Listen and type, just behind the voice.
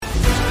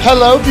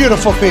Hello,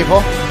 beautiful people.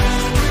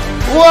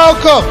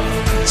 Welcome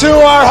to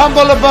our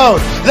humble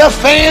abode, the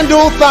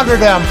FanDuel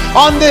ThunderDome.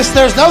 On this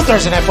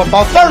Thursday Night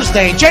Football,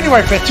 Thursday,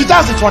 January 5th,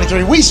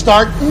 2023, we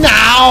start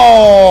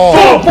now.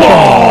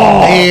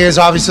 Football is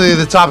obviously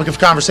the topic of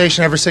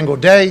conversation every single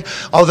day,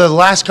 although the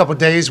last couple of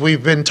days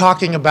we've been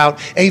talking about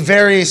a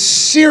very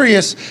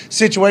serious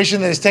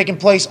situation that has taken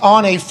place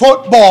on a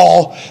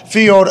football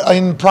field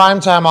in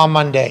primetime on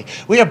Monday.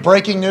 We have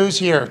breaking news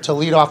here to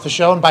lead off the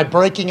show, and by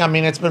breaking, I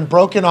mean it's been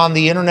broken on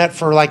the internet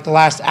for like the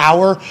last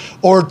hour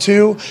or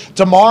two.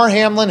 Damar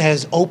Hamlin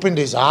has opened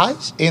his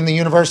eyes in the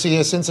University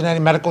of Cincinnati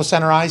Medical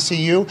Center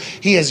ICU.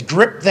 He has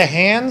gripped the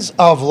hands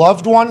of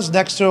loved ones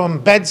next to him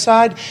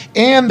bedside,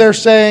 and they're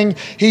saying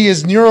he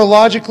is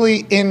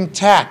neurologically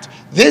intact.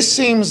 This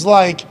seems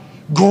like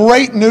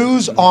great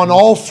news on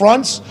all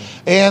fronts,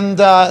 and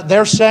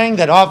they're saying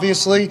that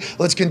obviously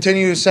let's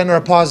continue to send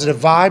our positive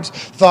vibes,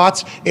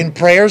 thoughts, and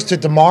prayers to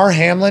Damar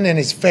Hamlin and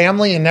his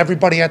family and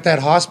everybody at that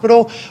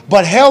hospital.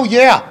 But hell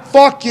yeah,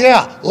 fuck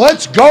yeah,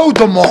 let's go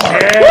Damar.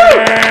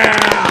 Yeah.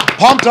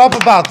 Pumped up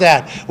about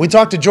that. We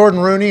talked to Jordan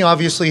Rooney,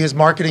 obviously his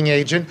marketing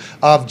agent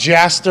of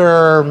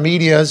Jaster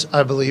Media's,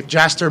 I believe.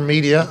 Jaster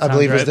Media, I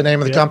believe is the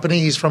name of the company.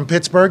 He's from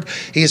Pittsburgh.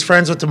 He is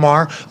friends with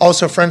Damar,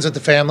 also friends with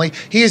the family.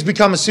 He has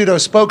become a pseudo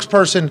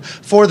spokesperson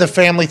for the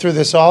family through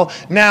this all.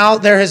 Now,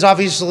 there is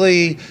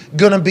obviously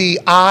going to be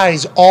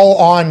eyes all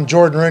on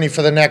Jordan Rooney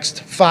for the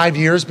next 5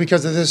 years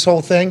because of this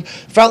whole thing.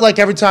 Felt like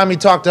every time he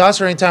talked to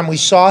us or anytime we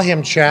saw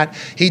him chat,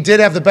 he did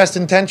have the best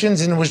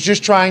intentions and was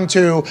just trying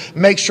to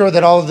make sure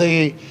that all of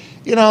the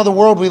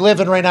world we live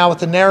in right now with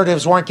the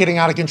narratives weren't getting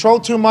out of control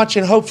too much,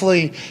 and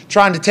hopefully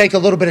trying to take a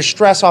little bit of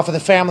stress off of the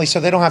family so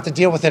they don't have to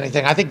deal with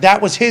anything. I think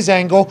that was his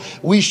angle.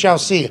 We shall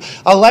see.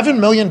 $11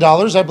 million,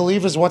 I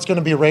believe, is what's going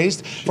to be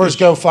raised for his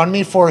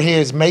GoFundMe for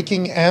his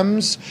Making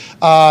M's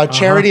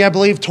charity, I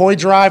believe, toy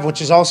drive,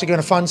 which is also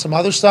going to fund some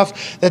other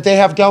stuff that they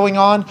have going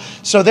on.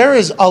 So there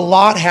is a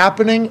lot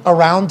happening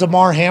around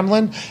Damar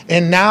Hamlin,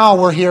 and now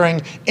we're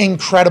hearing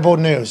incredible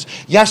news.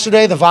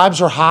 Yesterday, the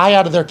vibes were high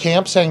out of their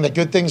camp saying that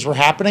good things were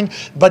happening,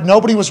 but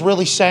nobody was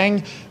really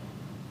saying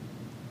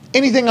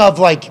anything of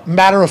like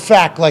matter of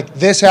fact, like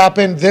this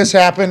happened,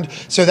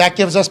 so that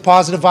gives us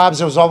positive vibes.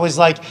 It was always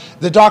like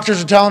the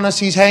doctors are telling us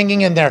he's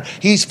hanging in there,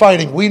 he's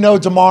fighting, we know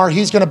Damar,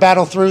 he's going to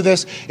battle through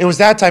this. It was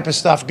that type of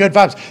stuff, good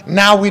vibes.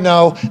 Now we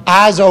know,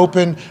 eyes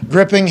open,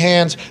 gripping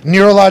hands,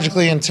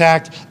 neurologically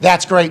intact.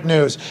 That's great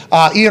news.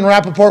 Ian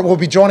Rapoport will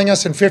be joining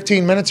us in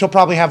 15 minutes. He'll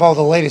probably have all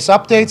the latest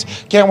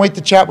updates. Can't wait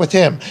to chat with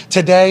him.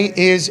 Today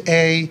is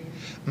a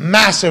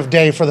massive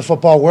day for the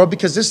football world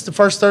because this is the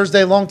first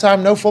Thursday, long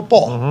time, no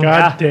football. Mm-hmm.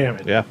 God damn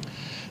it. Yeah.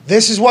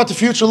 This is what the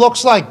future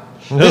looks like.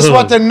 This is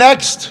what the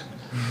next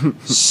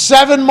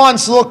 7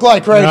 months look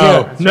like here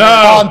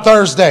on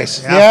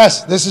Thursdays. Yeah.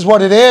 Yes, this is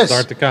what it is.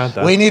 Start the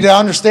countdown. We need to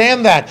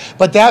understand that.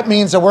 But that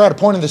means that we're at a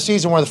point in the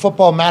season where the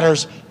football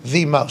matters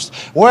the most.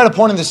 We're at a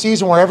point in the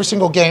season where every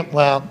single game,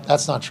 well,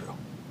 that's not true.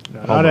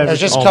 There's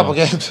just a couple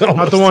games.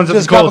 Not the ones that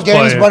There's the Colts a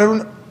couple games, play.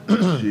 but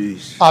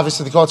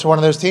obviously, the Colts are one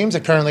of those teams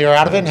that currently are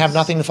out of it and have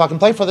nothing to fucking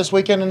play for this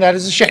weekend, and that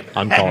is a shame.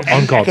 Uncalled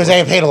Because they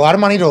have paid a lot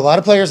of money to a lot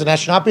of players, and that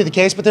should not be the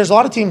case. But there's a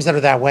lot of teams that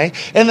are that way,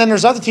 and then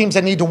there's other teams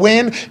that need to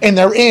win, and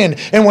they're in.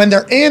 And when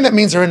they're in, that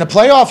means they're in the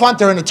playoff hunt.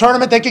 They're in the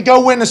tournament. They could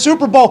go win the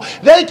Super Bowl.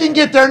 They can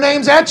get their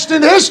names etched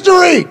in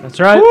history. That's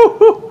right.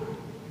 Woo-hoo.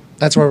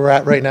 That's where we're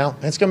at right now.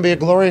 It's going to be a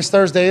glorious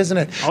Thursday, isn't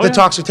it? The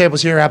Talks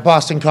Tables here at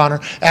Boston Connor,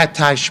 at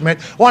Ty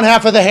Schmidt. One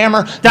half of the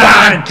Hammer,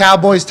 Don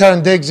Cowboys,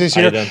 Telling Diggs this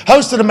year.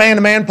 Host of the Man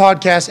to Man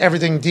podcast,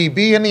 Everything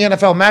DB, and the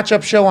NFL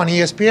Matchup Show on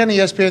ESPN,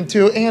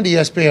 ESPN2, and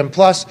ESPN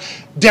Plus.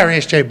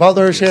 Darius J.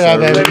 Butler is here.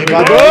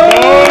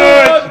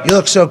 You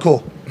look so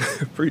cool.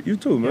 You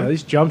too, man. Yeah,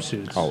 these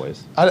jumpsuits.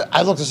 Always.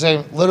 I look the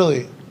same,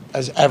 literally,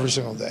 as every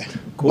single day.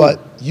 Cool. But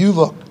you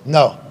look,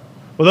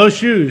 Well, those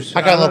shoes.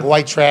 I gotta look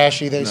white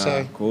trashy, they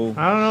say. Cool.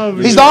 I don't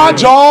know. He's not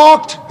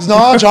jocked.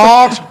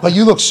 But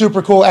you look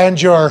super cool,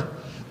 and you're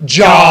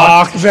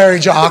jocked. Very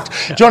jocked.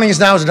 Joining us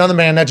now is another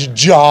man that's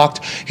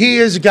jocked. He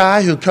is a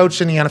guy who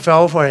coached in the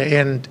NFL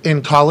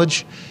in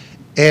college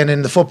and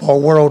in the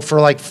football world for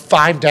like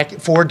 4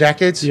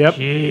 decades. Yep.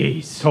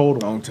 Jeez.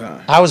 Total. Long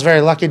time. I was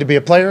very lucky to be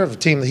a player of a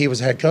team that he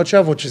was head coach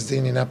of, which is the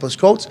Indianapolis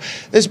Colts.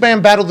 This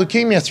man battled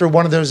leukemia through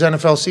one of those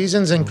NFL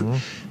seasons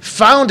and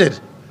founded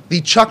the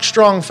Chuck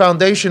Strong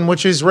Foundation,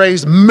 which has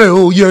raised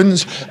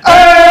millions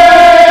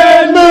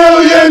and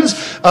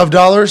millions of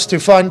dollars to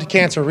fund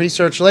cancer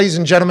research. Ladies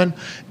and gentlemen,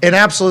 an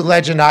absolute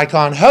legend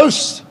icon,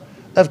 host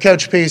of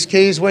Coach P's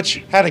Keys,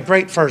 which had a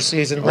great first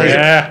season.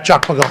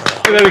 Chuck Pagano.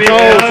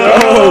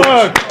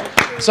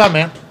 What's up,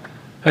 man?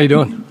 How you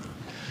doing?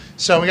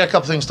 So we got a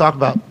couple things to talk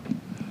about.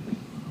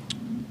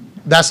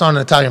 That's not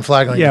an Italian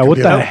flag on your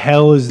computer. Yeah, what the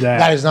hell is that?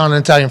 That is not an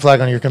Italian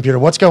flag on your computer.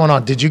 What's going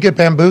on? Did you get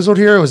bamboozled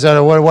here? Or was that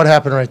what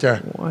happened right there?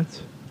 What?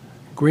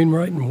 Green,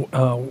 white,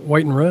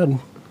 and red.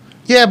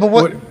 Yeah, but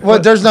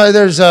what? There's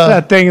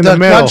that thing in the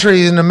middle.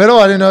 Country in the middle.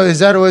 I didn't know. Is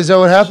that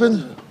what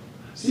happened?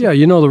 Yeah,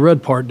 you know the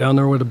red part down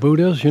there where the boot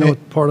is. You know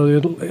what part of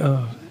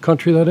the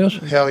country that is?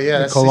 Hell yeah,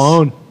 that's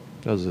Cologne.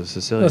 Those are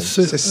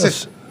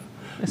Sicilians.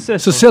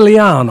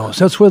 Sicilianos.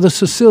 That's where the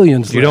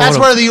Sicilians live. That's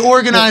where the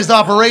organized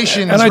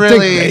operations and I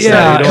really think,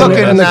 start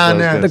cooking and down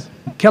there. The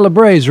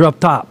Calabrese are up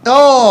top.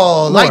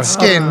 Oh, light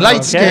skin. Like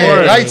us.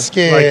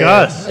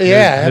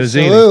 Yeah,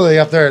 absolutely,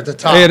 up there at the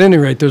top. Hey, at any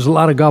rate, there's a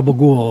lot of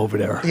gabagool over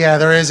there. Yeah,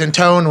 there is. And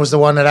Tone was the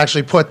one that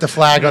actually put the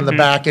flag on the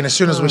back. And as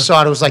soon as we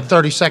saw it, it was like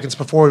 30 seconds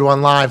before we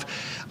went live.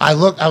 I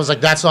was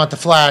like, that's not the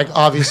flag,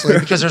 obviously,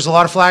 because there's a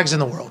lot of flags in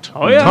the world.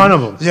 Oh, yeah. A ton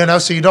of them. You know,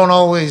 so you don't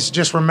always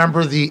just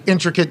remember the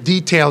intricate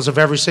details of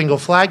every single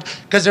flag.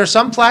 Because there's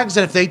some flags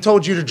that if they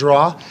told you to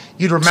draw,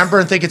 you'd remember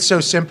and think it's so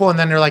simple. And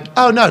then they're like,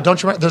 oh, no,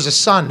 don't you remember? There's a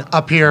sun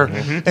up here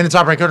in the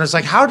top right corner. It's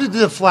like, how did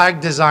the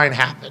flag design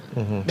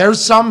happen?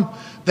 There's some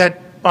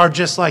that are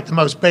just like the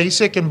most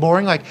basic and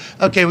boring, like,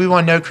 okay, we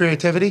want no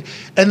creativity.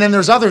 And then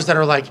there's others that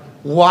are like,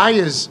 why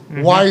is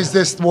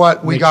this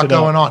what we got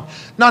going on?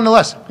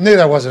 Nonetheless, knew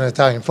that wasn't an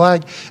Italian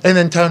flag. And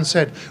then Tone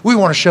said, we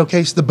want to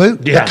showcase the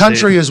boot, the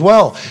country as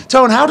well.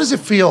 Tone, how does it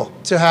feel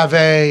to have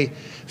a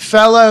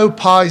fellow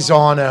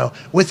Paisano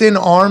within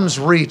arm's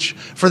reach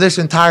for this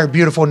entire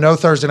beautiful No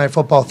Thursday Night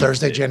Football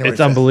Thursday, January 5th?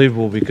 It's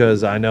unbelievable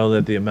because I know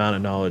that the amount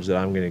of knowledge that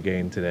I'm going to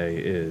gain today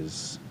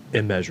is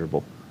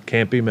immeasurable.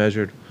 Can't be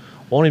measured.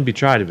 Won't even be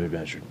tried to be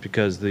measured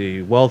because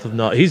the wealth of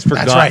knowledge. He's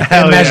forgot. That's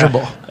right.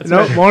 Immeasurable.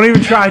 No, won't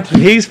even try to.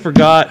 He's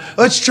forgot.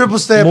 Let's triple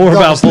step more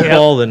about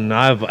football than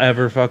I've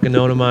ever fucking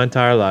known in my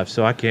entire life.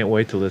 So I can't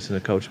wait to listen to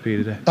Coach P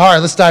today. All right,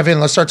 let's dive in.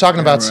 Let's start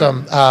talking about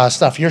some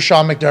stuff. You're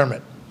Sean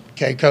McDermott.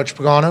 Okay, Coach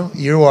Pagano,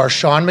 you are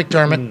Sean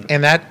McDermott,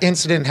 and that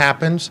incident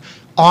happens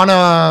on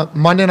a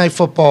Monday Night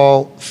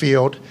Football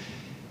field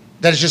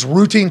that is just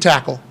routine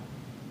tackle.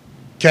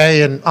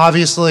 Okay, and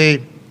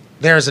obviously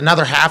there's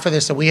another half of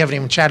this that we haven't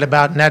even chatted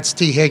about, and that's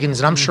T. Higgins,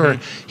 and I'm sure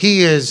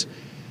he is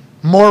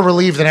more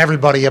relieved than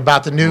everybody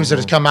about the news that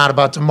has come out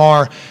about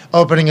Damar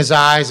opening his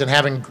eyes and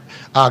having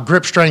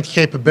grip strength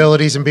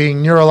capabilities and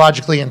being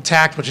neurologically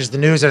intact, which is the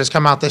news that has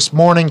come out this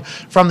morning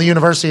from the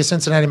University of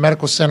Cincinnati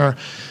Medical Center.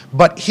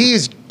 But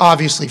he's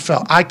obviously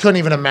felt. I couldn't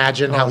even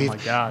imagine how he.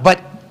 But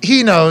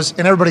he knows,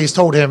 and everybody has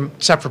told him,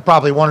 except for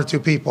probably one or two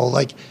people,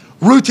 like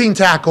routine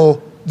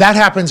tackle. That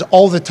happens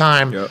all the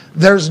time. Yep.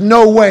 There's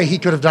no way he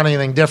could have done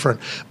anything different.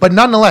 But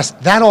nonetheless,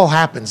 that all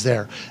happens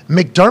there.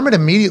 McDermott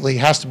immediately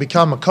has to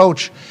become a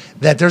coach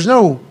that there's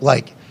no,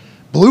 like,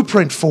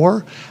 blueprint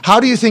for. How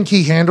do you think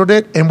he handled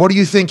it, and what do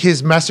you think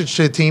his message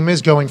to the team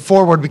is going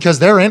forward? Because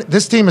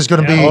this team is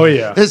going to be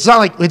 – it's not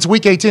like it's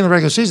week 18 of the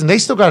regular season. They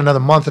still got another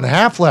month and a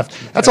half left.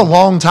 That's a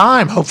long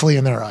time, hopefully,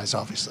 in their eyes,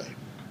 obviously.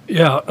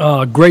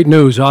 Yeah, great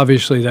news,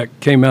 obviously, that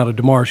came out of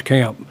Damar's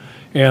camp.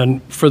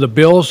 And for the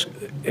Bills –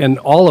 and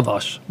all of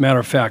us, matter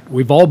of fact,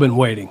 we've all been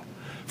waiting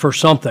for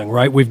something,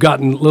 right? We've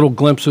gotten little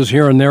glimpses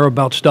here and there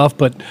about stuff,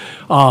 but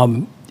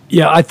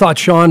I thought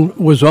Sean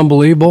was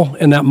unbelievable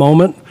in that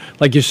moment.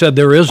 Like you said,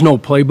 there is no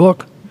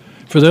playbook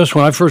for this.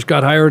 When I first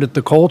got hired at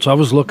the Colts, I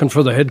was looking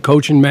for the head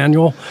coaching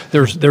manual.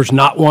 There's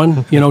not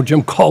one. You know,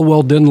 Jim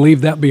Caldwell didn't leave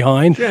that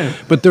behind. Yeah.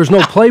 But there's no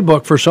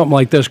playbook for something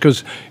like this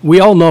because we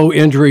all know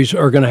injuries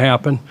are going to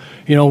happen.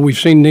 You know, we've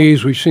seen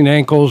knees, we've seen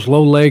ankles,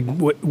 low leg,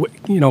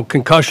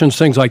 concussions,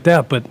 things like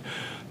that. But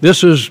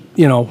this is,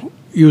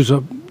 use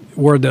a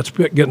word that's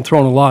getting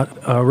thrown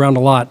around a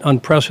lot,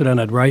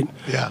 unprecedented, right?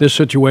 Yeah. This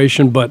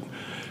situation. But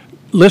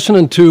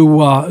listening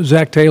to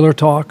Zach Taylor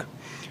talk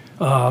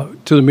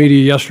to the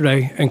media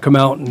yesterday and come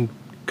out and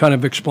kind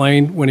of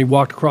explain when he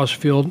walked across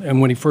the field and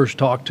when he first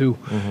talked to,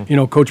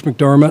 Coach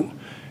McDermott,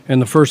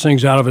 and the first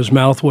things out of his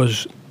mouth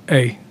was,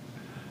 hey,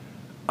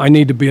 I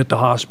need to be at the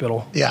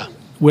hospital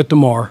with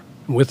Damar,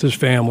 with his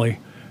family,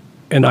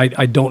 and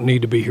I don't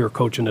need to be here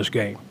coaching this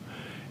game.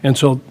 And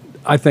so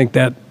I think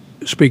that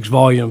speaks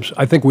volumes.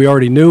 I think we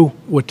already knew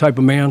what type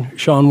of man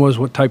Sean was,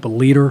 what type of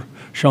leader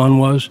Sean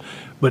was.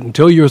 But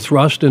until you're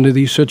thrust into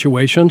these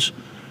situations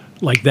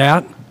like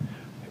that,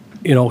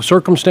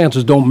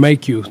 circumstances don't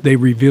make you, they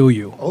reveal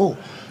you. Oh.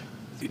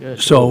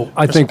 So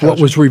I think what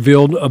was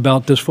revealed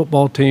about this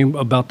football team,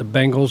 about the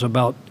Bengals,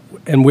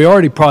 and we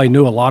already probably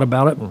knew a lot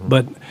about it,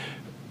 but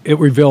it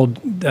revealed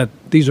that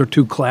these are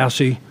two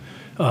classy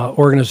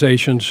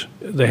organizations.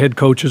 The head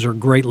coaches are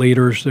great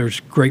leaders. There's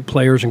great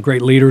players and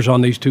great leaders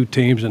on these two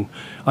teams, and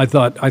I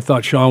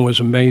thought Sean was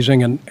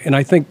amazing, and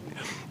I think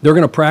they're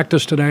going to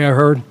practice today. I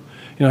heard,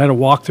 I had a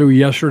walkthrough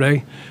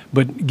yesterday,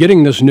 but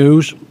getting this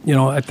news,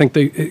 I think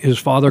his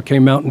father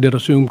came out and did a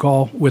Zoom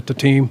call with the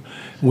team,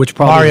 which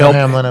probably helped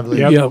Hamlin, I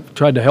believe. Yeah,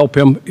 tried to help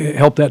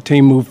that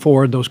team move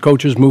forward, those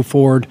coaches move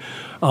forward,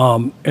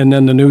 and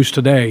then the news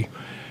today,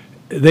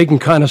 they can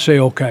kind of say,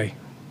 okay,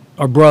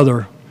 our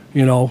brother,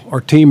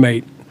 our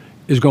teammate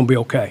is going to be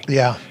okay.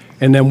 Yeah.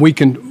 And then we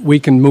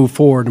can move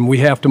forward, and we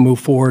have to move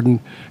forward.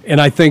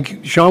 And I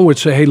think Sean would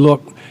say, hey,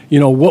 look,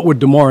 what would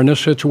Damar in this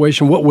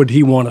situation, what would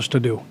he want us to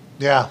do?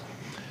 Yeah.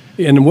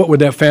 And what would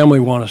that family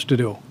want us to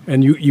do?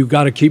 And you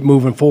got to keep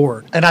moving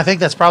forward. And I think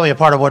that's probably a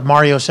part of what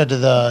Mario said to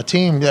the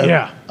team.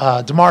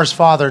 Damar's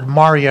father,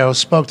 Mario,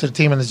 spoke to the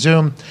team in the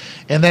Zoom.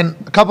 And then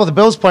a couple of the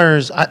Bills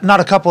players, not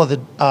a couple of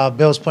the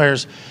Bills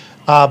players,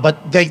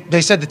 But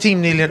they said the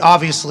team needed it.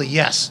 Obviously,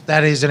 yes.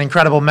 That is an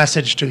incredible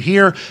message to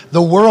hear.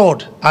 The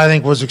world, I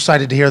think, was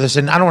excited to hear this.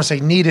 And I don't want to say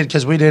needed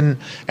because we didn't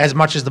as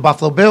much as the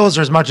Buffalo Bills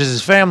or as much as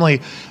his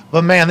family.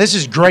 But, man, this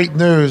is great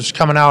news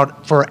coming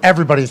out for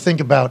everybody to think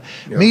about.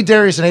 Yeah. Me,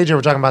 Darius, and AJ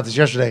were talking about this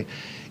yesterday.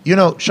 You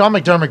know, Sean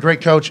McDermott,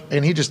 great coach,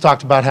 and he just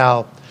talked about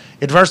how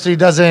adversity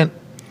doesn't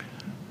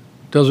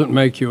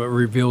make you, it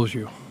reveals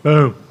you.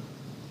 Boom.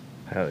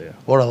 Hell yeah.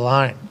 What a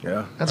line.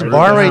 Yeah. That's a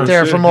bar right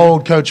there from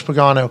old Coach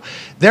Pagano.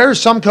 There are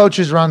some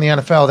coaches around the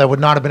NFL that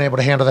would not have been able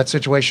to handle that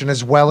situation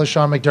as well as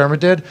Sean McDermott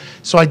did.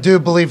 So I do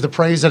believe the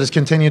praise that has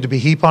continued to be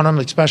heaped on him,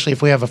 especially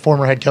if we have a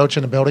former head coach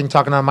in the building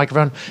talking on a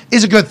microphone,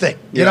 is a good thing.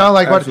 You know,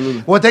 like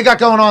what they got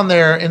going on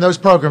there in those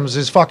programs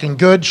is fucking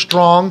good,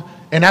 strong,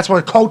 and that's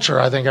where culture,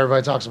 I think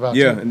everybody talks about.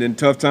 Yeah, too. And then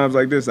tough times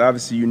like this,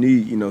 obviously you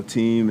need,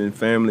 team and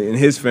family, and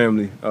his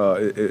family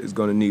is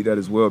going to need that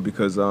as well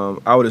because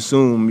I would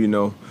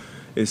assume,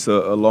 it's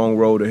a long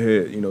road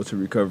ahead, to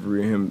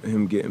recovery and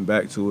him getting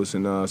back to us.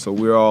 And so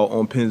we're all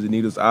on pins and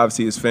needles.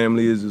 Obviously his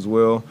family is as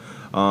well.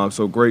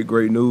 So great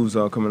news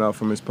coming out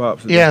from his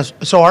pops. Yes.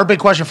 So our big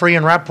question for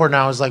Ian Rapoport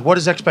now is what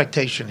is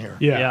expectation here?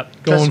 Yeah.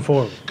 Going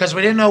forward. Because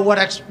we didn't know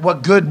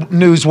what good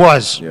news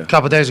was a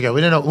couple of days ago.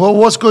 We didn't know, well,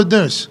 what's good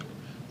news?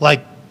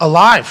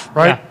 Alive,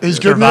 right? Yeah. Is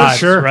good news.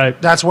 Sure. Right.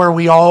 That's where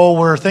we all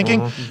were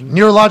thinking.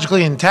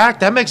 Neurologically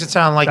intact. That makes it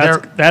sound like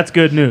that's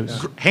good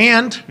news.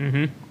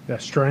 Hand.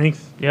 That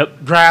strength.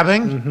 Yep.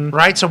 Grabbing,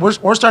 right? So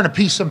we're starting to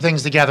piece some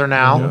things together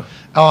now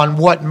on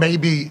what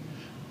maybe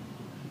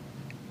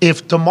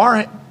if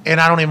Damar, and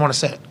I don't even want to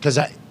say it because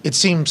it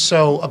seems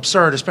so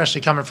absurd,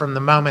 especially coming from the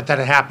moment that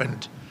it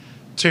happened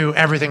to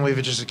everything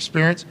we've just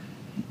experienced.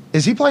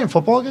 Is he playing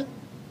football again?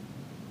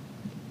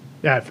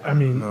 Yeah, I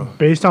mean,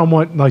 based on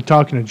what,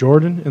 talking to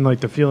Jordan and,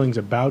 the feelings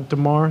about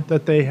Damar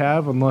that they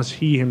have, unless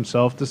he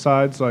himself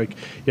decides, I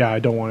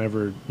don't want to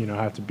ever,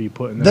 have to be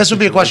put in that. This would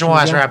be a question we'll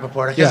ask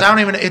Rapoport, because I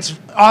don't even, it's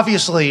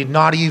obviously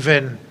not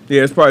even.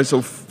 Yeah, it's probably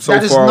so far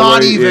that is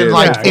not away. even,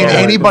 in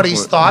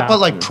anybody's thought, but,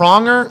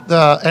 Pronger,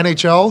 the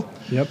NHL,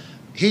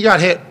 he got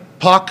hit,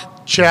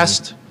 puck,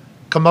 chest,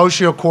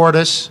 commotio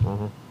cordis.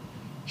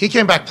 He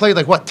came back, played,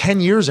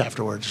 10 years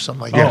afterwards or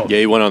something like that? Yeah,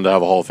 he went on to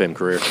have a Hall of Fame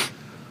career.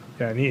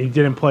 Yeah, and he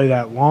didn't play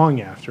that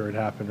long after it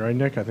happened, right,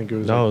 Nick? I think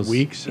it was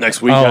weeks.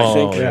 Next week, I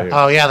think. Yeah.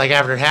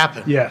 After it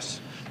happened. Yes.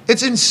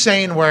 It's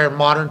insane where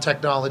modern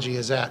technology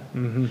is at.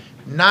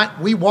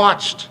 We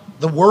watched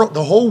the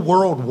whole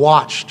world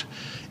watched,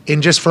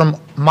 and just from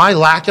my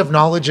lack of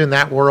knowledge in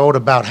that world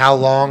about how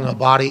long a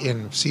body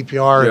in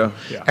CPR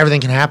and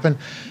everything can happen,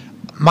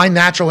 my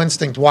natural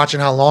instinct watching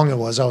how long it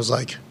was, I was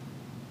like,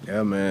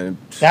 yeah, man.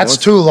 That's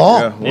too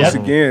long. Yeah, once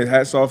again,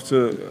 hats off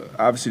to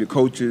obviously the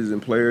coaches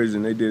and players,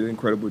 and they did an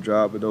incredible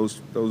job of those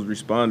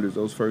responders,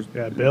 those first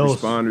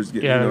responders,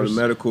 getting the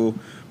medical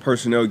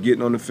personnel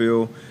getting on the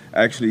field,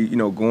 actually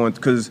going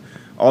because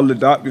all the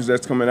doctors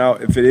that's coming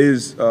out, if it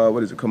is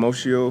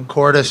commotio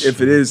cordis,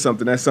 if it is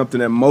that's something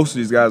that most of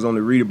these guys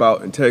only read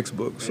about in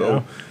textbooks.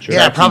 So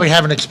probably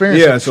haven't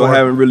experienced. Yeah, so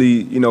haven't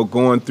really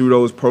going through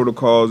those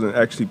protocols and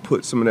actually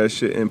put some of that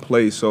shit in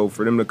place. So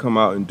for them to come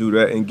out and do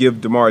that and give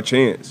Damar a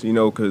chance,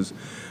 because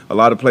a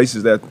lot of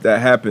places that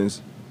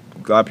happens,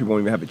 a lot of people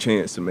won't even have a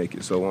chance to make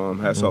it. So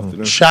hats off to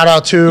them. Shout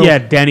out to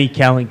Denny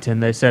Kellington.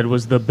 They said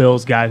was the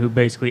Bills guy who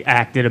basically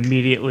acted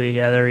immediately.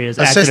 Yeah, there he is.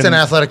 Assistant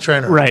athletic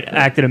trainer. Right,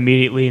 acted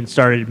immediately and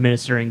started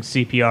administering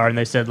CPR. And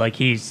they said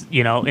he's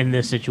in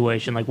this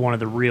situation one of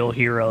the real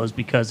heroes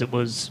because it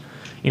was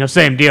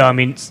same deal. I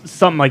mean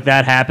something like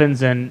that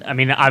happens, and I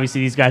mean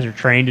obviously these guys are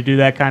trained to do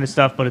that kind of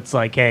stuff, but it's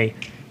hey,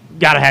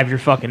 gotta have your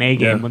fucking A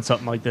game when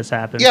something like this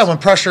happens. Yeah, when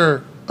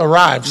pressure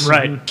arrives,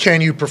 right?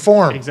 Can you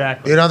perform?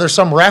 Exactly. There's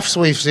some refs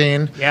we've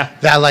seen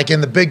that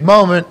in the big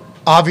moment,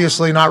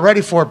 obviously not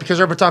ready for it because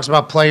everybody talks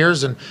about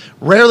players and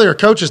rarely are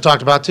coaches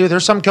talked about too.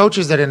 There's some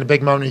coaches that in the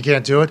big moment you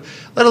can't do it,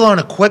 let alone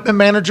equipment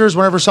managers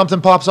whenever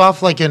something pops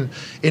off.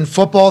 In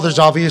football, there's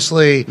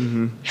obviously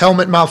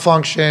helmet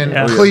malfunction,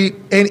 cleat,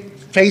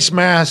 face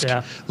mask,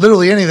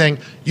 literally anything.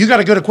 You got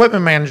a good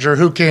equipment manager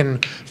who can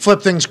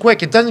flip things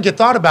quick. It doesn't get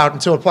thought about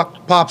until it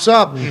pops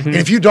up. And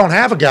if you don't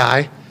have a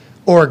guy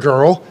or a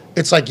girl,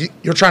 it's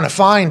you're trying to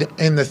find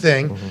in the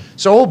thing.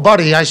 So old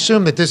buddy, I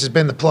assume that this has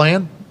been the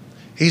plan.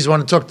 He's the one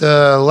who took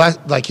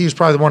he was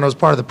probably the one that was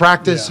part of the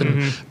practice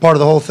and part of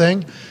the whole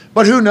thing.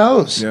 But who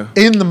knows? Yeah.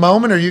 In the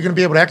moment, are you going to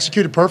be able to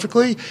execute it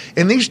perfectly?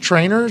 And these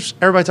trainers,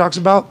 everybody talks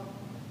about,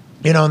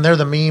 and they're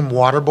the meme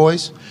water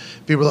boys.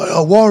 People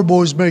are like, water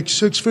boys make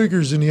six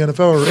figures in the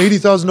NFL or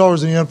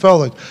 $80,000 in the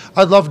NFL.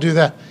 I'd love to do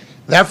that.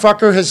 That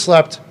fucker has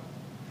slept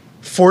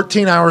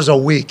 14 hours a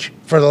week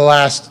for the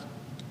last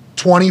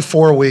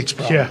 24 weeks,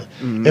 probably,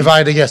 if I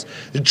had to guess.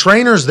 The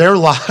trainers, their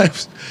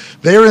lives,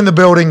 they're in the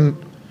building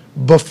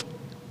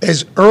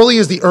as early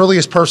as the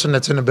earliest person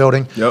that's in the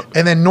building. Yep.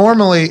 And then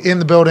normally in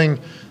the building,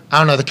 I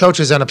don't know, the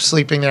coaches end up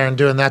sleeping there and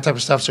doing that type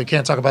of stuff, so you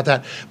can't talk about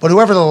that. But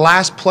whoever the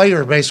last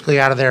player basically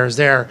out of there is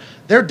there,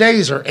 their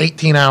days are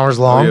 18 hours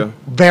long,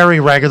 very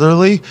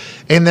regularly.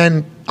 And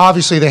then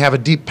obviously they have a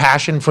deep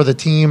passion for the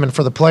team and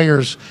for the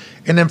players.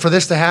 And then for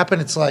this to happen,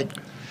 it's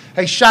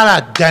Hey, shout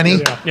out Denny.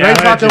 Yeah,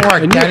 Great fucking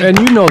work, Denny. And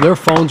you know their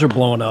phones are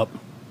blowing up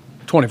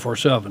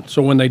 24/7.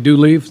 So when they do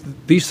leave,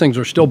 these things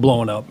are still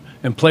blowing up.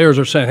 And players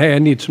are saying, hey, I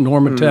need some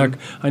Normatec.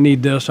 I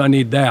need this. I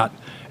need that.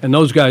 And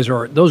those guys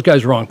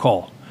are on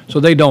call. So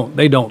they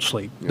don't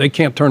sleep. They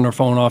can't turn their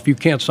phone off. You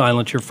can't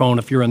silence your phone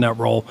if you're in that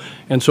role.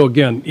 And so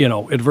again,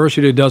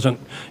 adversity doesn't,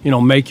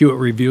 make you, it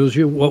reveals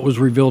you. What was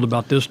revealed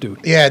about this dude?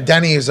 Yeah,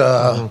 Denny's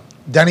a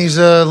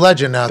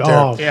legend out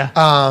Dog. there.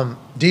 Yeah.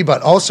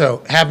 D-But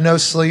also have no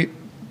sleep,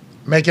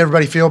 make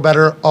everybody feel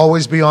better,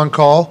 always be on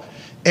call,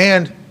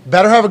 and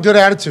better have a good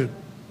attitude.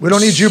 We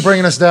don't need you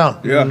bringing us down.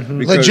 Yeah,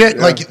 because, Legit,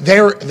 like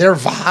their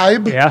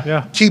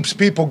vibe keeps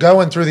people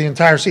going through the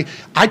entire season.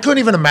 I couldn't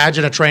even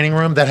imagine a training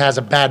room that has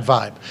a bad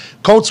vibe.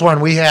 Colts one,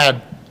 we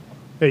had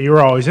you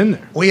were always in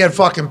there. We had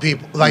fucking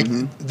people. Like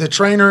the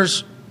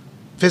trainers,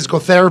 physical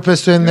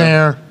therapists in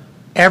there,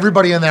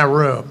 everybody in that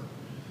room.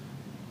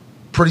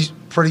 Pretty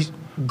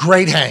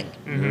great hang.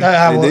 And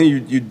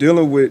then you're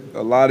dealing with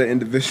a lot of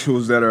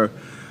individuals that are,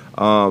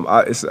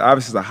 it's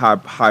obviously a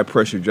high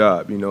pressure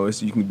job. You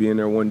can be in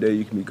there one day,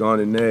 you can be gone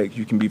the next,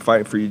 you can be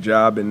fighting for your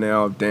job, and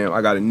now, damn,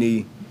 I got a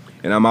knee,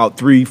 and I'm out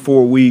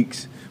 3-4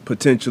 weeks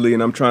potentially,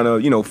 and I'm trying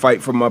to,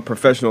 fight for my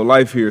professional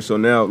life here. So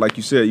now, like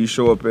you said, you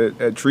show up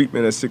at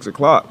treatment at 6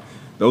 o'clock.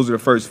 Those are the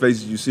first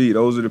faces you see.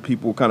 Those are the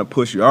people who kind of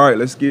push you. All right,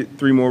 let's get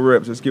 3 more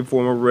reps. Let's get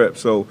 4 more reps.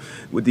 So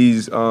with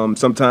these,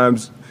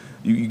 sometimes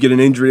you get an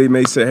injury, they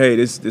may say, hey,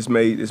 this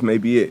may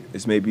be it.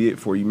 This may be it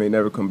for you. You may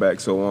never come back.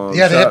 So they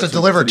have to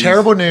deliver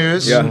terrible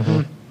news.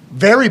 Yeah.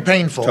 Very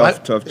painful.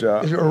 Tough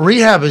job.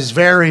 Rehab is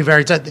very,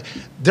 very tough.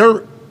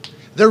 They're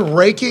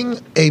raking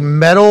a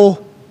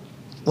metal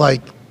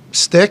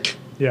stick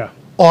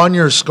on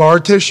your scar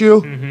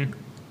tissue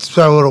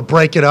so it'll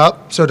break it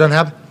up so it doesn't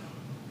happen.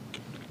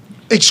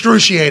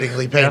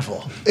 Excruciatingly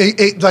painful.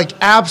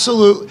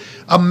 Absolute,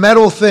 a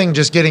metal thing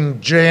just getting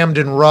jammed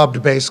and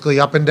rubbed basically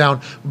up and down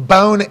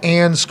bone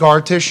and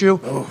scar tissue.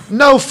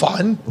 No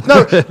fun.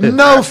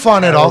 No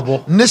fun at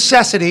all.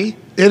 Necessity.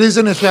 It is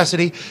a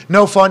necessity.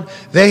 No fun.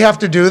 They have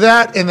to do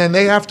that, and then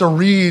they have to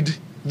read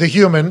the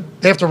human.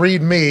 They have to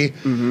read me.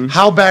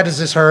 How bad does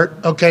this hurt?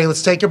 Okay,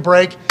 let's take a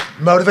break.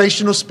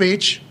 Motivational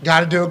speech.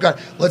 Got to do it.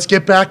 Let's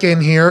get back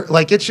in here.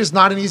 It's just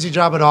not an easy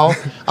job at all.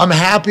 I'm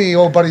happy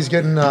old buddy's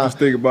getting. Just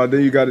think about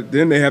it.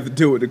 Then they have to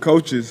deal with the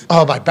coaches.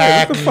 Oh, my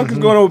back. Hey, what the fuck is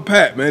going on with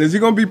Pat, man? Is he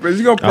gonna practice? Is he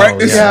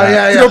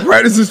gonna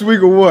practice this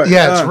week or what?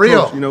 Yeah, it's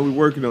real. Coach, we're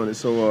working on it.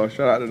 So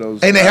shout out to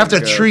those. And they have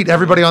to treat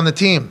everybody on the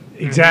team.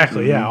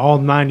 Exactly. Yeah, all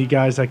 90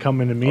 guys that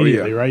come in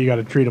immediately, right? You got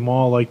to treat them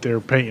all like they're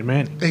Peyton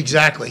Manning.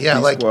 Exactly. Yeah,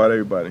 squad,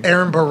 everybody.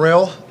 Aaron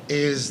Burrill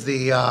is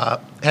the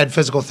head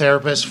physical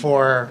therapist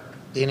for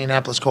the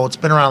Indianapolis Colts.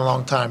 Been around a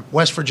long time.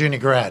 West Virginia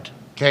grad.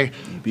 Okay,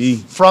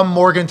 from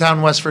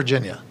Morgantown, West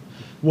Virginia.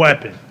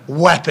 Weapon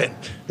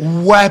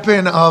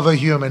of a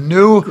human.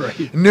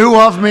 Knew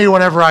of me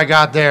whenever I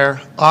got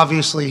there.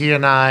 Obviously, he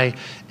and I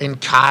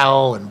and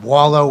Kyle and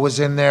Wallow was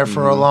in there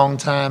for a long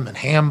time, and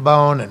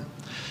Hambone, and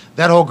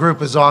that whole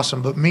group is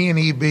awesome. But me and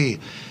EB,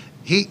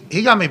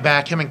 he got me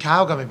back. Him and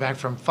Kyle got me back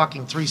from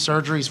fucking 3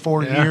 surgeries,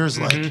 4 years,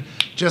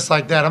 just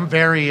like that. I'm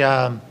very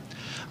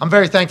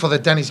thankful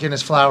that Denny's getting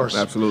his flowers.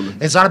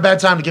 Absolutely. It's not a bad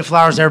time to give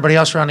flowers to everybody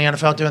else around the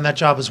NFL doing that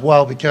job as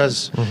well,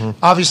 because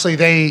obviously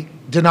they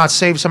did not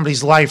save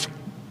somebody's life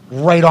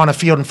right on a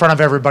field in front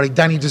of everybody.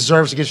 Denny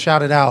deserves to get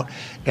shouted out,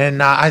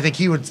 and I think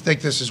he would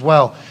think this as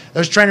well.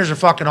 Those trainers are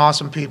fucking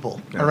awesome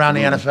people around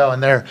the NFL,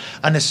 and they're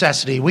a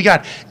necessity. We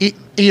got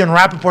Ian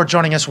Rapoport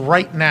joining us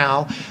right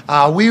now.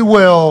 We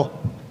will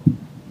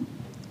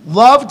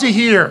love to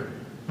hear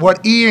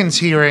what Ian's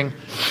hearing,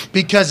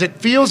 because it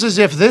feels as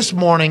if this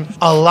morning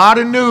a lot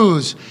of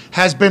news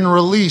has been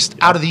released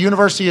out of the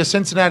University of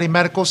Cincinnati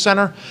Medical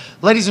Center.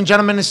 Ladies and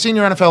gentlemen, a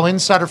senior NFL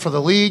insider for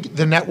the league,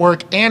 the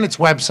network, and its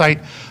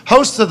website,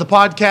 host of the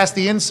podcast,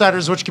 The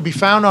Insiders, which can be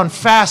found on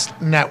Fast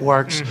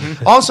Networks.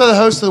 Also the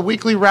host of the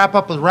weekly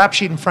wrap-up with Rap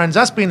Sheet and Friends,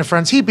 us being the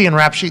friends, he being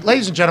Rap Sheet.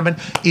 Ladies and gentlemen,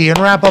 Ian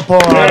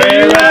Rapoport.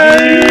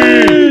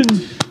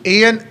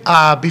 Ian,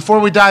 before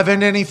we dive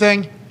into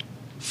anything,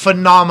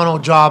 phenomenal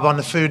job on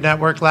the Food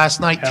Network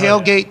last night.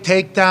 Tailgate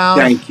Takedown.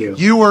 Thank you.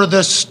 You were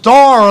the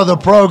star of the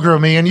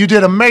program, Ian. You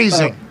did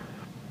amazing.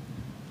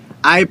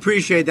 I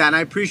appreciate that, and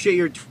I appreciate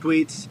your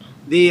tweets.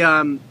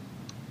 The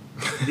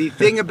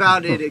thing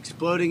about it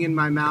exploding in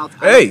my mouth.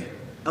 Hey.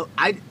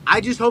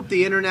 I just hope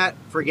the internet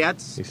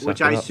forgets,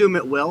 which I assume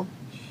it will.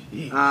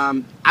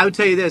 I would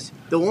tell you this.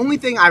 The only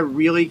thing I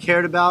really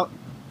cared about,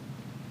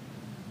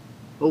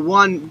 well,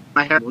 one,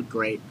 my hair looked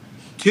great.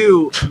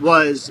 2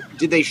 was,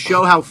 did they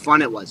show how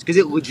fun it was? Because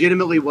it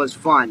legitimately was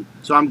fun.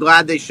 So I'm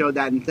glad they showed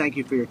that, and thank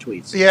you for your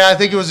tweets. Yeah, I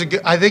think it was a good.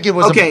 I think it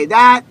was. Okay,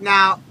 now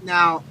that.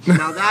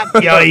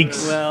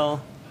 Yikes!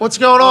 Well, what's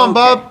going on,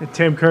 bub?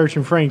 Tim Kirch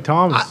and Frank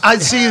Thomas. I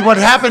see what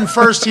happened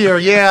first here.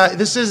 Yeah,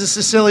 this is a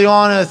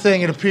Siciliana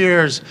thing, it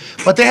appears,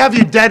 but they have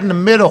you dead in the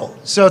middle.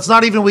 So it's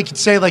not even we could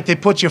say like they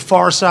put you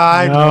far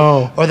side,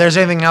 or there's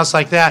anything else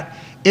like that.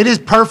 It is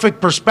perfect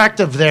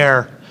perspective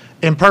there.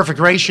 in perfect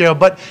ratio.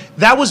 But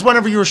that was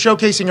whenever you were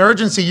showcasing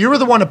urgency. You were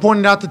the one that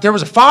pointed out that there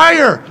was a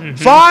fire.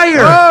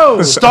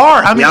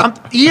 Star. I mean,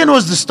 Ian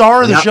was the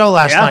star of the show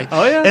last night.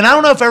 Oh, yeah. And I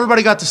don't know if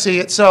everybody got to see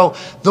it. So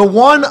the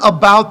one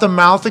about the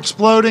mouth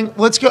exploding,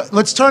 let's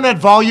turn that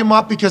volume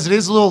up because it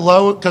is a little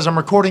low because I'm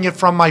recording it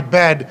from my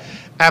bed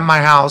at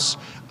my house.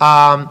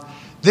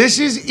 This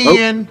is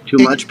Ian. Too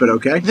much, but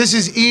okay. This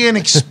is Ian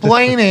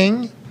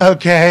explaining, a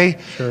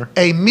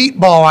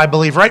meatball, I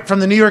believe, right, from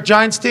the New York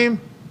Giants team?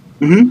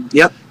 Mm-hmm.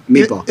 Yep,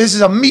 meatball. This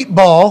is a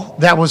meatball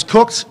that was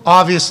cooked,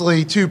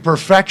 obviously, to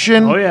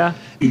perfection. Oh, yeah.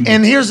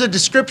 And here's a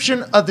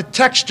description of the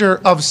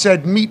texture of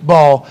said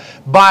meatball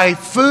by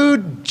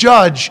food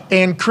judge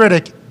and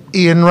critic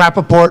Ian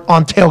Rapoport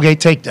on Tailgate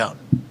Takedown.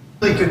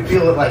 You could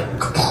feel it like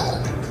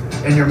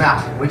in your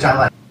mouth, which I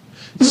like.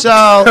 So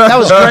that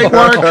was great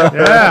work.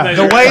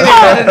 The way they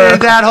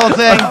edited that whole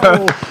thing.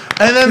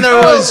 And then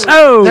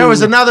there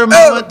was another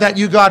moment that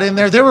you got in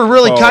there. They were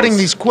really cutting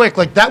these quick.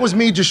 Like that was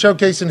me just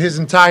showcasing his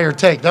entire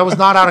take. That was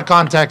not out of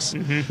context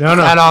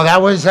at all. That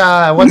was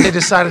what they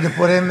decided to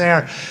put in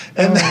there.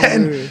 And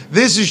then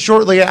this is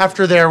shortly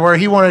after there where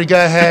he wanted to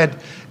go ahead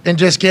and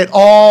just get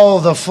all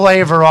the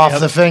flavor off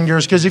the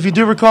fingers. Because if you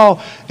do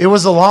recall, it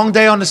was a long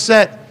day on the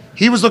set.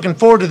 He was looking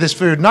forward to this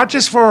food, not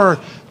just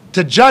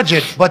to judge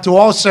it, but to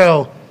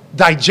also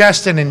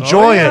digest and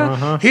enjoy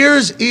it.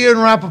 Here's Ian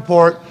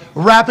Rapoport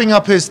wrapping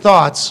up his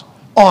thoughts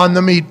on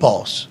the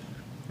meatballs.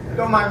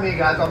 Don't mind me,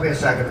 guys. I'll be a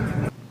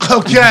second.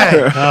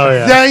 Okay.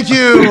 Thank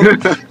you,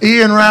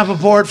 Ian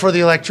Rapoport, for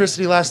the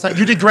electricity last night.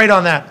 You did great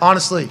on that,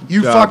 honestly.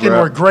 You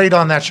were great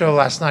on that show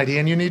last night,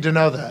 Ian. You need to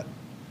know that.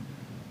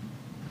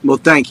 Well,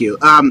 thank you.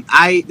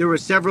 There were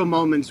several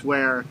moments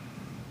where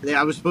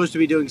I was supposed to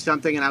be doing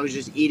something and I was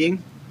just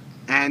eating.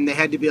 And they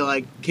had to be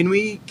like, can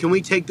we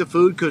take the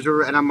food?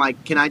 And I'm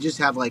like, can I just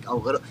have like a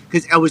little?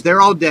 Because I was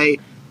there all day.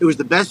 It was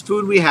the best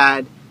food we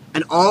had.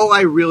 And all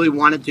I really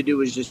wanted to do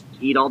was just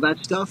eat all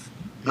that stuff.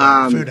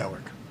 Food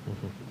Network.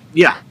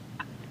 Yeah.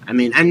 I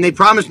mean, and they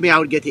promised me I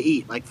would get to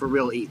eat, like for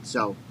real eat.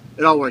 So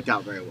it all worked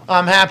out very well.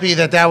 I'm happy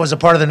that was a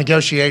part of the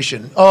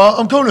negotiation.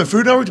 I'm going to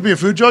Food Network to be a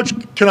food judge.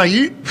 Can I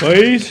eat?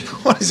 Please?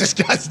 What is this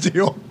guy's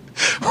deal?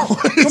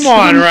 Come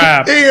on,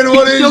 Rap. Ian,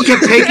 what is still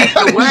kept taking it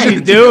away. What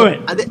you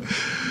doing?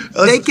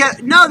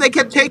 They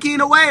kept taking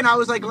it away, and I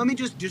was like, let me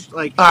just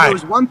like. There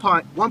was one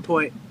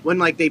point when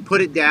like they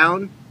put it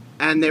down,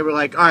 and they were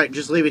like, all right,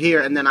 just leave it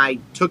here, and then I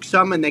took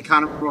some, and they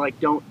kind of were like,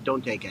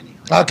 don't take any.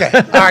 Okay,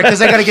 all right, because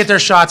they got to get their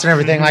shots and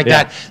everything like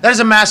that. That is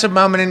a massive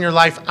moment in your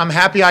life. I'm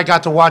happy I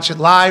got to watch it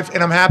live,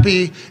 and I'm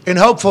happy and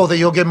hopeful that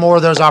you'll get more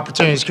of those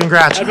opportunities.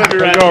 Congrats. Go,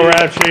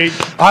 Rap Sheet.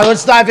 All right,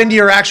 let's dive into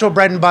your actual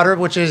bread and butter,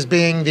 which is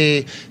being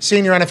the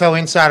senior NFL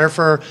insider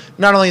for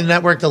not only the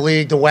network, the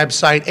league, the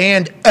website,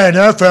 and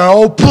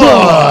NFL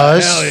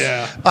Plus. Hell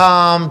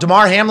yeah.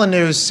 Damar Hamlin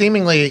news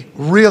seemingly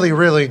really,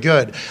 really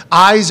good.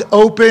 Eyes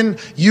open.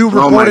 You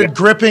reported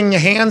gripping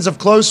hands of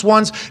close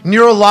ones.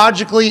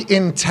 Neurologically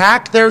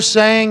intact, they're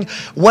saying.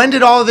 When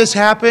did all of this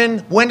happen?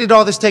 When did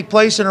all this take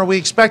place? And are we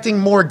expecting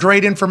more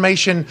great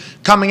information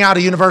coming out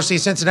of University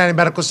of Cincinnati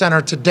Medical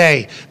Center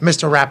today,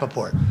 Mr.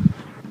 Rapoport?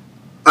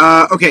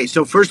 Okay,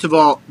 so first of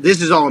all,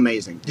 this is all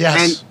amazing.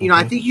 Yes. And,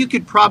 I think you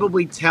could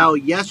probably tell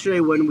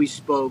yesterday when we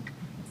spoke,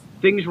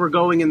 things were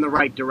going in the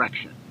right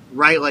direction,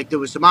 right? Like there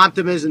was some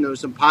optimism, there was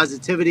some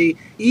positivity.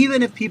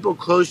 Even if people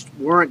close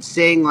weren't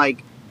saying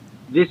like,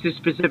 this is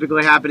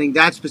specifically happening,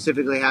 that's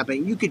specifically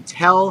happening, you could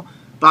tell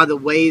by the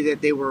way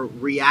that they were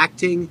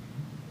reacting,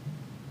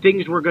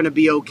 things were going to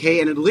be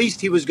okay, and at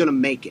least he was going to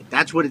make it.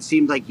 That's what it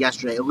seemed like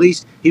yesterday. At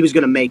least he was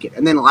going to make it.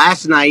 And then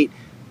last night,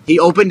 he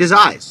opened his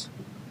eyes.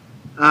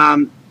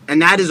 And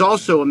that is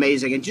also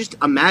amazing. And just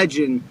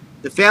imagine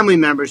the family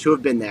members who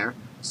have been there,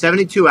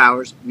 72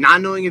 hours, not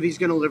knowing if he's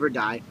going to live or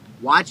die,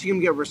 watching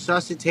him get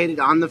resuscitated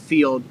on the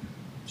field,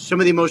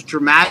 some of the most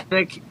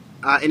dramatic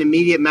and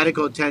immediate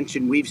medical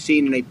attention we've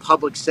seen in a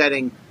public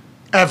setting.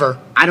 Ever.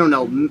 I don't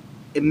know.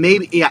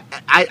 Maybe,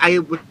 I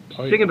was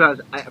thinking about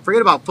it. I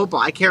forget about football.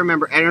 I can't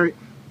remember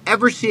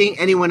ever seeing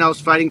anyone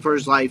else fighting for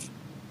his life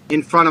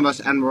in front of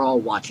us, and we're all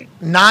watching.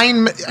 And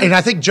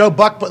I think Joe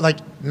Buck, but like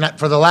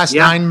for the last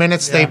 9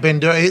 minutes they've been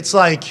doing. It's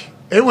like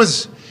it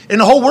was, and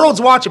the whole world's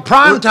watching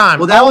prime time.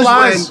 Well, that all was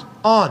eyes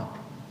on.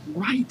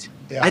 Right.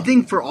 Yeah. I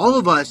think for all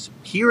of us,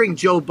 hearing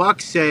Joe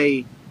Buck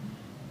say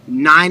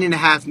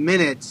 9.5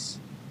 minutes,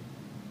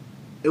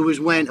 it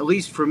was when, at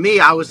least for me,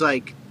 I was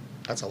like,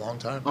 that's a long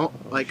time. Oh,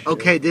 like,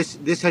 okay,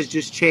 this has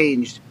just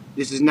changed.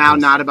 This is now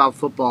not about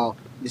football.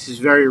 This is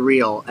very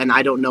real, and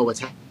I don't know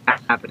what's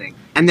happening.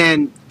 And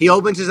then he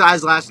opens his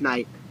eyes last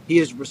night. He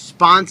is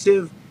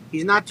responsive.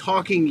 He's not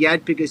talking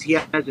yet because he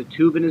has a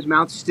tube in his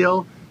mouth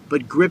still,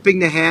 but gripping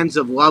the hands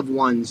of loved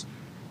ones,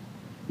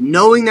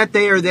 knowing that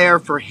they are there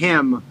for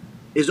him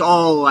is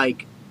all,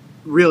 like,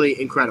 really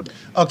incredible.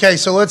 Okay,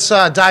 so let's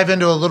dive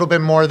into a little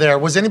bit more there.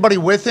 Was anybody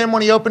with him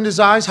when he opened his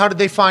eyes? How did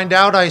they find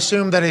out? I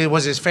assume that it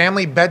was his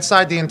family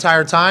bedside the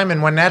entire time,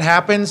 and when that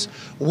happens,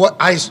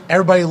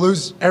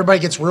 everybody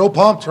gets real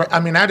pumped, right? I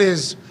mean, that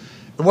is,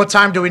 what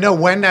time do we know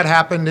when that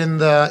happened in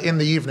the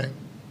evening?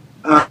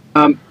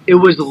 It It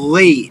was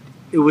late.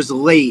 It was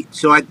late.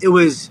 So I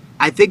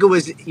think it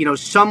was,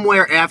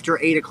 somewhere after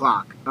 8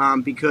 o'clock,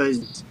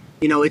 because,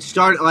 it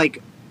started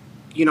like,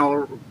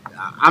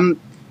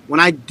 when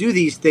I do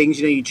these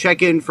things, you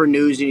check in for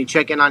news and you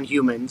check in on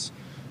humans,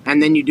 and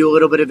then you do a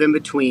little bit of in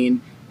between.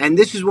 And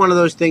this is one of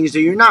those things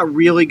that you're not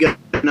really going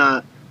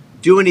to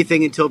do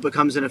anything until it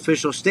becomes an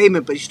official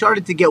statement. But you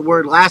started to get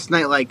word last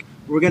night, like,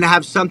 we're going to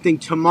have something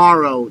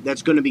tomorrow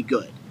that's going to be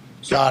good.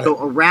 So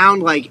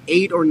around like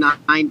 8 or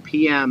 9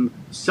 p.m.,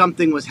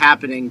 something was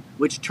happening,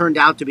 which turned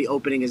out to be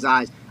opening his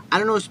eyes. I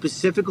don't know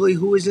specifically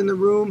who was in the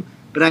room,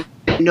 but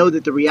I know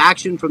that the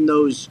reaction from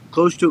those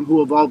close to him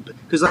who have all,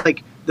 because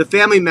like the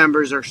family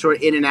members are sort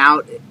of in and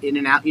out,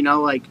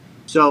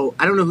 so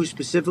I don't know who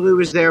specifically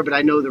was there, but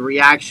I know the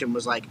reaction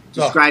was like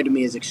described to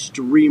me as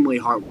extremely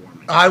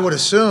heartwarming. I would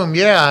assume,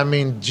 yeah. I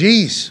mean,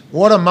 geez,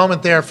 what a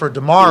moment there for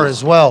Damar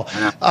as well.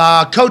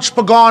 Coach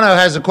Pagano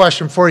has a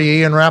question for you,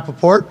 Ian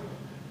Rapoport.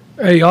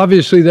 Hey,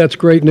 obviously that's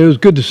great news.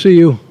 Good to see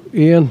you,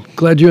 Ian.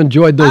 Glad you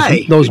enjoyed those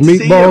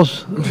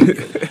meatballs.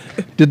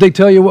 Did they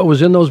tell you what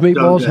was in those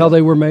meatballs, how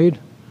they were made?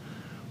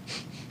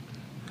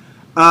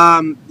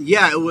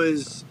 Yeah, it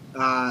was,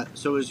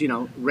 so it was,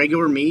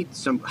 regular meat,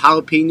 some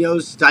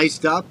jalapenos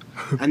diced up,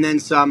 and then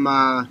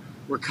some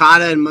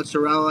ricotta and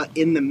mozzarella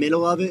in the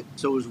middle of it.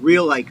 So it was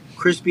real, like,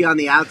 crispy on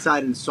the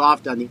outside and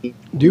soft on the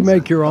inside. Do you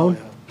make your own?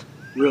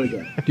 Really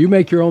good. Do you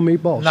make your own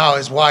meatballs? No,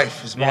 his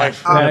wife. Yeah,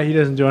 he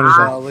doesn't do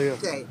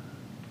anything.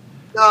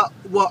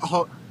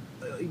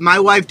 My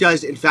wife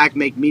does, in fact,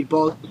 make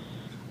meatballs.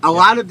 A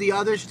lot of the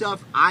other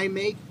stuff I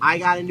make, I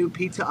got a new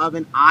pizza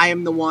oven. I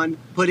am the one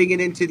putting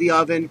it into the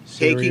oven,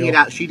 taking it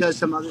out. She does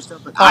some other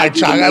stuff. But all right,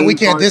 Chuck, we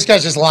can't. This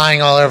guy's just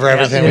lying all over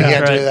everything. We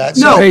can't do that.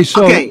 So,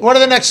 okay. What are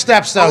the next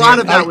steps, though? A lot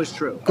of that was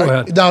true. Go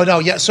ahead. No,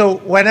 yeah. So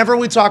whenever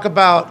we talk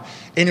about,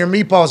 and your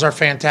meatballs are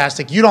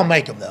fantastic, you don't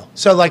make them, though.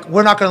 So, like,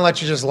 we're not going to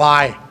let you just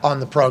lie on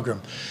the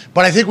program.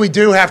 But I think we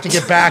do have to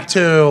get back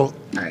to,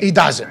 he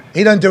doesn't.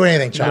 He doesn't do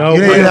anything, Chuck. No,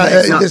 he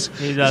does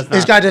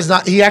this guy does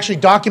not. He actually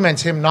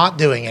documents him not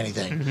doing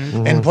anything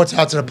and puts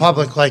out to the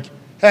public, like,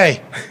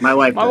 hey. My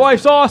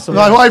wife's awesome.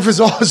 My wife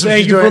is awesome.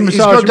 Thank you for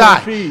massaging my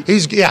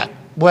feet.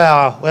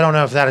 Well, I don't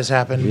know if that has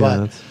happened,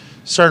 but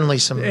certainly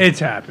some. It's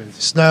happened.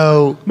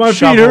 Snow. My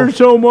feet hurt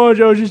so much.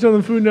 I was just on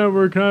the Food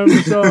Network. Can I have a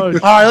massage?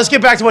 All right, let's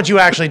get back to what you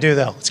actually do,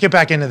 though. Let's get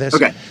back into this.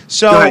 Okay.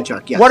 So, go ahead,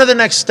 Chuck. Yes. What are the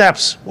next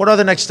steps? What are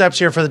the next steps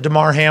here for the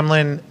Damar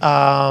Hamlin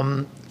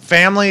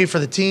family, for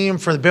the team,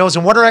 for the Bills,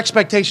 and what are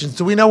expectations?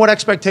 Do we know what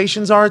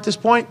expectations are at this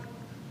point?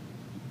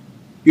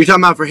 You're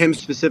talking about for him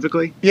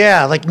specifically?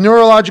 Yeah, like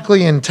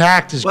neurologically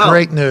intact is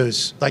great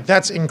news. Like,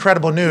 that's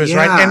incredible news,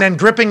 right? And then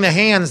gripping the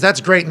hands,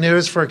 that's great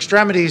news for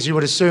extremities, you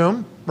would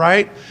assume,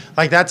 right?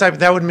 Like,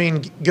 that would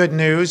mean good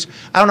news.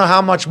 I don't know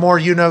how much more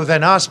you know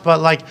than us, but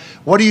like,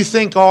 what do you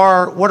think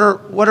what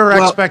are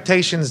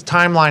expectations,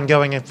 timeline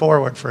going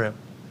forward for him?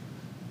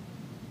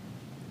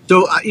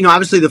 So,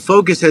 obviously the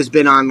focus has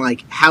been on,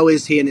 like, how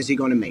is he and is he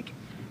going to make it?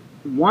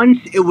 Once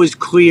it was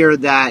clear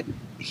that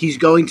he's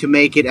going to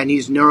make it and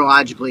he's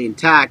neurologically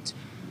intact,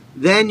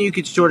 then you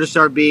could sort of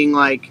start being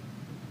like,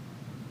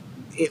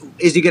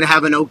 is he going to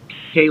have an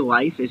okay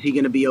life? Is he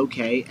going to be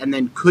okay? And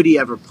then could he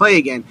ever play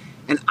again?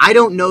 And I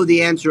don't know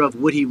the answer of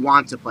would he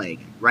want to play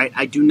again, right?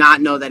 I do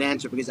not know that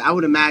answer, because I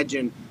would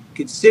imagine,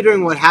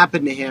 considering what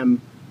happened to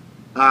him,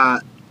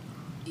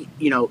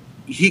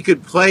 he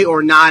could play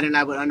or not, and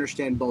I would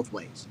understand both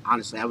ways.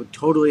 Honestly, I would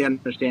totally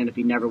understand if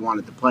he never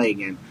wanted to play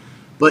again.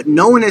 But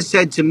no one has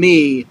said to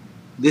me,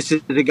 this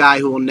is the guy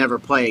who will never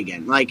play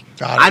again. Like,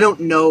 I don't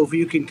know if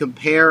you can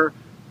compare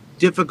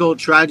difficult,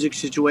 tragic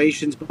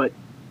situations,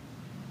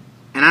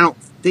 and I don't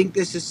think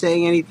this is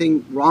saying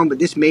anything wrong, but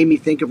this made me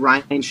think of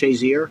Ryan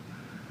Shazier.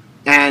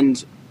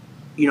 And,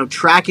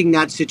 tracking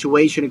that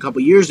situation a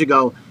couple years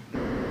ago, I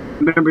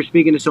remember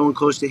speaking to someone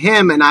close to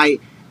him, and I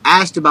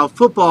asked about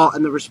football,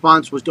 and the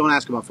response was, don't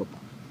ask about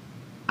football.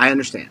 I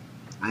understand.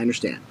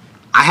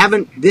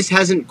 This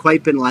hasn't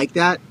quite been like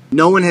that.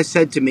 No one has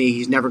said to me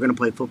he's never going to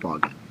play football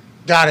again.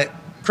 Got it.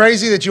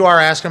 Crazy that you are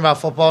asking about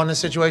football in this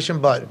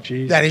situation, but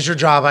that is your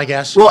job, I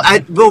guess.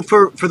 Well,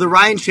 for the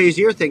Ryan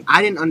Shazier thing,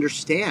 I didn't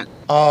understand.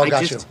 Oh,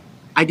 got you.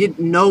 I didn't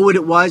know what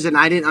it was, and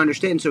I didn't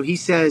understand. So he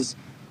says,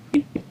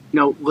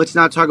 let's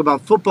not talk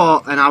about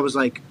football. And I was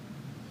like,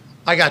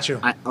 I got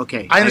you.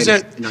 Okay. I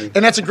understand.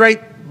 And that's a great,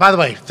 by the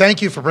way,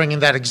 thank you for bringing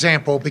that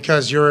example,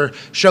 because you're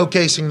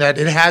showcasing that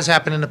it has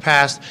happened in the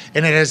past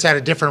and it has had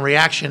a different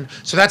reaction.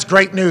 So that's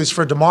great news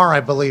for Damar,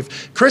 I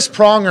believe. Chris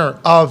Pronger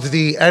of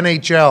the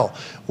NHL.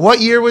 What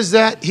year was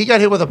that? He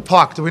got hit with a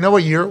puck. Do we know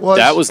what year it was?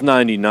 That was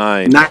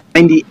 99.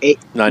 98.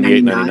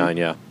 99,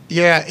 yeah.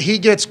 Yeah, he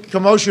gets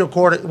commotion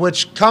cord,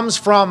 which comes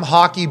from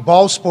hockey,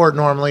 ball sport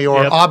normally,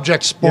 or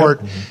object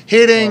sport,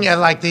 hitting at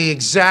like the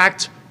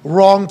exact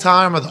wrong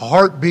time of the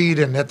heartbeat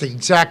and at the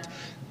exact,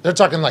 they're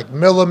talking like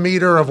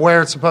millimeter of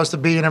where it's supposed to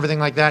be and everything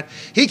like that.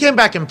 He came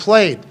back and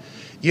played,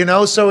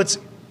 so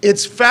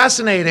it's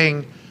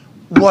fascinating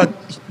what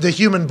the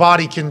human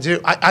body can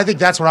do. I think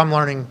that's what I'm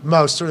learning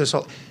most through this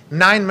whole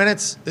 9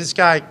 minutes. This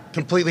guy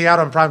completely out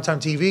on primetime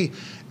TV.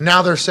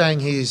 Now they're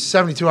saying he's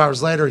 72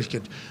 hours later, he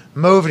could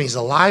move and he's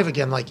alive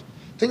again. Like,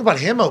 think about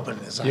him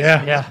opening his eyes.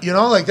 Yeah. You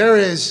know, like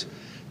there's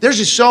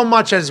just so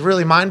much that is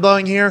really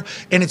mind-blowing here,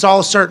 and it's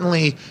all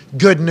certainly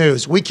good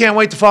news. We can't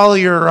wait to follow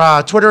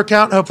your Twitter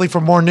account, hopefully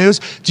for more news.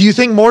 Do you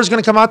think more is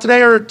going to come out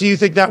today, or do you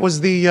think that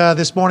was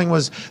this morning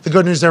was the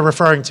good news they're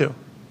referring to?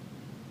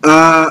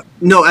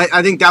 No,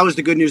 I think that was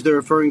the good news they're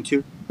referring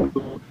to.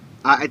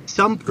 At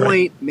some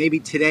point, maybe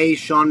today,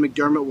 Sean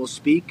McDermott will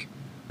speak.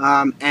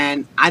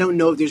 And I don't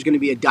know if there's going to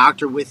be a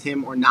doctor with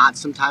him or not.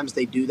 Sometimes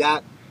they do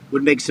that.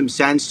 Would make some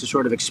sense to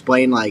sort of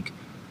explain, like,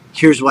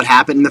 here's what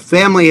happened. And the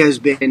family has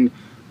been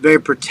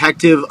very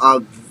protective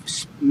of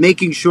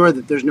making sure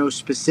that there's no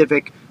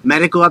specific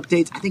medical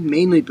updates. I think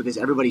mainly because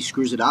everybody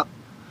screws it up.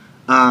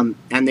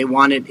 And they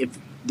wanted, if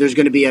there's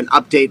going to be an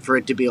update, for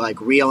it to be,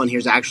 like, real and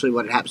here's actually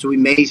what happened. So we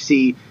may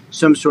see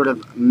some sort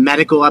of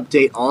medical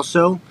update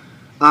also.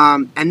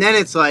 And then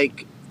it's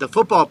like the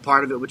football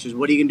part of it, which is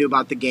what are you going to do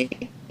about the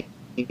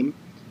game?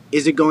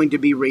 Is it going to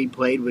be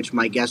replayed, which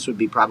my guess would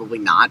be probably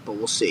not, but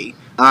we'll see.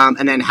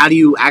 And then how do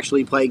you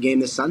actually play a game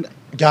this Sunday?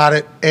 Got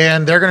it.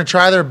 And they're going to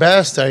try their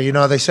best.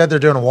 They said they're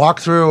doing a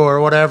walkthrough or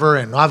whatever,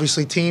 and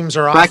obviously teams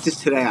are practice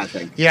today, I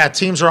think. Yeah,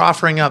 teams are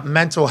offering up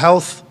mental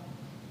health,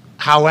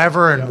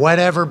 however, and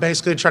whatever,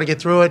 basically to try to get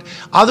through it.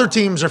 Other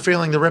teams are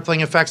feeling the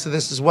rippling effects of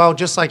this as well,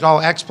 just like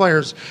all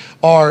ex-players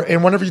are.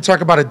 And whenever you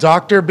talk about a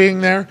doctor being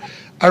there,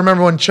 I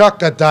remember when Chuck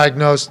got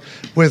diagnosed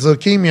with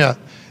leukemia,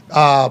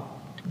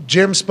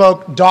 Jim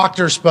spoke,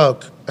 doctor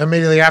spoke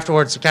immediately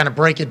afterwards to kind of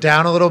break it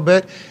down a little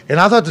bit. And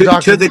I thought the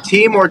doctor... To the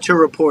team or to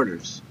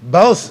reporters?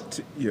 Both.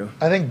 Yeah.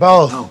 I think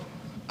both. Oh.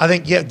 I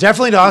think,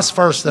 definitely to us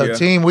first, though. Yeah.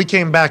 Team, we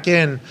came back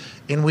in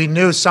and we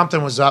knew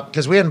something was up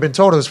because we hadn't been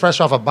told. It was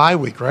fresh off a bye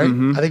week, right?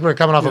 Mm-hmm. I think we were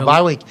coming off a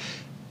bye week.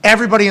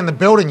 Everybody in the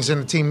building's in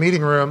the team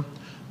meeting room,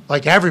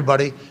 like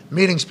everybody.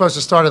 Meeting's supposed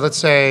to start at, let's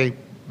say,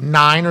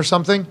 9 or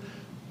something.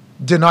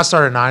 Did not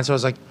start at 9, so I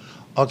was like,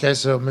 okay,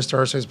 so Mr.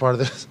 Irsay is part of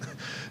this.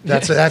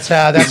 That's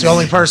the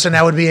only person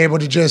that would be able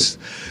to just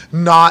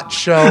not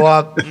show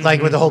up,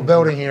 like with the whole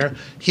building here.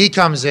 He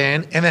comes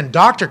in, and then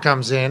doctor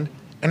comes in,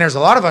 and there's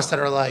a lot of us that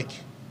are like,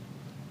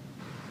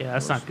 Yeah,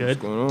 that's not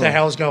good. what the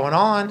hell's going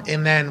on?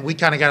 And then we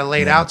kind of got it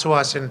laid out to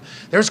us, and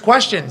there's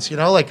questions,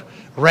 like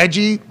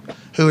Reggie,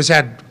 who has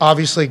had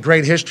obviously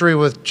great history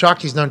with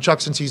Chuck. He's known Chuck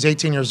since he's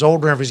 18 years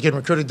old, whenever he's getting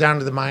recruited down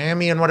to the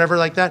Miami and whatever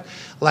like that.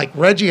 Like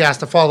Reggie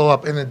asked to follow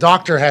up, and the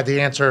doctor had the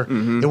answer.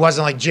 It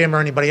wasn't like Jim or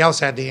anybody else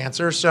had the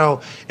answer.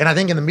 So, and I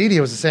think in the media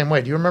it was the same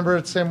way. Do you remember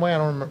it the same way? I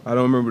don't remember. I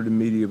don't remember the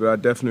media, but I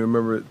definitely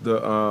remember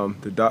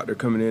the doctor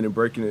coming in and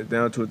breaking it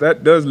down to it.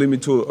 That does lead me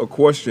to a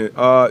question.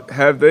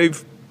 Have they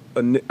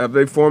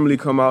formally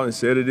come out and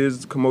said it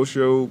is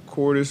commotio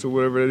cordis or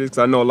whatever it is? 'Cause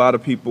I know a lot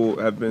of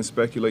people have been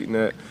speculating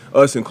that,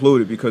 us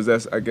included, because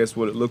that's, I guess,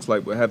 what it looks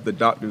like. But have the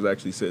doctors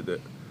actually said that?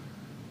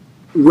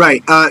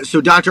 Right. So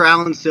Dr.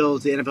 Alan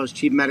Sills, the NFL's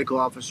chief medical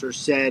officer,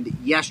 said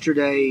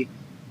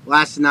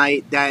last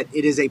night, that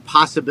it is a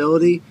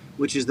possibility,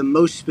 which is the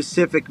most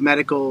specific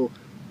medical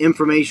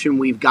information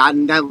we've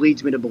gotten. That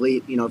leads me to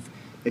believe,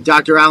 if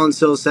Dr. Alan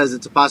Sills says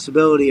it's a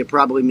possibility, it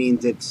probably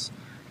means it's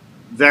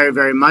very,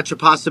 very much a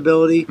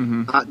possibility.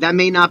 That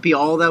may not be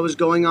all that was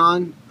going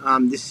on.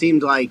 This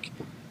seemed like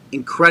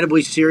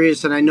incredibly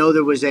serious, and I know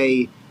there was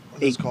a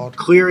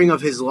clearing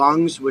of his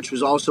lungs, which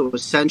was also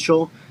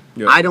essential.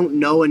 Yeah. I don't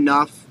know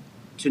enough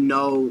to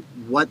know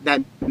what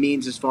that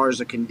means as far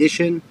as a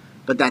condition,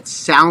 but that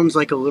sounds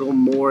like a little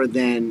more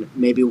than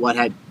maybe what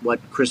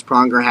Chris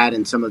Pronger had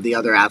and some of the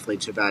other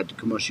athletes who've had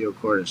commotio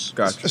cordis.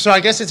 Gotcha. So I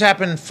guess it's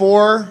happened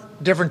 4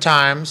 different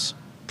times.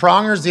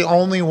 Pronger's the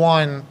only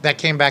one that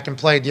came back and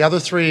played. The other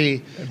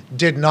 3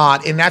 did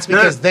not, and that's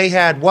because they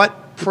had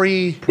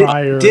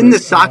prior. Didn't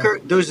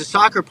there was a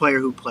soccer player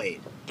who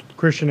played.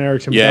 Christian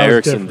Erickson. Yeah, that was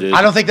Erickson different. did.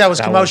 I don't think that was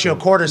That commotio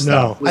cordis,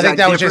 though. Was I think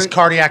that that was just different?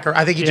 cardiac.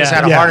 I think he just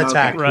had a Yeah. heart Okay.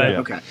 attack. Right.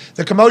 Okay.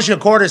 The commotio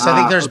cordis, I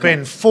think there's okay.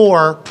 been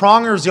 4.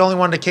 Pronger's the only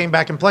one that came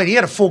back and played. He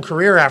had a full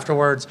career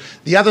afterwards.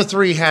 The other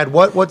 3 had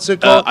what's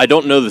it called? I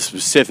don't know the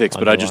specifics,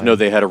 but I just know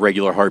they had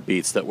irregular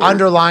heartbeats that were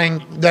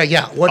Underlying,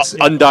 what's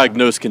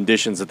undiagnosed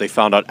conditions that they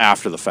found out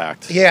after the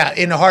fact. Yeah,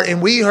 in the heart.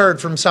 And we heard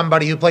from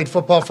somebody who played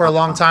football for a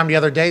long time the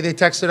other day. They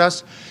texted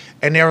us,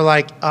 and they were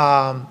like,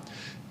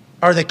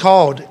 or they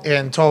called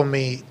and told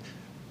me,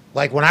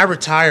 like, when I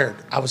retired,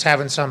 I was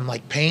having some,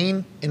 like,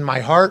 pain in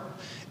my heart,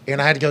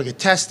 and I had to go get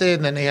tested,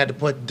 and then they had to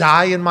put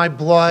dye in my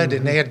blood,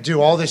 and they had to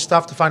do all this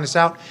stuff to find this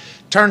out.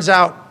 Turns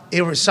out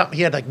it was something,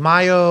 he had, like,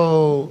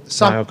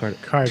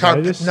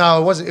 Myocarditis?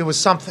 No, it wasn't. It was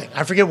something.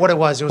 I forget what it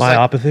was. It was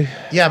Myopathy?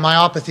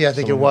 myopathy, I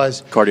think it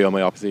was.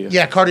 Cardiomyopathy.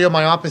 Yeah,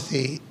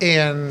 cardiomyopathy.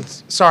 And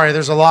sorry,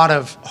 there's a lot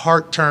of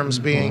heart terms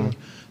being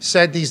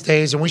said these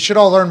days. And we should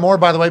all learn more,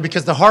 by the way,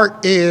 because the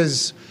heart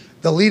is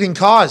the leading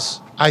cause,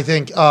 I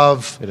think,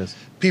 of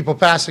people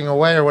passing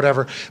away or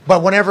whatever.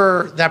 But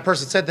whenever that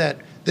person said that,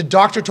 the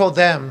doctor told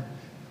them,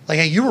 like,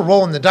 hey, you were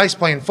rolling the dice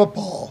playing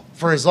football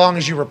for as long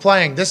as you were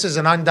playing. This is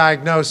an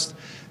undiagnosed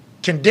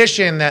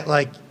condition that,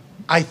 like,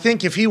 I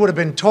think if he would have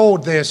been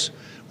told this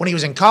when he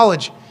was in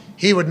college,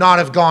 he would not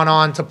have gone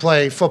on to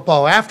play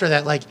football after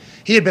that. Like,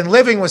 he had been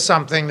living with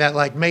something that,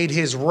 like, made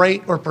his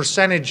rate or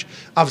percentage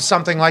of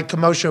something like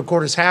commotio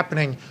cordis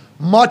happening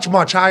much,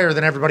 much higher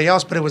than everybody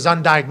else, but it was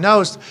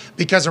undiagnosed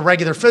because a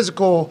regular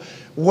physical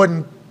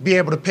wouldn't be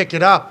able to pick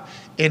it up.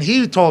 And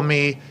he told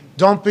me,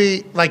 don't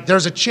be, like,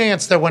 there's a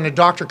chance that when a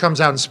doctor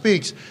comes out and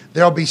speaks,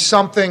 there'll be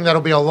something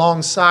that'll be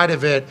alongside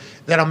of it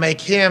that'll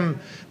make him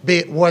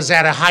was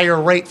at a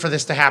higher rate for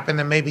this to happen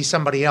than maybe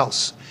somebody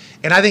else.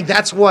 And I think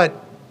that's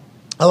what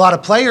a lot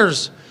of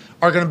players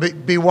are going to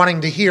be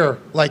wanting to hear.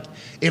 Like,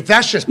 if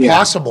that's just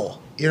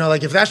possible,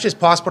 like if that's just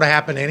possible to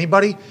happen to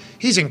anybody,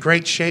 he's in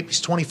great shape.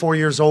 He's 24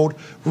 years old.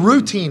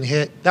 Routine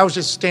hit. That was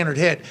just a standard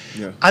hit.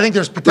 Yeah. I think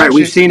there's potential. Right,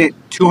 we've seen it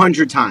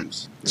 200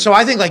 times. So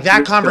I think like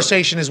that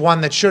conversation is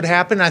one that should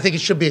happen. I think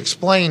it should be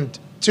explained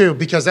too,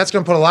 because that's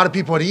going to put a lot of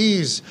people at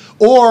ease,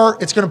 or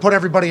it's going to put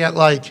everybody at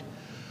like,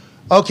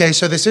 okay,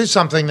 so this is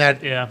something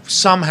that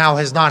somehow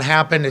has not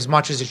happened as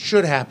much as it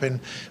should happen.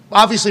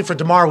 Obviously, for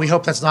Damar, we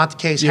hope that's not the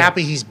case.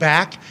 Happy he's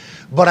back.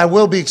 But I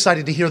will be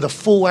excited to hear the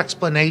full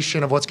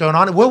explanation of what's going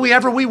on. Will we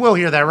ever? We will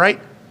hear that,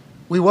 right?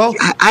 We will?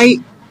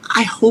 I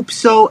hope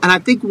so. And I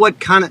think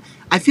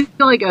I feel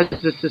like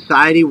as a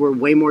society, we're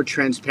way more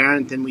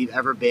transparent than we've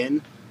ever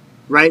been,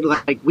 right?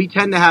 Like, we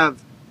tend to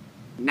have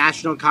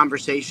national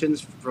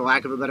conversations, for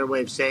lack of a better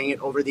way of saying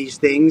it, over these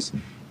things.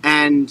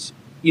 And,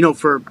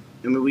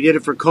 we did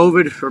it for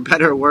COVID, for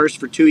better or worse,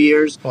 for 2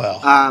 years.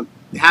 Well,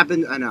 it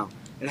happened. I know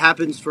it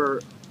happens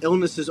for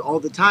illnesses all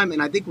the time.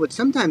 And I think what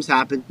sometimes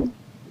happens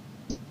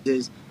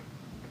is,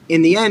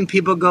 in the end,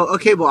 people go,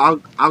 okay,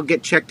 well, I'll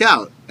get checked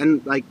out,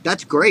 and like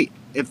that's great.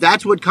 If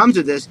that's what comes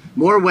of this,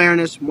 more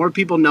awareness, more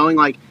people knowing,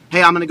 like,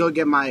 hey, I'm going to go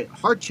get my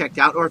heart checked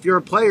out. Or if you're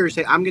a player,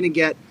 say, I'm going to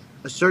get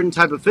a certain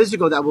type of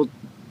physical that will,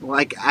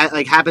 like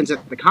happens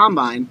at the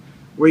combine,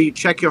 where you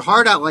check your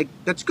heart out, like,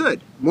 that's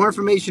good. More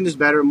information is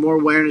better. More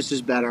awareness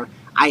is better.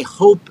 I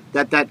hope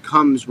that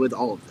comes with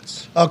all of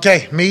this.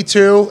 Okay, me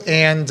too.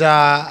 And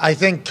I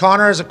think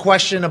Connor has a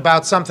question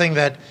about something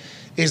that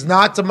is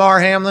not Damar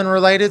Hamlin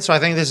related. So I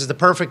think this is the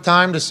perfect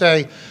time to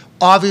say,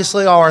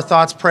 obviously, all our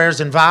thoughts, prayers,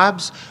 and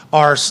vibes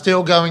are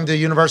still going to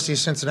University of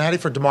Cincinnati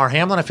for Damar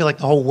Hamlin. I feel like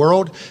the whole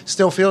world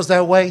still feels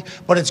that way.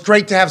 But it's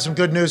great to have some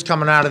good news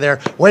coming out of there.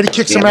 Way to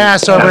kick some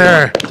ass over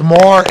there,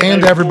 Damar,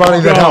 and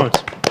everybody that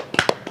helped.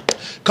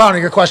 Connor,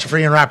 your question for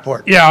Ian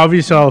Rapoport. Yeah,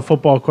 obviously all the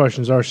football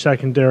questions are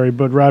secondary,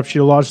 but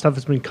Rapshi, a lot of stuff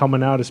has been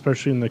coming out,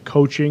 especially in the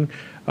coaching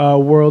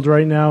world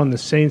right now, and the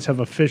Saints have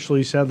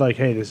officially said, like,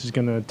 hey, this is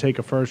going to take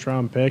a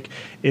first-round pick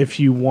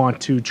if you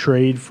want to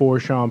trade for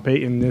Sean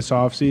Payton this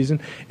offseason.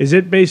 Is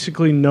it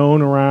basically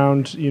known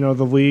around,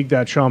 the league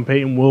that Sean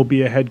Payton will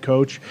be a head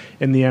coach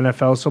in the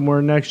NFL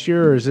somewhere next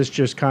year, or is this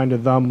just kind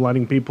of them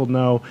letting people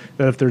know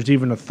that if there's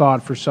even a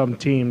thought for some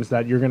teams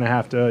that you're going to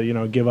have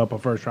to, give up a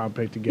first-round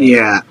pick to get?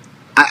 Yeah.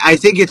 I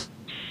think it's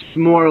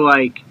more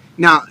like,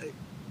 now,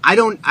 I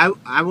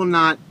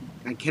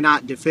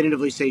cannot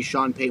definitively say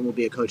Sean Payton will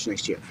be a coach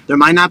next year. There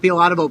might not be a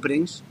lot of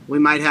openings. We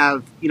might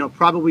have,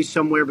 probably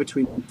somewhere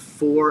between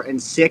 4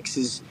 and 6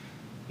 is,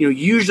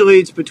 usually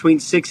it's between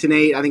 6 and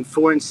 8. I think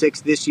 4 and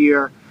 6 this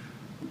year.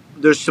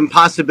 There's some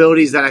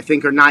possibilities that I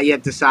think are not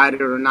yet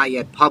decided or are not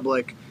yet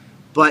public.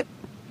 But,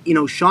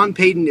 Sean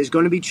Payton is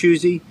going to be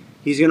choosy.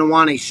 He's going to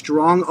want a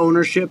strong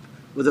ownership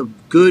with a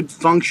good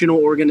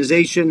functional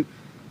organization.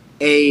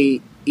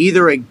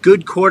 Either a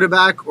good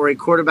quarterback or a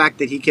quarterback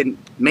that he can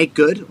make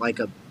good, like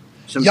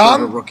some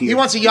sort of rookie. He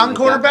wants a young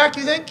quarterback,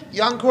 you think?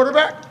 Young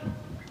quarterback?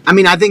 I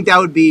mean, I think that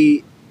would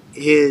be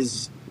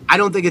his – I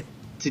don't think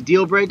it's a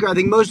deal breaker. I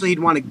think mostly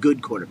he'd want a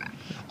good quarterback.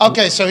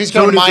 Okay, so he's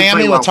going to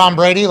Miami with Tom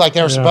Brady like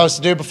they were supposed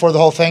to do before the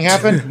whole thing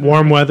happened?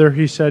 Warm weather,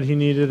 he said he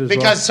needed as well.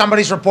 Because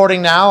somebody's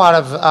reporting now out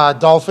of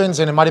Dolphins,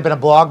 and it might have been a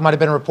blog, might have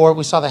been a report.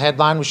 We saw the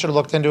headline. We should have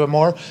looked into it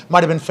more.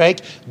 Might have been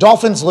fake.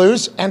 Dolphins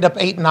lose, end up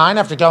 8-9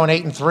 after going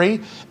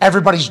 8-3.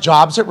 Everybody's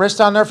job's at risk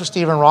down there for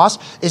Stephen Ross.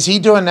 Is he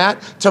doing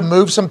that to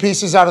move some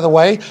pieces out of the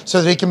way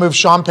so that he can move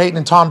Sean Payton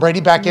and Tom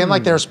Brady back in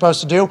like they were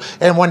supposed to do,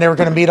 and when they were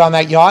going to meet on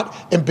that yacht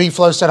and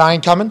B-Flow said, I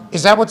ain't coming?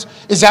 Is that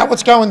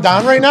what's going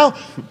down right now?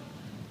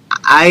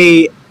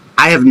 I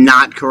have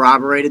not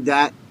corroborated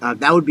that.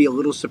 That would be a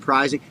little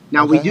surprising.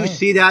 Now, we do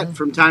see that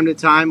from time to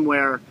time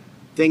where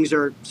things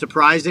are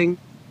surprising,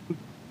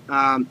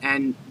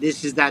 and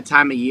this is that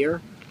time of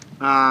year.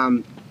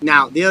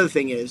 Now, the other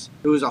thing is,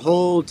 there was a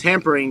whole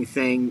tampering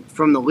thing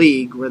from the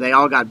league where they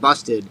all got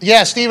busted.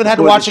 Yeah, Steven had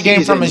to watch a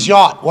game from his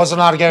yacht. Wasn't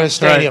allowed to go to the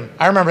stadium.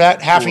 Right. I remember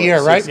that half a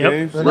year, right?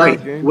 Yep.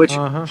 Right. Which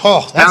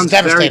that's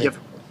devastating.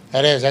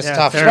 That is. That's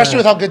tough, especially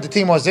with how good the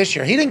team was this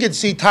year. He didn't get to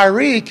see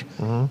Tyreek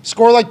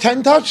score like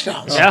 10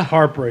 touchdowns. Yeah,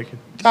 heartbreaking.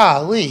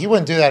 Golly, he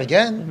wouldn't do that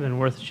again. He's been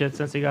worth shit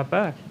since he got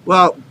back.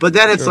 Well, but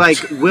then it's like,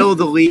 will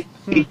the league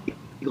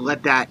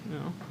let that,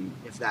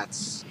 if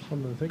that's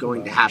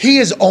going to happen? He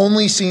has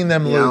only seen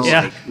them lose.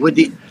 Yeah.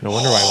 No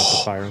wonder why I went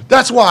to fire him.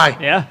 That's why.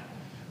 Yeah.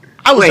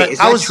 Is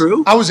that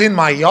true? I was in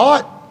my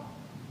yacht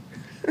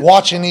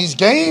watching these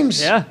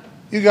games. Yeah.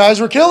 You guys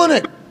were killing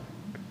it.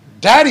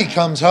 Daddy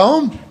comes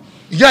home.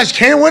 You guys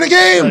can't win a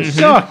game.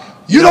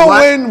 You don't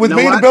win with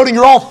me in the building,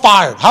 you're all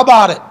fired. How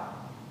about it?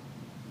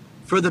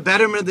 For the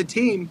betterment of the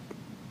team,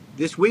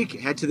 this week,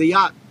 head to the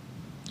yacht.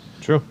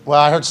 True. Well,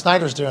 I heard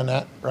Snyder's doing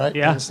that, right?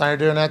 Yeah. Isn't Snyder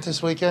doing that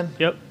this weekend?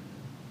 Yep.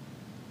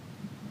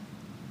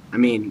 I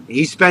mean,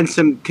 he spent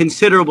some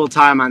considerable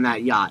time on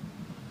that yacht,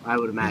 I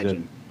would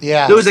imagine.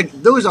 Yeah. There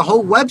was a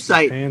whole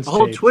website, Hands a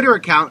whole tape. Twitter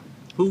account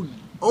who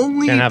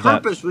only Can't have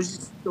that. purpose was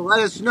just to let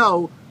us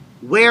know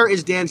where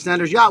is Dan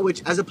Snyder's yacht,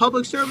 which as a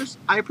public service,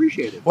 I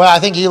appreciate it. Well, I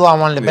think Elon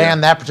wanted to ban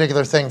that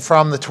particular thing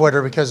from the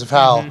Twitter because of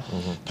how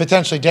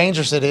potentially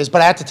dangerous it is.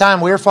 But at the time,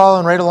 we were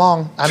following right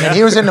along. I mean,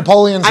 he was in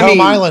Napoleon's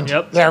home island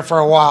there for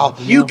a while.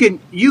 You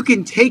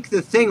can take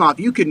the thing off.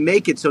 You can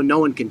make it so no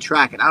one can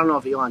track it. I don't know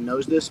if Elon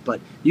knows this,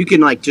 but you can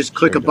like just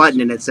click a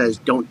button and it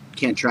says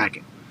can't track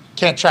it.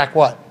 Can't track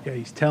what? Yeah,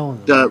 he's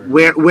telling them.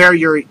 Where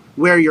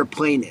your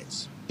plane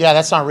is. Yeah,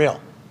 that's not real.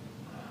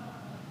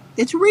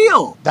 It's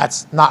real.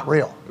 That's not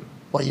real.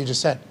 What you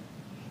just said.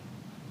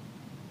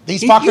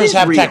 These It fuckers is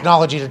have real.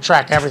 technology to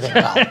track everything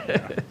now.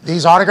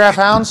 These autograph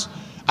hounds,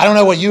 I don't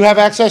know what you have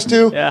access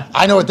to. Yeah.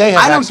 I know what they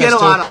have I don't access get a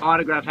to. lot of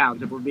autograph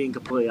hounds, if we're being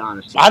completely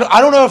honest.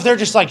 I don't know if they're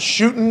just like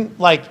shooting,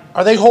 like,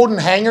 are they holding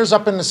hangers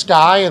up in the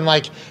sky and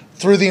like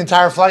through the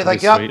entire flight?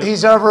 Like, yep, sweet.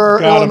 he's over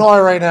Got him. Illinois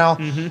right now.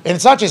 And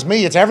it's not just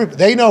me, it's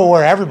they know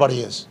where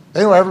everybody is.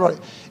 They know everybody.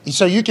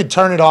 So you could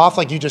turn it off,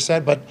 like you just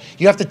said, but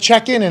you have to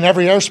check in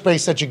every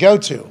airspace that you go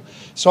to.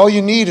 So all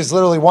you need is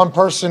literally one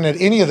person at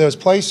any of those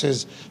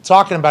places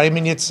talking about it. I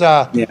mean, it's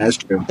Yeah, that's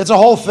true. it's a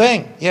whole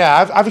thing.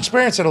 Yeah, I've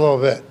experienced it a little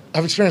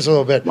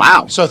bit.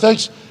 Wow. So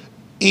thanks,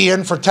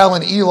 Ian, for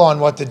telling Elon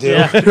what to do.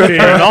 Yeah.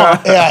 Fair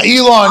enough. Yeah,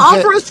 Elon.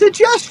 Offer a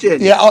suggestion.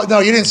 Yeah. Oh no,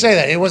 you didn't say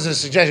that. It wasn't a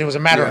suggestion. It was a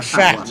matter of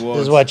fact. it was.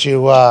 Is what you.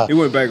 He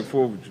went back and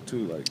forth with you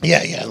too, like.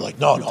 Yeah. Like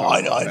no.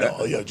 I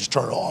know. Yeah, just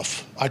turn it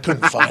off. I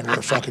couldn't find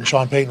where fucking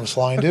Sean Payton was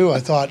flying to. I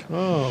thought.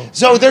 Oh.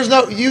 So there's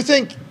no. You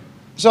think?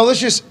 So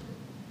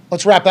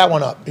let's wrap that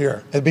one up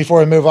here before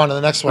we move on to the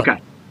next one. Okay.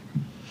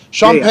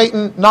 Sean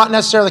Payton not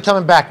necessarily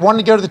coming back. Wanted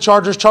to go to the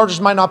Chargers.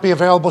 Chargers might not be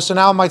available, so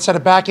now it might set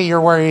it back a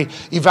year where he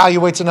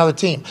evaluates another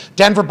team.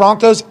 Denver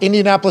Broncos,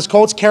 Indianapolis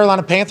Colts,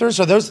 Carolina Panthers.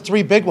 So those are the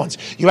three big ones.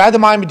 You add the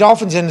Miami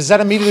Dolphins in. Does that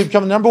immediately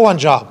become the number one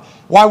job?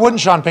 Why wouldn't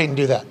Sean Payton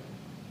do that?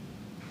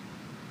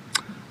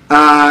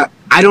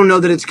 I don't know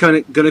that it's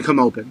going to come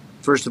open,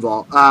 first of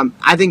all.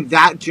 I think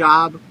that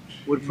job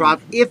would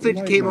if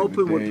it came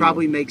open, would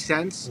probably make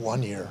sense.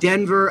 1 year.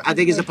 Denver, I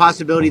think, is a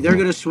possibility. They're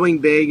going to swing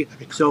big.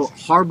 So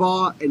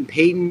Harbaugh and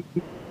Payton,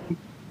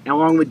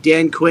 along with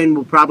Dan Quinn,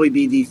 will probably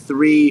be the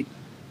three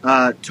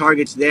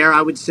targets there,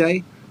 I would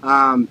say.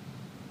 So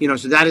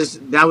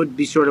that would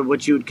be sort of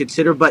what you would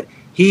consider. But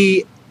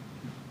I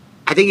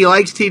think he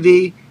likes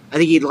TV. I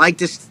think he'd like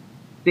to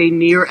stay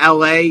near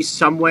LA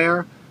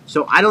somewhere.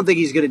 So I don't think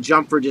he's going to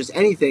jump for just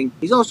anything.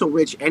 He's also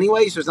rich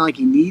anyway, so it's not like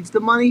he needs the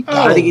money. But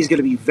I think he's going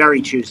to be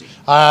very choosy.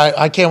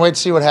 I can't wait to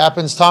see what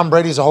happens. Tom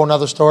Brady's a whole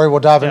nother story.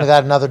 We'll dive into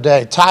that another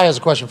day. Ty has a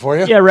question for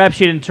you. Yeah, Rap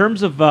Sheet, in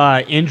terms of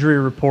injury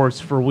reports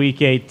for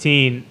Week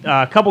 18,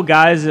 a couple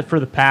guys for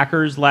the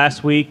Packers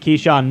last week,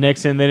 Keyshawn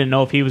Nixon, they didn't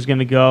know if he was going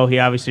to go. He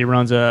obviously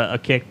runs a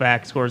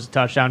kickback, scores a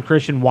touchdown.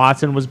 Christian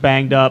Watson was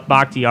banged up.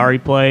 Bakhtiari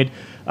played.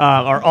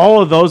 Are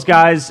all of those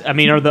guys,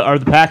 are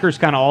the Packers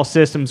kind of all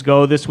systems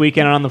go this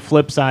weekend? And on the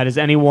flip side, is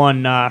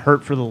anyone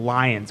hurt for the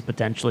Lions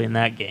potentially in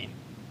that game?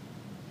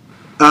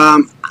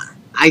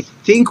 I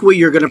think what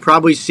you're going to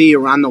probably see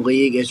around the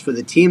league is for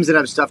the teams that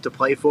have stuff to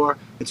play for,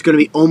 it's going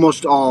to be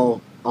almost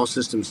all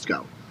systems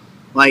go.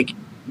 Like,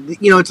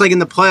 it's like in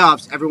the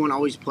playoffs, everyone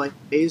always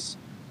plays.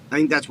 I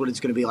think that's what it's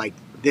going to be like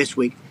this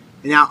week.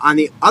 And now, on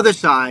the other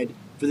side,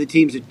 for the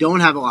teams that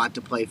don't have a lot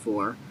to play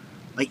for,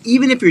 like,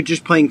 even if you're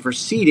just playing for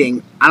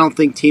seeding, I don't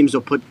think teams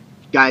will put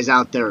guys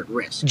out there at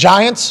risk.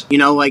 Giants?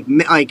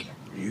 Like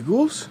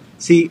Eagles?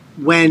 See,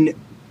 when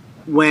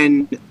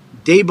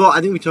Dayball,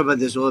 I think we talked about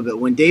this a little bit.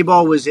 When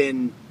Dayball was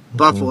in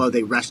Buffalo,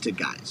 they rested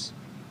guys.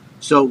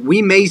 So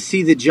we may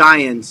see the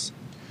Giants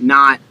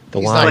not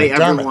play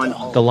everyone.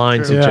 The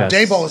line suggests.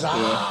 Dayball is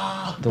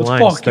the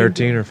line's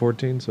 13 or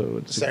 14, so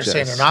it's they're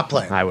saying they're not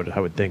playing. I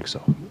would think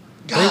so.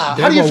 God,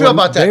 how do you feel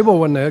about that? Dayball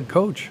wasn't the head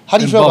coach. How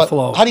do you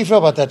feel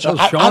about that, John?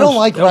 I don't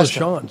like that. Was resting.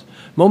 Sean's.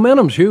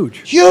 Momentum's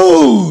huge.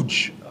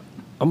 Huge.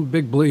 I'm a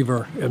big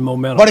believer in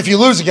momentum. But if you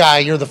lose a guy,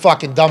 you're the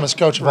fucking dumbest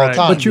coach of all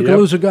time. But you can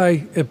lose a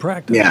guy at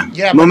practice.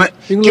 Yeah.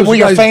 Will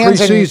your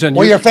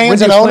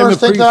fans and owners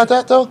think about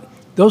that, though?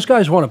 Those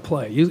guys want to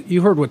play.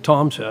 You heard what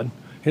Tom said.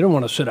 He don't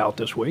want to sit out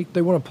this week.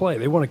 They want to play.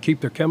 They want to keep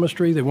their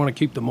chemistry. They want to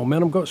keep the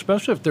momentum going,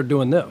 especially if they're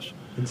doing this.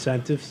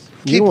 Incentives.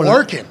 Keep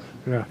working.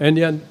 Yeah. And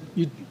then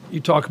you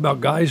talk about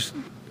guys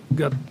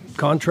got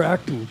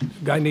contract and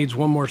guy needs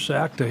one more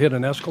sack to hit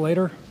an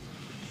escalator.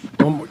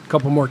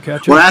 Couple more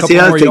catches. Well, that's the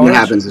other thing that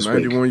happens this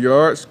week. 91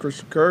 yards,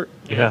 Christian Kirk.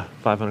 Yeah,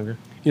 500.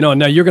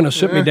 Now you're going to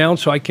sit me down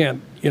so I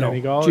can't,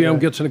 GM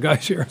gets in the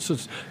guy's ear and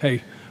says,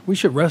 hey, we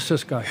should rest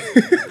this guy.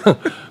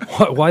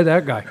 Why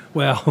that guy?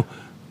 Well,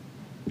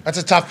 that's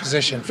a tough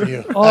position for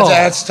you.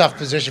 That's a tough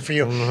position for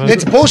you.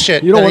 It's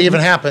bullshit that it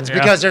even happens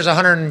because there's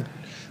 110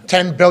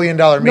 $10 billion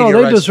media No,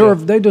 they rights deserve.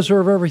 deal. They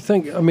deserve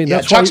everything. I mean,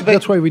 Yeah,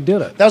 that's why we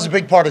did it. That was a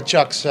big part of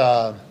Chuck's.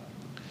 That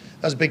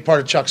was a big part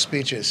of Chuck's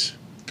speeches.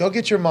 Go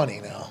get your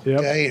money now. Yep.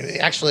 Okay,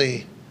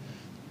 actually,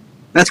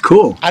 That's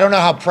cool. I don't know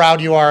how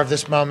proud you are of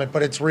this moment,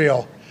 but it's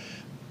real.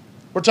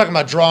 We're talking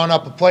about drawing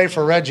up a play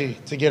for Reggie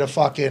to get a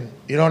fucking.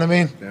 You know what I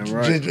mean? Damn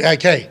right.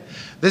 Like, hey,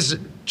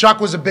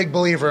 Chuck was a big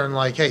believer in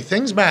like, hey,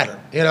 things matter.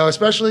 You know,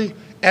 especially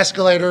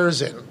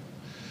escalators and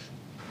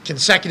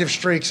consecutive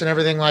streaks and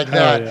everything like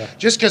that. yeah.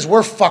 Just because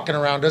we're fucking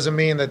around doesn't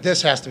mean that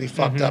this has to be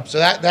fucked up. So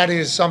that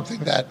is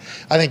something that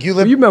I think you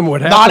live. You remember what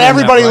happened Not in that,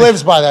 everybody right?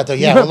 lives by that though.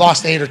 Yeah, we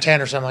lost 8 or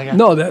 10 or something like that.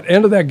 No, that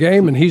end of that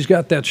game, and he's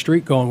got that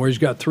streak going where he's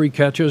got 3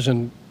 catches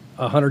and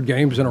 100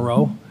 games in a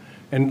row.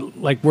 And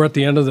like we're at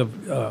the end of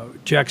the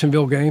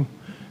Jacksonville game,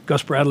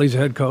 Gus Bradley's the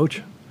head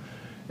coach.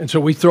 And so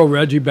we throw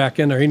Reggie back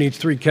in there. He needs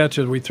 3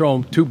 catches. We throw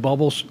him 2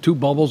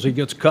 bubbles. He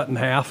gets cut in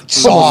half.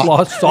 Sawed.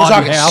 Almost We're sawed in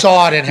talking half.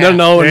 sawed in half.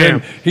 No, and Damn.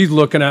 then he's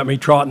looking at me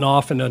trotting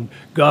off. And then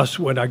Gus,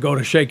 when I go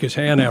to shake his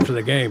hand after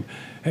the game,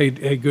 hey,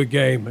 good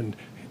game. And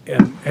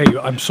hey,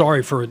 I'm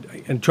sorry for it,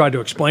 and tried to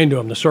explain to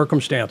him the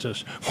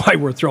circumstances why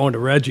we're throwing to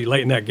Reggie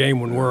late in that game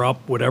when we're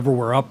up, whatever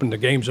we're up, and the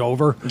game's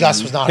over.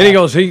 Gus was not And he happy.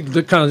 goes, he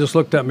kind of just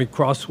looked at me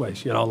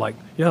crossways, like,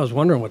 yeah, I was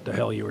wondering what the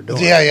hell you were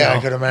doing. Yeah,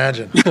 I could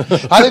imagine. I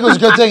think it was a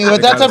good thing.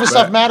 But that type of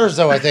stuff matters,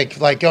 though, I think.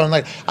 Like going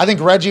like I think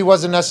Reggie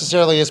wasn't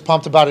necessarily as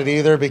pumped about it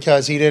either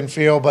because he didn't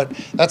feel, but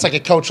that's like a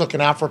coach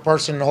looking out for a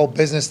person, the whole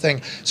business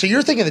thing. So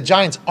you're thinking the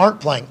Giants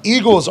aren't playing.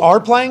 Eagles are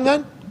playing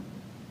then?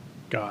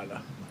 God.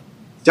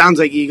 Sounds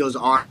like Eagles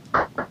are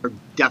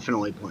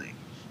definitely playing.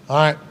 All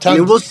right. I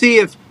mean, we'll see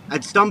if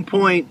at some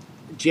point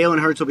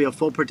Jalen Hurts will be a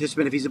full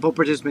participant. If he's a full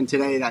participant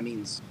today, that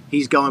means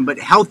he's going. But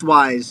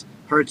health-wise,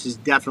 Hurts is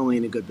definitely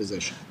in a good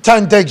position.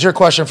 Ton Diggs, your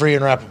question for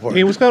Ian Rapoport.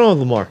 Hey, what's going on with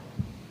Lamar?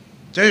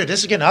 Dude,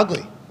 this is getting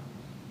ugly.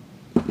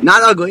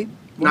 Not ugly.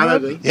 Not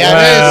ugly. Yeah,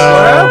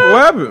 it is.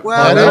 What happened?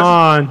 Well,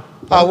 Yeah,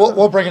 Come on.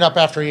 We'll bring it up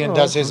after Ian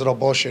does his little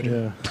bullshit.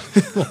 Yeah.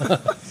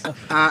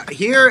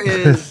 here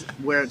is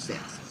where it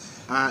stands.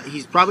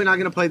 He's probably not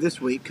going to play this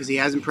week because he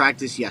hasn't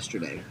practiced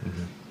yesterday.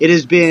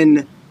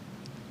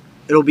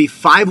 It'll be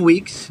 5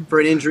 weeks for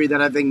an injury that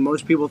I think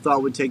most people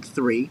thought would take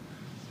 3.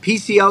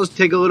 PCLs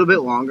take a little bit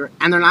longer,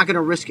 and they're not going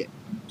to risk it.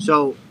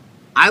 So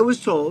I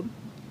was told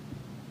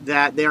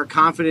that they are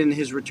confident in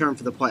his return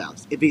for the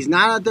playoffs. If he's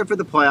not out there for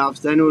the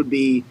playoffs, then it would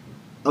be,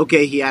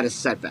 okay, he had a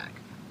setback.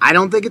 I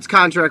don't think it's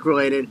contract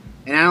related,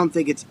 and I don't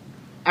think it's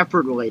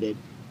effort related.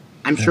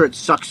 I'm sure it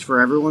sucks for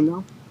everyone,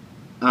 though.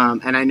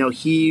 And I know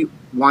he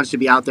wants to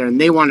be out there, and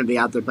they want to be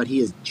out there, but he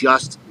is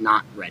just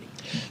not ready.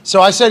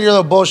 So I said your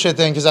little bullshit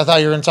thing because I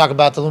thought you were going to talk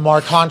about the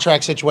Lamar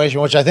contract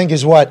situation, which I think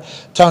is what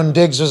Tone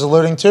Diggs was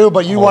alluding to,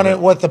 but you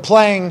wanted with the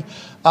playing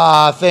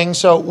thing.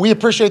 So we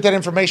appreciate that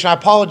information. I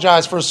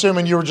apologize for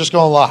assuming you were just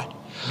going to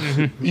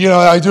lie. You know,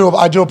 I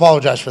do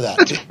apologize for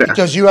that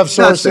because you have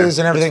sources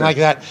and everything like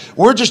that.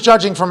 We're just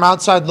judging from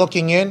outside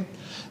looking in.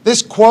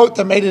 This quote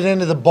that made it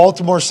into the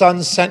Baltimore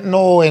Sun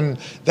Sentinel and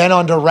then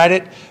onto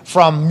Reddit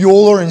from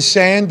Mueller and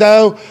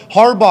Sando.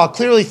 Harbaugh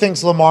clearly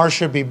thinks Lamar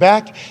should be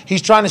back.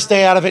 He's trying to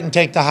stay out of it and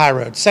take the high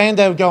road.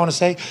 Sando going to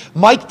say,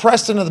 Mike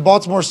Preston of the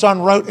Baltimore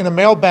Sun wrote in a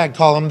mailbag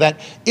column that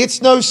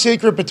it's no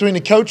secret between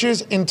the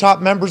coaches and top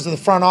members of the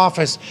front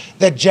office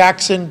that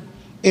Jackson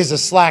is a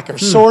slacker.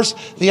 Source,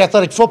 the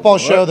Athletic Football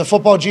Show, the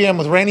football GM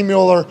with Randy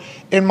Mueller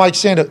and Mike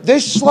Sando.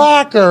 This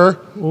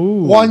slacker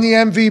won the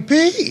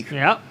MVP.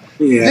 Yep.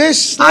 Yeah.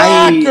 This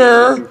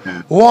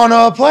slacker won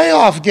a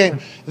playoff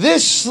game.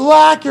 This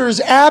slacker's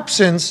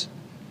absence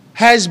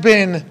has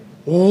been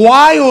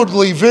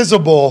wildly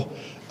visible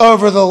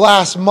over the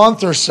last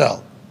month or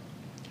so.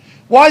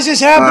 Why is this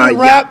happening,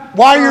 Rap?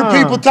 Why are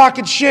your people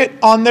talking shit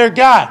on their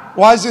guy?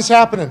 Why is this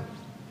happening?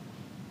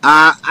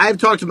 I've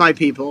talked to my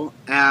people,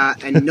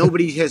 and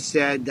nobody has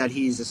said that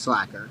he's a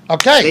slacker.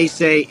 Okay. They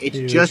say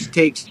it just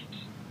takes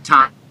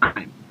time.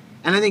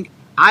 And I think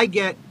I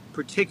get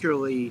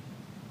particularly,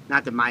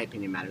 not that my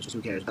opinion matters,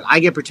 who cares, but I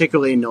get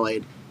particularly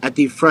annoyed at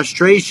the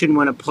frustration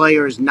when a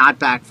player is not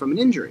back from an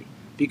injury.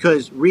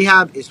 Because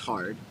rehab is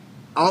hard.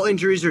 All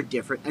injuries are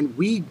different, and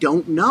we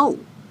don't know.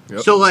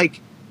 Yep. So,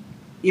 like,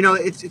 you know,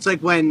 it's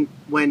like when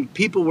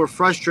people were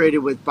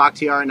frustrated with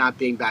Bakhtiari not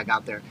being back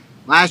out there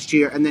last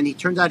year, and then he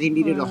turns out he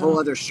needed a whole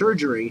other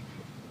surgery,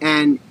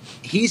 and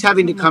he's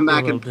having to come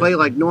back and play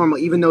like normal,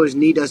 even though his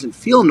knee doesn't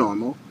feel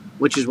normal,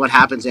 which is what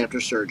happens after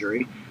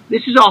surgery.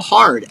 This is all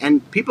hard,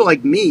 and people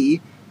like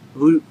me,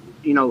 who,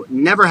 you know,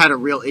 never had a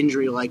real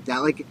injury like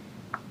that, like,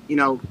 you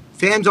know,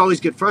 fans always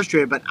get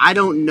frustrated, but I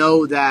don't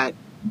know that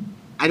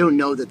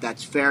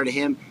that's fair to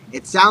him.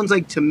 It sounds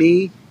like to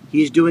me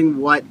he's doing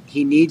what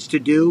he needs to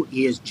do.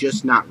 He is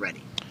just not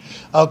ready.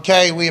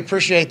 Okay, we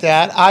appreciate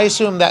that. I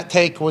assume that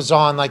take was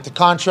on like the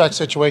contract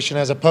situation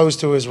as opposed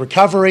to his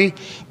recovery,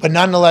 but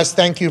nonetheless,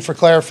 thank you for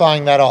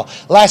clarifying that all.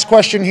 Last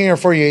question here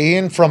for you,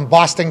 Ian, from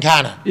Boston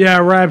Kana. Yeah,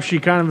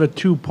 Rabshi, kind of a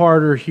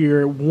two-parter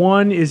here.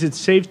 One, is it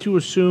safe to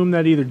assume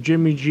that either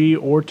Jimmy G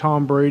or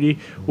Tom Brady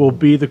will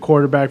be the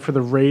quarterback for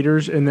the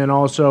Raiders? And then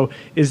also,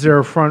 is there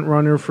a front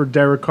runner for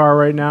Derek Carr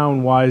right now,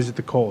 and why is it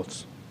the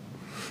Colts?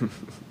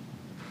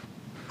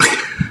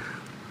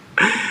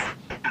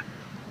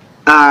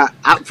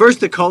 First,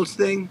 the Colts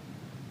thing.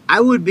 I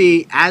would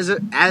be,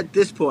 at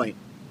this point,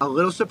 a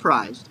little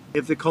surprised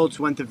if the Colts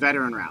went the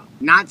veteran route.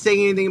 Not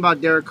saying anything about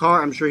Derek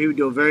Carr. I'm sure he would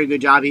do a very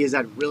good job. He has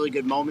had really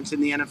good moments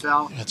in the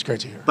NFL. That's great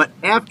to hear. But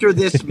after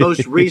this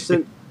most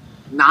recent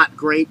not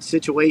great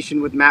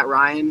situation with Matt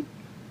Ryan,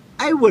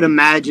 I would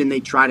imagine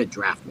they try to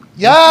draft one.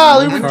 Yeah,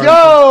 there we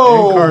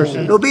go.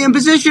 They'll be in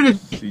position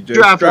to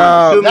draft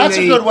one. That's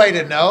a good way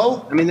to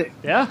know. I mean,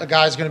 a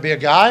guy's going to be a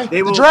guy.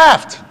 They will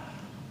draft.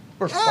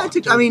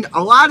 I mean,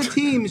 a lot of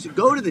teams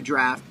go to the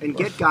draft and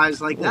get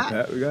guys like that.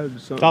 Pat, we gotta do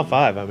something. Top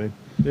 5, I mean.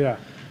 Yeah.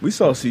 We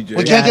saw CJ.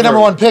 We can't get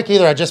number 1 pick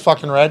either. I just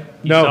fucking read.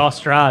 You saw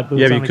Stroud.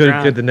 Yeah, but you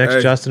could get the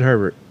next Justin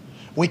Herbert.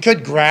 We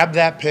could grab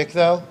that pick,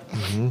 though,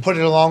 put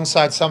it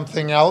alongside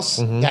something else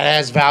that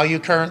has value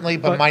currently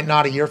but might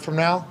not a year from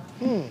now.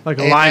 Like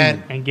a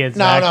lineman. And get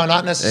No, Zach. no,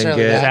 not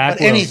necessarily that. Zach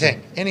But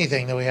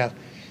anything that we have.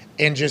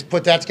 And just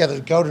put that together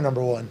to go to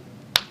number 1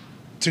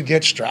 to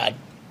get Stroud.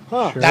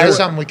 That is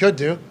something we could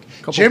do.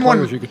 Couple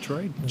players you could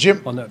trade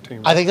on that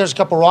team. I think there's a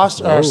couple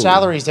roster or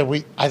salaries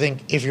that I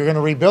think if you're going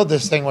to rebuild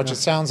this thing, which it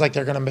sounds like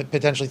they're going to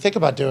potentially think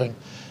about doing,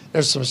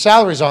 there's some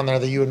salaries on there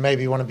that you would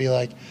maybe want to be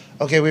like,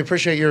 okay, we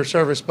appreciate your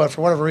service, but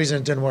for whatever reason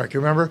it didn't work.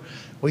 You remember?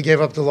 We gave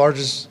up the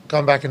largest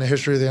comeback in the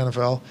history of the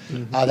NFL.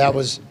 That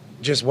was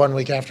just 1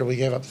 week after we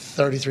gave up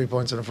 33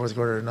 points in the fourth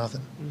quarter to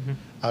nothing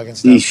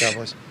against the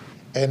Cowboys.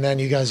 And then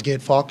you guys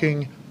get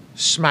fucking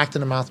smacked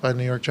in the mouth by the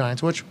New York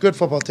Giants, which good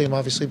football team,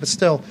 obviously, but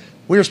still,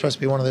 we were supposed to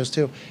be one of those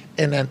too.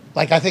 And then,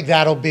 I think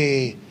that'll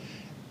be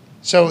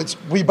 – so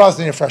we both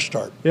need a fresh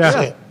start. Yeah.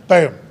 So,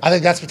 boom. I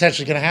think that's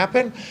potentially going to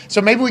happen.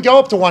 So maybe we go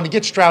up to 1 to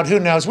get Stroud. Who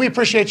knows? We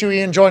appreciate you,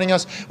 Ian, joining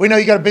us. We know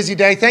you got a busy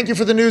day. Thank you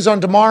for the news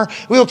on Damar.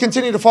 We will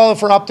continue to follow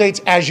for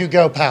updates as you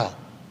go, pal.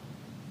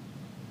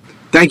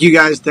 Thank you,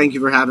 guys. Thank you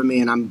for having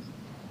me, and I'm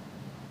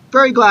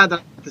very glad that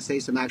I have to say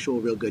some actual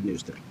real good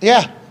news today.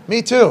 Yeah,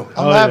 me too.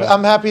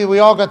 I'm happy we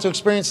all got to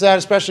experience that,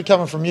 especially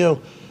coming from you.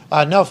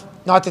 No,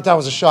 not that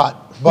was a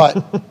shot, but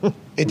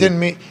it didn't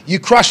mean you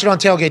crushed it on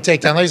Tailgate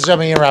Takedown. Ladies and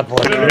gentlemen, Ian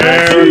Rapoport.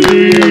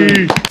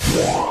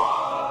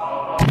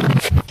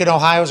 In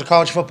Ohio is a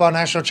college football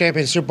national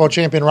champion, Super Bowl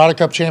champion, Ryder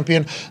Cup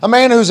champion, a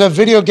man who's a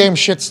video game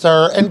shit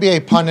star,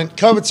 NBA pundit,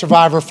 COVID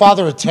survivor,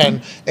 father of 10,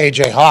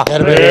 AJ Hawk.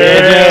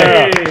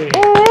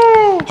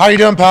 How are you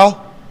doing,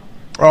 pal?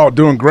 Oh,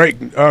 doing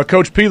great.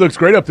 Coach P looks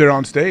great up there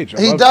on stage.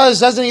 He does,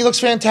 doesn't he? He looks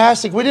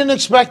fantastic. We didn't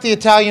expect the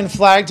Italian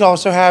flag to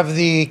also have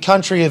the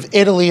country of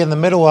Italy in the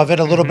middle of it,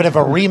 a little bit of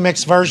a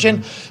remix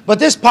version. But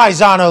this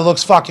Paisano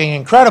looks fucking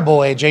incredible,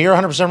 AJ. You're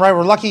 100% right.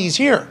 We're lucky he's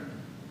here.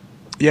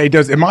 Yeah, he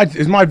does.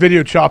 Is my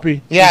video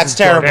choppy? Yeah, it's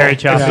terrible. Very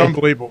choppy. It's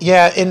unbelievable.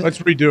 Yeah. Let's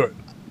redo it.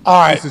 All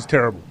right. This is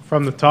terrible.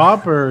 From the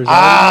top, or?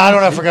 I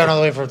don't know if we're going all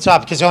the way from the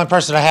top, because the only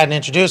person I hadn't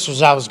introduced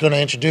I was going to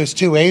introduce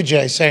to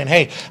AJ, saying,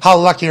 hey, how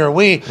lucky are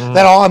we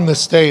that on this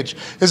stage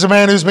is a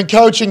man who's been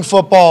coaching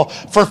football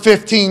for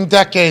 15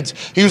 decades.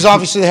 He was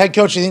obviously the head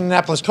coach of the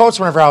Indianapolis Colts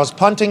whenever I was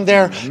punting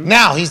there.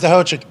 Now he's the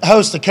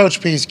host of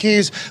Coach P's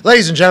Keys.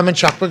 Ladies and gentlemen,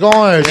 Chuck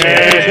Pagano.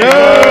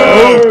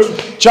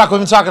 Chuck, we've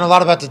been talking a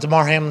lot about the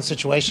Damar Hamlin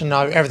situation,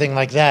 everything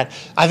like that.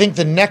 I think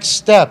the next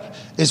step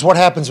is what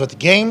happens with the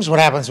games, what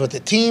happens with the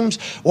teams,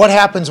 what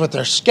happens with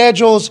their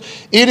schedules.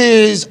 It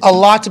is a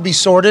lot to be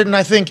sorted, and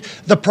I think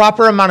the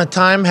proper amount of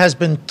time has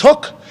been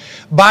took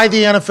by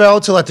the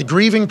NFL to let the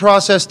grieving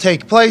process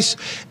take place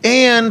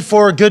and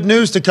for good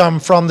news to come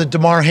from the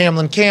Damar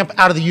Hamlin camp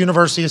out of the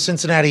University of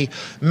Cincinnati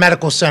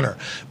Medical Center.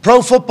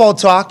 Pro Football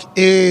Talk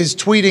is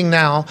tweeting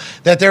now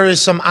that there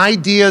is some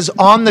ideas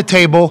on the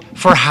table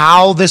for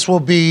how this will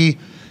be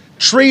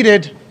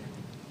treated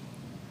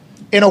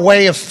in a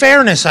way of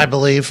fairness, I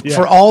believe,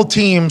 for all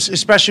teams,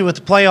 especially with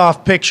the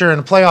playoff picture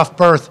and playoff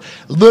berth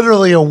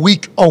literally a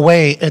week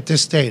away at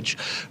this stage.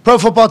 Pro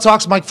Football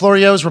Talk's Mike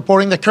Florio is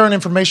reporting the current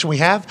information we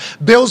have.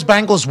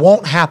 Bills-Bengals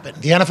won't happen.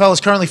 The NFL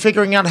is currently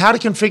figuring out how to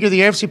configure the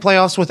AFC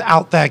playoffs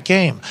without that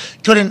game.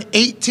 Could an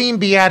 8-team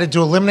be added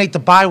to eliminate the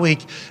bye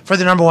week for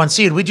the number 1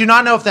 seed? We do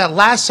not know if that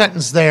last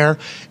sentence there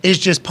is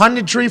just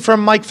punditry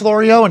from Mike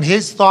Florio and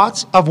his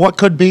thoughts of what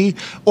could be,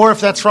 or if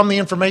that's from the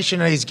information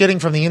that he's getting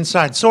from the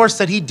inside source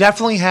that he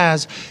definitely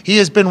has. He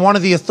has been one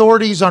of the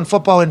authorities on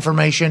football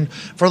information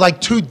for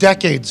like 2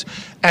 decades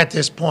at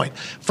this point.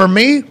 For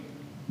me,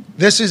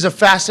 this is a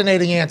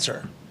fascinating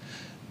answer.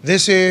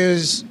 This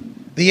is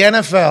the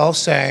NFL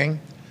saying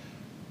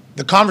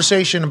the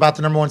conversation about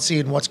the number 1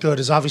 seed and what's good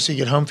is obviously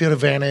you get home field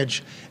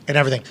advantage and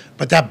everything.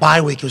 But that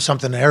bye week is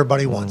something that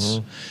everybody wants.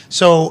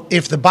 So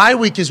if the bye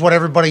week is what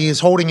everybody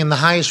is holding in the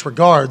highest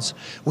regards,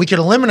 we can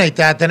eliminate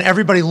that. Then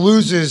everybody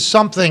loses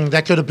something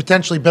that could have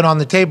potentially been on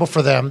the table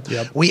for them.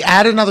 We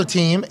add another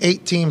team,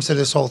 8 teams to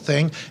this whole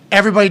thing.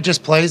 Everybody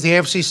just plays the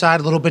AFC side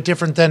a little bit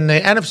different than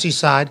the NFC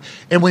side,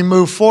 and we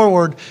move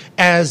forward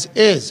as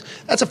is.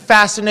 That's a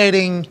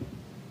fascinating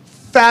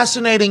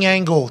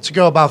angle to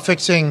go about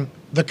fixing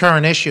the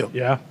current issue.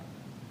 Yeah.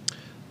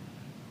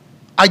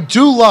 I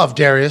do love,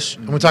 Darius,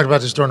 and we talked about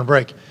this during the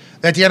break,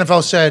 that the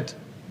NFL said,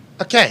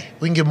 okay,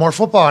 we can get more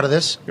football out of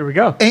this. Here we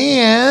go.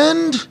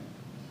 And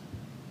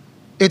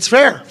it's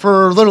fair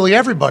for literally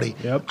everybody.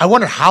 Yep. I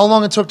wonder how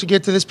long it took to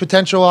get to this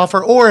potential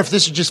offer, or if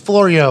this is just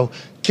Florio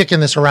kicking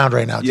this around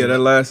right now. Yeah, that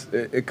last,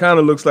 it kind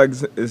of looks like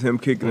it's him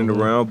kicking it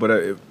around, but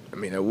it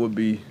would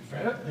be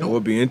interesting.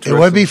 It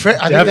would be fair.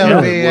 I think that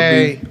would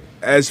be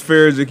as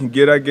fair as it can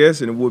get, I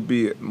guess, and it would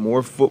be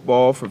more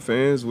football for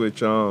fans,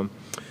 which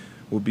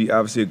would be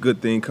obviously a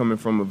good thing coming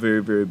from a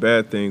very, very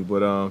bad thing.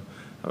 But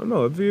I don't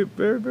know. It'd be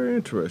very, very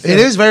interesting. It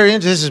is very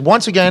interesting. This is,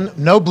 once again,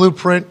 no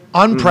blueprint,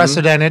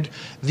 unprecedented.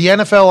 The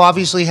NFL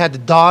obviously had to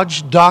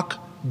dodge,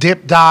 duck,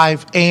 dip,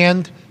 dive,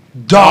 and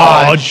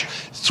dodge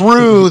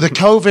through the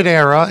COVID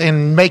era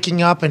in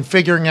making up and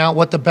figuring out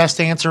what the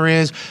best answer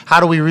is. How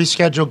do we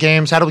reschedule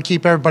games? How do we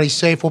keep everybody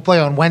safe? We'll play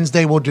on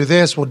Wednesday. We'll do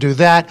this. We'll do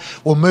that.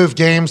 We'll move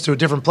games to a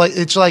different place.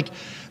 It's like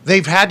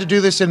they've had to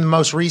do this in the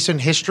most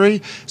recent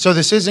history. So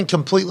this isn't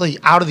completely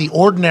out of the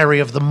ordinary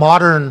of the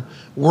modern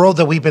world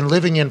that we've been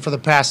living in for the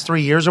past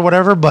 3 years or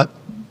whatever. But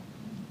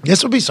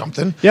this would be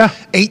something. Yeah.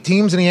 8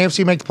 teams in the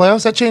AFC make the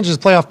playoffs. That changes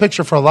the playoff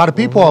picture for a lot of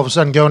people all of a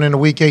sudden going into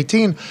Week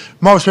 18.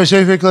 More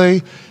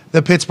specifically,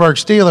 the Pittsburgh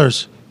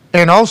Steelers.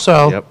 And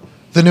also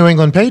the New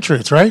England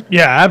Patriots, right?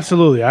 Yeah,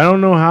 absolutely. I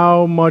don't know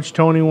how much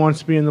Tony wants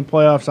to be in the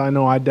playoffs. I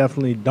know I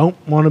definitely don't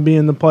want to be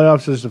in the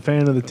playoffs as a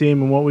fan of the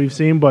team and what we've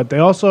seen, but they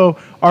also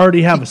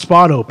already have a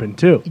spot open,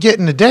 too.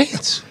 Getting a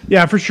dance.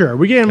 Yeah, for sure.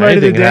 We're getting ready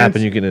to Anything can dance.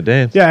 happen, you get a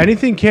dance. Yeah,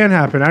 anything can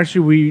happen.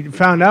 Actually, we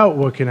found out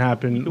what can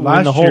happen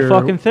last the whole year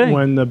fucking thing.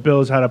 when the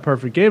Bills had a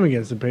perfect game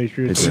against the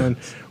Patriots. And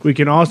we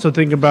can also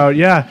think about,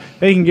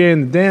 they can get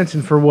in the dance,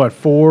 and for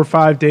 4 or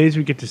 5 days,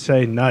 we get to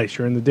say, nice,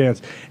 you're in the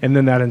dance. And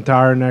then that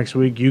entire next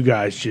week, you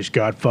guys just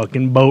got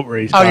fucking boat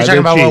raced. Oh, you're talking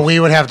about what we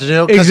would have to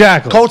do? 'Cause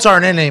Exactly. Colts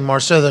aren't in anymore,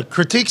 so the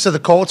critiques of the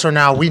Colts are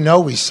now, we know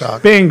we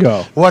suck.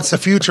 Bingo. What's the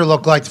future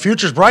look like? The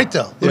future's bright,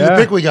 though. Look at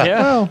the pick we got.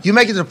 Yeah. You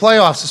make it to the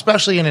playoffs,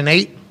 especially in an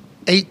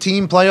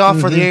eight-team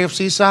playoff for the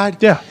AFC side.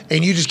 Yeah.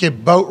 And you just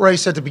get boat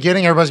race at the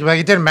beginning. Everybody's going to be like,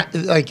 it didn't matter.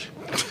 Like,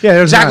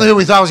 Yeah, exactly who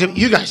we thought was going to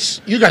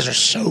be. You guys are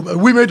so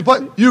we made the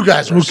play. You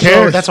guys are Who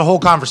cares? that's a whole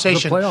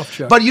conversation. The playoff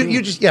check, But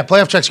you just,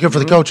 playoff checks are good for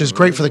the coaches,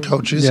 great for the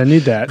coaches. Yeah,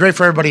 need that. Great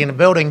for everybody in the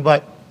building.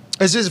 But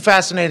this is a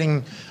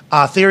fascinating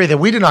theory that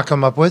we did not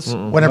come up with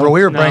whenever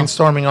we were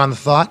brainstorming on the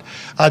thought.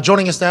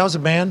 Joining us now is a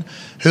man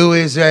who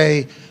is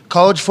a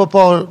college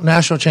football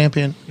national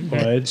champion,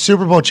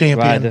 Super Bowl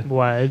champion,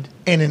 Wide.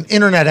 and an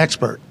internet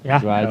expert. Yeah.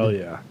 Hell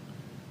yeah.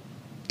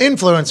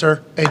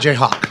 Influencer, AJ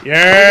Hawk.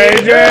 Yeah,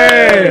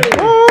 AJ!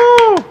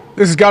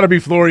 This has got to be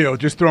Florio,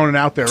 just throwing it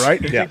out there, right?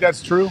 You think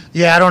that's true?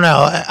 Yeah, I don't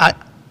know. I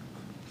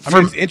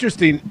mean, it's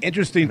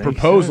interesting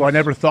proposal. I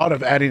never thought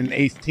of adding an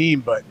 8th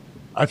team, but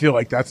I feel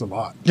like that's a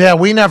lot. Yeah,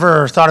 we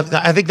never thought of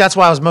that. I think that's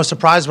why I was most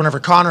surprised whenever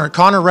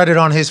Connor read it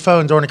on his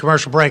phone during a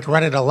commercial break,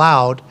 read it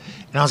aloud,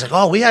 and I was like,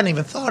 oh, we hadn't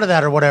even thought of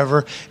that or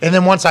whatever. And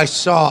then once I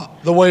saw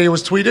the way it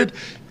was tweeted,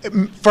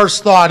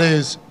 first thought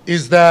is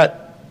that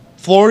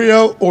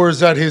Florio, or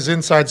is that his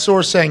inside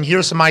source saying,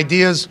 here's some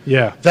ideas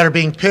that are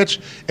being pitched,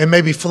 and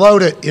maybe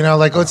float it,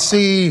 let's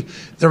see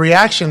the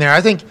reaction there.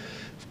 I think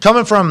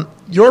coming from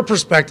your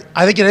perspective,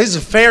 I think it is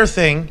a fair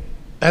thing.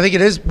 I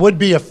think would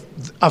be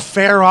a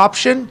fair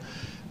option.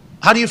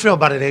 How do you feel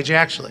about it, AJ,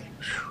 actually?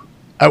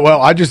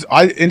 Well,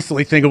 I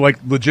instantly think of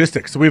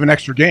logistics. So we have an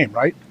extra game,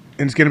 right?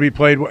 And it's going to be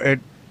played at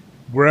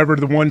wherever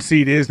the 1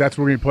 seed is. That's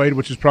where we played,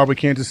 which is probably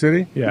Kansas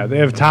City. Yeah, they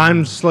have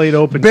time slate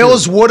open.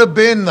 Bills would have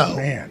been, though.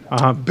 Man.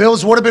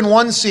 Bills would have been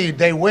 1 seed.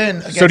 They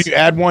win. So do you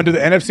add one to the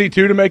NFC,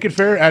 too, to make it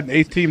fair? Add an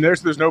 8th team there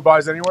so there's no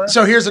buys anywhere?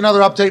 So here's another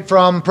update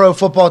from Pro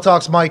Football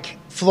Talks Mike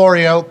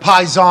Florio,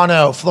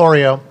 Paisano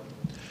Florio.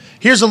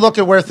 Here's a look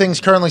at where things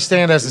currently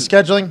stand as the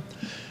scheduling.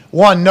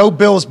 1, no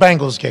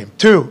Bills-Bengals game.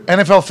 2,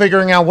 NFL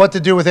figuring out what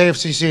to do with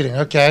AFC seeding.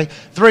 Okay.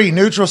 3,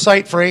 neutral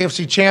site for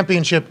AFC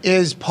championship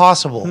is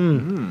possible.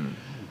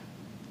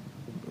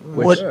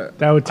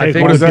 That would take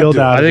I one field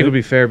out. I think it would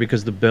be fair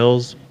because the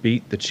Bills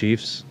beat the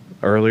Chiefs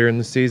earlier in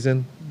the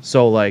season.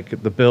 So,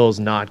 the Bills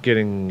not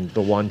getting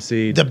the 1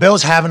 seed. The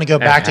Bills having to go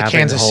back to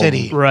Kansas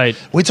City. Right.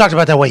 We talked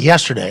about that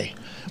yesterday.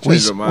 We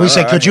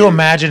said, could you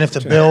imagine if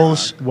the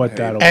Bills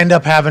end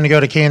up having to go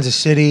to Kansas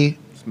City,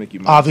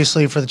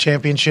 obviously, for the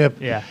championship?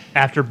 Yeah.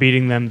 After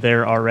beating them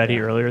there already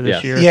earlier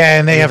this year. Yeah,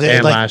 and they have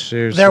and last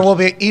year's. There will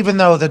be, even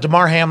though the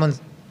Damar Hamlin,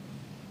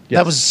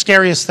 that was the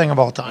scariest thing of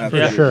all time.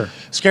 For sure.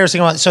 Scariest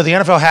thing of all. So the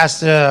NFL has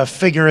to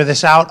figure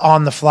this out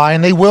on the fly,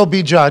 and they will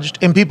be judged,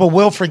 and people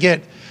will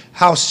forget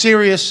how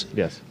serious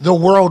the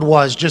world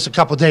was just a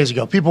couple of days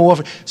ago. People will.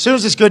 As soon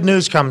as this good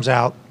news comes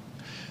out,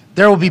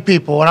 there will be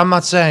people, and I'm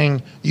not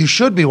saying you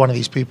should be one of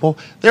these people.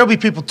 There will be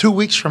people 2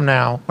 weeks from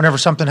now, whenever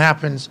something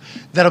happens,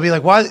 that'll be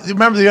like, "Why?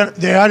 Remember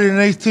they added an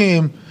 8th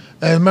team,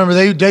 and remember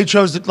they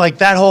chose it." Like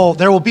that whole.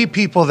 There will be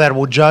people that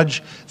will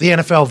judge the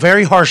NFL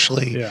very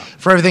harshly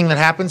for everything that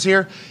happens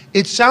here.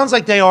 It sounds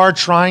like they are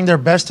trying their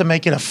best to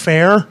make it a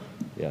fair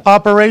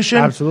operation,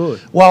 absolutely,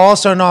 while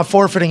also not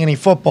forfeiting any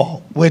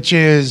football, which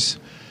is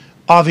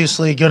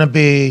obviously going to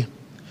be.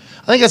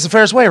 I think that's the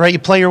fairest way, right? You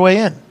play your way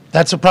in.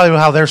 That's probably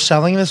how they're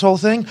selling this whole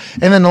thing.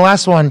 And then the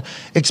last one,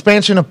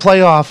 expansion of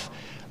playoff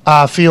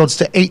fields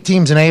to 8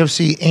 teams in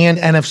AFC and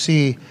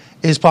NFC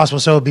is possible.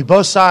 So it would be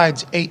both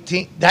sides,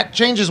 18. That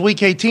changes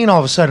week 18 all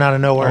of a sudden out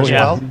of nowhere as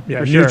well. Yeah,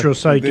 For neutral sure.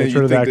 site Then gets you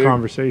rid of think that they're-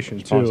 conversation,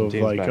 too, Spawn some of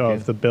teams like, back oh, in.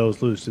 if the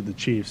Bills lose to the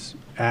Chiefs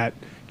at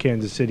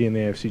Kansas City in the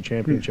AFC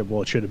Championship,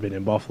 well, it should have been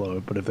in Buffalo,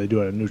 but if they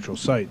do it at a neutral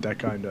site, that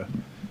kind of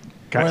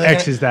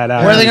X's that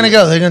out. Where are they going to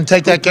go? They're going to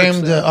take that game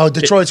to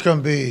Detroit's going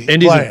to be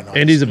playing.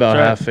 Indy's about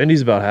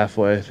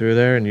halfway through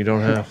there, and you don't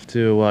have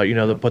to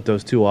they'll put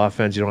those 2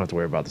 offense. You don't have to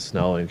worry about the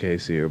snow in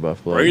KC or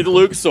Buffalo. Bring the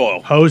Luke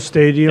soil. Host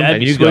stadium. That'd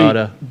And be you sweet.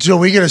 gotta. Do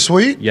we get a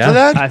suite Yeah. for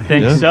that? I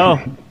think Yeah. so.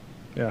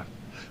 Yeah.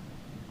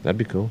 That'd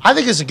be cool. I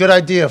think it's a good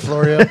idea,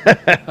 Florio.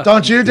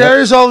 Don't you,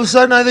 Darius? All of a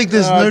sudden, I think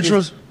this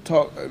neutrals.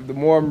 The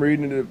more I'm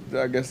reading it,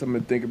 I guess I'm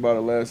gonna think about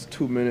it last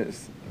 2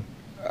 minutes.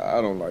 I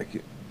don't like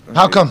it.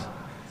 How come?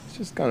 It's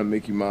just kind of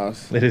Mickey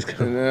Mouse. It is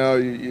And now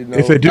you know.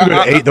 If they do it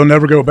at 8, they'll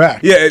never go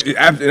back. Yeah,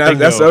 that's the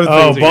other thing.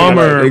 Oh,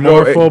 bummer. They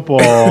More go-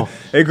 football.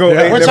 They go.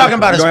 We're talking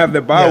about You is- don't have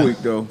that bye yeah. week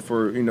though.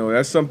 For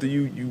that's something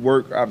you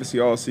work obviously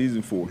all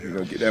season for.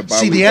 Get that bye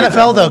See, week. the Get that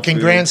NFL, though, home can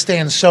field.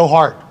 grandstand so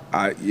hard.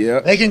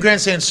 Yeah. They can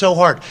grandstand so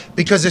hard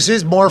because this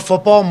is more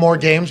football, more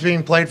games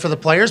being played for the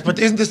players. But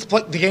isn't this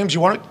the games you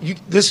want?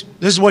 This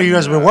is what you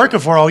guys have been working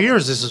for all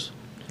years. This is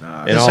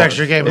In this all-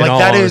 extra game. in Like all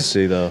that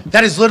honesty, is though.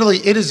 that is literally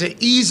it is an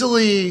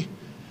easily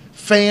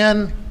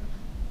fan.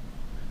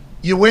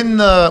 You win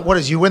the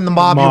you win the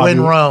mob, you Mob,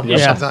 win Rome, or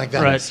yeah, something like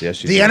that. right.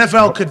 Yes, you The do.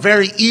 NFL could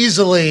very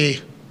easily,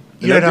 And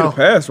you they get know, a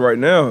pass right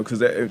now because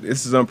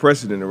this is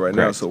unprecedented right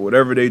now. Correct. So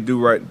whatever they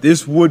do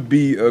this would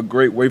be a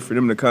great way for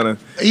them to kind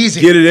of Easy.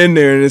 get it in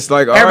there. And it's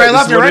like, all Everybody right, this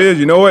loved is it, what right? it is.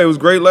 You know what? It was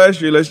great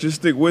last year. Let's just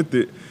stick with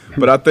it.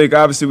 But I think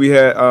obviously we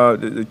had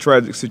the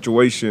tragic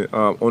situation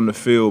on the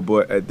field.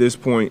 But at this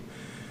point,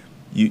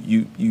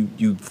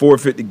 you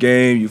forfeit the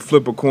game, you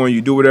flip a coin,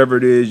 you do whatever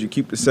it is, you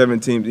keep the 7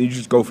 teams, and you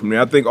just go from there.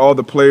 I think all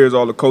the players,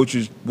 all the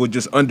coaches will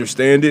just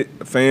understand it,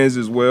 the fans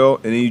as well,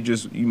 and then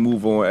you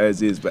move on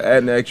as is. But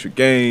adding an extra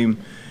game,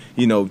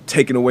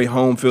 taking away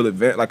home field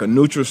advantage, like a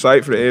neutral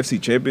site for the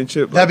AFC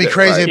Championship. that'd be like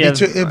crazy. that,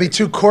 It'd be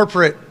too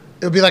corporate.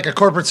 It'd be like a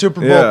corporate Super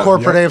Bowl, Yeah.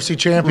 corporate AFC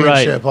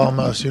Championship Right.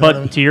 almost. You know But what I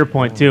mean? to your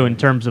point too, in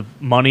terms of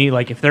money,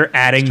 like if they're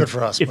adding, good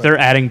for us, if but- they're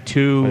adding It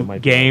 2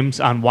 might be games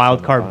on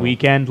wild card final.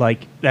 weekend,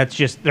 like that's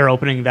just they're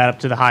opening that up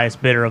to the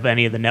highest bidder of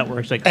any of the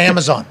networks. Like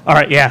Amazon. All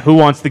right, yeah. Who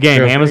wants the game?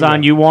 Sure.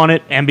 Amazon, you want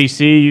it.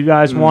 NBC, you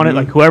guys want it.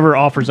 Like whoever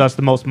offers us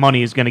the most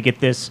money is going to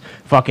get this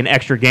fucking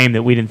extra game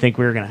that we didn't think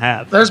we were going to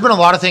have. There's been a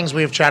lot of things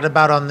we have chatted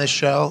about on this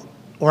show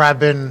where I've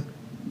been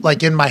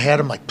like in my head,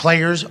 I'm like,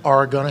 players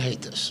are going to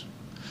hate this.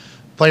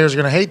 Players are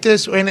going to hate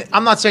this. And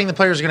I'm not saying the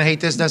players are going to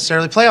hate this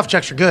necessarily. Playoff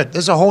checks are good.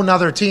 There's a whole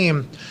nother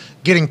team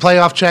getting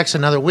playoff checks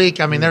another week.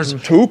 I mean, there's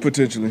 2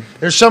 potentially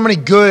so many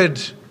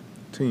good,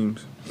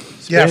 teams.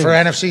 yeah, for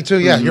NFC too.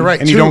 Yeah, you're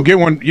right. And you 2. don't get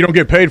one. You don't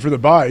get paid for the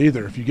bye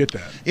either if you get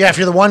that. Yeah, if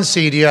you're the 1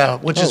 seed, yeah,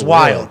 which is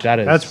wild.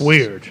 That's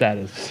weird. That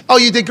is. Oh,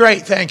 you did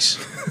great. Thanks.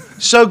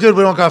 So good,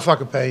 we don't got to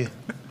fucking pay you.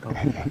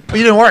 But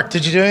you didn't work.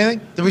 Did you do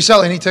anything? Did we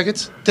sell any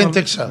tickets? Didn't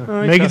think so.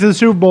 Make it to the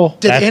Super Bowl.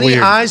 Did That's any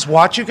weird. eyes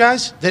watch you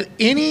guys? Did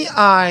any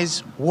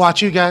eyes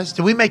watch you guys?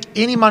 Did we make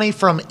any money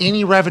from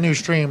any revenue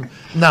stream?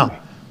 No.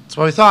 That's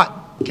what we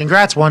thought.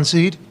 Congrats, 1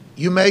 seed.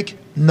 You make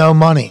no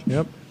money.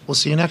 Yep. We'll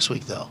see you next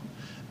week, though.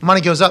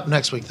 Money goes up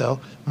next week, though.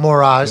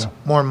 More eyes,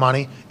 more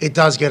money. It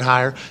does get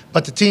higher.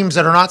 But the teams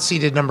that are not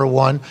seeded number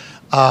 1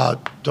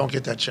 don't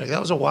get that check. That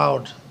was a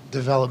wild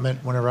development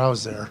whenever I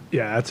was there.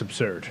 Yeah, that's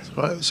absurd.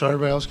 So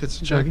everybody else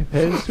gets a check.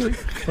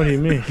 What do you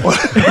mean?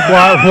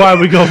 why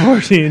we go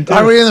 14-2?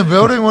 Are we in the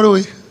building? What do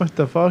we? What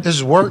the fuck? This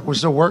is work. We're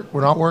still work.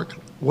 We're not work.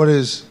 What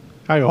is?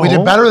 I go We did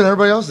home? better than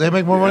everybody else. They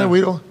make more money. We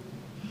don't.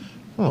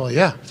 Well,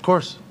 yeah, of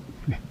course.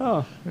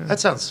 Oh, that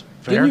sounds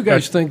fair. Didn't you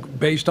guys think,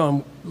 based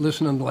on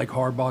listening to like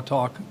Harbaugh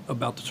talk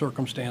about the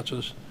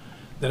circumstances,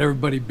 that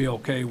everybody'd be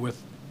okay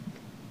with,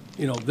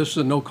 this is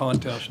a no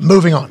contest.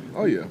 Moving on.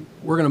 Oh yeah.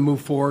 We're going to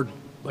move forward.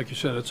 Like you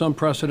said, it's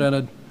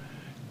unprecedented.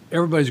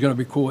 Everybody's going to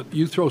be cool.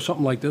 You throw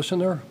something like this in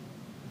there,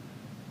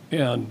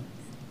 and,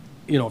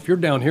 if you're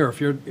down here, if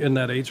you're in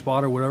that 8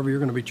 spot or whatever, you're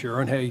going to be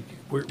cheering, hey,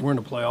 we're in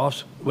the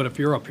playoffs. But if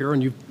you're up here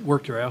and you've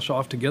worked your ass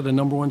off to get the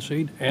number 1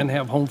 seed and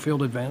have home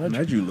field advantage,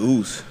 Imagine you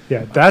lose. Yeah,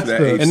 that's That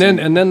the. eight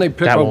and then they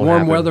pick That a won't warm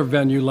happen weather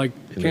venue like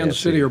the Kansas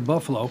AFC. City or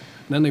Buffalo, and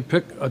then they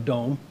pick a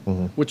dome,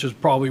 which is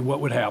probably what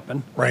would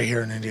happen. Right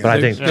here in Indiana. But I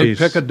They, think they Chiefs-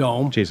 pick a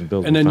dome, Chiefs and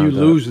Bills and will then you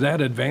find out. lose that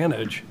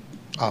advantage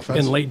Offense.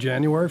 in late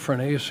January for an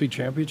AFC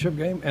championship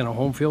game and a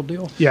home field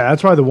deal. Yeah,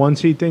 that's why the 1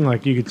 seed thing,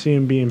 like you could see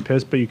him being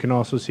pissed, but you can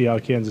also see how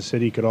Kansas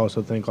City could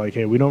also think like,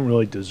 hey, we don't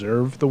really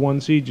deserve the 1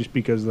 seed just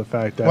because of the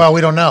fact that. Well, we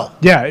don't know.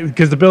 Yeah,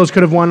 because the Bills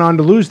could have went on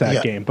to lose that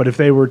Yeah. game, but if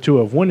they were to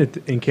have won it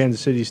in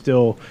Kansas City,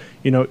 still,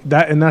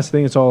 that's the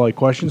thing. It's all like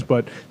questions,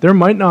 but there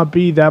might not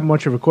be that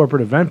much of a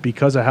corporate event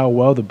because of how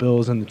well the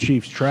Bills and the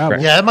Chiefs travel.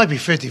 Yeah, it might be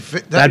 50.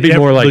 That'd be yeah,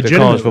 more like the college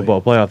legitimately.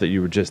 football playoff that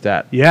you were just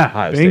at. Yeah,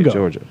 Ohio bingo. State,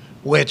 Georgia.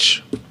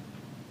 Which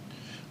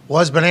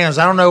was bananas.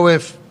 I don't know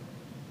if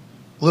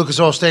Lucas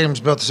Oil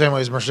Stadium's built the same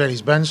way as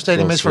Mercedes-Benz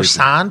Stadium is for It's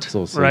sand. a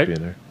little sleepy Right.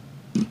 in there.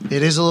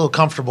 It is a little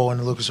comfortable in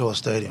the Lucas Oil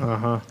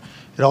Stadium.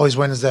 It always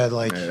wins that,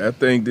 like... Man, that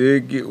thing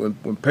did get...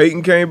 When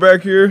Peyton came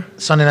back here...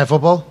 Sunday Night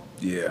Football?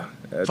 Yeah.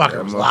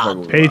 Fucker was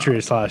loud.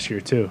 Patriots last year,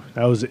 too.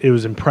 It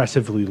was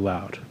impressively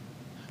loud.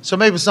 So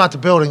maybe it's not the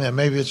building then.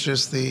 Maybe it's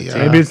just the...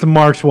 maybe it's the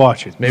Marks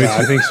watching. Maybe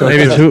I think so.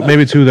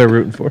 Maybe it's who they're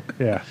rooting for.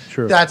 Yeah,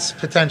 true. That's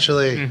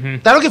potentially...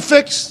 That'll get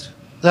fixed.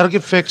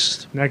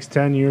 Next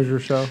 10 years or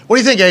so. What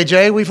do you think,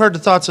 AJ? We've heard the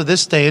thoughts of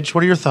this stage.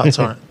 What are your thoughts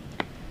on it?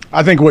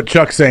 I think what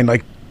Chuck's saying,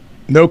 like,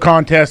 no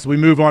contest, we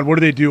move on. What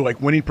do they do?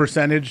 Like winning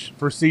percentage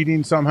for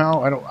seeding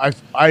somehow?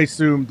 I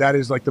assume that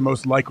is like the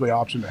most likely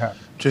option to have.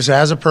 Just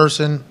as a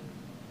person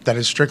that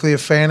is strictly a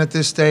fan at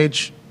this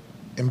stage,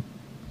 and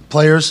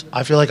players,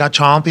 I feel like I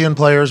champion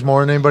players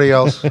more than anybody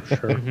else.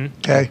 Sure.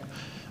 Okay.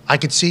 I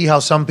could see how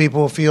some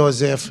people feel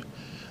as if,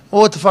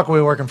 well, what the fuck are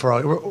we working for?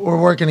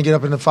 We're working to get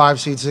up in the 5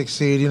 seed, 6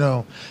 seed. You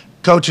know,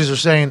 coaches are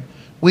saying,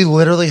 we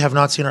literally have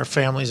not seen our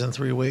families in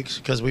 3 weeks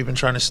because we've been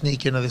trying to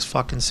sneak into this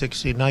fucking 6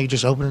 seed. Now you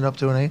just open it up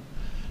to an 8.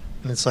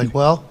 And it's like,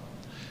 well,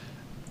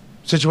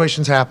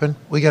 situations happen.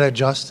 We got to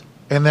adjust.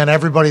 And then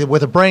everybody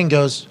with a brain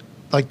goes,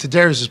 like to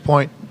Darius's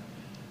point,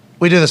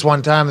 we did this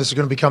one time. This is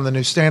going to become the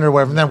new standard,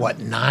 whatever. And then what,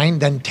 9,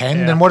 then 10?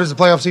 Yeah. Then what does the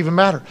playoffs even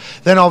matter?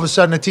 Then all of a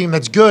sudden a team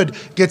that's good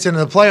gets into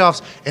the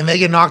playoffs and they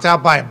get knocked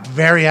out by a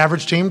very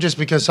average team just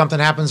because something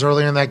happens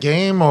earlier in that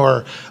game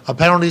or a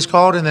penalty is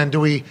called. And then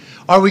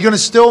are we going to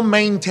still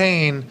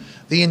maintain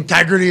the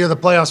integrity of the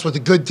playoffs with the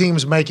good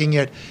teams making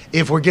it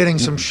if we're getting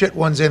some shit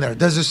ones in there?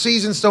 Does the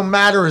season still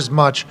matter as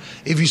much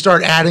if you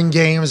start adding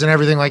games and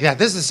everything like that?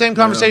 This is the same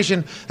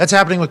conversation that's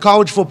happening with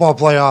college football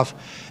playoff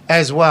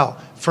as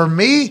well. For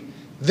me,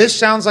 this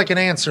sounds like an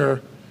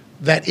answer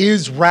that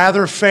is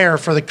rather fair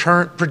for the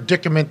current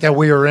predicament that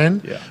we are in,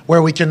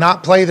 where we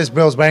cannot play this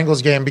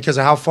Bills-Bengals game because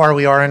of how far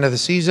we are into the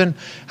season,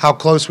 how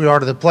close we are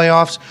to the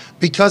playoffs,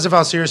 because of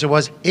how serious it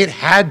was. It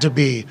had to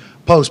be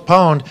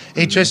postponed.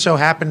 It just so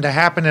happened to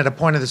happen at a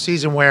point of the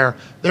season where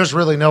there's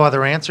really no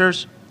other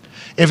answers.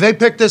 If they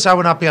pick this, I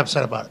would not be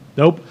upset about it.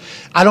 Nope.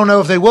 I don't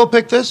know if they will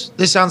pick this.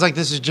 This sounds like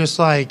this is just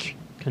like...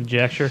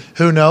 conjecture.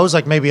 Who knows?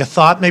 Like maybe a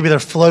thought. Maybe they're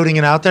floating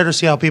it out there to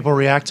see how people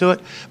react to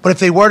it. But if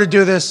they were to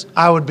do this,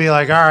 I would be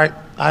like, all right,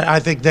 I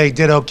think they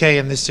did okay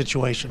in this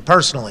situation,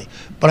 personally.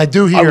 But I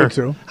do hear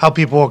how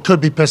people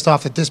could be pissed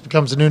off that this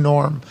becomes a new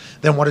norm.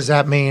 Then what does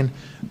that mean?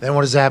 Then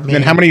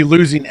how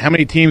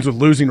many teams with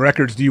losing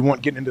records do you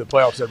want getting into the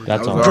playoffs every year?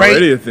 That's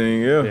already a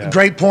thing, yeah.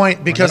 Great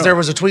point, because there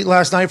was a tweet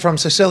last night from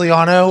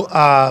Siciliano,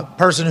 a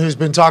person who's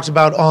been talked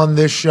about on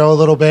this show a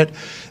little bit.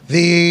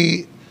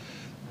 There's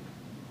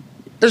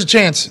a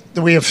chance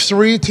that we have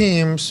 3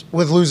 teams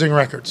with losing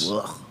records.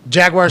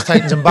 Jaguars,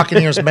 Titans, and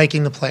Buccaneers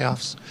making the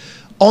playoffs.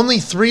 Only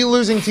 3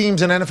 losing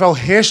teams in NFL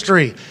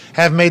history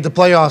have made the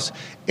playoffs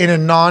in a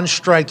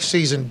non-strike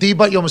season.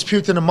 D-Butt, you almost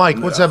puked in the mic.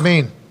 What's that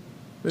mean?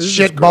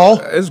 Shit ball?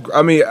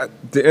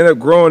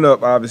 Growing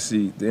up,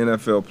 obviously, the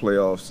NFL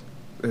playoffs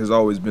has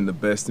always been the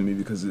best to me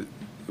because it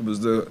was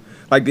the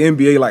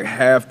NBA, like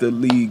half the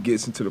league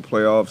gets into the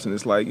playoffs, and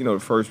it's like, the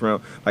first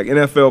round. Like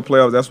NFL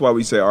playoffs, that's why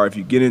we say, all right, if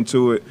you get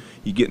into it,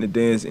 you get in the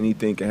dance,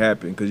 anything can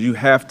happen because you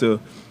have to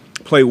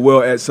play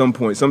well at some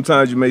point.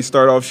 Sometimes you may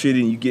start off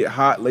shitty and you get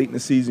hot late in the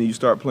season, you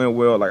start playing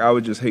well. Like, I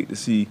would just hate to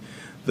see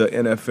the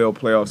NFL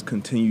playoffs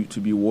continue to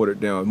be watered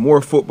down.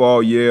 More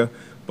football, yeah,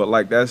 but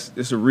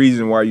it's a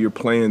reason why you're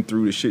playing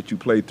through the shit you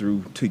play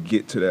through to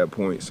get to that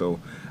point. So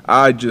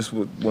I just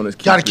would want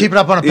to keep it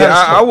up on a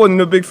pedestal. Yeah, I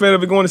wasn't a big fan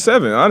of it going to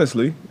 7,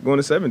 honestly. Going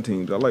to 7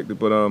 teams, I liked it,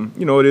 but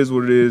it is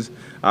what it is.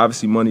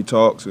 Obviously, money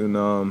talks,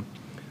 and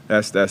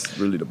that's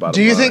really the bottom line.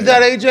 Do you think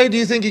that, AJ? Do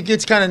you think it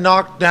gets kind of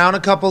knocked down a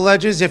couple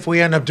ledges if we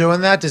end up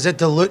doing that? Does it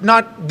dilute?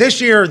 Not this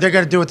year. They're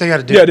going to do what they got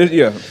to do.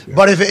 Yeah.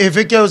 But if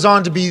it goes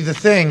on to be the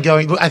thing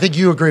going, I think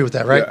you agree with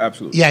that, right? Yeah,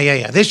 absolutely.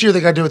 Yeah. This year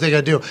they got to do what they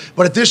got to do.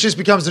 But if this just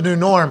becomes the new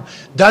norm,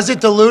 does it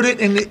dilute it?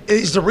 And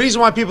is the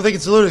reason why people think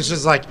it's diluted? It's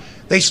just like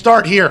they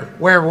start here.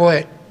 Where will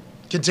it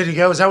continue to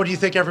go? Is that what you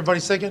think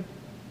everybody's thinking?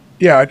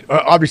 Yeah,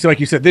 obviously, like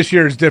you said, this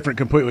year is different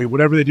completely.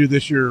 Whatever they do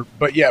this year,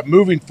 but yeah,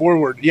 moving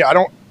forward, I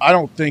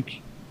don't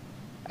think.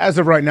 As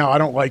of right now, I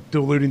don't like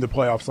diluting the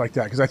playoffs like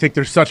that because I think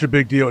there's such a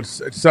big deal.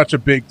 It's such a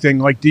big thing.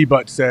 Like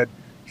D-Butt said,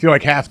 I feel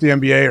like half the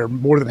NBA or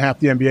more than half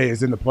the NBA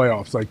is in the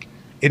playoffs. Like,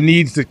 it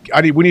needs to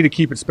 – we need to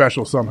keep it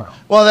special somehow.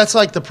 Well, that's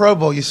like the Pro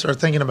Bowl. You start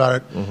thinking about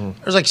it.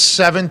 Mm-hmm. There's like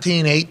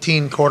 17,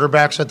 18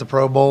 quarterbacks at the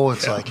Pro Bowl.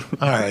 It's like,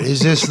 all right,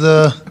 is this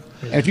the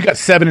 – And if you got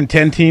 7 and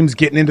 10 teams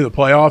getting into the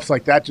playoffs,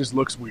 like that just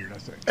looks weird, I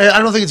think. I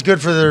don't think it's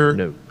good for their –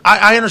 No.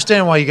 I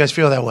understand why you guys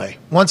feel that way.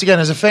 Once again,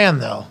 as a fan,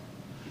 though –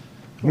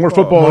 More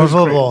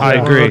football. I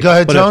agree. Go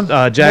ahead, Tone.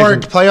 More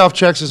playoff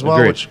checks as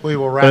well, which we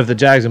will wrap. But if the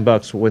Jags and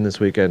Bucks win this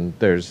weekend,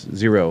 there's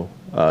 0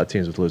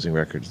 teams with losing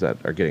records that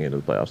are getting into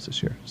the playoffs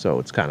this year. So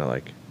it's kind of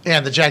like... Yeah,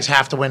 the Jags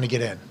have to win to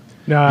get in.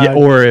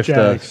 Or if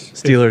Jags,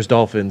 the Steelers,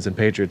 Dolphins, and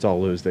Patriots all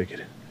lose, they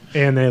get in.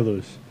 And they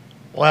lose.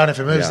 Well, and if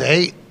it moves to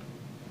 8...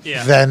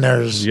 then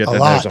there's a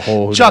lot.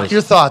 Chuck,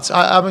 your thoughts.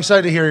 I'm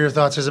excited to hear your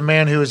thoughts as a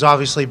man who has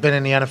obviously been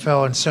in the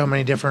NFL in so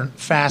many different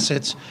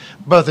facets,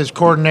 both as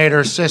coordinator,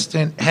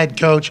 assistant, head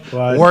coach,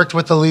 worked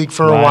with the league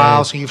for a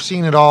while, so you've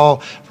seen it all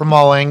from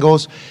all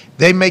angles.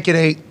 They make it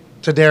 8,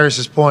 to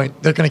Darius's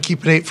point. They're going to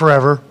keep it 8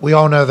 forever. We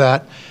all know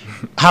that.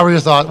 How are your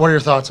thoughts? What are your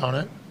thoughts on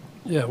it?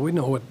 Yeah, we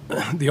know what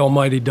the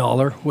almighty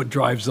dollar, what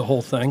drives the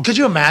whole thing. Could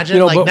you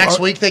imagine, next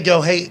week they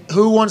go, hey,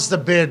 who wants to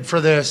bid for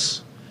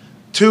this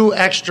 2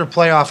 extra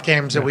playoff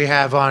games that we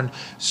have on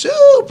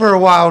super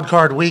wild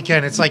card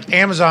weekend? It's like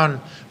Amazon.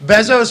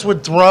 Bezos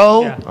would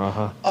throw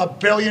 $1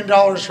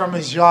 billion from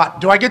his yacht.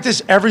 Do I get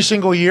this every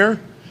single year?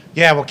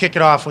 Yeah, we'll kick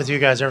it off with you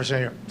guys every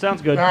single year.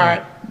 Sounds good. All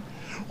right.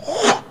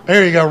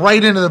 There you go,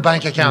 right into the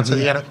bank accounts of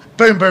the end.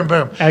 Boom, boom,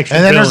 boom. And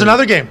then there's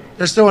another game.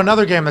 There's still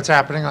another game that's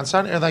happening on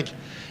Sunday.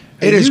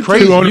 It is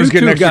crazy. Two owners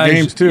getting extra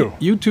games, too.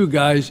 You two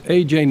guys,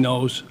 AJ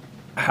knows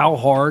how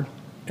hard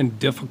and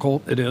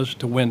difficult it is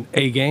to win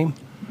a game,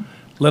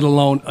 let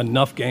alone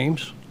enough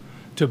games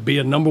to be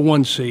a number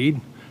 1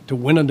 seed, to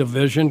win a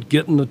division,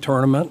 get in the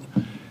tournament.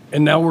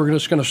 And now we're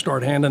just going to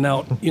start handing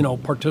out,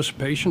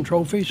 participation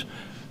trophies.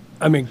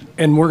 I mean,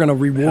 and we're going to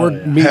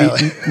reward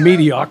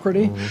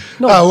mediocrity.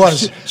 No,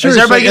 is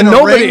everybody going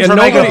to ring for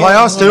making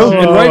playoffs too?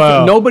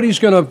 Nobody's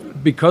going to,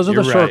 because of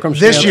the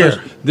circumstances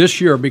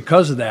this year,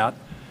 because of that,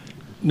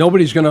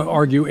 nobody's going to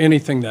argue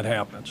anything that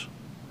happens.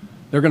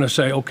 They're going to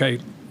say, okay,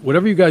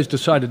 whatever you guys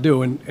decide to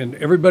do, and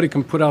everybody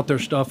can put out their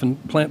stuff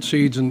and plant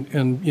seeds,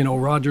 and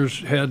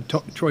Roger's head,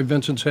 Troy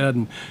Vincent's head,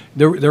 and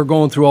they're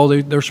going through all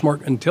they're smart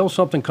until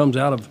something comes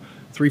out of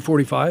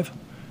 345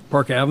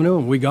 Park Avenue,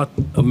 and we got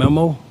a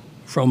memo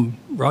from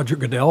Roger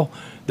Goodell.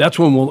 That's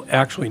when we'll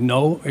actually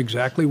know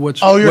exactly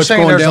what's going down. Oh, you're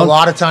saying there's a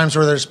lot of times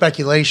where there's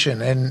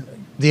speculation and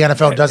the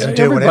NFL doesn't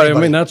do what anybody.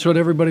 I mean, that's what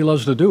everybody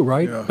loves to do,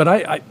 right?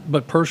 Yeah.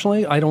 But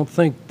personally, I don't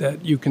think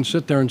that you can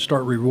sit there and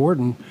start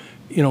rewarding,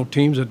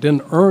 teams that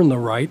didn't earn the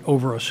right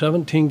over a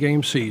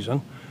 17-game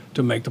season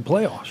to make the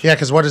playoffs. Yeah,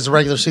 because what does the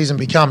regular season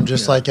become?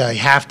 Just like you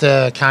have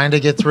to kind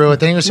of get through it.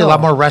 Then you're going to see a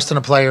lot more rest in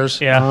the players.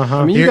 Yeah.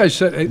 I mean, you guys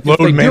said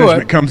load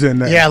management comes in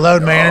there. Yeah,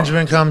 load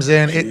management comes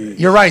in.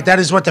 You're right. That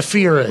is what the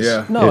fear is.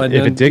 Yeah. No,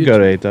 if it did go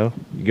to 8, though,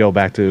 you go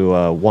back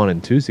to 1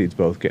 and 2 seeds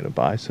both getting a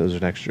bye, so there's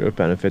an extra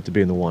benefit to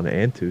being the 1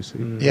 and 2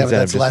 seed. Yeah, but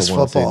that's less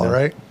football,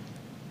 right?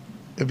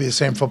 It'd be the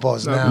same football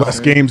as now. Less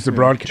games to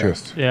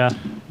broadcast. Yeah.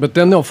 But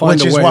then they'll find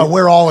a way. Which is what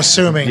we're all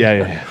assuming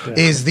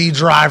is the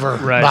driver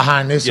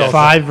behind this. Yeah.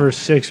 5 or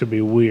 6 would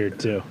be weird,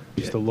 too,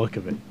 just the look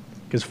of it.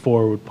 Because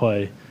 4 would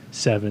play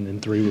 7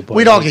 and 3 would play.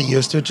 We'd all get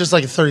used to it, just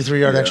like a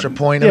 33-yard extra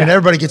point. I mean,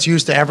 everybody gets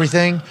used to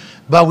everything,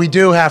 but we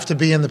do have to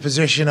be in the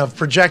position of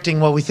projecting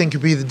what we think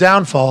could be the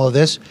downfall of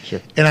this.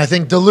 Sure. And I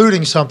think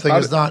diluting something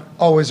is not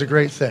always a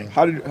great thing.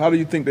 How do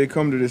you think they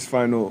come to this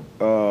final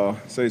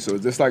say so?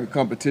 Is this like a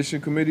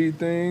competition committee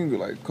thing?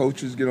 Like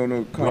coaches get on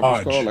a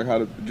conference call?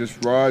 Like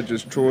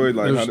just Troy?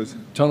 Like There's a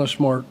ton of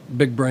smart,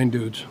 big brain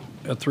dudes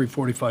at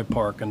 345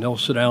 Park, and they'll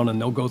sit down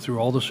and they'll go through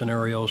all the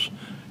scenarios,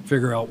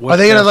 figure out what. Are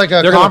they going to like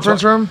a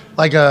conference room?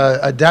 Like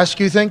a desk,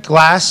 you think?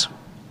 Glass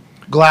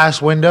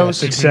windows?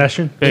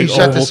 Succession? Big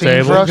set the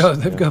scene for us?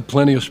 They've got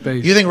plenty of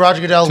space. You think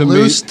Roger Goodell,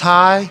 loose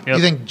tie? Yep. You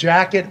think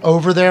jacket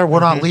over there? We're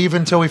not leaving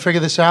until we figure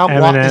this out?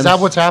 Is that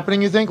what's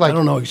happening, you think? I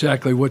don't know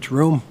exactly which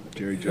room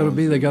it'll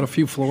be. They got a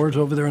few floors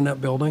over there in that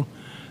building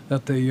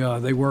that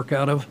they work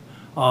out of.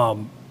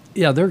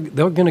 Yeah, they're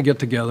going to get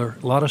together.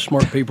 A lot of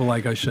smart people,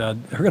 like I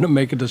said. They're going to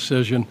make a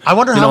decision. I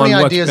wonder how many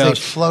ideas they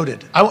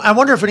floated. I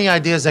wonder if any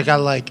ideas that got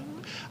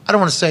I don't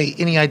want to say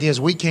any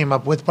ideas we came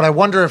up with, but I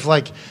wonder if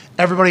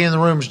everybody in the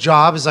room's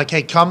job is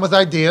hey, come with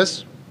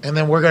ideas, and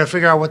then we're going to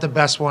figure out what the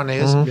best one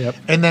is. Mm-hmm. Yep.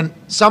 And then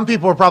some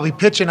people are probably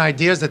pitching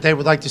ideas that they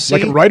would like to see.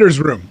 Like a writer's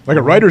room. Like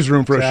a writer's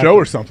room for a show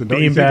or something.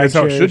 Don't you think that's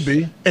how it should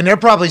be? And they're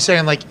probably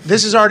saying,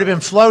 this has already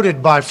been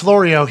floated by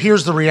Florio.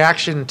 Here's the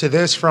reaction to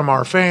this from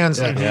our fans.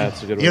 Yeah,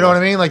 that's a good one. You know what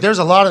I mean? There's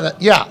a lot of that.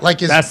 Yeah.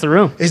 That's the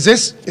room. Is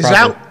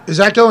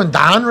that going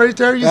down right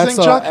there, you think,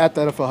 Chuck? At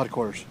the NFL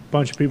headquarters.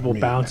 Bunch of people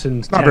bouncing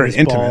it's not very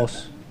intimate.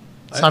 balls.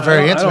 It's not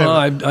very intimate.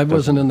 I don't know. I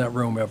wasn't in that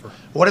room ever.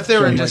 What if they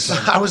were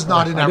I was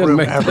not in that room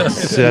ever.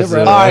 That's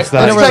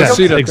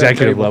the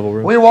executive level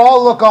room. We will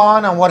all look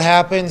on what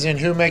happens and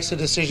who makes the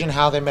decision,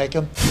 how they make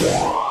them.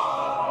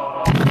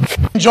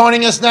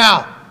 Joining us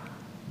now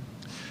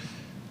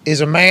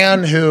is a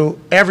man who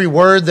every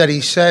word that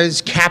he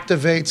says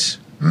captivates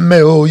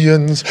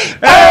millions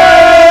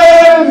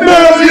and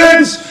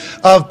millions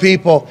of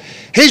people.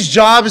 His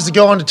job is to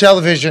go onto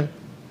television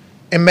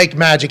and make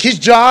magic. His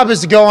job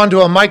is to go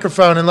onto a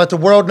microphone and let the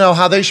world know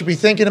how they should be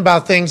thinking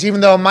about things, even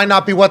though it might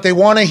not be what they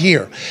want to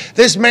hear.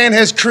 This man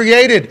has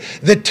created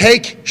the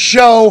take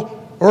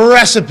show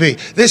recipe.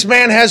 This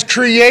man has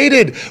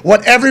created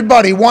what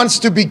everybody wants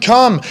to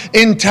become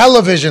in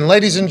television.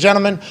 Ladies and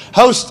gentlemen,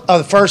 host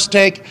of the First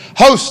Take,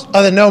 host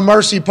of the No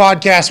Mercy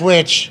podcast,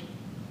 which,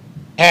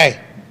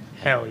 hey.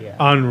 Hell yeah.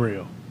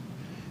 Unreal.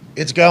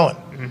 It's going.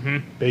 Mm-hmm.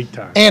 Big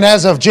time. And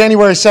as of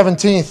January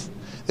 17th,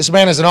 This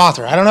man is an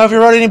author. I don't know if he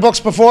wrote any books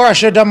before. I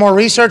should have done more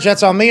research.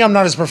 That's on me. I'm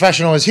not as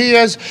professional as he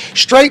is.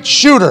 Straight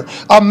Shooter,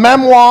 a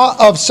memoir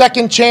of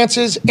second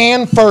chances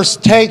and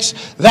first takes.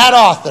 That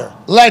author,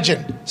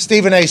 legend,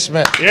 Stephen A.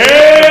 Smith.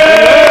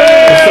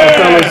 Yeah! What's up,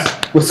 fellas?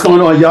 What's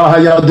going on, y'all? How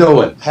y'all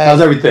doing? Hey,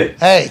 how's everything?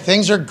 Hey,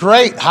 things are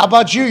great. How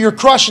about you? You're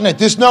crushing it.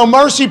 This No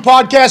Mercy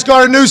podcast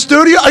got a new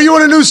studio. Are you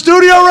in a new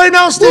studio right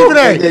now, Stephen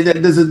A?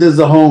 This is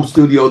a home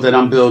studio that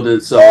I'm building,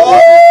 so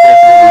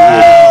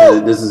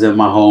this is in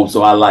my home,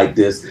 so I like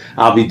this.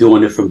 I'll be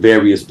doing it from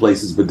various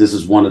places, but this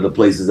is one of the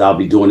places I'll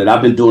be doing it.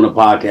 I've been doing a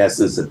podcast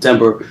since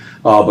September,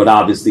 but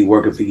obviously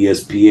working for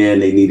ESPN,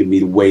 they needed me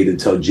to wait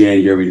until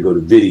January to go to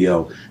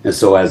video. And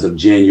so as of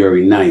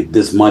January 9th,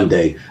 this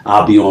Monday,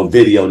 I'll be on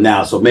video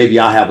now. So maybe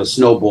I'll have a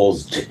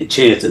snowball's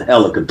chance in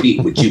hell of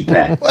competing with you,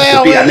 Pat.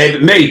 Well,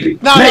 maybe.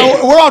 No,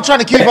 we're all trying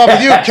to keep up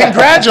with you.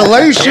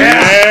 Congratulations.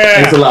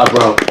 Yeah. Thanks a lot,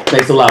 bro.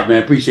 Thanks a lot,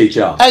 man. Appreciate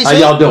y'all. Hey, how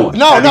y'all doing?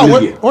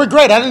 We're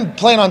great. I didn't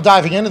plan on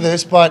diving into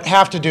this, but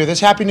have to do this.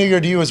 Happy New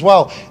Year to you as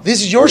well.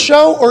 This is your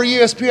show or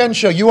ESPN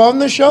show? You own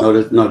this show?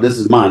 No, this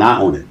is mine. I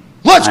own it.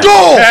 Let's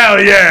go! Hell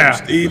yeah!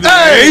 Stephen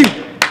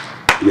Hey!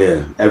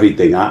 Yeah,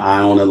 everything. I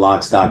own it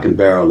lock, stock, and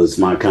barrel. It's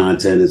my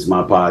content. It's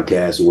my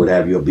podcast and what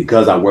have you.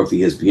 Because I work for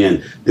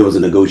ESPN, there was a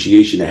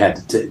negotiation that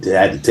had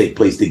to take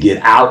place to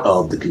get out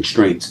of the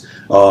constraints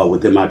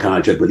within my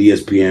contract. But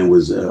ESPN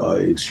was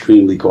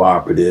extremely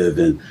cooperative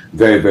and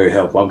very, very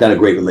helpful. I've got a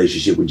great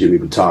relationship with Jimmy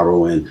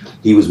Pitaro, and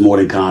he was more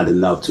than kind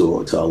enough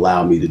to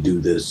allow me to do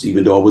this.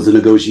 Even though it was a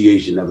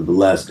negotiation,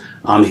 nevertheless,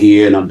 I'm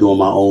here and I'm doing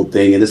my own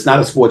thing. And it's not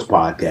a sports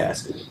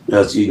podcast.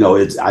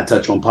 I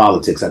touch on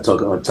politics. I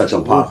touch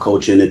on pop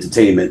culture and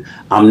entertainment.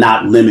 I'm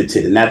not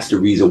limited, and that's the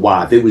reason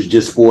why. If it was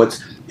just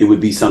sports, it would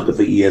be something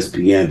for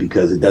ESPN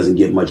because it doesn't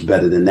get much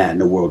better than that in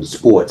the world of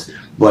sports.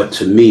 But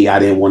to me, I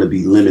didn't want to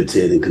be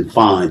limited and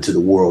confined to the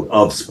world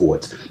of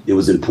sports. It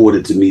was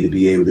important to me to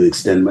be able to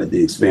expand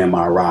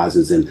my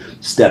horizons and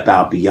step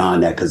out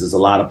beyond that, because there's a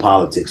lot of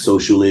politics,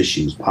 social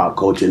issues, pop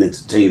culture and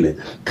entertainment,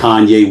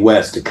 Kanye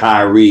West to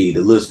Kyrie, the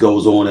list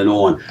goes on and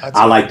on.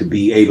 I like to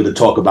be able to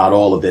talk about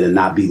all of it and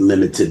not be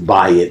limited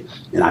by it.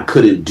 And I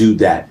couldn't do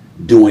that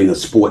doing a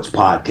sports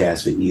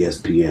podcast for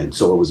ESPN.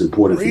 So it was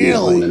important for me to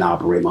own and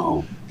operate my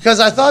own. Because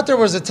I thought there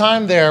was a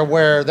time there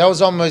where that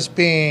was almost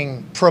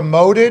being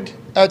promoted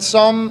at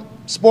some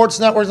sports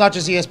networks, not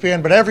just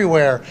ESPN, but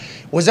everywhere.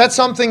 Was that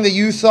something that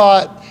you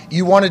thought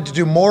you wanted to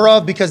do more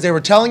of because they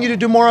were telling you to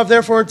do more of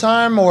there for a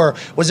time? Or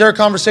was there a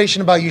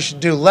conversation about you should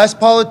do less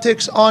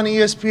politics on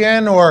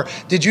ESPN? Or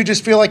did you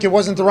just feel like it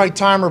wasn't the right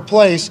time or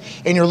place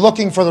and you're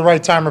looking for the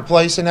right time or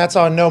place, and that's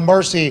on No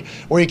Mercy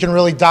where you can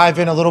really dive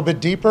in a little bit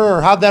deeper?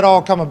 Or how'd that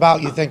all come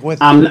about, you think, with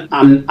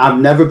I've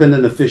never been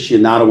an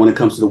aficionado when it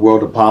comes to the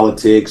world of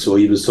politics or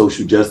even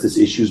social justice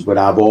issues, but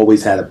I've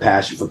always had a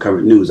passion for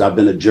current news. I've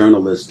been a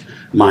journalist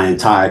my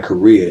entire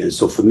career. And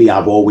so for me,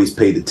 I've always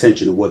paid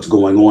attention to what's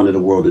going on in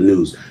the world of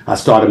news. I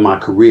started my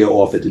career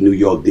off at the New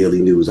York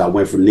Daily News. I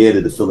went from there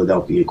to the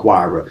Philadelphia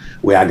Inquirer,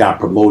 where I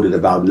got promoted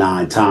about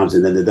 9 times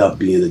and ended up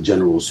being a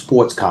general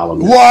sports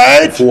columnist.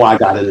 What? Before I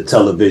got into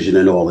television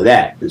and all of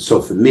that. And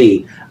so for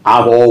me,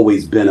 I've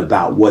always been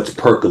about what's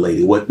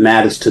percolating. What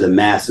matters to the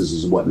masses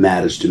is what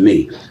matters to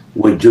me.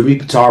 When Jimmy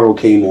Pitaro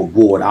came on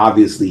board,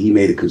 obviously he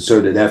made a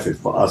concerted effort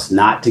for us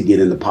not to get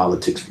into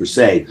politics per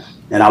se.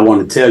 And I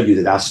want to tell you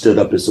that I stood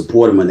up and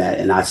supported him on that,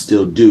 and I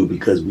still do,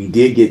 because we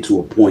did get to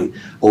a point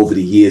over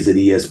the years at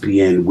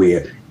ESPN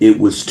where it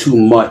was too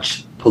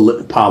much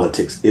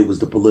politics. It was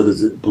the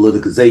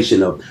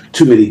politicization of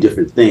too many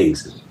different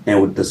things.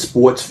 And with the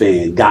sports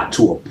fan got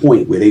to a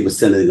point where they were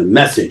sending a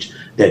message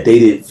that they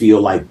didn't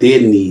feel like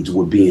their needs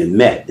were being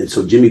met. And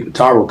so Jimmy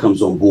Pitaro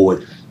comes on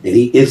board, and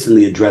he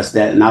instantly addressed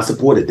that, and I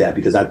supported that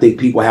because I think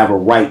people have a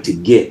right to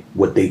get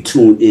what they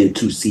tune in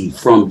to see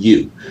from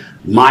you.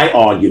 My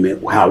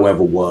argument,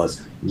 however,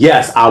 was,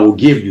 yes, I will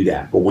give you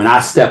that. But when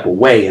I step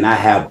away and I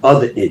have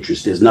other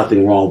interests, there's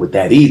nothing wrong with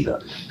that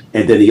either.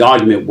 And then the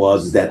argument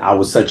was that I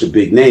was such a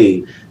big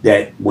name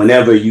that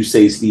whenever you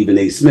say Stephen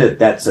A. Smith,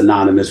 that's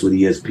synonymous with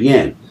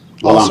ESPN.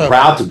 Well, also, I'm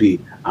proud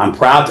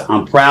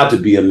to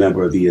be a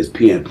member of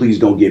ESPN. Please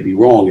don't get me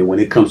wrong. And when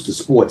it comes to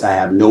sports, I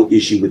have no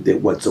issue with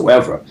it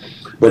whatsoever.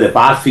 But if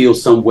I feel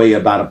some way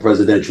about a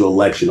presidential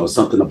election or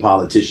something a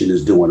politician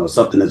is doing or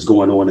something that's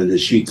going on in the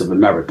streets of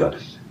America,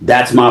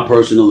 that's my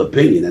personal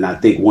opinion. And I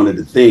think one of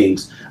the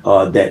things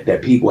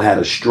that people had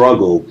a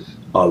struggle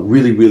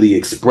really, really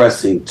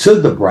expressing to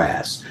the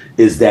brass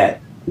is that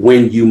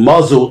when you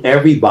muzzle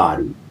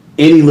everybody,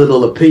 any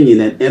little opinion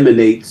that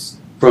emanates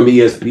from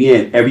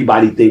ESPN,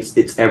 everybody thinks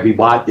it's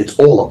everybody, it's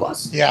all of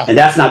us. Yeah. And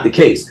that's not the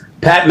case.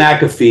 Pat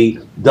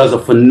McAfee does a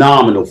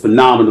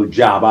phenomenal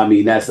job. I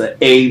mean, that's an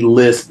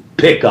A-list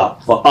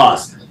pickup for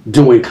us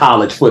doing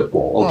college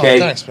football, okay? Oh,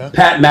 thanks, man.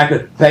 Pat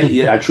McAfee,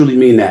 yeah, I truly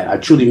mean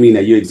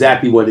that. You're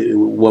exactly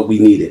what we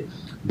needed.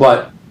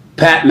 But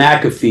Pat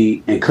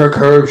McAfee and Kirk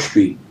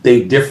Herbstreit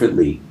think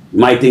differently. You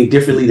might think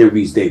differently than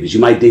Reese Davis. You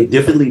might think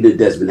differently than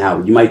Desmond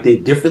Howard. You might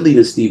think differently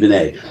than Stephen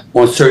A.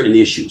 on certain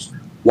issues.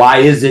 Why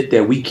is it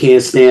that we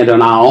can't stand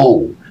on our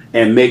own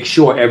and make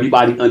sure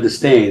everybody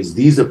understands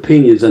these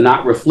opinions are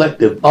not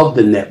reflective of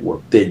the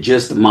network. They're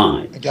just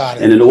mine. I got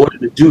it. And in order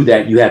to do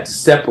that, you have to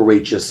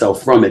separate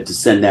yourself from it to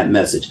send that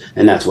message.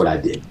 And that's what I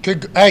did.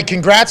 Hey,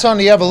 congrats on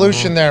the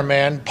evolution there,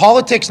 man.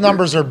 Politics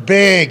numbers are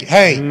big.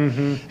 Hey,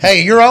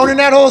 hey, you're owning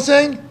that whole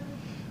thing?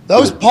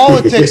 Those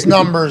politics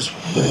numbers.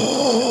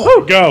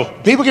 Go.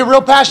 People get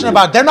real passionate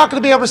about it. They're not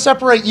going to be able to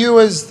separate you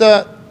as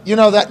the, you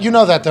know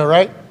that though,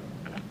 right?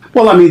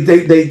 Well, I mean,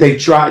 they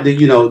try,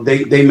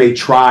 they may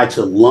try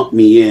to lump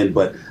me in,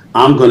 but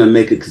I'm going to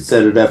make a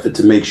concerted effort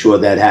to make sure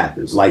that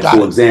happens. Like,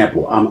 for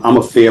example, I'm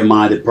a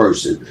fair-minded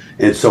person,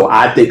 and so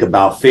I think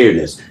about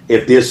fairness.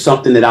 If there's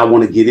something that I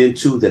want to get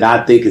into that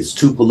I think is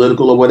too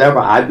political or whatever,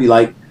 I'd be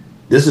like,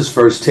 this is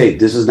First Take.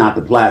 This is not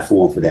the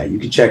platform for that. You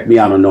can check me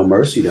out on No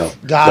Mercy, though.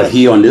 But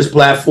here on this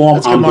platform,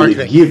 I'm going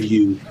to give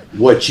you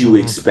what you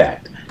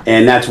expect.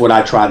 And that's what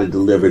I try to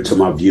deliver to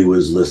my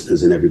viewers,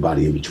 listeners, and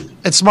everybody in between.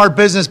 It's smart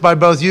business by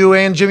both you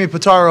and Jimmy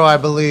Pitaro, I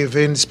believe,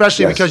 and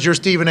especially because you're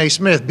Stephen A.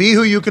 Smith. Be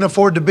who you can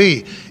afford to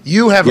be.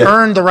 You have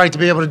earned the right to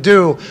be able to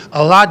do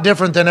a lot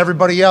different than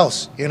everybody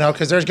else,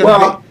 because there's going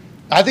to be...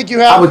 I think you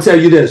have... I would tell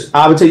you this. But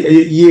I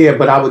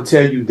would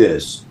tell you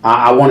this.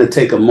 I want to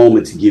take a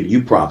moment to give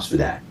you props for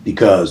that,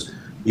 because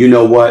you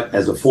know what?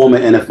 As a former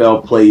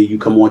NFL player, you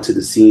come onto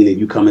the scene and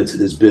you come into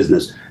this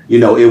business.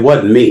 It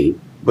wasn't me.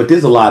 But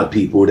there's a lot of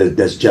people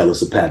that's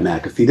jealous of Pat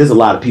McAfee. There's a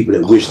lot of people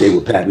that wish they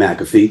were Pat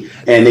McAfee,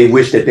 and they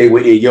wish that they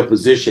were in your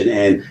position.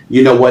 And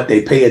you know what?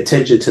 They pay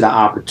attention to the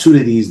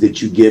opportunities that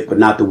you get, but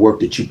not the work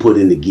that you put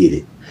in to get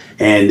it.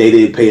 And they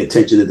didn't pay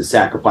attention to the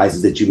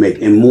sacrifices that you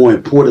make. And more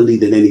importantly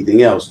than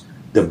anything else,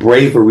 the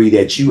bravery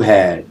that you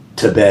had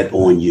to bet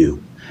on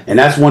you. And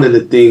that's one of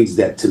the things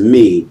that, to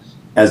me,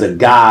 as a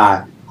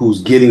guy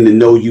who's getting to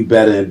know you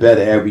better and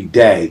better every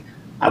day,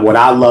 what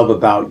I love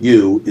about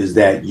you is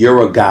that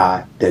you're a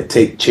guy that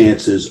takes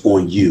chances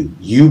on you.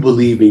 You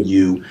believe in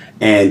you,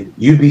 and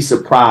you'd be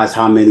surprised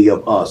how many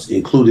of us,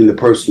 including the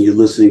person you're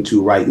listening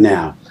to right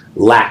now,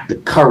 lack the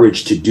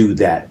courage to do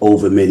that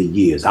over many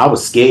years. I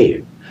was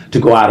scared to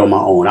go out on my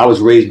own. I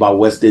was raised by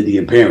West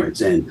Indian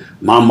parents, and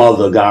my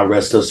mother, God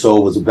rest her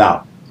soul, was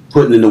about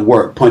putting in the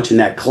work, punching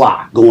that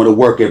clock, going to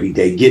work every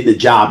day, getting the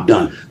job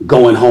done,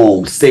 going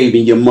home,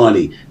 saving your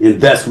money,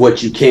 invest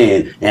what you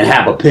can, and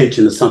have a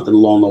pension or something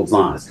along those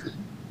lines.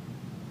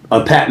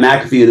 Pat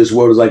McAfee of this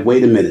world is like,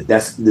 wait a minute,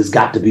 there's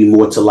got to be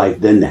more to life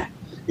than that.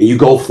 And you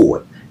go for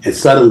it. And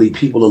suddenly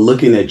people are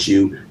looking at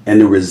you, and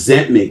the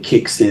resentment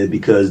kicks in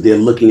because they're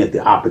looking at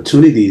the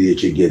opportunity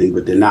that you're getting,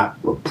 but they're not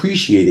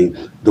appreciating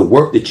the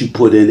work that you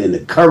put in and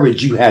the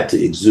courage you had to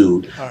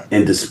exude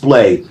and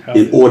display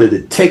in order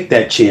to take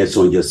that chance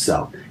on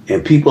yourself.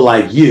 And people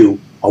like you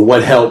are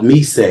what helped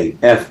me say,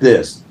 F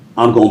this,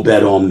 I'm going to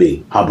bet on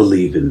me. I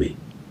believe in me.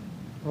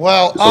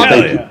 Well,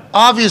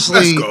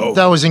 obviously,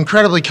 that was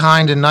incredibly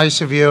kind and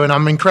nice of you, and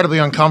I'm incredibly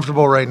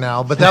uncomfortable right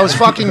now. But that was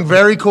fucking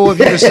very cool of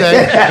you to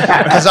say,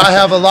 because I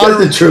have a lot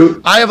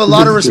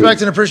of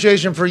respect and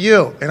appreciation for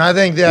you, and I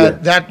think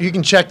that you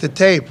can check the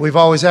tape. We've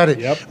always had it.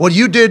 Yep. What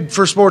you did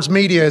for sports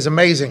media is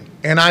amazing,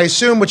 and I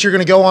assume what you're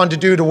going to go on to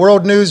do to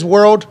World News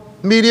World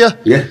Media,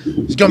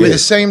 it's going to be the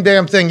same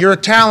damn thing. You're a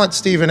talent,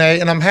 Stephen A.,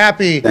 and I'm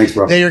happy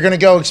that you're going to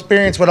go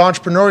experience what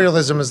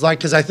entrepreneurialism is like,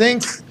 because I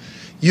think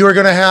you are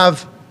going to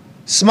have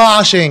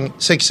smashing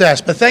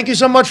success. But thank you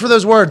so much for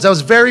those words. That was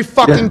very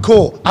fucking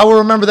cool. I will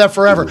remember that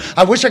forever.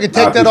 I wish I could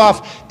take that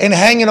off and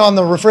hang it on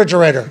the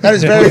refrigerator. That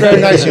is very, very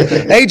nice of you.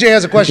 AJ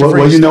has a question for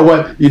you.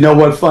 Well, you know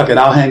what? Fuck it.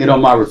 I'll hang it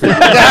on my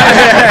refrigerator.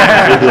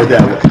 We'll do it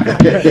that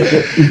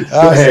way.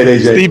 Go ahead,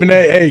 AJ. Stephen A.,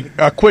 hey,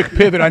 a quick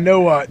pivot. I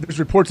know there's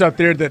reports out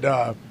there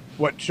that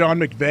Sean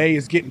McVay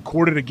is getting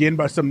courted again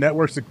by some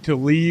networks to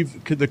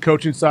leave the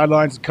coaching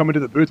sidelines and come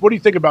into the booth. What do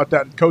you think about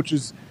that?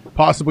 Coaches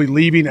possibly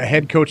leaving a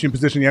head coaching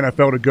position in the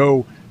NFL to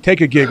go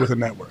take a gig with a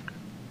network?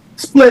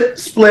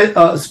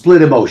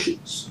 Split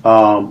emotions.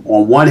 On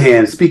one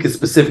hand, speaking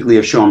specifically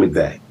of Sean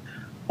McVay,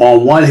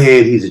 on one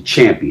hand, he's a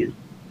champion,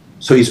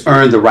 so he's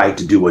earned the right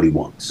to do what he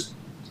wants.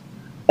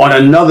 On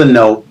another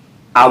note,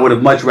 I would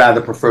have much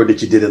rather preferred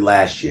that you did it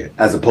last year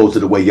as opposed to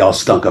the way y'all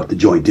stunk up the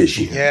joint this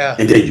year. Yeah.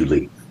 And then you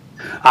leave.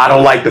 I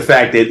don't like the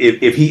fact that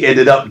if he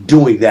ended up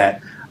doing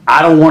that,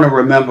 I don't want to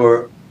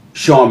remember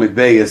Sean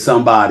McVay as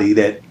somebody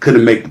that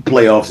couldn't make the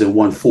playoffs and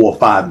won 4 or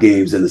 5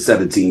 games in the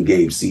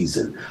 17-game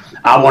season.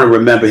 I want to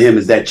remember him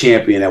as that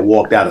champion that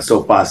walked out of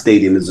SoFi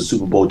Stadium as a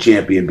Super Bowl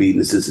champion, beating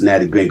the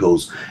Cincinnati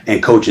Bengals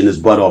and coaching his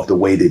butt off the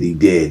way that he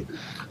did.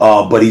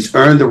 But he's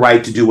earned the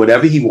right to do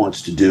whatever he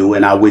wants to do,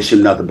 and I wish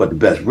him nothing but the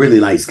best. Really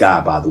nice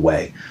guy, by the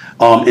way.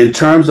 In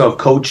terms of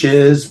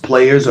coaches,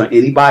 players, or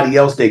anybody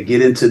else that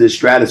get into this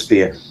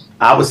stratosphere,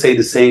 I would say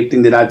the same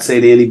thing that I'd say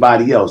to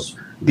anybody else.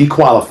 Be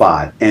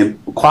qualified. And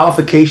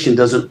qualification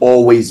doesn't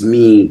always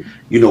mean,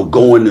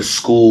 going to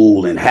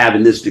school and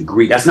having this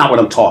degree. That's not what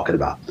I'm talking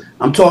about.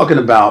 I'm talking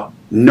about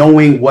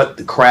knowing what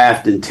the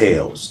craft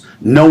entails,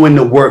 knowing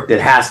the work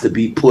that has to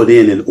be put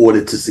in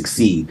order to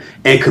succeed,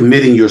 and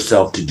committing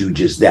yourself to do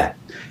just that.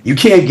 You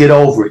can't get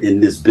over it in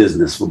this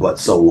business for but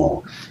so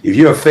long. If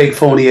you're a fake,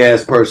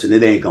 phony-ass person,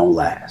 it ain't going to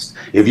last.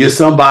 If you're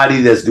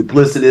somebody that's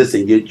duplicitous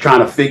and you're trying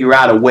to figure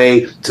out a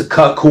way to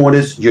cut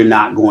corners, you're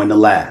not going to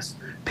last.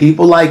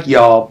 People like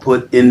y'all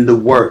put in the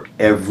work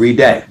every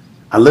day.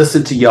 I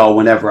listen to y'all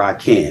whenever I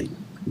can.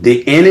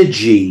 The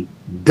energy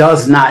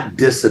does not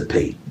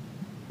dissipate.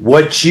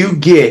 What you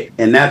get,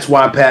 and that's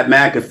why Pat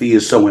McAfee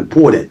is so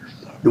important.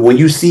 When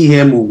you see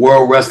him with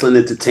World Wrestling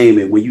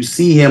Entertainment, when you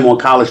see him on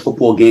College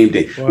Football Game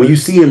Day, when you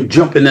see him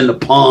jumping in the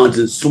ponds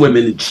and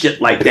swimming and shit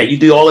like that, you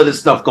do all of this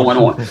stuff going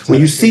on. When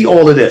you see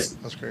all of this,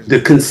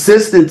 the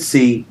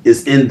consistency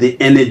is in the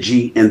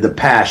energy and the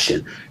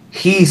passion.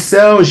 He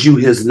sells you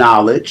his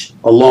knowledge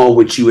along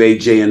with you,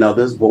 AJ, and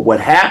others. But what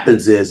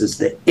happens is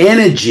the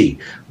energy.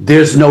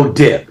 There's no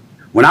dip.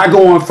 When I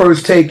go on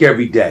First Take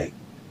every day,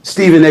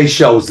 Stephen A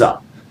shows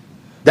up.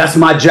 That's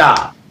my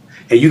job.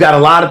 And you got a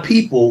lot of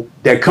people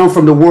that come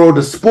from the world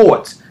of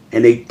sports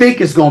and they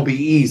think it's going to be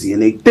easy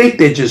and they think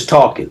they're just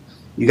talking.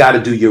 You got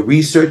to do your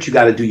research. You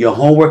got to do your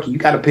homework. And you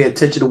got to pay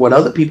attention to what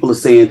other people are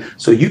saying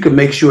so you can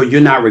make sure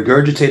you're not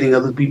regurgitating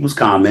other people's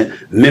comment,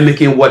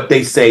 mimicking what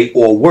they say,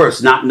 or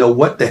worse, not know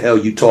what the hell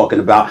you're talking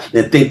about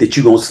and think that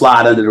you're going to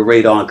slide under the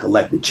radar and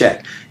collect a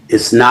check.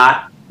 It's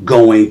not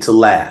going to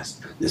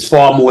last. It's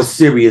far more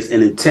serious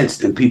and intense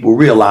than people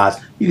realize.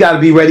 You got to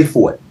be ready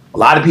for it. A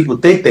lot of people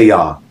think they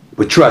are.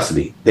 But trust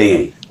me, they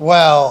ain't.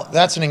 Well,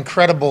 that's an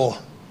incredible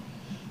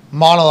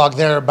monologue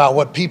there about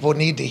what people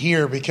need to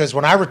hear, because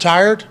when I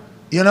retired,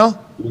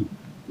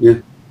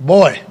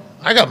 boy,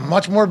 I got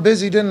much more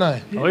busy, didn't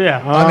I? Oh, yeah.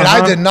 I mean,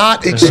 I did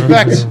not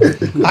expect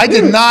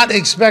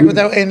with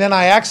that. And then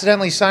I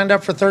accidentally signed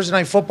up for Thursday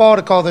Night Football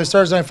to call those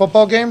Thursday Night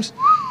Football games.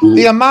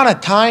 The amount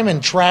of time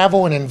and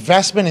travel and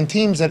investment in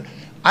teams that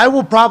I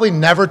will probably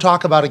never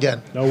talk about again.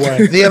 No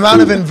way. The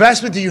amount of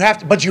investment that you have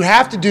to, but you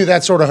have to do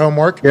that sort of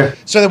homework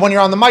so that when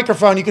you're on the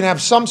microphone, you can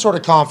have some sort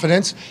of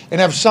confidence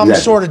and have some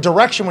sort of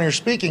direction when you're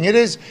speaking.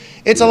 It's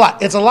a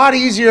lot. It's a lot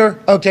easier,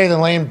 than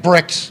laying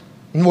bricks.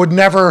 Would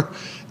never,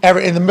 ever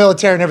in the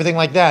military and everything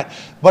like that.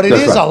 But it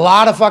is a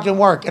lot of fucking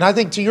work. And I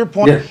think to your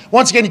point,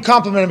 once again, you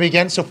complimented me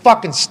again, so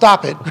fucking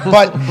stop it.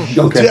 But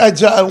I'll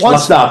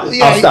stop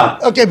it. I'll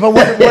stop. Okay, but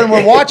when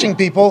we're watching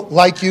people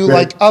like you,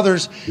 like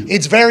others,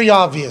 it's very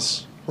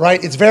obvious.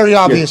 Right? It's very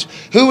obvious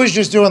who is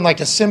just doing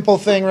like a simple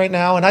thing right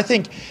now. And I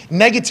think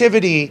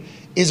negativity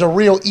is a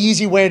real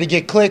easy way to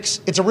get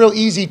clicks. It's a real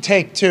easy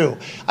take too.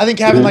 I think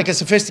having like a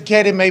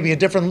sophisticated, maybe a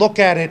different look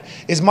at it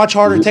is much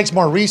harder. It takes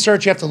more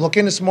research. You have to look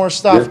into some more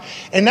stuff.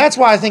 And that's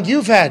why I think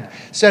you've had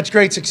such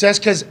great success,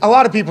 because a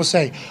lot of people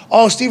say,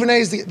 oh, Stephen A.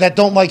 is that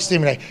don't like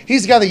Stephen A.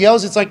 He's the guy that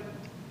yells. It's like,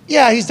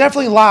 yeah, he's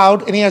definitely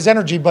loud and he has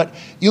energy, but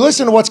you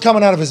listen to what's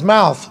coming out of his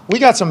mouth. We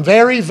got some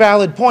very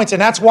valid points,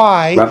 and that's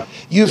why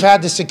you've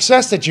had the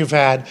success that you've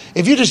had.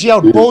 If you just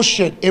yelled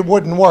bullshit, it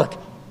wouldn't work.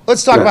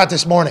 Let's talk about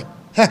this morning,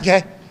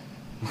 okay?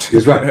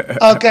 That's right.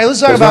 Okay,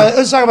 let's talk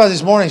about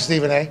this morning,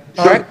 Stephen A.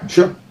 All right?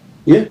 Sure.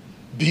 Yeah.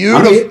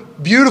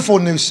 Beautiful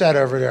new set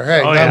over there.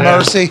 Hey,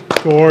 Mercy.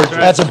 Gorgeous.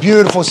 That's a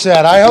beautiful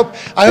set. I hope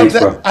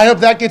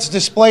that gets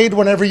displayed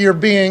whenever you're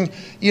being,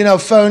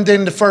 phoned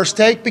into First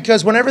Take,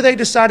 because whenever they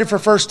decided for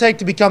First Take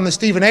to become the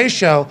Stephen A.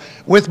 show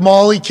with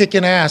Molly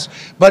kicking ass,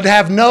 but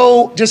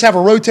just have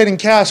a rotating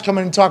cast come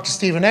in and talk to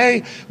Stephen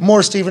A.,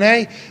 more Stephen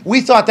A.,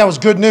 we thought that was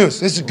good news.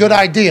 This is a good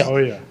idea. Oh,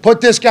 yeah.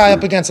 Put this guy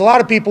up against a lot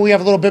of people. We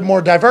have a little bit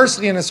more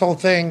diversity in this whole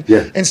thing,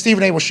 and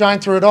Stephen A. will shine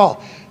through it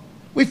all.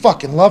 We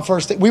fucking love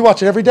First Take. We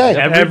watch it every day.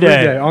 Every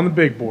day on the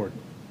big board.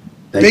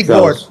 Big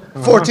board.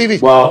 4 TV.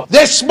 Well,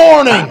 this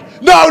morning.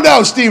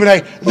 No, Stephen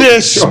A.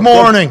 This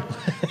morning.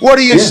 What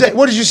do you say?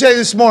 What did you say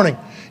this morning?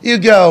 You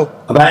go.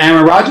 About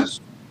Aaron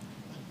Rodgers?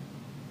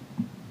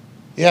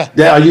 Yeah.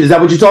 Is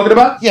that what you're talking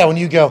about? Yeah, when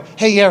you go,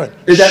 hey, Aaron,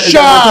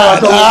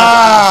 Shut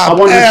up,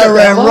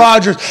 Aaron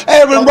Rodgers.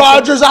 Aaron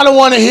Rodgers, I don't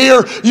want to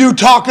hear you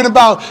talking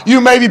about you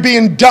maybe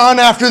being done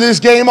after this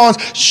game on.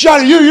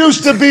 Shut it. You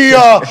used to be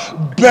a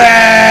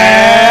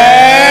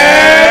bad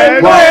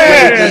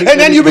man. And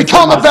then you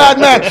become a bad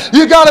man.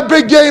 You got a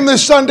big game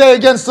this Sunday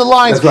against the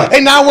Lions.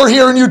 And now we're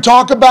hearing you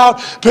talk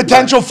about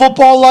potential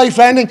football life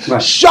ending.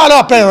 Shut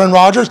up, Aaron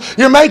Rodgers.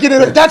 You're making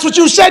it. That's what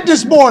you said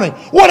this morning.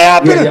 What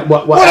happened?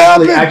 What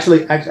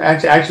happened?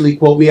 Actually,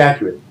 quote me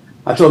accurate.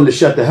 I told him to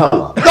shut the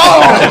hell up.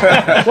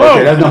 Oh!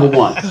 Okay, that's number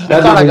one.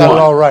 That's I got it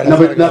all right.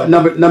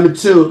 Number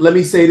two, let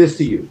me say this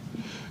to you.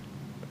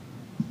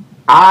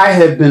 I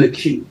have been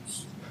accused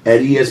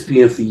at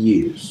ESPN for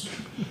years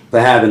for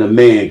having a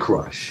man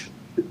crush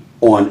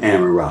on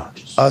Aaron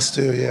Rodgers. Us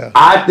too, yeah.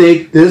 I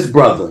think this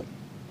brother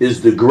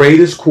is the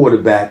greatest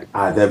quarterback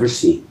I've ever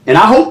seen. And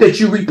I hope that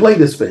you replay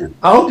this for him.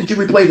 Well,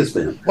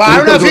 I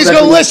don't know if he's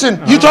going to listen.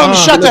 You told him to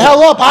shut the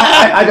hell up.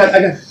 I got.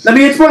 Let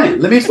me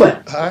explain.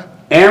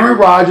 Aaron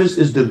Rodgers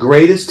is the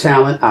greatest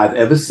talent I've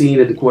ever seen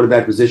at the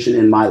quarterback position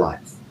in my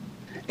life.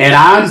 And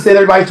I understand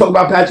everybody's talking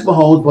about Patrick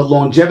Mahomes, but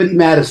longevity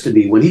matters to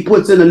me. When he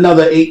puts in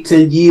another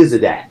 8-10 years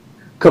of that,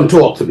 come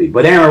talk to me.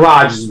 But Aaron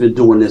Rodgers has been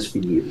doing this for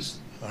years.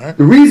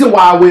 The reason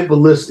why I went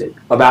ballistic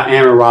about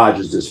Aaron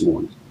Rodgers this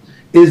morning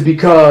is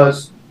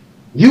because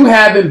You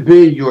haven't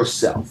been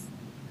yourself.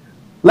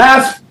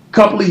 Last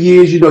couple of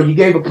years, you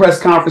gave a press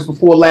conference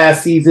before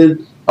last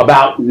season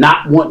about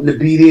not wanting to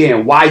be there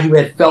and why you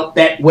had felt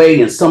that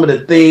way and some of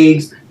the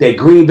things that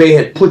Green Bay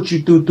had put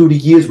you through the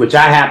years, which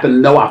I happen to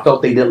know. I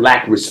felt they didn't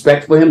lack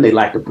respect for him. They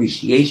lacked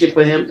appreciation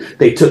for him.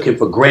 They took him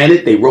for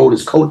granted. They rode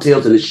his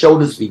coattails and his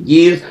shoulders for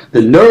years.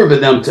 The nerve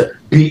of them to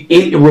be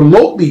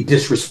remotely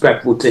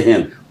disrespectful to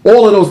him.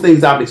 All of those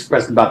things I've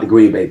expressed about the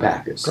Green Bay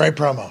Packers. Great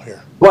promo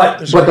here. But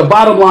the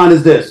bottom line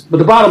is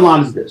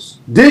this.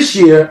 This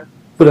year,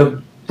 for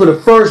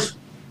the first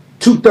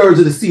 2/3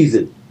 of the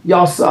season,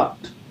 y'all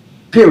sucked.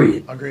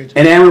 Period. Agreed.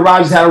 And Aaron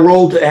Rodgers had a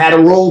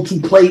role to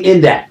play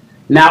in that.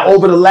 Now,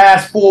 over the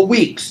last 4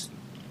 weeks,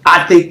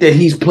 I think that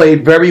he's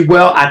played very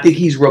well. I think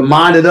he's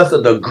reminded us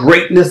of the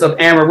greatness of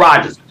Aaron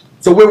Rodgers.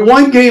 So we're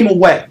one game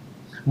away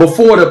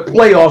before the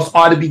playoffs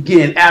are to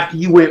begin. After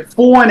you went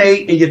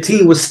 4-8 and your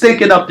team was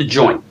stinking up the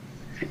joint,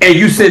 and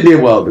you sitting there,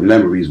 well, the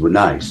memories were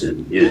nice,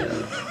 and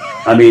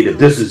I mean, if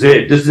this is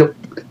it,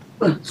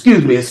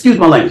 excuse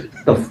my language.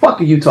 The fuck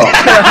are you talking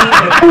about?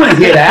 I don't want to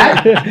hear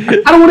that.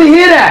 I don't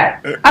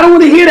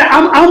want to hear that.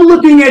 I'm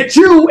looking at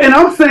you and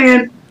I'm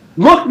saying,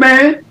 look,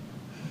 man,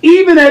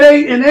 even at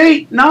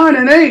 8-8,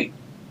 9-8,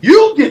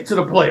 you get to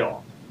the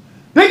playoffs.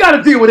 They got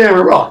to deal with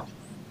Aaron Rodgers.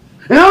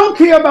 And I don't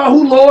care about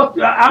who lost,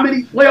 how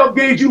many playoff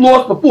games you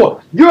lost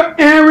before. You're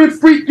Aaron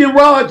freaking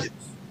Rodgers.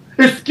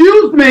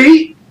 Excuse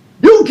me.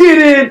 You get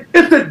in,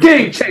 it's a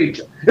game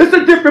changer. It's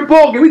a different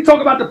ballgame. We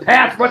talk about the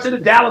pass rush of the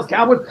Dallas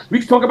Cowboys.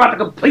 We talk about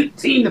the complete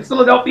team, the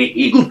Philadelphia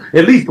Eagles,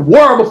 at least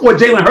were before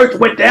Jalen Hurts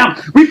went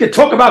down. We could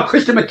talk about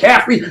Christian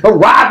McCaffrey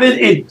arriving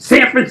in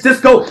San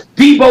Francisco.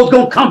 Debo's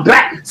going to come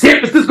back. San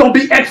Francisco's going to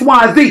be X,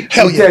 Y, Z.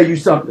 Let me tell you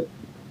something.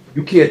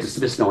 You can't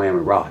dismiss no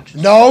Aaron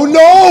Rodgers. No.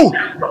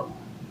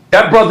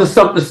 That brother's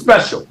something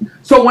special.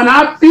 So when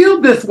I feel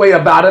this way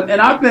about him,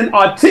 and I've been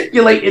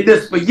articulating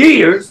this for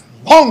years,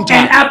 long time.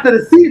 And after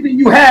the season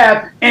you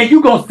have, and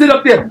you're going to sit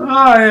up there,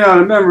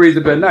 the memories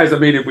have been nice. I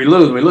mean, if we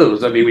lose, we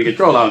lose. I mean, we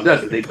control our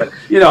destiny. But,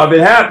 if it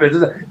happens,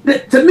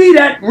 to me,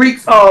 that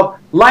reeks of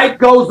life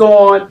goes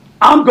on.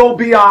 I'm going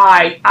to be all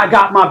right. I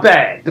got my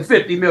bag, the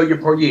 $50 million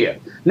per year.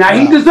 Now,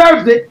 he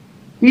deserves it.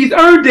 He's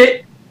earned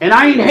it, and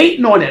I ain't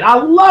hating on it. I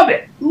love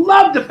it.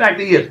 Love the fact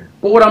that he is.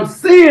 But what I'm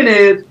saying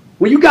is,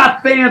 when you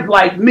got fans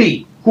like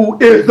me, who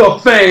is a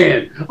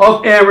fan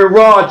of Aaron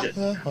Rodgers,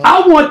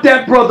 I want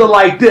that brother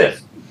like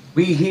this.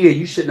 We here.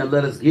 You shouldn't have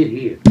let us get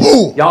here.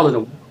 Ooh. Y'all in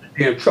the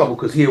damn trouble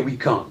because here we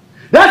come.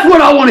 That's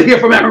what I want to hear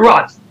from Aaron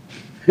Rodgers.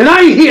 And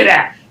I ain't hear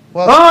that.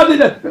 Well,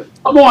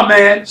 come on,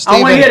 man. Steven,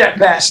 I want to hear that,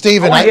 Pat.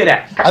 Steven, I hear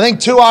that. I think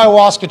 2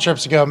 ayahuasca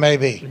trips ago,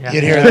 maybe.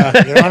 You'd hear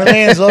that. You know what I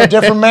mean? He's a little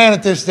different man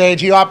at this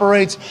stage. He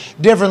operates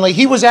differently.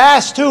 He was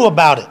asked, too,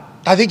 about it.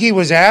 I think he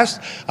was asked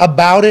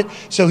about it,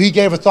 so he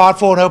gave a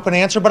thoughtful and open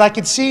answer. But I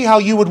could see how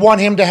you would want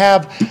him to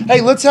have,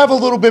 hey, let's have a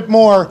little bit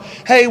more.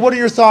 Hey, what are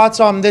your thoughts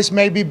on this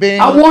maybe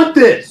being? I want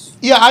this.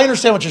 Yeah, I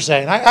understand what you're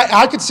saying.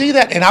 I could see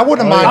that, and I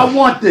wouldn't mind. I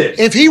want this.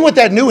 If he, with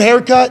that new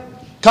haircut,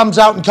 comes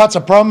out and cuts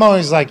a promo, and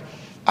he's like,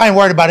 I ain't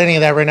worried about any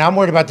of that right now. I'm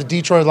worried about the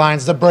Detroit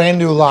Lions, the brand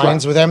new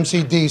Lions with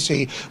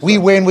MCDC. We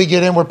win, we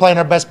get in, we're playing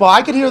our best ball.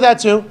 I could hear that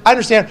too. I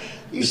understand.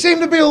 You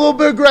seem to be a little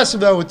bit aggressive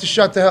though with the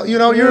shut the hell.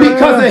 You're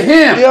because of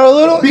him. You're a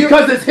little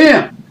because it's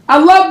him. I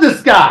love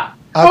this guy.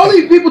 Okay. All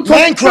these people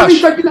talk.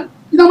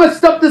 You know what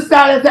stuff this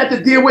guy has had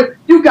to deal with?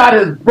 You got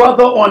his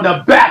brother on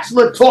The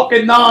Bachelor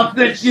talking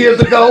nonsense years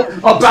ago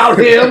about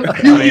him.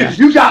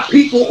 You got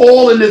people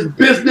all in this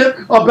business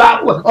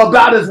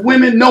about his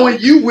women knowing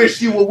you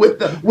wish you were with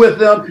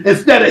them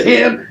instead of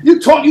him.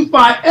 You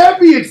find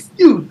every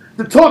excuse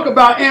to talk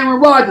about Aaron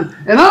Rodgers.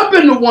 And I've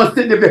been the one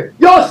sitting there.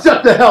 Y'all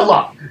shut the hell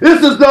up.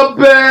 This is the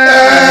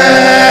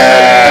best.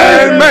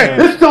 Man.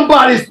 This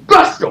somebody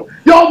special.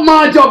 Y'all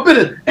mind your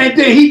business. And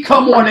then he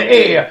come on the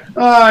air.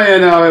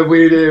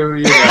 We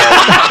do.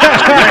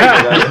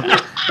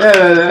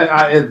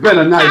 It's been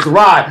a nice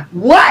ride.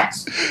 What?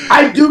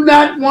 I do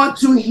not want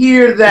to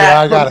hear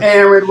that from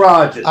Aaron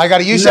Rodgers. I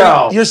got it. You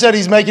said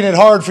he's making it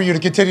hard for you to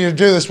continue to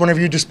do this whenever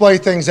you display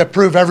things that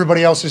prove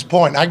everybody else's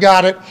point. I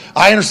got it.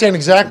 I understand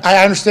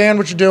I understand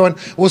what you're doing.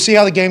 We'll see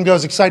how the game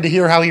goes. Excited to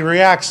hear how he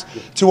reacts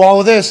to all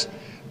of this.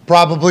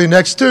 Probably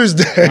next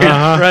Tuesday.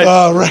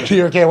 Right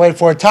here. Can't wait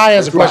for it. Ty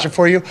has a question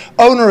for you.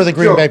 Owner of the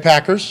Green Bay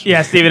Packers.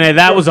 Yeah, Stephen A.,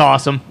 that was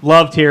awesome.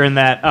 Loved hearing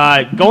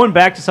that. Going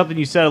back to something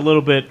you said a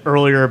little bit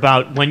earlier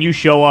about when you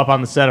show up on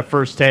the set of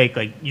First Take,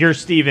 like you're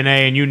Stephen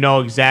A. and you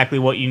know exactly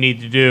what you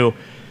need to do.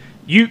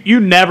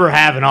 You never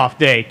have an off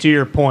day, to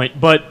your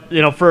point. But,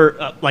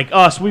 for like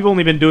us, we've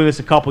only been doing this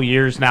a couple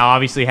years now.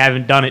 Obviously,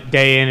 haven't done it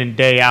day in and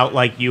day out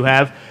like you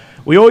have.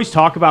 We always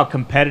talk about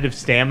competitive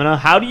stamina.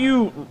 How do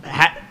you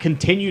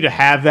continue to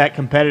have that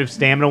competitive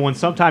stamina when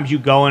sometimes you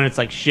go and it's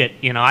like, shit,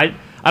 I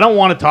don't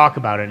want to talk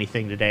about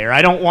anything today, or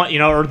I don't want,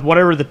 or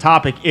whatever the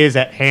topic is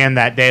at hand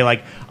that day.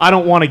 Like, I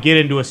don't want to get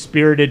into a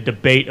spirited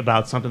debate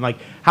about something. Like,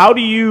 how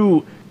do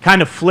you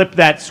kind of flip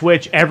that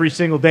switch every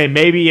single day?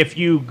 Maybe if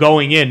you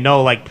going in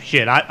know, like,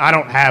 shit, I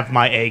don't have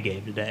my A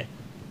game today.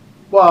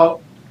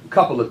 Well, a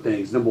couple of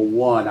things. Number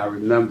one, I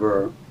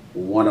remember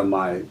one of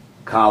my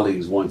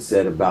colleagues once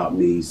said about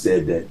me, he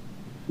said that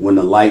when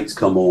the lights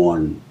come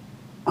on,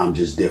 I'm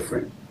just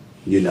different.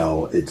 You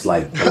know, it's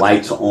like the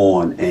lights are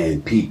on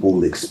and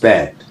people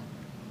expect,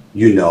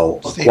 you know,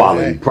 a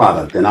quality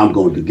product, and I'm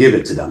going to give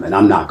it to them, and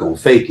I'm not going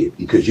to fake it,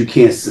 because you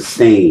can't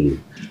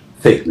sustain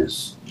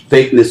fakeness.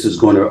 Fakeness is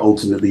going to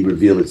ultimately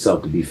reveal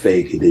itself to be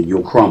fake, and then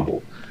you'll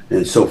crumble.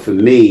 And so for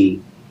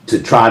me, to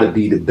try to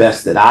be the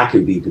best that I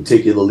can be,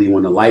 particularly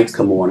when the lights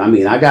come on. I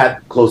mean, I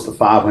got close to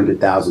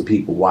 500,000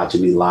 people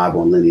watching me live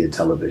on linear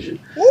television.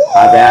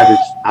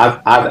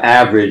 I've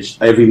averaged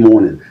every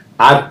morning.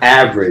 I've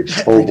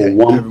averaged over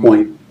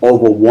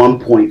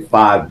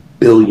 1.5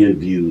 billion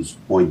views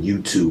on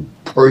YouTube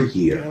per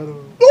year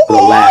for the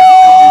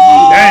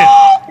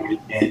last couple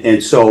years.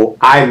 And so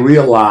I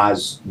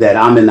realize that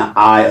I'm in the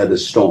eye of the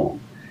storm.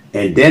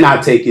 And then I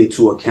take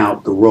into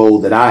account the role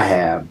that I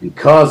have,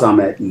 because I'm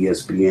at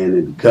ESPN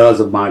and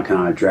because of my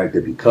contract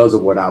and because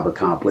of what I've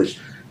accomplished.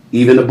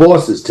 Even the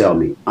bosses tell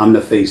me I'm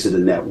the face of the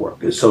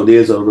network. And so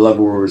there's a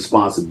level of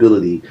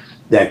responsibility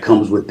that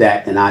comes with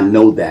that, and I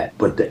know that.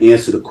 But to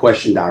answer the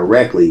question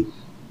directly,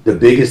 the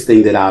biggest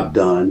thing that I've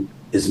done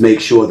is make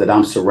sure that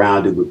I'm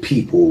surrounded with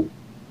people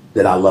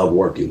that I love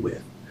working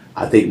with.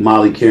 I think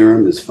Molly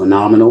Karam is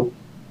phenomenal.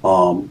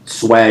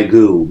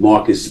 Swagoo,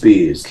 Marcus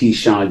Spears,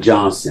 Keyshawn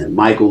Johnson,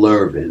 Michael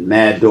Irvin,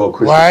 Mad Dog,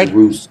 Christopher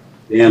Roos,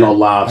 Dan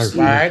Orlovsky,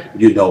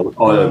 you know,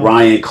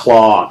 Ryan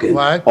Clark, and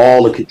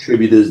all the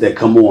contributors that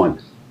come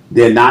on.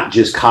 They're not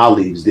just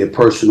colleagues, they're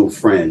personal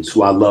friends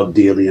who I love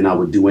dearly and I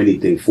would do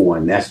anything for,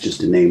 and that's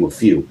just to name a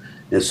few.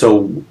 And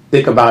so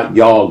think about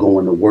y'all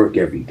going to work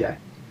every day.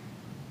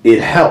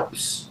 It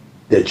helps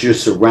that you're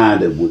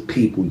surrounded with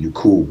people you're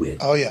cool with.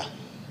 Oh, yeah.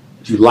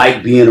 You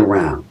like being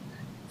around.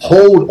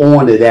 Hold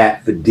on to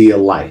that for dear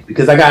life,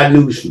 because I got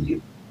news for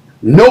you.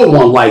 No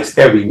one likes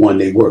everyone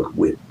they work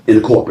with in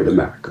corporate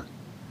America.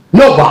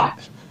 Nobody.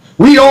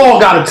 We all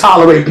got to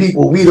tolerate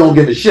people we don't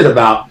give a shit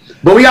about,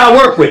 but we got to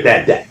work with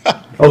that day.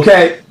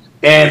 Okay?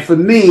 And for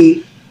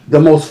me, the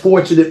most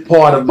fortunate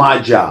part of my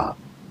job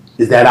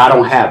is that I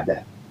don't have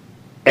that.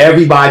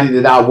 Everybody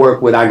that I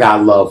work with, I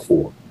got love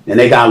for, and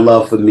they got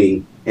love for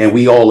me. And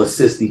we all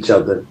assist each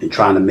other in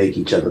trying to make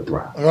each other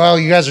thrive. Well,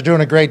 you guys are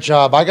doing a great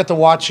job. I got to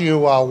watch you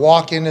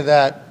walk into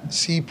that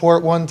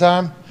seaport one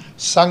time.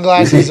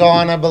 Sunglasses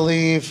on, I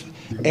believe.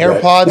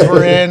 AirPods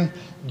were in.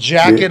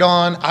 Jacket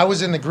on. I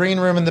was in the green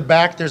room in the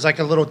back. There's like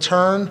a little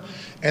turn,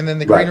 and then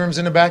the green room's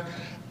in the back.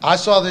 I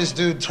saw this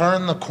dude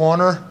turn the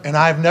corner, and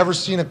I've never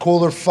seen a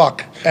cooler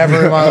fuck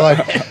ever in my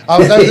life. That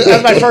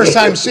was my first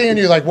time seeing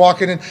you, like,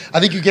 walking in. I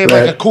think you gave,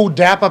 like, a cool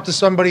dap up to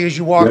somebody as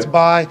you walked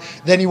by.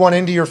 Then you went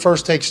into your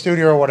First Take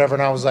studio or whatever,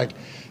 and I was like,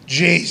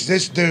 geez,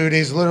 this dude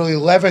is literally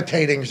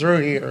levitating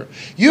through here.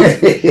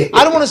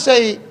 I don't want to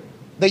say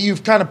that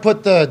you've kind of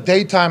put the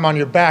daytime on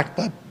your back,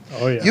 but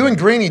you and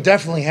Greeny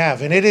definitely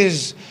have, and it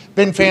has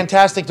been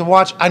fantastic to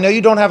watch. I know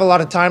you don't have a lot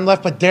of time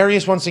left, but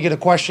Darius wants to get a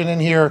question in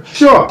here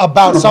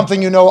about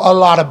something you know a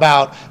lot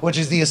about, which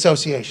is the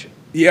association.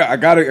 Yeah, I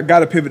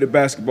gotta pivot to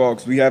basketball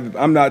because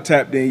I'm not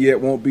tapped in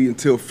yet. Won't be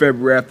until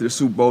February after the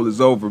Super Bowl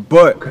is over.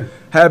 But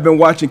have been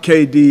watching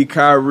KD,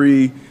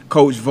 Kyrie,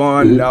 Coach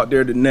Vaughn, and out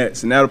there the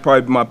Nets, and that'll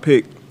probably be my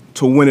pick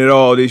to win it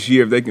all this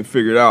year if they can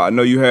figure it out. I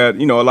know you had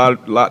a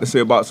lot to say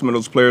about some of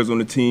those players on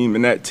the team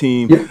and that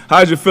team.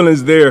 How's your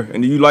feelings there?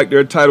 And do you like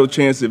their title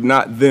chance? If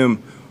not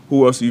them,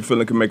 who else are you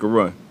feeling can make a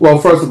run? Well,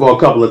 first of all, a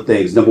couple of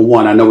things. Number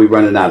one, I know we're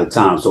running out of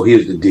time, so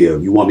here's the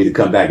deal. You want me to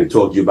come back and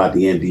talk to you about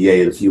the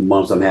NBA in a few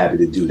months, I'm happy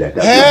to do that.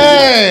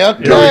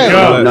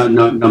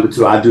 Number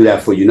two, I'll do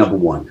that for you, number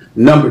one.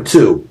 Number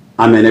two,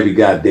 I meant every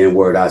goddamn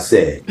word I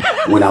said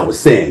when I was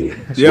saying it.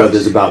 Whether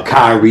it's about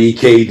Kyrie,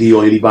 KD,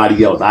 or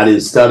anybody else. I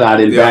didn't stutter, I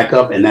didn't back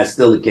up, and that's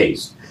still the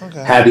case.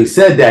 Having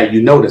said that,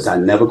 you notice I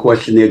never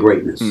question their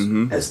greatness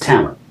as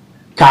talent.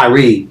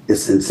 Kyrie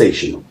is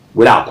sensational.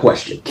 Without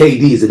question.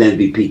 KD is an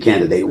MVP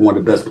candidate, one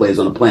of the best players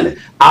on the planet.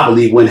 I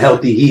believe when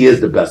healthy, he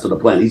is the best on the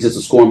planet. He's just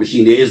a scoring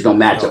machine. There is no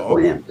matchup for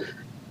him.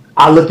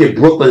 I look at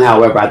Brooklyn,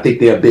 however, I think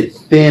they're a bit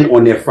thin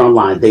on their front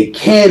line. They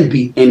can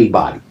beat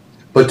anybody.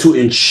 But to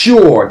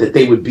ensure that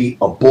they would beat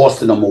a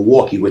Boston or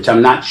Milwaukee, which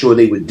I'm not sure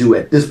they would do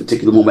at this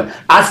particular moment,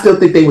 I still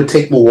think they would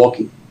take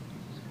Milwaukee.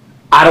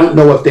 I don't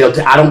know if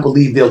I don't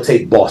believe they'll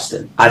take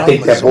Boston. I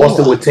think that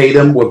Boston would take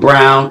them with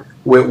Brown,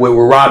 with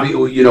Robbie,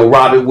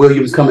 Robert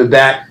Williams coming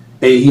back.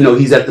 And,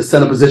 he's at the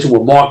center position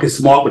with Marcus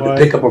Smart with the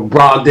pickup of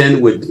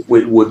Brogdon,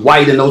 with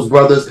White and those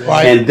brothers,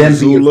 and them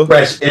being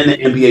fresh in the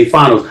NBA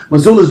Finals.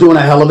 Missoula's doing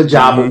a hell of a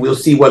job, but we'll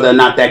see whether or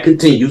not that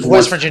continues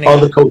once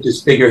other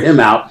coaches figure him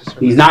out.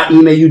 He's not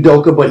Ime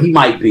Udoka, but he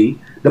might be.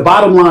 The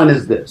bottom line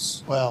is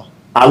this.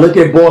 I look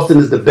at Boston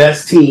as the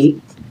best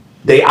team.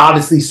 They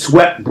obviously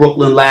swept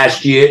Brooklyn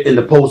last year in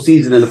the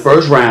postseason in the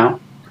first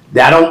round.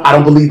 I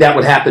don't believe that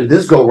would happen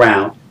this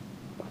go-round.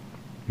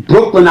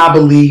 Brooklyn, I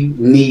believe,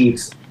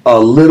 needs a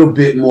little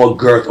bit more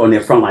girth on their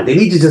front line. They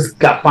need to just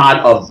find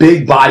a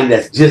big body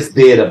that's just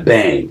there to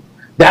bang.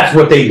 That's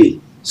what they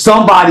need.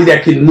 Somebody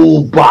that can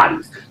move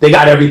bodies. They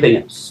got everything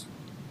else.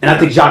 And I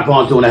think Jacques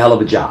Vaughn's doing a hell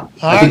of a job.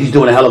 I think he's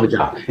doing a hell of a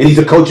job. And he's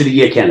a Coach of the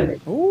Year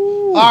candidate.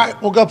 All right,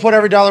 we'll go put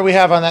every dollar we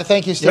have on that.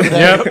 Thank you, Stephen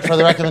A, for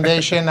the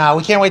recommendation.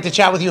 We can't wait to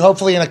chat with you,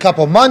 hopefully, in a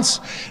couple months,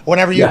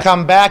 whenever you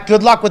come back.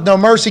 Good luck with No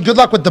Mercy. Good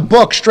luck with the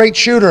book, Straight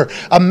Shooter,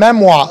 a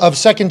memoir of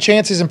second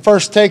chances and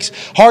first takes.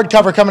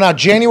 Hardcover coming out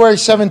January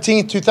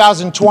 17th,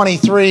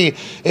 2023.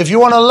 If you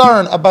want to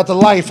learn about the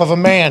life of a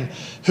man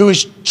who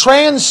has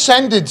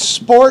transcended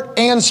sport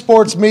and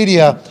sports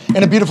media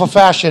in a beautiful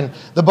fashion,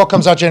 the book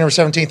comes out January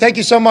 17th. Thank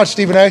you so much,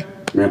 Stephen A.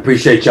 Man,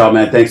 appreciate y'all,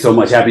 man. Thanks so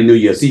much. Happy New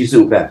Year. See you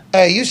soon, Pat.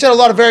 Hey, you said a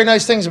lot of very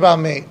nice things about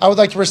me. I would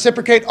like to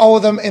reciprocate all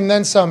of them and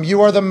then some. You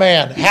are the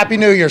man. Happy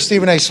New Year,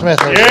 Stephen A. Smith.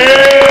 Yeah!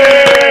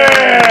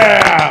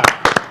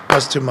 That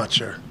was too much,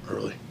 sir,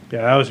 early.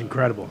 Yeah, that was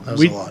incredible. That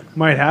was a lot.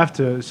 Might have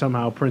to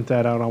somehow print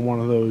that out on one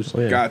of those,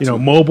 Got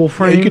mobile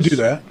frames. you could do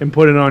that. And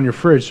put it on your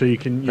fridge so you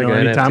can, Like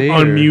an anytime NFT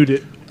or- unmute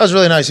it. That was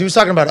really nice. He was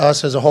talking about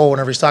us as a whole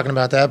whenever he's talking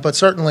about that, but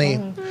certainly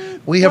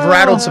we have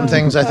rattled some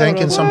things, I think,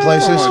 in some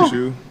places.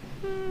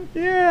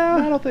 Yeah,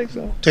 I don't think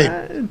so.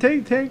 Team.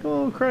 Take a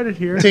little credit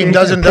here. Team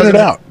doesn't Put it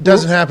out.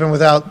 happen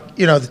without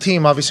the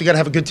team. Obviously, you got to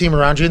have a good team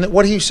around you. And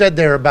what he said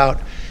there about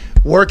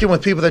working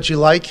with people that you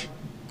like,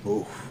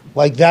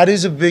 like that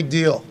is a big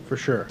deal For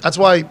sure. That's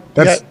why.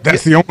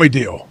 That's the only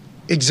deal.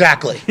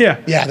 Exactly.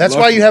 Yeah. Yeah. That's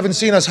why you haven't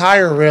seen us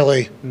hire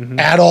really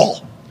at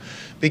all,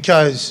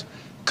 because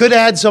could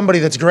add somebody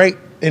that's great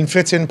and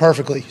fits in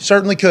perfectly.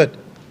 Certainly could.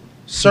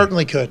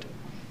 Certainly could.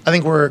 I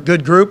think we're a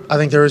good group. I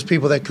think there is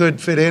people that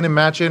could fit in and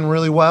match in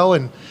really well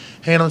and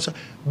handle it.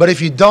 But if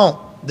you don't,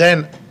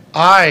 then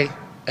I,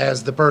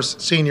 as the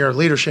senior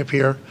leadership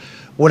here,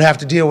 would have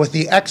to deal with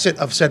the exit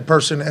of said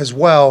person as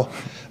well,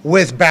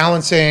 with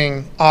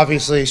balancing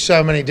obviously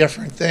so many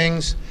different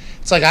things.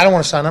 It's like I don't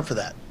want to sign up for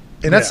that,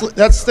 and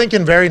that's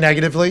thinking very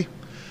negatively.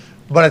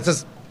 But it's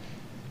just,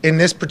 in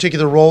this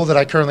particular role that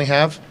I currently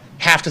have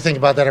to think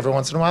about that every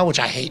once in a while, which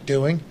I hate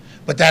doing.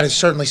 But that has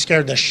certainly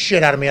scared the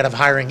shit out of me out of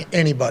hiring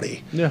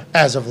anybody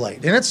as of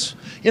late. And it's,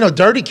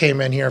 Dirty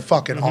came in here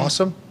fucking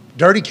awesome.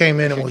 Dirty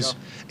came in and was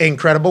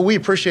incredible. We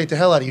appreciate the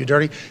hell out of you,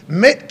 Dirty.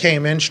 Mitt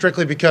came in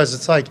strictly because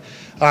it's like,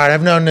 all right,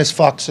 I've known this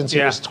fuck since he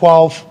was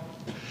 12.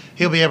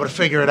 He'll be able to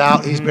figure it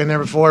out. He's been there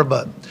before,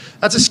 but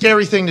that's a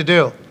scary thing to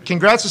do.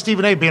 Congrats to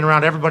Stephen A. being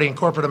around everybody in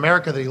corporate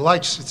America that he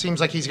likes. It seems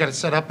like he's got it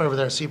set up over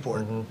there at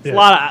Seaport. It's a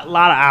lot of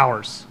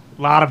hours.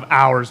 A lot of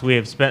hours we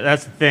have spent.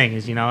 That's the thing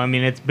is,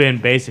 it's been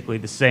basically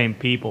the same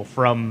people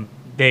from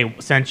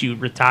since you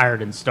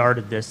retired and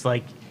started this.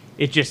 Like,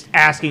 it's just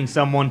asking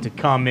someone to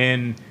come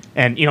in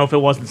and, if it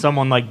wasn't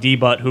someone like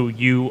D-Butt who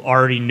you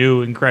already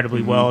knew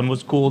incredibly well and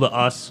was cool to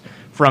us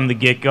from the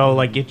get-go,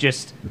 like it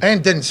just...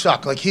 And didn't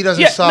suck. Like, he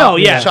doesn't suck.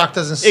 No, Chuck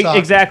doesn't suck.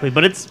 Exactly,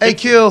 but it's...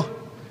 AQ.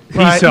 He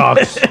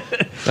sucks.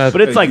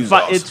 But it's like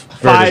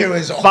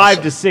awesome.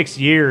 5 to 6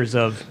 years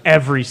of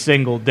every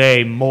single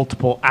day,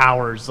 multiple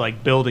hours,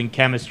 like building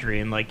chemistry,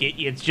 and like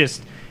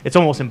it's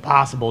almost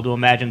impossible to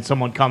imagine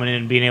someone coming in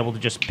and being able to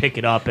just pick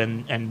it up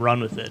and run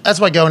with it. That's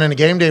why going into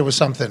game day was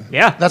something.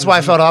 Yeah. That's why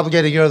I felt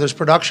obligated to go to those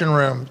production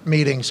room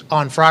meetings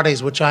on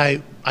Fridays, which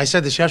I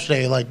said this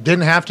yesterday, like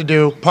didn't have to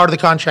do. Part of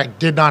the contract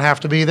did not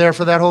have to be there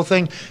for that whole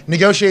thing.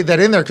 Negotiate that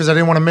in there because I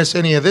didn't want to miss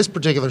any of this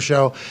particular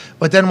show.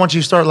 But then once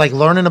you start like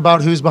learning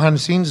about who's behind the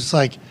scenes, it's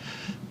like,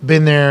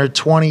 been there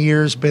 20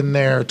 years,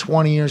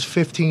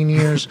 15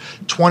 years,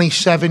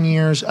 27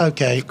 years.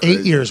 Okay,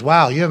 8 years.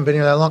 Wow, you haven't been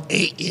here that long.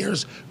 8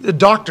 years. A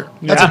doctor.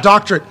 That's a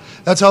doctorate.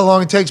 That's how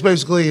long it takes,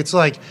 basically. It's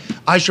like,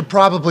 I should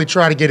probably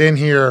try to get in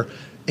here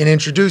and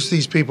introduce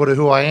these people to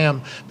who I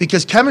am,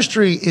 because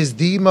chemistry is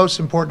the most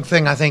important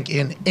thing, I think,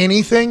 in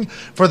anything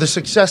for the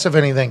success of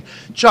anything.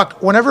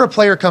 Chuck, whenever a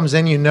player comes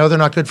in, they're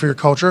not good for your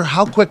culture,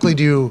 how quickly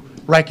do you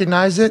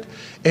recognize it,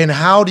 and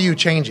how do you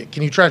change it?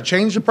 Can you try to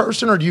change the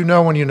person, or do you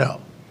know when you know?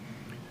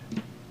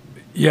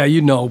 Yeah,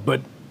 but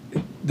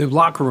the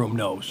locker room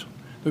knows.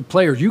 The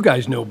players, you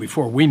guys know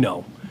before we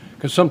know,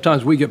 because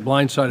sometimes we get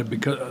blindsided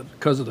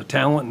because of the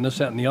talent and this,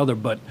 that, and the other.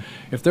 But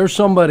if there's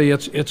somebody,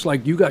 it's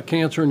like you got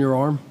cancer in your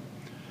arm,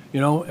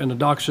 and the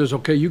doc says,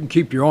 okay, you can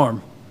keep your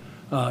arm,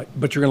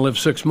 but you're going to live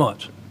 6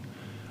 months.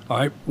 All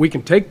right, we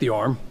can take the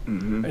arm,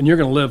 and you're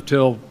going to live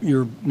till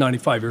you're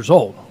 95 years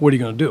old. What are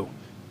you going to do?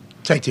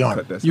 Take the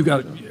arm. You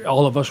got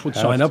all of us would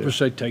sign up and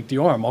say, take the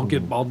arm.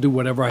 I'll do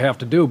whatever I have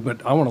to do,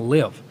 but I want to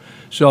live.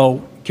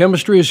 So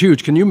chemistry is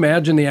huge. Can you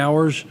imagine the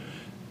hours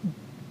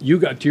you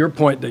got, to your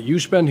point, that you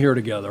spend here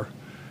together,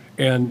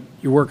 and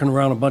you're working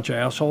around a bunch of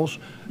assholes?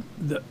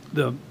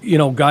 The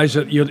guys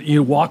that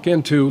you walk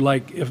into,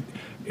 like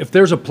if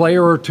there's a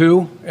player or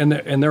two, and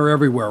they're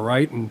everywhere,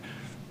 right? And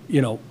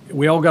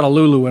we all got a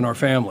Lulu in our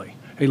family.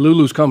 Hey,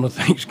 Lulu's coming to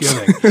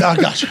Thanksgiving. I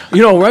gotcha.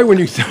 Right when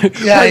you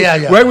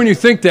right when you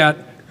think that.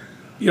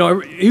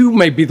 You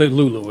may be the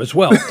Lulu as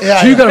well.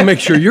 So you got to make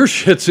sure your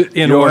shit's in order.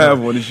 You don't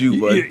have one, it's you,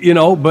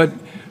 buddy.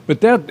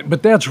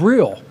 But that's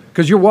real,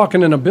 because you're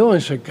walking in a building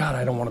and say, God,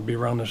 I don't want to be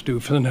around this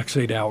dude for the next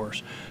 8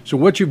 hours. So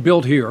what you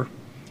build here,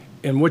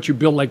 and what you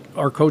build, like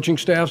our coaching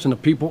staffs and the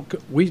people,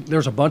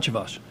 there's a bunch of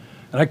us,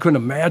 and I couldn't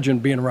imagine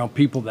being around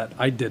people that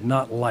I did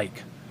not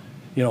like.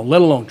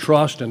 let alone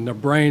trust and their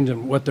brains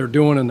and what they're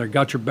doing, and they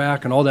got your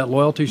back and all that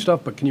loyalty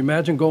stuff. But can you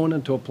imagine going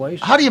into a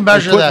place? How do you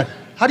measure that?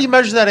 How do you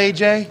measure that,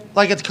 AJ?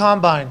 Like at the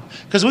combine?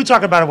 Because we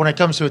talk about it when it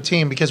comes to a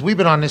team, because we've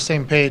been on this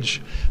same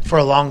page for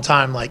a long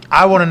time. Like,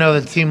 I want to know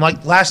that the team,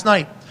 like last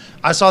night,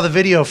 I saw the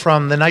video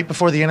from the night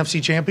before the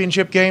NFC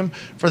Championship game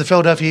for the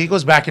Philadelphia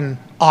Eagles back in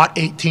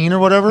 18 or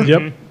whatever.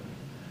 Yep.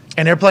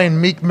 And they're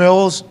playing Meek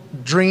Mill's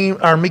Dreams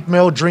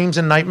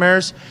and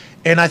Nightmares.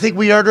 And I think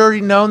we had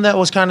already known that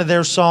was kind of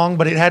their song,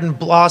 but it hadn't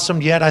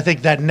blossomed yet. I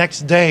think that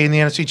next day in the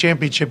NFC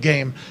Championship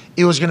game,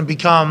 it was going to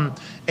become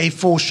a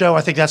full show.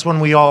 I think that's when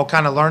we all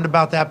kind of learned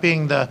about that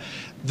being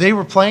they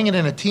were playing it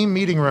in a team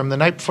meeting room the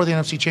night before the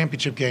NFC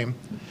Championship game.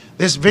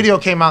 This video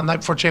came out the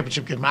night before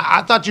championship game.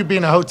 I thought you'd be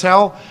in a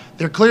hotel.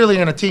 They're clearly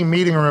in a team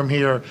meeting room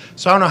here,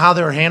 so I don't know how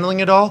they were handling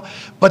it all.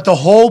 But the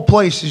whole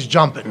place is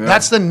jumping. Yeah.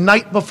 That's the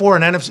night before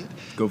an NFC.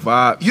 Go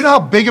vibes. You know how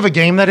big of a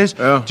game that is?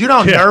 Yeah. Do you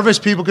know how nervous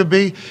people could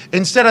be?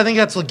 Instead, I think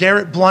that's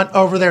LeGarrette Blount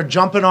over there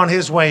jumping on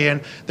his way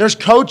in. There's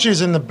coaches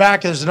in the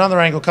back. There's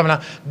another angle coming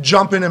out,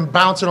 jumping and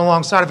bouncing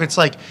alongside of it. It's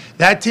like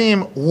that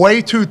team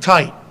way too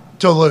tight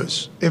to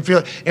lose.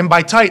 And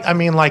by tight, I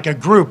mean like a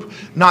group,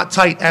 not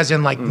tight as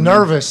in like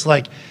nervous.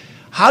 Like,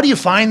 how do you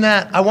find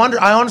that?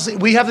 I honestly,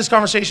 we have this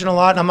conversation a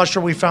lot, and I'm not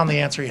sure we found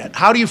the answer yet.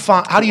 How do you know?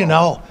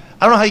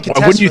 I don't know how you can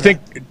test. Wouldn't you think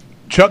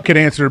Chuck could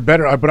answer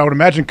better? But I would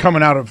imagine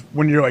coming out of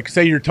when you're like,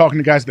 say you're talking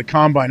to guys at the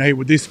combine, hey,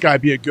 would this guy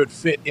be a good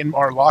fit in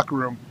our locker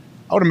room?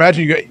 I would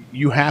imagine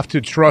you have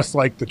to trust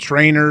like the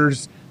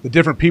trainers, the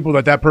different people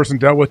that person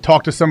dealt with,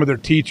 talk to some of their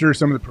teachers,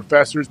 some of the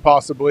professors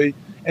possibly.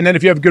 And then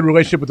if you have a good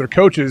relationship with their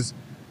coaches,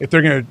 if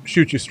they're going to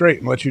shoot you straight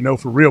and let you know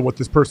for real what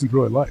this person's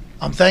really like.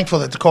 I'm thankful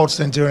that the Colts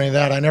didn't do any of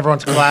that. I never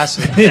went to class,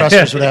 and the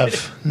professors would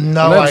have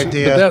no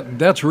idea. But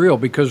that's real,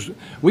 because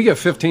we get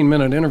a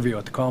 15-minute interview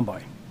at the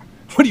combine.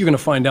 What are you going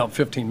to find out in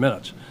 15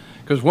 minutes?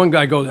 Because one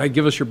guy goes, hey,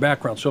 give us your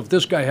background. So if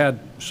this guy had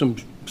some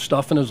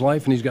stuff in his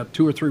life and he's got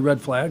 2 or 3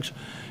 red flags,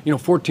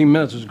 14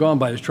 minutes has gone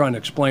by just trying to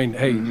explain,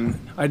 hey,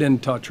 I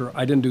didn't touch her,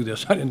 I didn't do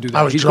this, I didn't do that.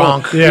 I was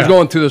drunk. He's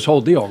going through this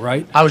whole deal,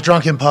 right? I was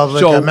drunk in public.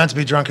 So, I meant to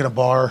be drunk in a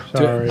bar.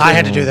 Sorry. I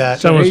had to do that.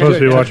 Someone's supposed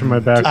to be watching my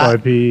back while I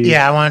pee.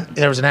 Yeah,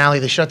 there was an alley.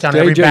 They shut down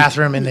every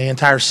bathroom in the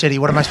entire city.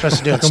 What am I supposed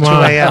to do? It's 2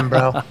 a.m.,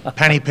 bro.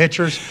 Penny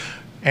pitchers.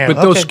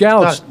 But those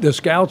scouts, the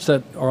scouts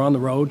that are on the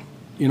road,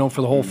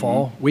 for the whole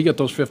fall, we get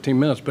those 15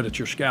 minutes, but it's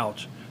your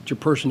scouts. It's your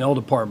personnel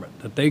department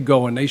that they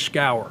go and they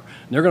scour.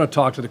 And they're going to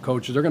talk to the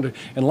coaches. And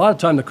a lot of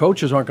time the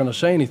coaches aren't going to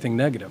say anything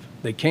negative.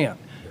 They can't.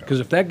 Because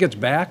if that gets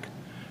back,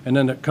 and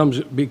then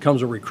it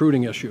becomes a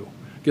recruiting issue,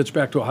 gets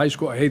back to a high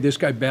school, hey, this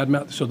guy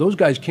badmouth. So those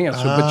guys can't.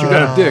 So, but you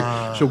got to dig.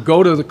 So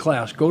go to the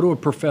class, go to a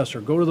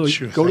professor, go to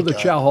the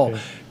chow hall,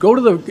 go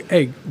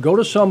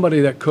to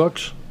somebody that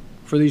cooks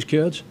for these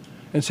kids,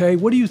 and say, hey,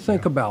 what do you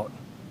think about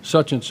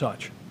such and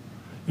such?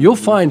 You'll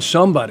find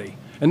somebody,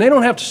 and they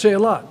don't have to say a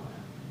lot.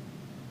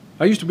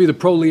 I used to be the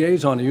pro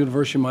liaison at the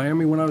University of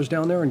Miami when I was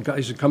down there, and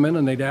guys would come in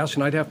and they'd ask,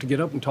 and I'd have to get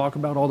up and talk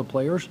about all the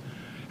players.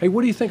 Hey,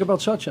 what do you think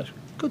about such and such?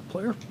 Good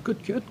player,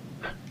 good kid.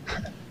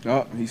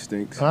 Oh, he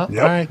stinks. All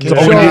right,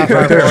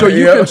 so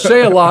you can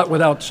say a lot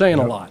without saying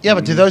a lot. Yeah,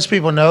 but do those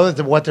people know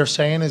that what they're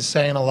saying is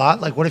saying a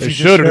lot? Like, what if they you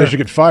should, or they should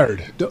get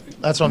fired?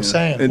 That's what I'm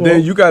saying. And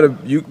then you got to,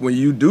 when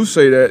you do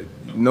say that,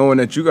 knowing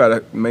that you got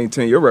to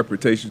maintain your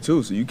reputation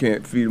too, so you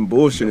can't feed them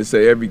bullshit and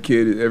say every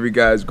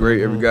guy's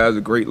great, every guy's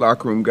a great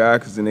locker room guy,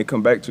 because then they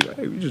come back to you,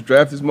 hey, we just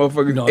drafted this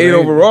motherfucker 8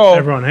 overall.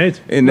 Everyone hates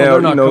him. And now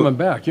they're not coming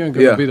back. You ain't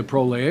going to be the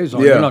pro liaison.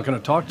 Yeah. You're not going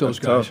to talk to those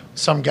guys. Tough.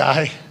 Some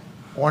guy,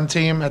 one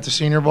team at the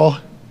Senior Bowl,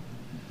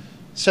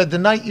 said the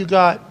night you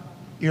got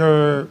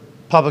your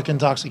public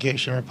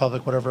intoxication or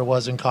public whatever it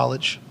was in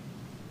college,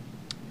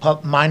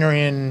 minor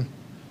in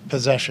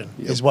possession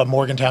is what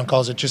Morgantown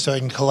calls it, just so they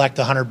can collect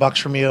 $100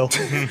 from you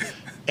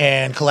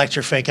and collect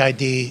your fake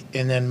ID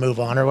and then move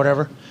on or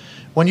whatever.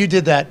 When you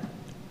did that,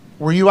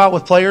 were you out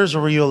with players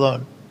or were you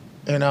alone?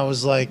 And I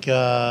was like,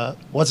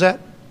 what's that?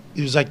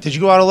 He was like, did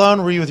you go out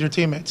alone or were you with your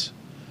teammates?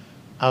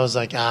 I was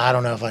like, I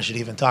don't know if I should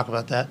even talk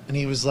about that. And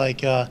he was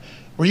like,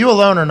 were you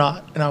alone or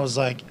not? And I was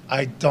like,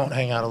 I don't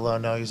hang out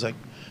alone, no. He was like,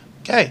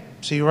 okay,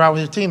 so you were out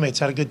with your teammates,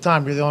 had a good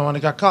time. You're the only one that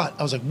got caught.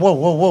 I was like,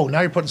 whoa.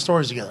 Now you're putting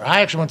stories together.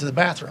 I actually went to the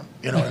bathroom.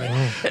 You know what I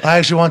mean? I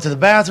actually went to the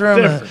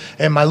bathroom,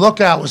 and my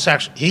lookout was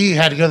actually, he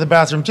had to go to the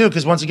bathroom too,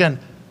 because once again,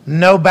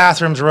 no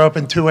bathrooms were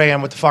open 2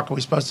 a.m. What the fuck are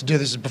we supposed to do?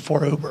 This is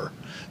before Uber.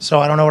 So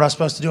I don't know what I was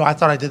supposed to do. I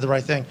thought I did the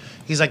right thing.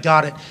 He's like,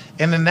 got it.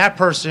 And then that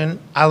person,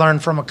 I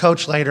learned from a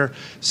coach later,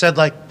 said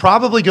like,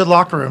 probably good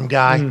locker room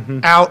guy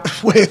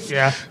out with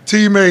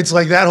teammates,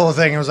 like that whole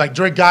thing. It was like,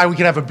 drink guy, we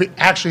could have a beer.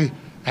 Actually,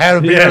 I had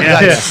a beer.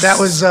 That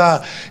was,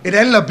 it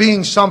ended up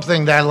being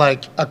something that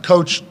like a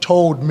coach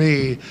told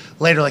me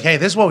later, like, hey,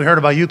 this is what we heard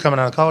about you coming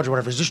out of college or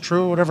whatever. Is this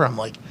true or whatever? I'm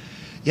like,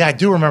 yeah, I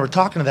do remember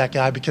talking to that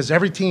guy, because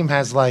every team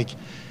has like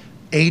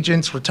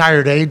agents,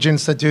 retired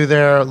agents that do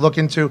their look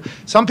into.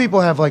 Some people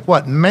have like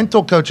what,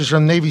 mental coaches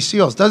from Navy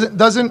SEALs.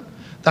 Doesn't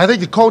I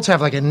think the Colts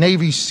have like a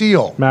Navy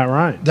SEAL. Matt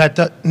Ryan.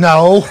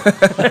 No.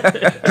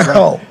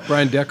 No.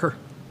 Brian Decker.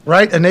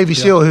 right? A Navy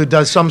SEAL who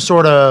does some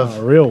sort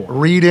of real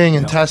reading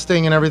and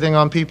testing and everything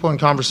on people and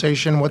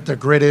conversation, what their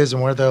grit is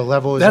and where their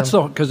level is.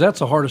 Because that's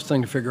the hardest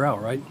thing to figure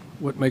out, right?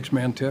 What makes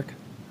man tick?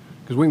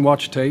 Because we can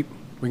watch tape,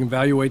 we can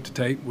evaluate the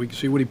tape, we can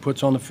see what he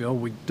puts on the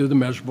field, we do the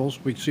measurables,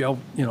 we can see how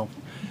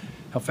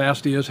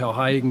fast he is, how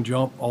high he can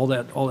jump, all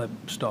that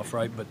stuff,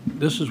 right? But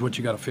this is what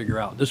you got to figure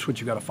out. This is what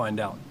you got to find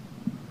out.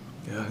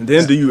 Yeah. And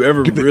then do you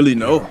ever really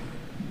know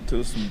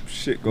till some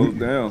shit goes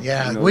down?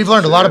 Yeah, we've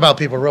learned a lot about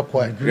people real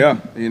quick. Yeah,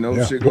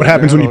 shit What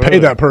happens when you pay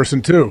that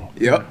person too?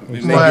 Yep.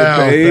 When they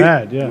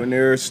get paid,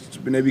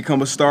 when they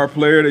become a star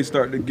player, they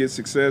start to get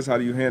success. How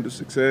do you handle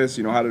success?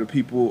 How do the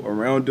people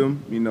around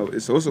them?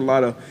 So it's a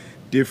lot of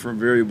different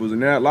variables in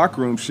that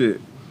locker room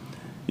shit.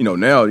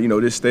 Now,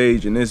 this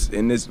stage and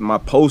this my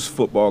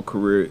post-football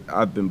career,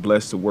 I've been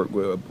blessed to work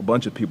with a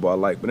bunch of people I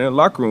like. But in the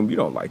locker room, you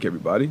don't like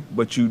everybody.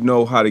 But you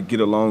know how to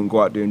get along,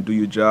 go out there and do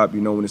your job.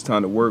 You know when it's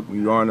time to work,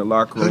 when you are in the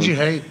locker room. Who'd you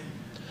hate?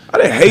 I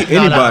didn't hate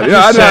anybody.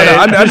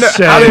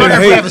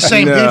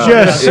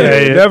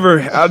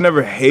 I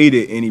never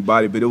hated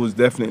anybody, but it was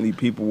definitely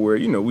people where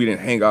we didn't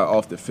hang out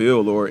off the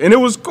field, and it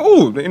was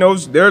cool.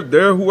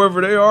 They're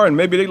whoever they are, and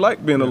maybe they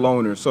like being a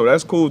loner, so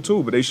that's cool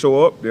too. But they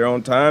show up, they're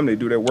on time, they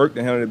do their work,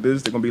 they handle their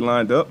business, they're gonna be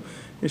lined up,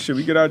 and shit,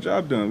 we get our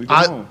job done. We go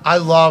home. I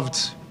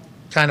loved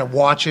kind of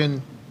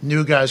watching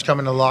new guys come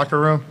in the locker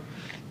room,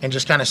 and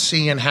just kind of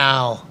seeing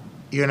how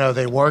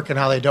they work and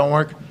how they don't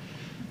work.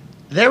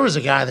 There was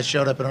a guy that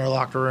showed up in our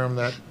locker room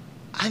that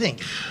I think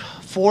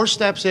 4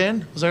 steps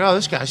in was like, oh,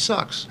 this guy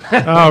sucks.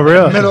 Oh,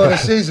 really? Middle of the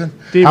season.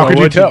 How could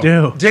you tell?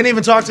 Didn't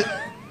even talk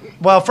to.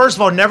 Well, first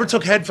of all, never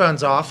took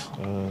headphones off.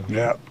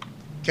 Yeah.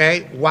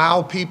 Okay.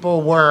 While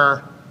people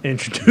were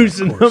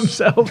introducing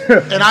themselves.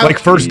 And I,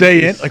 first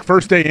day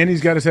in, he's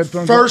got his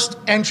headphones. First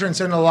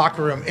entrance in the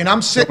locker room, and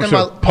I'm sitting in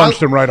my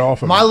punched him right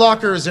off. My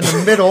locker is in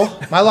the middle.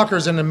 My locker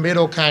is in the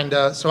middle, kind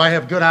of. So I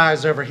have good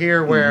eyes over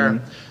here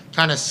where.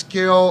 Kind of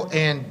skill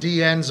and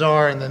DNs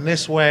are, and then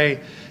this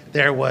way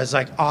there was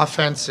like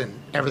offense and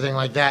everything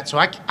like that. So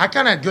I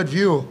kind of had good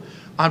view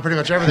on pretty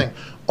much everything.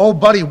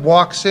 Old buddy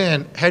walks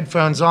in,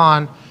 headphones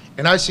on,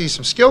 and I see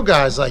some skill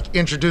guys like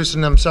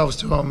introducing themselves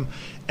to him,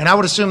 and I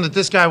would assume that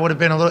this guy would have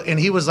been a little, and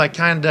he was like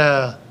kind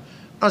of, I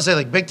don't say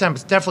like big time,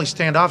 but definitely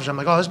standoffish. I'm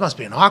like, oh, this must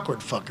be an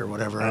awkward fuck or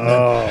whatever.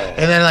 And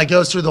then like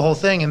goes through the whole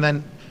thing, and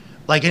then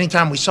like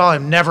anytime we saw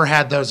him, never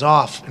had those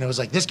off, and it was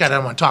like, this guy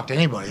doesn't want to talk to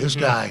anybody. This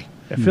guy.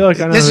 I feel like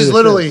I know this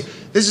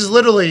is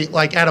literally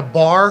like at a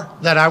bar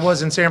that I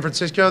was in San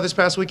Francisco this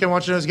past weekend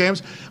watching those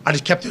games. I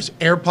just kept those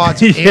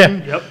AirPods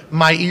in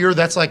my ear.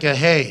 That's like a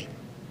hey,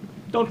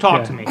 don't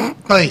talk to me,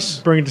 please.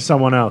 Bring it to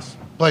someone else,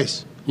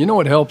 please. You know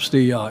what helps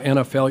the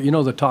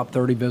NFL? The top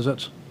 30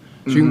 visits.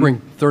 So you can bring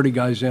 30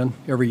 guys in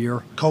every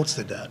year. Colts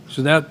did that.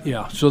 So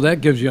that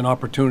gives you an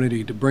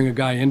opportunity to bring a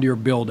guy into your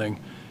building.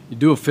 You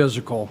do a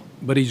physical,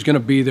 but he's going to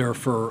be there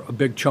for a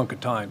big chunk of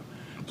time.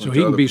 So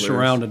he can be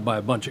surrounded by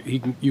a bunch of. You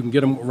can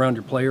get him around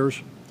your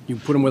players. You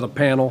can put him with a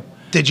panel.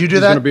 Did you do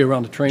He's that? going to be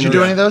around the trainer. Did you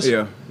do any of those?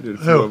 Yeah, I did a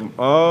few of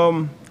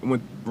them.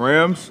 With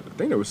Rams, I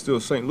think there was still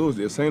St. Louis.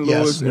 Yeah, St.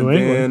 Louis, and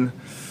then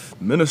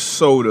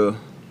Minnesota,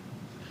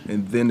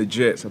 and then the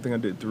Jets. I think I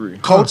did 3.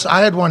 Colts,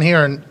 I had one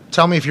here, and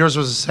tell me if yours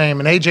was the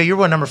same. And AJ, you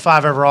were number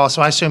 5 overall,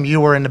 so I assume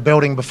you were in the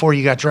building before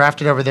you got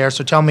drafted over there.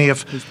 So tell me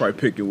if he's probably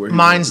picking where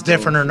mine's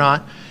different or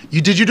not.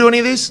 Did you do any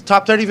of these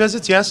top 30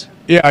 visits? Yes.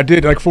 Yeah, I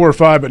did like 4 or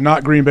 5, but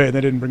not Green Bay. They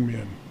didn't bring me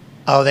in.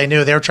 Oh, they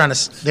knew they were trying to.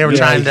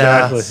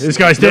 Exactly. This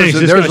guy stinks.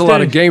 There's a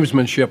lot of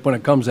gamesmanship when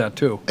it comes to that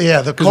too.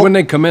 Yeah, because when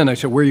they come in, they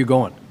say, "Where are you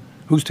going?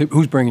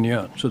 Who's bringing you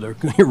in?" So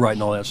you're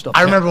writing all that stuff.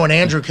 I remember when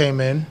Andrew came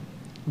in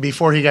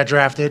before he got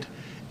drafted,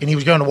 and he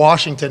was going to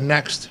Washington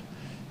next,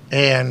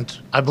 and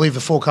I believe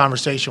the full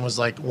conversation was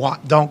like,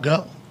 "Don't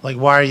go." Like,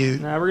 why are you?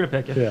 Nah, we're gonna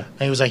pick you. Yeah.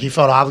 And he was like, he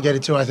felt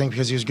obligated to. I think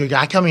because he was a good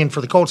guy. Coming in for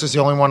the Colts is the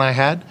only one I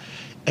had,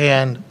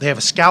 and they have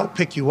a scout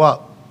pick you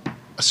up.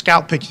 A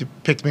scout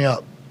picked me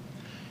up.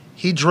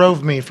 He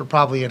drove me for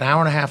probably an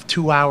hour and a half,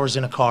 2 hours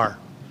in a car,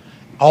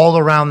 all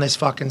around this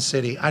fucking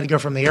city. I had to go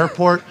from the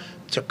airport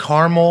to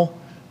Carmel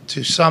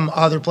to some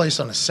other place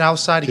on the south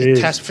side. He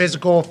could test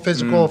physical,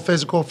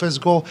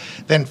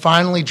 then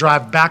finally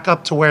drive back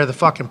up to where the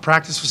fucking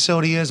practice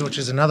facility is, which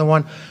is another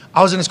one.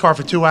 I was in his car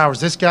for 2 hours.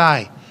 This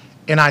guy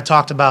and I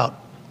talked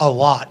about a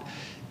lot.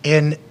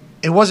 And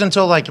it wasn't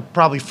until like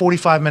probably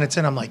 45 minutes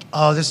in, I'm like,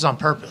 oh, this is on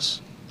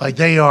purpose. Like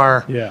they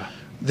are. Yeah.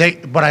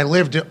 But I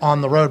lived on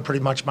the road pretty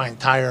much my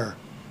entire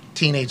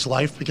teenage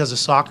life because of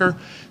soccer.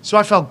 So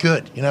I felt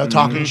good,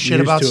 talking shit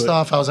about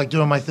stuff. I was like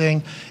doing my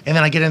thing. And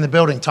then I get in the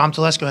building. Tom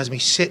Telesco has me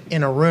sit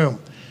in a room.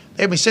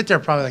 They had me sit there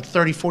probably like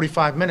 30,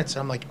 45 minutes.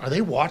 And I'm like, are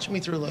they watching me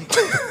through like...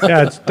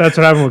 Yeah, that's what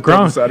happened with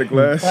Gronk. Side of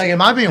glass. Like,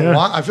 am I being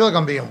I feel like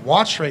I'm being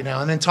watched right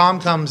now. And then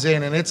Tom comes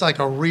in and it's like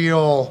a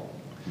real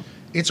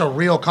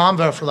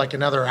convo for like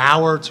another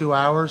hour, 2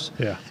 hours.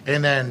 Yeah.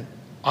 And then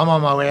I'm on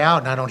my way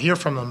out and I don't hear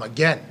from him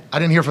again. I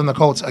didn't hear from the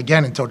Colts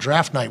again until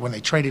draft night when they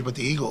traded with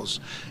the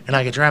Eagles, and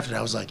I get drafted.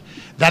 I was like,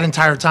 that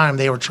entire time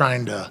they were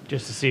trying to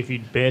just to see if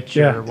you'd bitch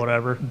or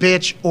whatever.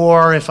 Bitch,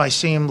 or if I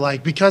seemed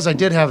like, because I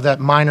did have that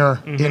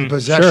minor in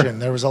possession,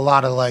 there was a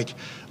lot of like,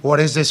 what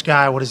is this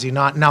guy? What is he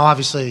not? Now,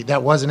 obviously,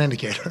 that was an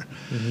indicator.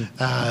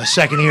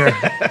 Second year,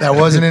 that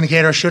was an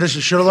indicator. Should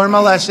have learned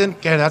my lesson.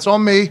 Okay, that's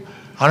on me.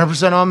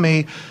 100% on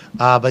me.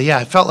 But yeah,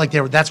 it felt like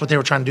that's what they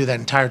were trying to do that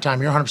entire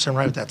time. You're 100%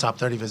 right with that top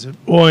 30 visit.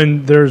 Well,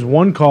 and there's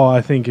one call,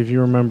 I think, if you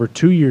remember,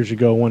 2 years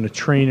ago when a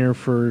trainer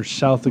for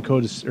South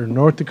Dakota or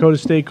North Dakota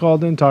State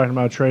called in talking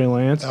about Trey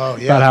Lance. Oh,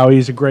 yeah. About how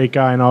he's a great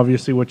guy, and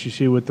obviously what you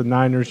see with the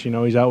Niners,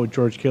 he's out with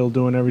George Kittle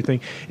doing everything.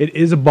 It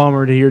is a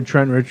bummer to hear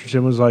Trent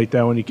Richardson was like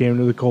that when he came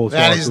to the Colts.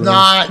 That is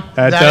not.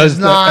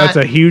 That's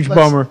a huge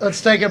bummer.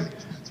 Let's take a.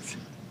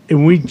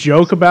 And we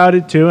joke about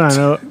it too. And I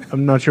know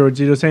I'm not sure what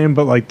Zito's saying,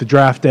 but like the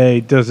draft day,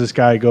 did this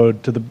guy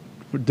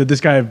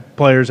have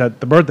players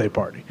at the birthday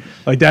party?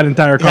 Like that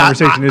entire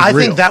conversation is real. I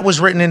think that was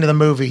written into the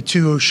movie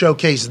to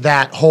showcase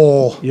that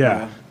whole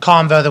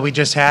convo that we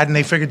just had, and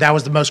they figured that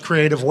was the most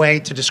creative way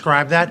to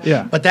describe that.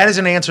 Yeah. But that is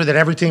an answer that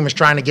every team is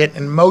trying to get,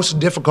 and most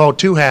difficult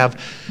to have.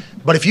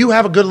 But if you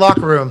have a good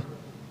locker room,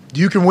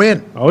 you can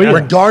win,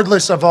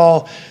 regardless of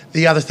all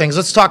the other things.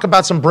 Let's talk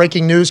about some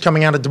breaking news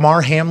coming out of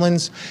Damar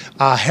Hamlin's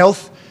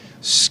health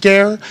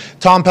scare.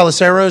 Tom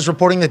Pelissero is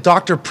reporting that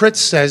Dr. Pritz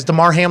says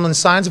Damar Hamlin's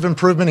signs of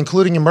improvement,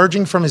 including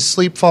emerging from his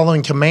sleep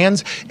following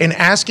commands and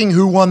asking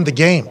who won the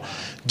game.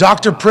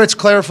 Dr. Pritz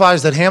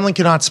clarifies that Hamlin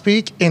cannot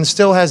speak and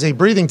still has a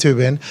breathing tube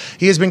in.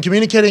 He has been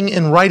communicating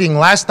in writing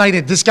last night.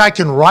 This guy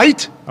can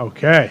write?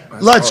 Okay.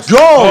 Let's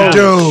go,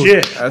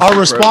 dude. Shit. Our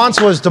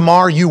response was,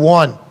 Damar, you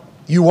won.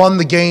 You won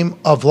the game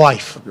of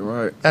life. You're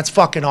right. That's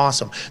fucking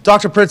awesome.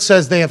 Dr. Pritz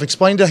says they have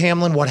explained to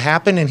Hamlin what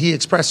happened, and he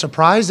expressed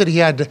surprise that he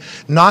had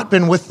not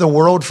been with the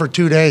world for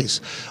 2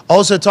 days.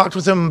 Also talked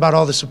with him about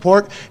all the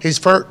support. His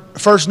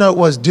first note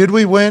was, did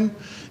we win?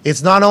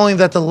 It's not only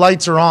that the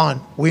lights are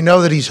on, we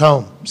know that he's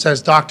home,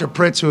 says Dr.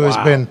 Pritz, who has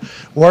been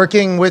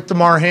working with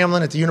Damar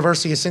Hamlin at the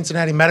University of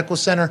Cincinnati Medical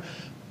Center.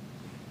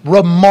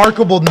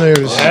 Remarkable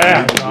news.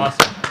 Yeah.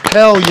 Awesome.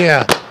 Hell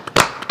yeah.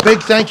 Big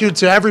thank you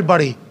to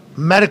everybody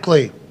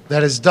medically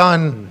that has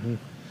done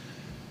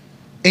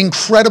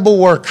incredible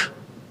work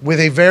with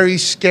a very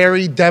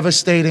scary,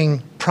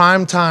 devastating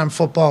primetime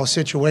football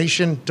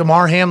situation.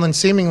 Damar Hamlin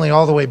seemingly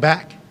all the way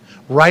back.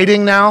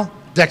 Writing now,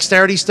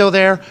 dexterity still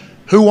there.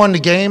 Who won the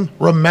game?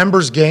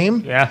 Remembers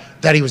game. Yeah.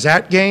 That he was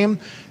at game.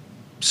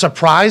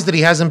 Surprised that he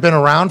hasn't been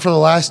around for the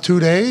last 2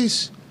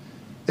 days.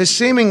 This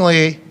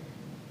seemingly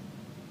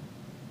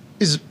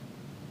is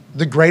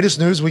the greatest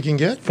news we can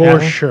get. For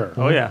sure.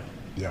 Oh, yeah.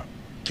 Yeah.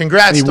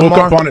 Congrats, he Damar. woke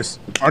up on his.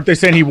 Aren't they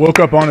saying he woke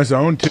up on his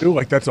own too?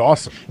 Like that's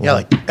awesome. Yeah,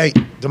 like, hey,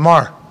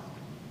 Damar.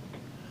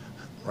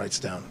 Writes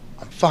down,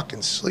 I'm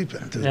fucking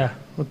sleeping. Dude. Yeah.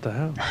 What the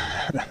hell?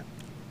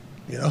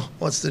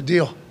 What's the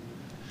deal?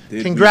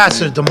 Congrats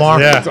to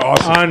Damar. Yeah, that's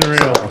awesome.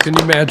 Unreal. Can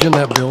you imagine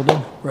that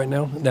building right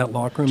now, that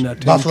locker room,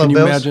 that team? Buffalo Can you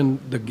Bills? imagine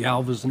the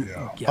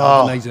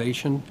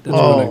galvanization that's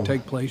going to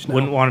take place now?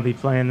 Wouldn't want to be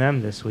playing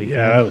them this week.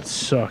 Yeah, that would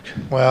suck.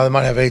 Well, they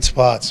might have 8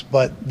 spots,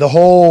 but the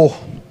whole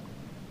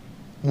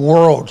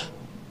world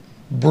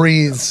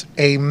breathes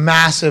a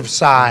massive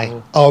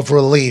sigh of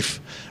relief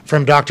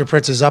from Dr.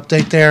 Pritz's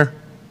update there.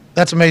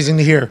 That's amazing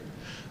to hear.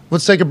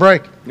 Let's take a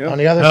break. Yep. On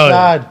the other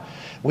side,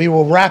 we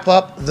will wrap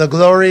up the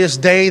glorious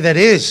day that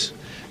is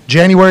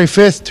January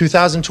 5th,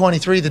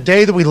 2023, the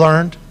day that we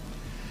learned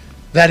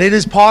that it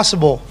is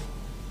possible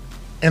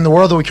in the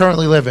world that we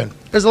currently live in.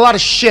 There's a lot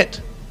of shit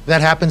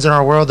that happens in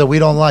our world that we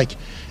don't like.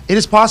 It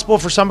is possible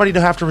for somebody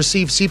to have to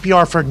receive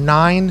CPR for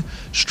 9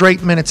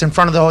 straight minutes in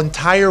front of the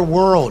entire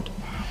world,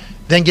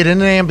 then get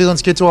in an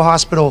ambulance, get to a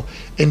hospital,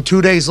 and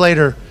 2 days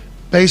later,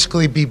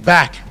 basically be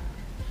back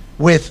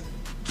with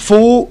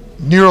full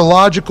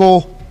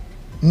neurologically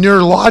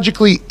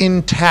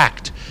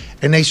intact.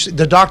 And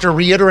the doctor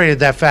reiterated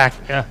that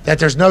fact, that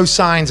there's no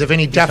signs of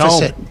any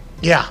deficit. home.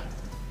 Yeah.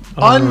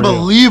 Unreal.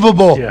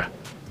 Unbelievable. Yeah.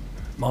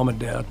 Mom and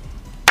Dad.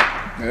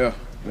 Yeah,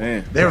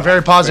 man. They were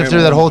very positive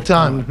through that whole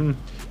time.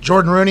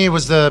 Jordan Rooney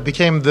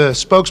became the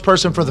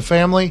spokesperson for the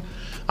family.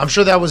 I'm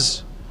sure that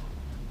was.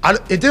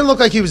 It didn't look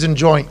like he was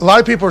enjoying. A lot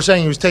of people were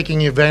saying he was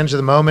taking advantage of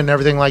the moment and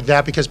everything like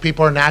that because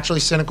people are naturally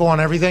cynical on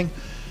everything.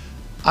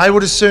 I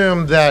would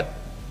assume that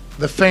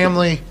the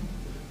family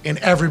and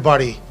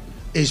everybody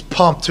is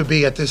pumped to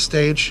be at this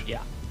stage.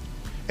 Yeah.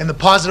 And the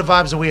positive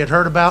vibes that we had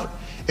heard about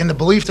and the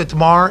belief that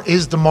Damar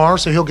is Damar,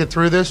 so he'll get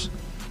through this,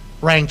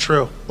 rang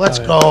true. Let's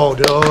go,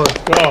 dude. Go.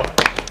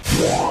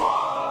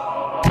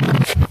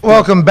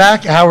 Welcome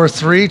back, hour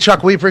 3.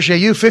 Chuck, we appreciate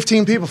you.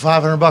 15 people,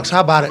 $500. How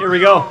about it? Here we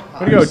go.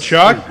 Way to go,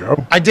 Chuck.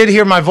 I did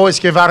hear my voice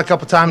give out a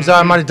couple times, though.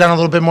 I might have done a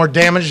little bit more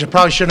damage. I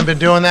probably shouldn't have been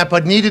doing that,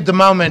 but needed the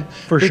moment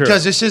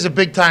because this is a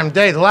big-time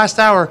day. The last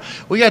hour,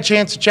 we got a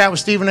chance to chat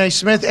with Stephen A.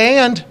 Smith,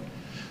 and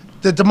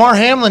the Damar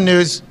Hamlin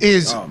news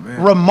is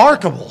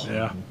remarkable.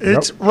 Yeah.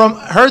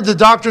 Heard the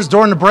doctors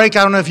during the break.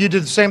 I don't know if you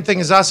did the same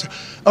thing as us.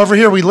 Over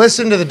here, we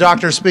listened to the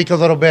doctors speak a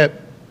little bit.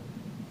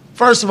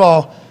 First of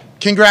all,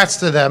 congrats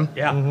to them.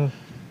 Yeah.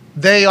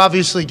 They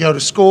obviously go to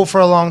school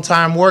for a long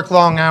time, work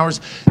long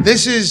hours.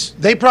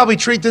 They probably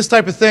treat this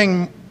type of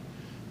thing,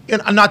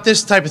 not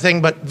this type of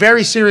thing, but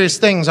very serious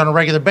things on a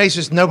regular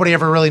basis nobody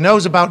ever really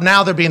knows about.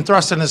 Now they're being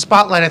thrust in the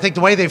spotlight. I think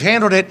the way they've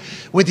handled it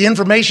with the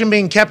information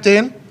being kept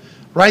in,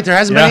 right? There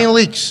hasn't been any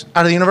leaks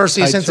out of the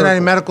University of Cincinnati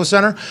Medical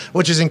Center,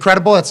 which is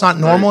incredible. That's not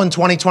normal in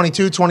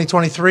 2022,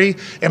 2023,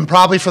 and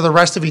probably for the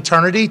rest of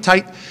eternity.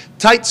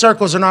 Tight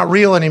circles are not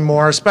real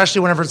anymore,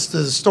 especially whenever it's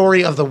the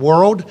story of the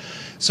world.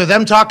 So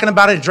them talking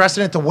about it,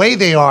 addressing it the way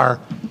they are,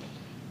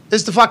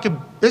 this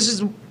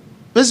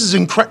is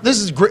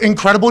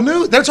incredible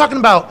news. They're talking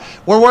about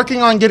we're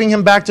working on getting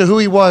him back to who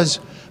he was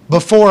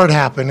before it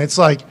happened. It's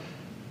like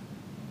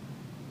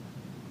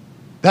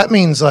that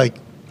means like,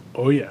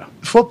 oh yeah,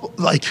 football.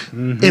 Like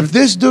if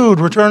this dude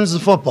returns to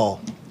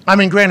football, I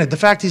mean, granted, the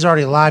fact he's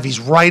already alive, he's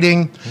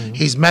writing,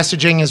 he's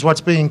messaging is what's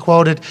being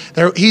quoted.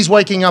 He's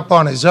waking up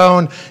on his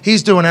own.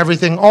 He's doing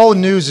everything. All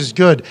news is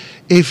good.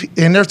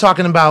 And they're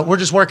talking about we're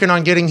just working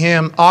on getting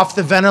him off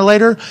the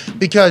ventilator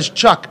because,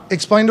 Chuck,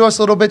 explain to us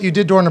a little bit, you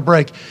did during the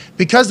break.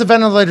 Because the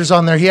ventilator's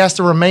on there, he has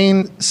to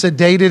remain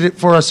sedated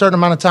for a certain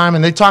amount of time,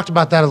 and they talked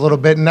about that a little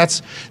bit, and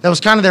that was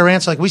kind of their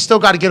answer. Like, we still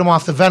got to get him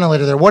off the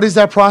ventilator there. What is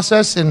that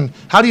process, and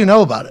how do you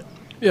know about it?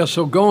 Yeah,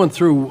 so going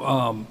through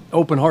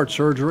open heart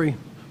surgery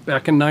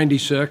back in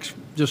 '96,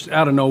 just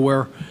out of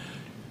nowhere,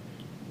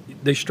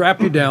 they strap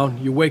you down,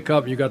 you wake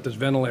up, and you got this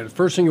ventilator.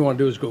 First thing you want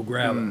to do is go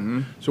grab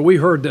it. So we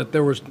heard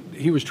that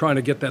he was trying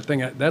to get that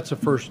thing out. That's the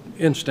first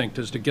instinct,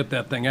 is to get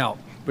that thing out.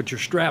 But you're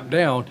strapped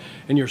down,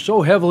 and you're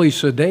so heavily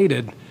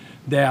sedated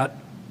that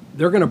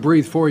they're going to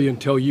breathe for you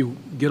until you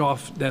get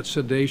off that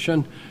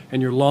sedation.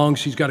 And your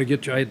lungs, he's got to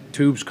get you. I had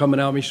tubes coming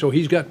out of me, so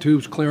he's got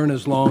tubes clearing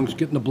his lungs,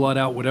 getting the blood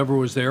out, whatever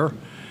was there.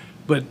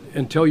 But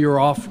until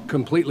you're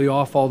completely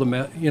off all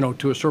the,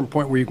 to a certain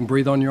point where you can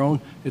breathe on your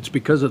own, it's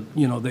because of,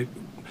 they've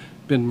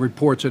been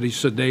reports that he's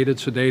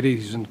sedated,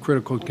 he's in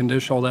critical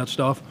condition, all that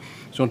stuff.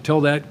 So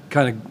until that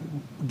kind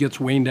of gets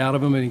weaned out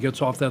of him and he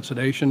gets off that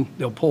sedation,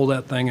 they'll pull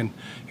that thing and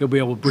he'll be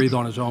able to breathe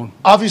on his own.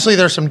 Obviously,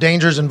 there's some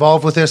dangers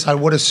involved with this. I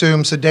would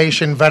assume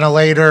sedation,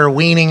 ventilator,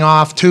 weaning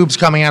off, tubes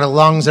coming out of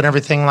lungs and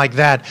everything like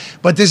that.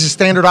 But this is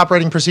standard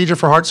operating procedure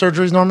for heart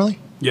surgeries normally?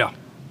 Yeah.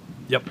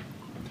 Yep.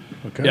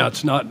 Okay. Yeah,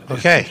 it's not.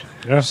 Okay.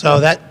 Yeah. So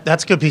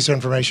that's a good piece of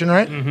information,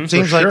 right?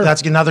 Seems like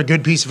that's another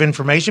good piece of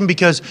information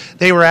because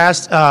they were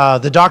asked,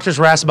 the doctors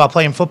were asked about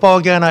playing football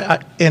again,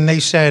 and they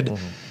said,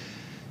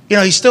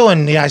 he's still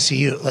in the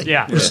ICU.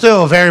 Like, we're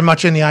still very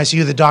much in the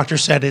ICU. The doctor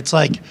said it's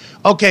like,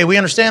 okay, we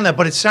understand that,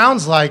 but it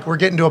sounds like we're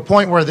getting to a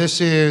point where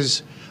this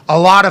is a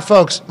lot of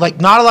folks, like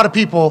not a lot of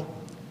people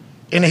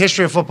in the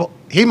history of football.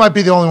 He might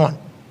be the only one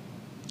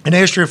in the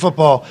history of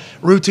football,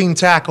 routine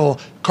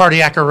tackle,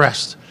 cardiac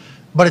arrest.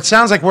 But it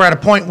sounds like we're at a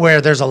point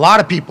where there's a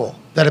lot of people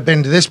that have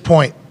been to this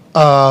point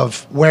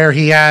of where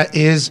he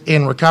is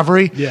in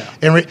recovery. Yeah.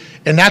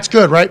 And that's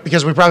good, right?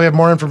 Because we probably have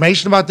more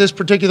information about this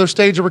particular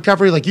stage of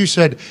recovery. Like you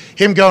said,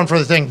 him going for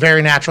the thing,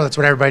 very natural. That's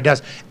what everybody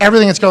does.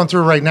 Everything that's going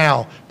through right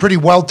now, pretty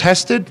well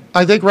tested,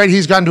 I think, right?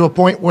 He's gotten to a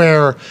point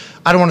where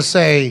I don't want to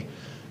say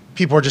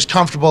people are just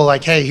comfortable,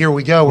 like, hey, here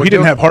we go. He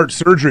didn't have heart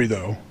surgery,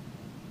 though.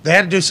 They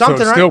had to do something,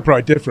 so it's right? Still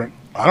probably different.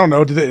 I don't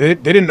know. They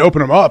didn't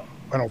open him up,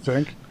 I don't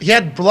think. He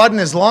had blood in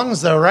his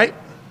lungs, though, right?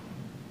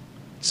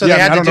 So they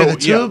had to do the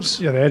tubes?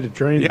 Yeah, they had to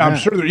drain I'm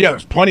sure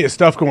there's plenty of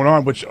stuff going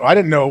on, which I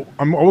didn't know.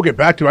 We'll get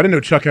back to. I didn't know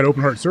Chuck had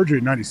open heart surgery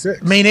in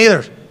 '96. Me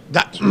neither.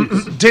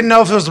 Didn't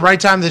know if it was the right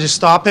time to just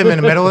stop him in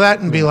the middle of that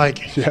and be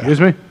like,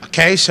 excuse me?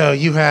 Okay, so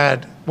you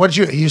had,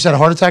 you said a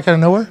heart attack out of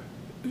nowhere?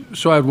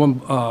 So I had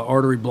one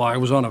artery block. I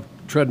was on a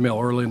treadmill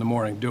early in the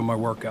morning doing my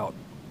workout.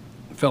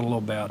 Felt a little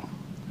bad.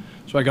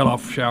 So I got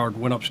off, showered,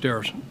 went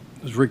upstairs.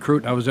 I was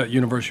recruiting. I was at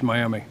University of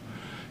Miami.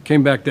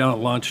 Came back down at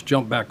lunch,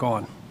 jumped back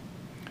on.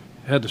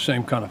 Had the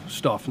same kind of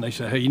stuff. And they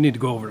said, hey, you need to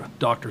go over to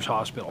doctor's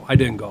hospital. I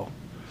didn't go.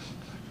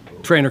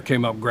 Trainer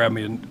came up and grabbed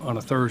me on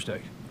a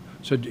Thursday.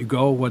 Said, you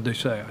go? What'd they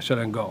say? I said,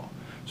 I didn't go.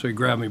 So he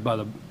grabbed me by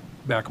the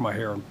back of my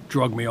hair and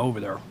drugged me over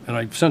there. And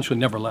I essentially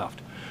never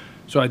left.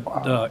 So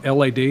the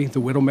LAD,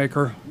 the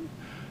Widowmaker,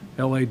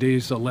 LAD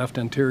is the left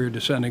anterior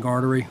descending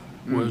artery,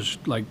 was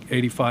like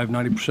 85,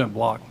 90%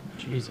 blocked.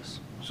 Jesus.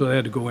 So they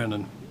had to go in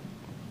and,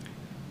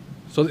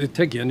 so they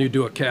take you in, you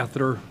do a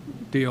catheter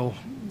deal.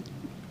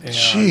 And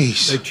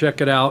Jeez. They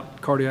check it out,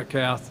 cardiac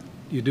cath.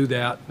 You do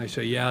that, and they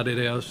say, yeah, it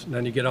is. And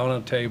then you get on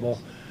a table.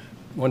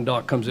 One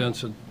doc comes in and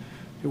said,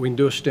 we can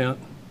do a stent,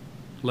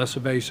 less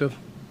invasive,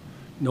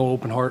 no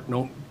open heart,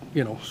 no,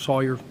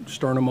 saw your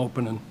sternum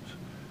open and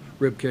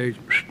rib cage.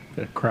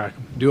 Crack.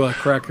 Do a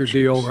cracker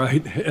deal,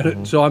 right?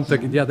 And so I'm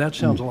thinking, yeah, that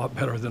sounds a lot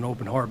better than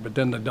open heart. But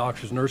then the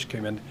doctor's nurse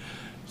came in,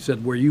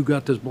 said, where you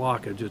got this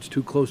blockage, it's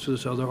too close to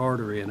this other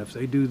artery, and if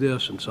they do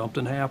this and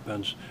something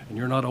happens and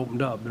you're not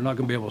opened up, they're not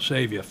going to be able to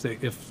save you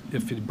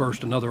if you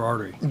burst another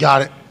artery.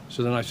 Got it.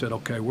 So then I said,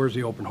 okay, where's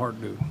the open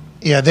heart dude?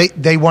 Yeah,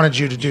 they wanted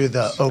you to do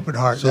the open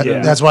heart.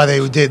 That's why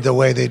they did the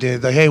way they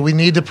did. Like, hey, we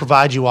need to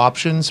provide you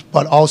options,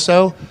 but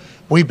also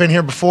we've been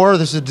here before.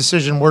 This is a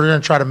decision we're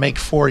going to try to make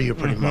for you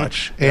pretty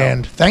much.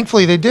 And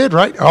thankfully they did,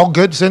 right? All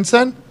good since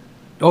then?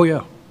 Oh,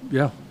 yeah.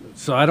 Yeah.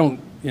 So I don't,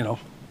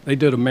 they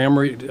did a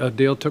mammary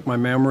deal, took my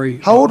mammary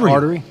How old were you?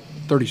 artery,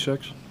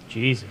 36.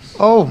 Jesus.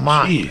 Oh,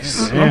 my.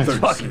 Jeez.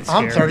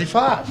 I'm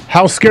 35.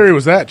 How scary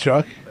was that,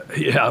 Chuck?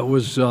 Yeah, it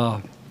was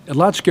a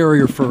lot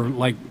scarier for,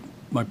 like,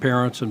 my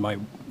parents and my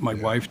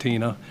wife,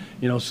 Tina,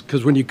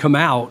 because when you come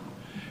out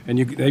and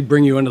they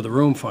bring you into the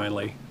room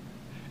finally,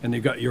 and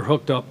you're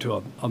hooked up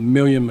to a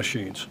million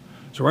machines.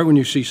 So right when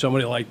you see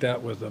somebody like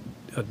that with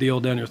a deal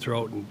down your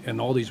throat and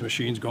all these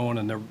machines going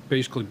and they're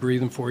basically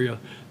breathing for you,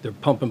 they're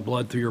pumping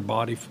blood through your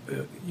body,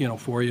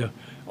 for you,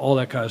 all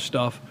that kind of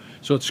stuff.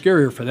 So it's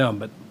scarier for them.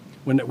 But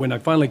when I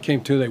finally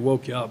came to, they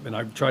woke you up, and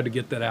I tried to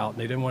get that out, and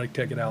they didn't want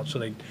to take it out. So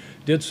they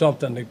did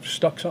something. They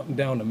stuck something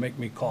down to make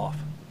me cough,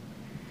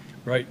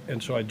 right?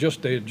 And so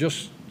they had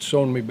just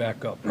sewn me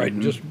back up, right?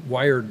 And just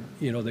wired,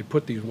 they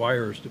put these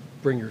wires to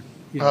bring your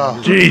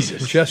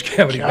Jesus. chest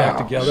cavity back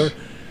together.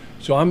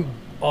 So I'm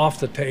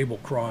off the table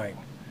crying.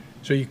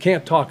 So you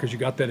can't talk because you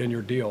got that in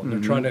your deal. And they're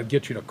trying to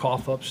get you to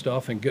cough up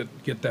stuff and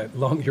get that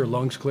your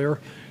lungs clear.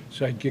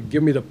 So I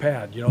give me the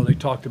pad. They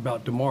talked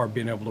about Damar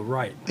being able to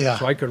write. Yeah.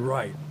 So I could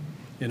write,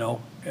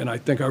 and I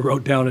think I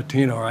wrote down to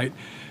Tina, right?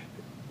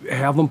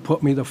 Have them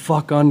put me the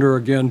fuck under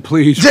again,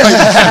 please. Right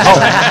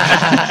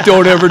now.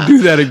 Don't ever do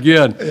that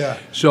again. Yeah.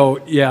 So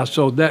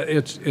that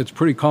it's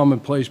pretty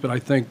commonplace, but I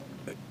think,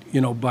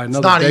 by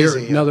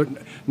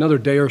another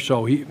day or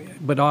so,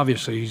 but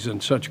obviously he's in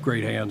such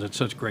great hands and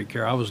such great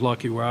care. I was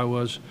lucky where I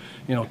was,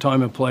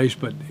 time and place,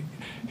 but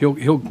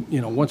he'll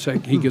once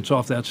he gets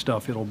off that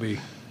stuff, it'll be.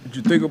 Did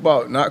you think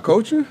about not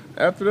coaching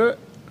after that?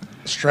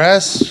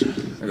 Stress,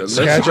 Less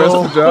schedule.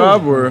 stressful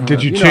job, or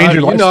Did you change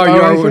your lifestyle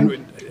or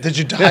anything? Did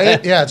you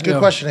diet? Yeah, it's a good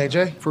question,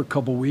 AJ. For a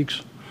couple weeks,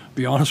 to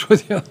be honest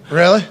with you.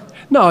 Really?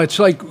 No, it's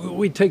like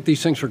we take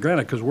these things for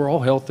granted because we're all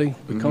healthy.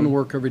 We come to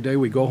work every day.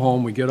 We go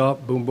home. We get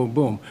up. Boom, boom,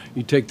 boom.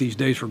 You take these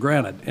days for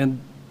granted, and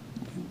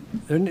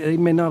they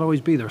may not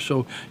always be there.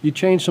 So you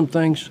change some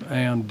things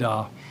and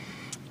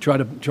try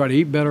to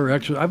eat better.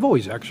 Exercise. I've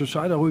always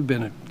exercised. I've always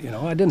been.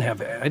 I didn't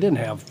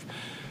have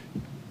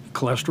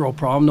cholesterol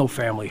problem. No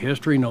family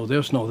history. No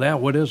this. No that.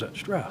 What is it?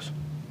 Stress.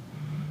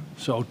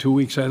 So 2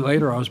 weeks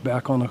later, I was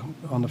back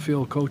on the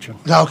field coaching.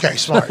 Okay,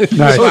 smart.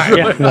 Nice. All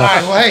right,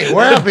 well, hey,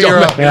 we're happy you're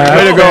up. Yeah,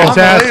 way to go.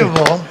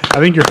 Unbelievable. I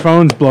think your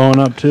phone's blowing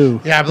up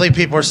too. Yeah, I believe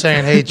people are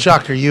saying, "Hey,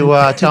 Chuck, are you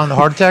telling the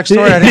heart attack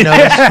story?" I didn't know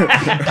this.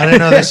 I didn't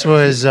know this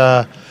was.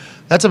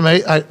 That's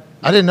amazing. I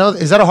didn't know.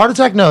 Is that a heart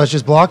attack? No, it's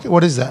just blocked.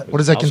 What is that?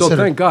 What is that considered?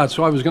 So thank God.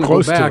 So I was going to go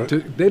Close to back.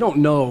 it. They don't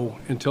know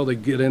until they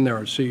get in there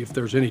and see if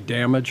there's any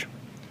damage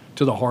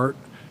to the heart.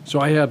 So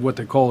I had what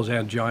they call as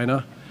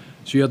angina.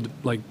 So you had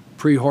like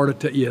pre-heart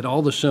attack. You had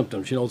all the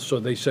symptoms. So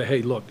they say,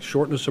 hey, look,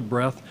 shortness of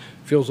breath,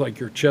 feels like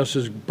your chest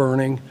is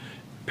burning,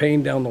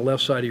 pain down the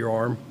left side of your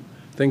arm,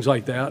 things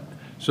like that.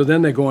 So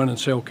then they go in and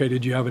say, okay,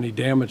 did you have any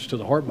damage to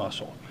the heart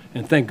muscle?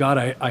 And thank God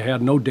I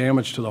had no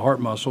damage to the heart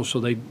muscle. So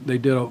they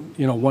did a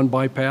one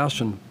bypass,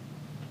 and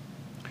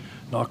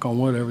knock on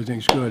wood,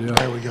 everything's good. Yeah.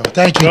 There we go.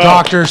 Thank you,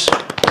 doctors.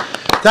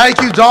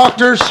 Thank you,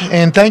 doctors,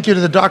 and thank you to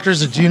the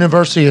doctors at the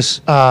University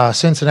of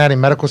Cincinnati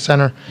Medical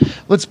Center.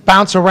 Let's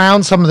bounce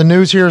around some of the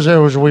news here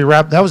as we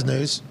wrap. That was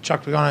news.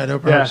 Chuck Pagano had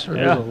open arms.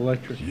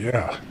 Electric.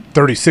 Yeah.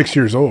 36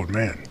 years old,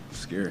 man.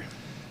 scary?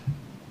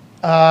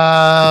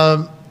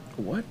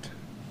 What?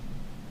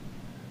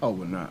 Oh,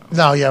 we're not.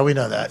 No, yeah, we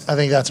know that. I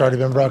think that's already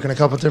been broken a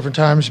couple different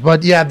times.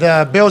 But yeah,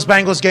 the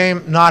Bills-Bengals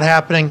game not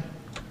happening.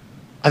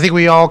 I think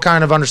we all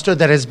kind of understood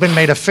that it's been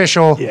made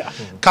official. Yeah.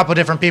 A couple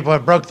different people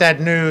have broke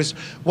that news.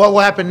 What will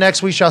happen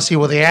next, we shall see.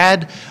 Will they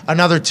add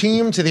another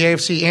team to the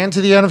AFC and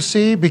to the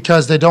NFC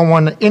because they don't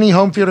want any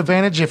home field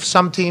advantage if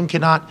some team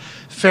cannot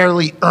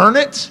fairly earn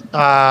it?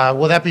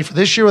 Will that be for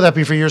this year? Will that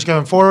be for years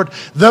going forward?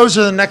 Those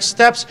are the next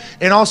steps,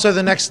 and also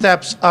the next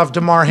steps of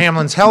Damar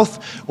Hamlin's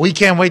health. We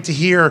can't wait to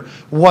hear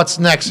what's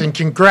next, and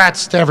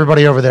congrats to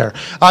everybody over there.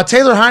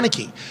 Taylor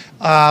Heineke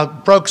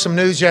broke some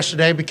news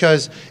yesterday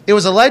because it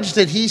was alleged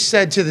that he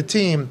said to the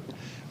team,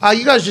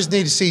 you guys just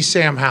need to see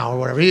Sam Howell or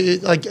whatever.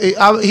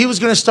 He was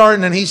going to start,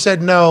 and then he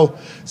said, no,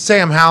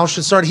 Sam Howell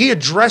should start. He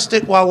addressed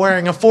it while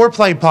wearing a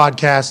Foreplay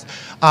podcast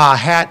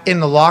hat in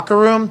the locker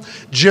room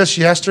just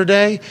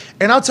yesterday.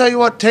 And I'll tell you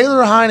what,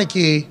 Taylor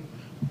Heineke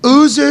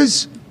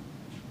oozes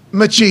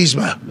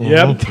machismo.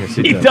 Yep. Yes,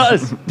 he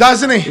does.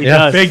 Doesn't he?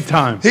 Yeah, big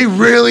time. He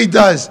really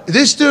does.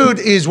 This dude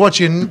is what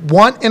you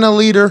want in a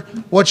leader,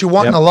 what you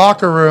want in a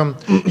locker room.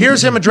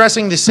 Here's him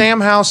addressing the Sam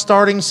Howell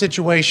starting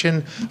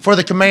situation for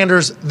the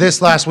Commanders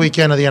this last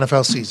weekend of the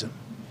NFL season.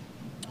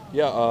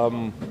 Yeah,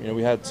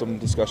 we had some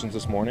discussions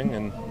this morning,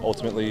 and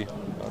ultimately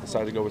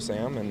decided to go with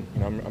Sam. And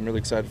I'm really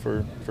excited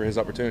for his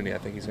opportunity. I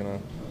think he's going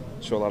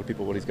to show a lot of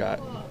people what he's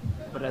got.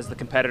 But as the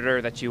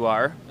competitor that you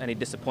are, any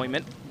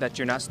disappointment that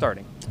you're not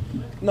starting?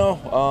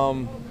 No,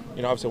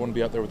 obviously I want to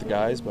be out there with the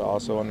guys, but I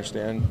also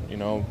understand,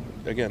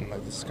 again,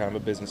 like this is kind of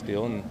a business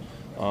deal, and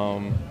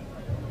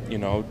we're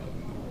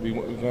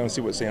going to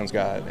see what Sam's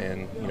got,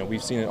 and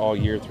we've seen it all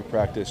year through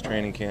practice,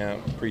 training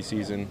camp,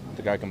 preseason.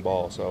 The guy can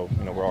ball, so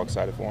we're all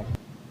excited for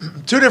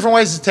him. Two different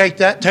ways to take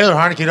that. Taylor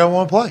Heineke don't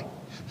want to play.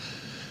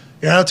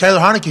 You know, Taylor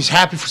Heineke's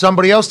happy for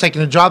somebody else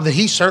taking a job that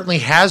he certainly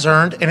has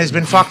earned and has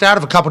been fucked out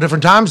of a couple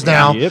different times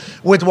now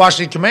with the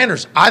Washington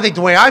Commanders. I think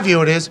the way I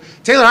view it is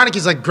Taylor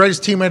Heineke's like the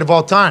greatest teammate of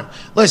all time.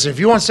 Listen, if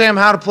you want Sam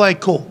Howell to play,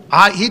 cool.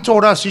 He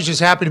told us he's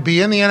just happy to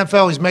be in the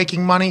NFL. He's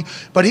making money,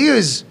 but he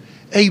is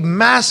a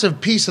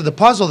massive piece of the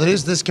puzzle that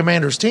is this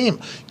Commanders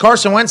team.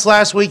 Carson Wentz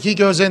last week, he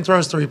goes in,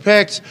 throws 3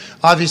 picks.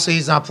 Obviously,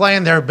 he's not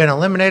playing. They've been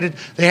eliminated.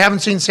 They haven't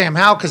seen Sam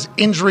Howell because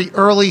injury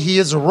early. He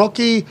is a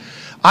rookie.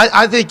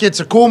 I think it's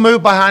a cool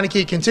move by Heineke.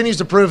 He continues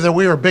to prove that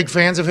we are big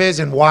fans of his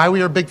and why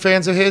we are big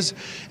fans of his.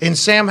 And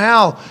Sam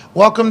Howell,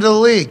 welcome to the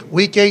league.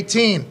 Week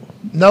 18.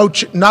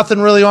 Nothing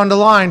really on the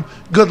line.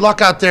 Good luck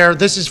out there.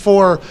 This is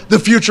for the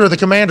future of the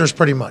Commanders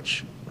pretty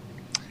much.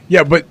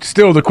 Yeah, but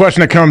still the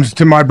question that comes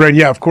to my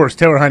brain, of course,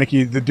 Taylor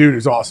Heineke, the dude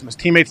is awesome. His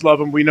teammates love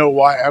him. We know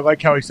why. I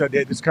like how he said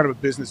it's kind of a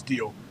business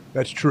deal.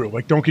 That's true.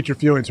 Like, don't get your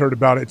feelings hurt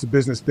about it. It's a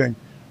business thing.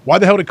 Why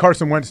the hell did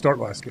Carson Wentz start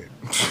last game?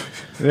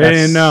 They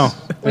didn't know.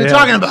 What are you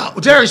talking about?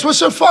 Darius, what's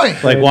so funny?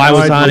 Like, why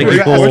was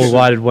Heineke pulled?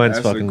 Why did Wentz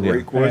fucking do it?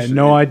 Great question. I had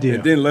no idea.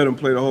 It didn't let him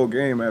play the whole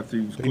game after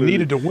he was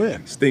needed to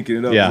win. Stinking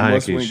it up. Yeah, it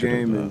was a Heineke must-win should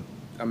have game.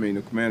 I mean,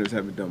 the Commanders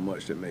haven't done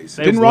much that made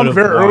sense. Didn't Ron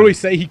Rivera early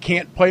say he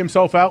can't play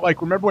himself out?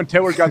 Like, remember when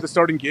Taylor got the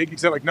starting gig? He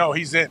said, like, no,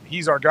 he's in.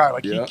 He's our guy.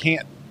 Like, he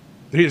can't.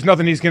 There's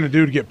nothing he's going to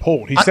do to get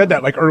pulled. He said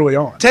that, like, early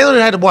on. Taylor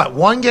had,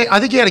 one game?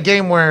 I think he had a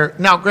game where,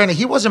 now, granted,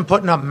 he wasn't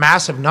putting up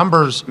massive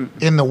numbers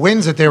in the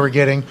wins that they were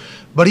getting,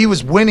 but he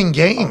was winning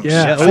games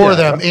for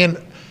them. And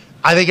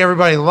I think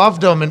everybody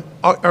loved him. And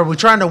are we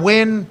trying to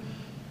win,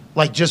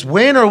 like, just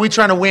win, or are we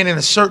trying to win in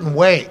a certain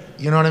way?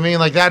 You know what I mean?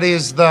 Like, that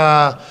is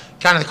the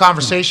kind of the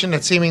conversation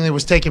that seemingly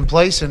was taking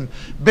place. And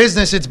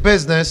business, it's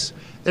business.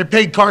 They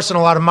paid Carson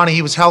a lot of money.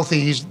 He was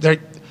healthy.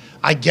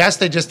 I guess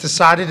they just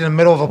decided in the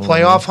middle of a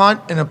playoff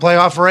hunt, in a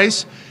playoff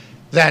race,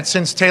 that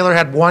since Taylor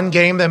had one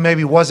game that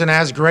maybe wasn't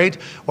as great,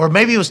 or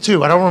maybe it was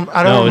 2. I don't remember.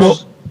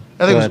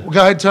 I think it was.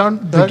 Go ahead,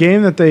 Tone. The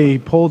game that they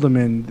pulled him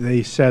in,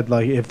 they said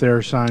like if there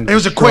are signs it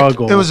was of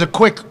struggle. It was a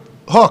quick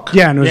hook.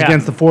 Yeah, and it was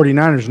against the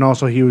 49ers, and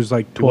also he was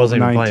like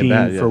 12-19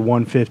 bad, for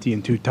 150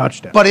 and 2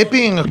 touchdowns. But it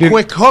being a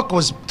quick hook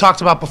was talked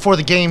about before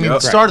the game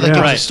even started. That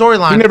gives a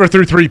storyline. He never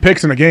threw 3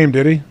 picks in a game,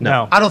 did he?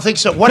 No. I don't think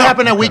so. What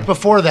happened that week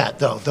before that,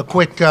 though? The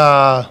quick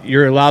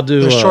you're allowed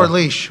to the short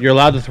leash. You're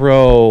allowed to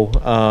throw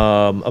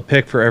a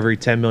pick for every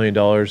 $10 million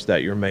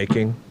that you're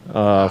making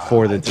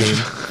for the team.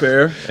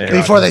 Fair.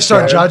 Before they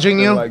start judging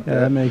you? Yeah,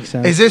 that makes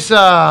sense. Is this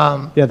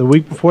the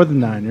week before the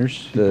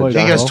Niners. He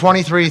goes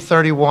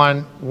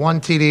 23-31,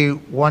 1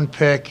 TD, 1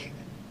 pick.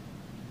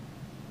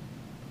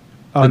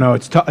 Oh no,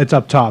 it's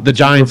up top. The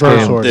Giants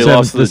game. They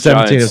lost to the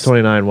 17 Giants of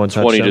 29, 1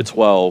 touchdown.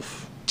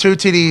 20-12. 2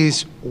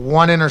 TDs,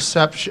 1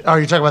 interception. Oh,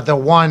 you're talking about the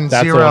 1,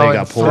 That's 0, when he and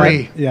got pulled.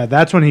 3. Yeah,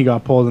 that's when he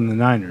got pulled in the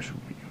Niners.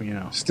 You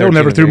know, Still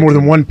never threw more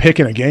than 1 pick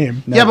in a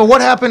game. Yeah, but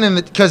what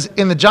happened because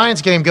in the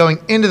Giants game going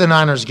into the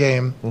Niners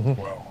game,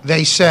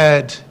 they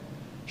said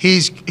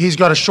he's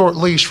got a short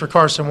leash for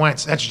Carson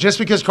Wentz. That's just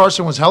because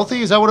Carson was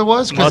healthy? Is that what it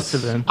was? Must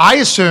have been. I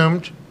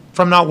assumed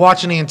from not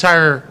watching the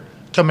entire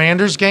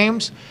Commanders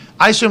games,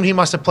 I assumed he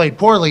must have played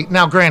poorly.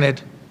 Now,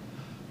 granted,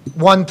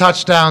 1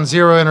 touchdown,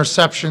 0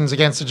 interceptions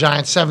against the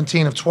Giants,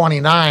 17 of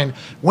 29.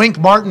 Wink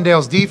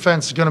Martindale's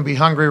defense is going to be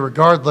hungry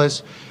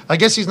regardless. I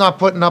guess he's not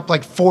putting up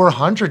like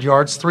 400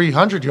 yards,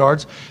 300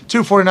 yards,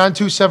 249,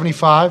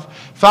 275.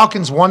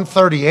 Falcons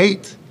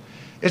 138.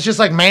 It's just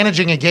like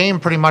managing a game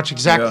pretty much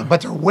exactly,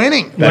 but they're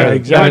winning. Yeah,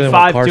 exactly.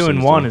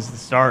 5-2-1 is the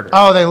starter.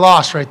 Oh, they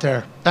lost right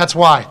there. That's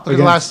why. Look at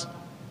the last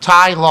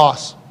tie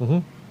loss.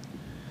 Was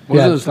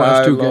it his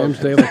last 2 games?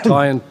 They have a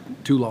tie and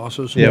 2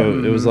 losses. Yeah,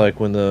 it was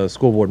like when the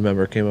school board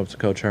member came up to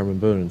Coach Herman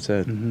Boone and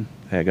said,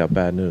 "Hey, I got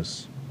bad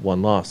news.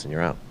 1 loss and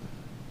you're out."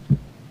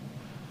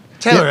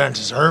 Taylor doesn't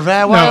deserve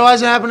that. Why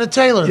does it happen to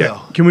Taylor, though?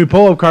 Can we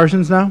pull up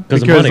Carson's now?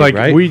 Because Because money, like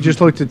right? we just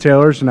looked at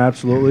Taylor's and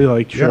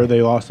absolutely sure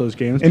they lost those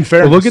games. In But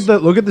fairness.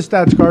 look at the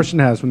stats Carson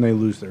has when they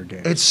lose their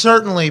games. It's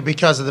certainly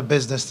because of the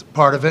business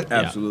part of it.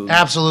 Absolutely.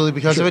 Absolutely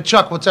because of it.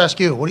 Chuck, let's ask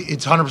you.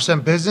 It's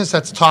 100% business.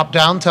 That's top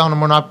down, telling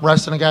them we're not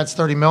resting a guy that's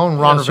 $30 million,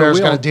 and Ron Yeah, so Rivera's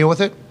we got to all- deal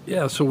with it.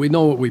 Yeah, so we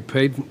know what we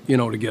paid,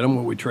 to get him,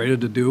 what we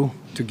traded to do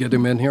to get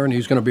him in here, and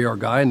he's going to be our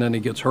guy, and then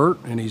he gets hurt,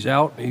 and he's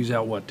out. He's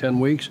out,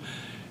 10 weeks?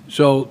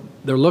 So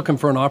they're looking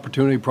for an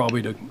opportunity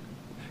probably to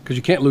 – because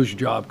you can't lose your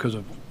job because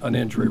of an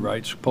injury,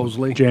 right,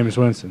 supposedly. Jameis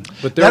Winston.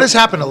 But That has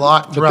happened a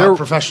lot they're- throughout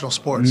professional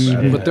sports.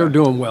 But they're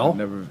doing well.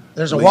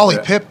 There's a Wally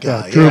Pipp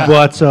guy. Drew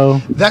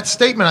Bledsoe. That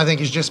statement, I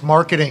think, is just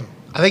marketing.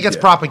 I think that's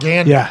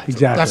propaganda. Yeah,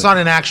 exactly. That's not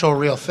an actual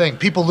real thing.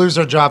 People lose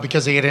their job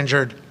because they get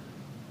injured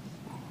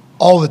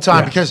all the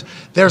time because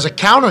there's a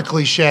counter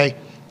cliche,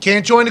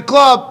 can't join the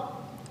club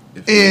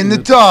in the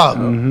tub,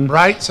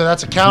 right? So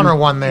that's a counter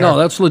one there. No,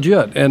 that's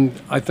legit, and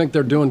I think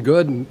they're doing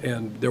good,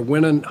 and they're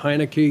winning.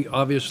 Heineke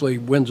obviously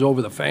wins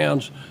over the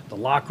fans, the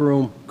locker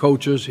room,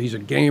 coaches. He's a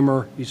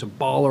gamer. He's a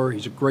baller.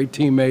 He's a great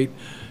teammate.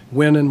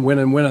 Winning,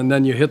 and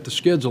then you hit the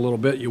skids a little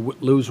bit. You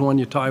lose one,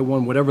 you tie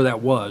one, whatever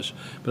that was.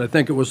 But I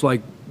think it was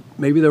like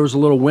maybe there was a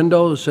little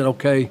window that said,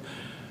 okay,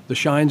 the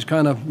shines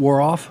kind of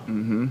wore off.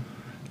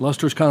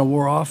 Luster's kind of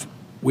wore off.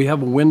 we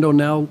have a window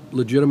now,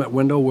 legitimate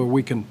window, where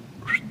we can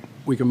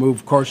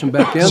move Carson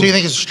back in. So you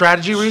think it's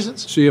strategy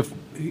reasons? See if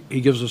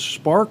he gives us a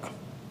spark,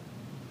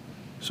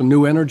 some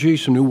new energy,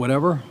 some new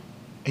whatever.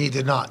 He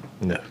did not.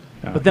 No.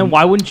 But then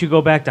why wouldn't you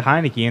go back to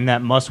Heineke in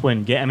that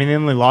must-win game? I mean, they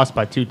only lost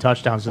by 2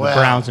 touchdowns to the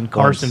Browns, and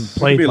Carson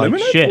played like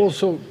shit. Well,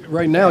 so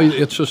right now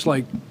it's just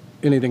like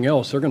anything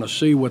else. They're going to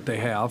see what they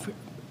have.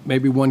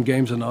 Maybe one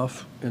game's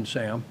enough in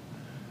Sam.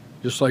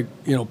 Just like,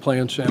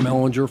 playing Sam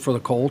Ehlinger for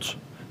the Colts.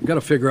 You got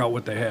to figure out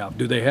what they have.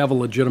 Do they have a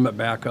legitimate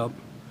backup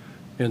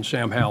in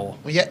Sam Howell?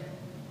 Well, yeah.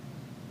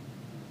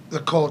 The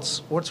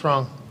Colts. What's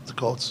wrong with the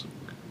Colts,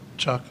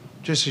 Chuck?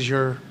 Just as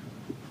your.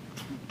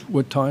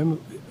 What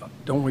time?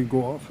 Don't we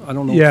go off? I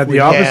don't know. Yeah, the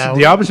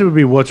opposite would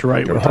be what's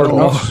right with Hard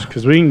Knocks,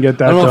 because we can get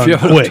that done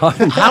quick.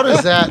 How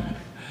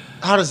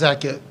does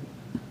that get?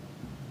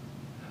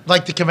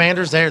 Like the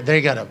Commanders,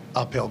 they got an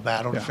uphill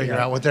battle to figure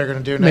out what they're going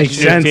to do next Makes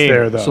year. sense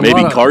there, though.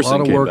 Maybe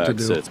Carson came back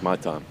and said, it's my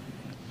time.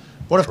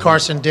 What if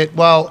Carson did?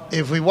 Well,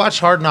 if we watch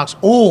Hard Knocks,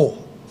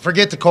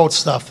 forget the Colts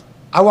stuff.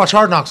 I watched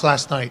Hard Knocks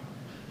last night.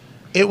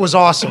 It was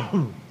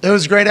awesome. It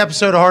was a great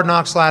episode of Hard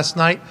Knocks last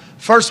night.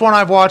 First one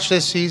I've watched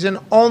this season,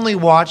 only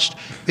watched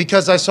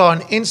because I saw an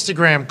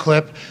Instagram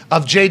clip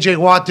of J.J.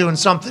 Watt doing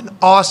something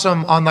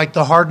awesome on like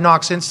the Hard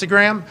Knocks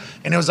Instagram,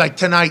 and it was like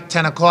tonight,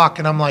 10 o'clock,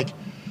 and I'm like,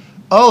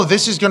 oh,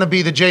 this is going to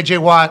be the J.J.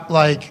 Watt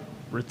like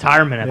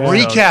retirement episode.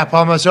 Recap,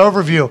 almost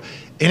overview.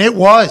 And it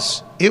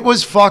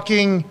was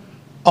fucking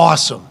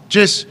awesome.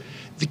 Just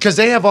because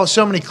they have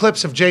so many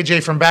clips of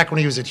JJ from back when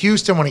he was at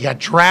Houston, when he got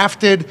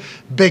drafted,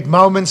 big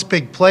moments,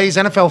 big plays.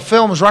 NFL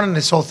Film was running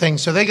this whole thing,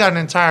 so they got an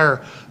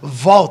entire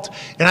vault.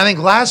 And I think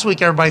last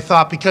week everybody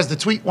thought, because the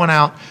tweet went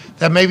out,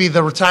 that maybe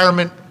the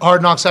retirement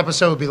Hard Knocks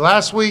episode would be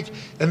last week.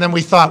 And then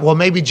we thought, well,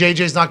 maybe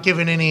JJ's not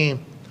giving any,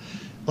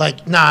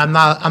 like, nah,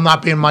 I'm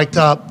not being mic'd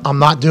up. I'm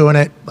not doing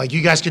it. Like,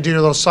 you guys could do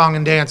your little song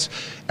and dance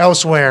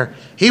elsewhere.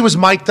 He was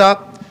mic'd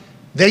up.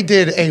 They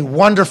did a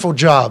wonderful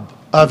job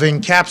of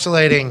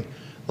encapsulating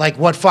like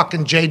what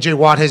fucking J.J.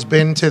 Watt has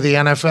been to the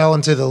NFL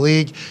and to the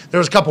league. There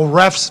was a couple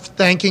refs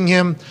thanking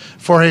him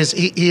for his –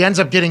 he ends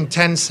up getting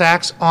 10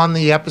 sacks on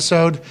the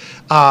episode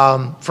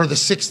for the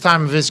 6th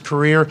time of his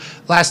career.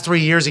 Last 3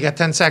 years, he got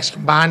 10 sacks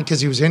combined because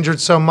he was injured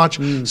so much.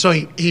 So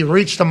he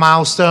reached a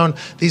milestone.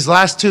 These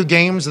last 2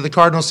 games of the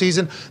Cardinal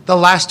season, the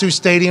last 2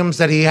 stadiums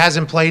that he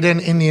hasn't played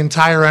in the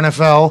entire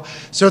NFL.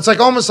 So it's like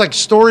almost like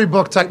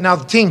storybook type. Now,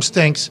 the team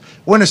stinks.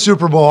 Win a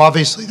Super Bowl,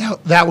 obviously.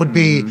 That would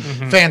be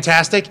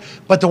fantastic.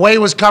 But the way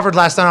it was covered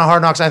last night on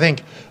Hard Knocks, I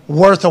think,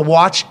 worth a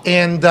watch.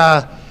 And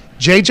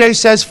JJ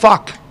says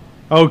fuck.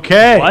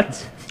 Okay.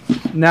 What?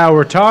 Now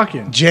we're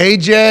talking.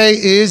 JJ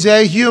is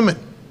a human.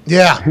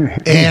 Yeah.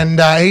 And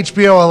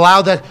HBO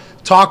allowed that,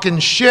 talking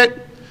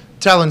shit,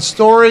 telling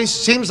stories.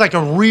 Seems like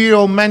a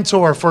real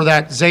mentor for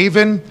that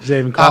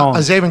Zaven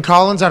Collins. Zaven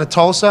Collins out of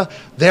Tulsa.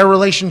 Their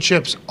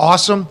relationship's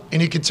awesome.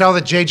 And you can tell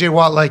that JJ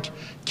Watt like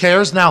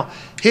cares. Now,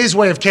 his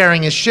way of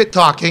caring is shit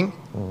talking.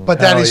 But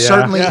that is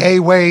certainly a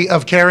way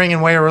of caring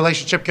and way a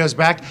relationship goes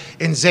back.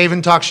 And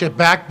Zaven talks shit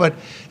back. But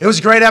it was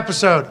a great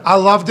episode. I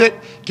loved it.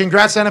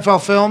 Congrats to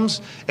NFL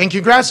Films. And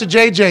congrats to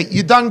JJ.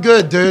 You done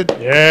good, dude.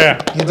 Yeah.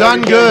 You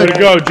done good. Way to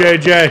go,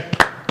 JJ.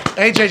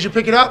 AJ, did you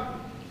pick it up?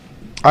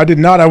 I did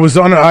not.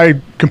 I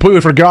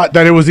completely forgot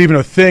that it was even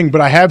a thing.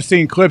 But I have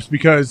seen clips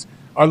because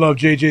I love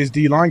JJ's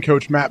D-line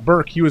coach, Matt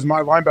Burke. He was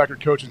my linebacker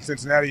coach in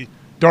Cincinnati.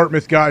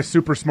 Dartmouth guy,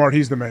 super smart.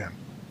 He's the man.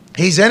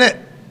 He's in it.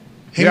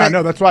 I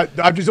know. That's why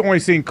I've just only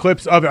seen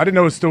clips of it. I didn't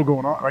know it was still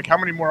going on. Like, how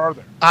many more are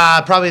there?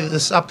 Probably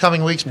this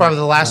upcoming week's probably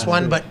the last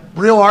one. But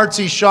real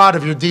artsy shot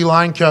of your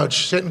D-line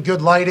coach. Sitting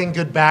good lighting,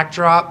 good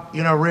backdrop.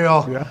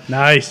 Real. Yeah.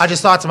 Nice. I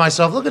just thought to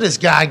myself, look at this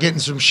guy getting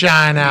some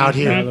shine out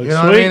here. Yeah, you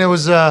know what I mean? It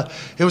was a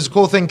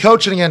cool thing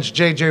coaching against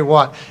J.J.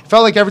 Watt. It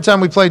felt like every time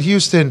we played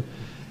Houston,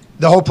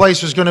 the whole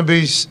place was going to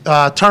be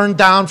turned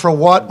down for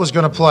Watt was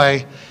going to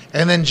play.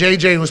 And then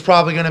JJ was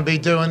probably going to be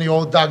doing the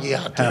old Dougie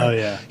out there. Hell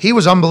yeah. He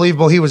was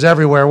unbelievable. He was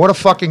everywhere. What a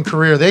fucking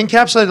career. They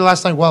encapsulated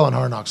last night well in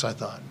Hard Knocks, I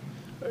thought.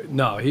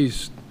 No,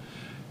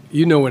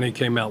 when he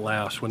came out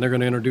last, when they're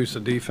going to introduce the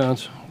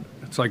defense,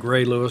 it's like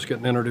Ray Lewis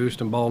getting introduced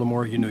in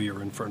Baltimore. You knew you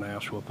were in for an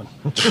ass whooping.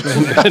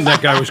 and that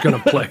guy was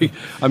going to play.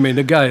 I mean,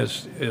 the guy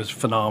is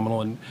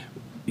phenomenal. And,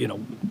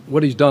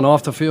 what he's done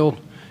off the field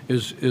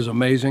is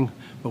amazing.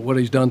 But what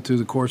he's done through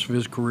the course of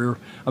his career,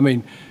 I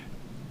mean,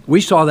 we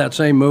saw that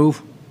same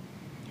move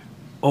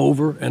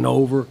over and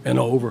over and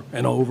over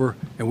and over.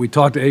 And we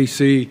talked to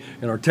AC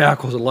and our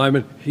tackles and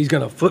linemen. He's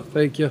going to foot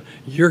fake you.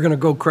 You're going to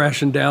go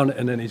crashing down,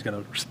 and then he's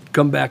going to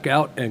come back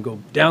out and go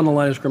down the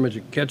line of scrimmage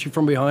and catch you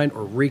from behind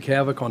or wreak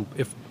havoc on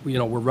if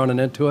we're running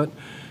into it.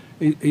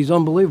 He's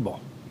unbelievable.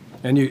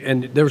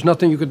 And there was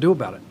nothing you could do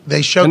about it.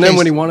 And then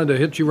when he wanted to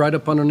hit you right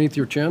up underneath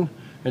your chin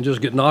and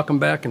just knock him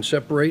back and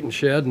separate and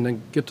shed and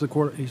then get to the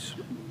quarter, he's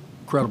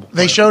incredible.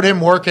 They showed him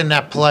working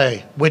that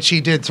play, which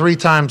he did 3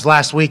 times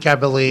last week, I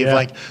believe. Yeah.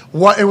 Like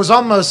it was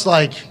almost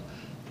like,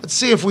 let's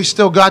see if we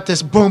still got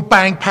this boom,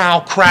 bang, pow,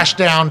 crash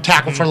down,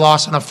 tackle for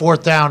loss on a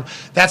 4th down.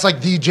 That's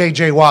like the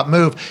J.J. Watt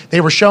move.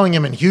 They were showing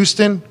him in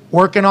Houston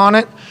working on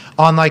it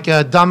on like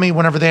a dummy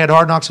whenever they had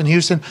Hard Knocks in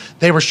Houston.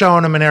 They were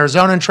showing him in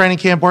Arizona in training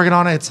camp working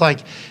on it. It's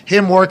like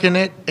him working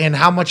it and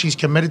how much he's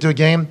committed to a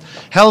game.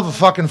 Hell of a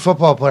fucking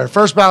football player.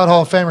 First ballot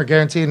Hall of Famer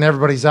guaranteed in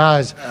everybody's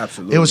eyes.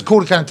 Absolutely. It was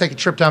cool to kind of take a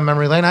trip down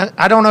memory lane.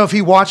 I don't know if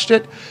he watched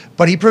it,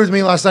 but he proved to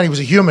me last night he was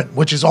a human,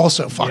 which is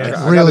also fucking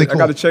really cool. I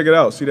got to check it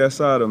out. See that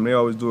side of them. They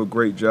always do a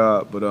great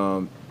job. But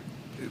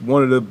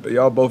one of the,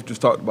 y'all both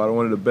just talked about it,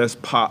 one of the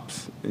best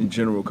pops in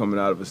general coming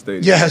out of a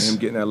stadium. Yes. Him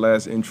getting that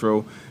last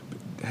intro,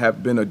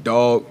 have been a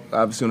dog,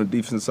 obviously on the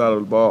defensive side of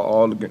the ball,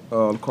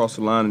 all across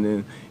the line, and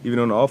then even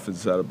on the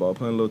offensive side of the ball,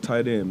 playing a little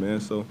tight end,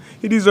 man. So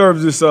he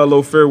deserves this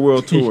little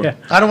farewell tour. Yeah.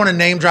 I don't want to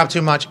name drop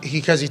too much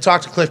because he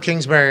talked to Cliff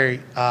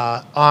Kingsbury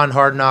on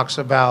Hard Knocks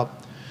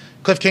about.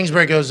 Cliff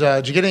Kingsbury goes,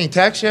 "Did you get any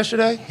texts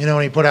yesterday?" You know,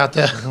 when he put out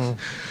the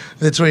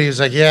the tweet, he was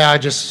like, "Yeah,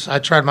 I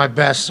tried my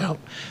best." So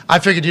I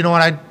figured, you know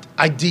what,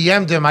 I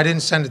DM'd him. I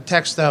didn't send a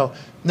text though.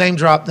 Name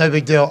drop, no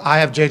big deal. I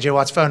have JJ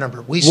Watt's phone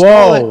number. We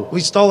stole it. We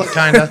stole it,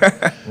 kind of.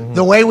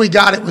 The way we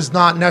got it was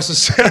not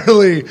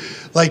necessarily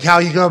like how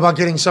you go about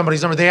getting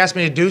somebody's number. They asked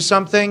me to do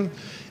something,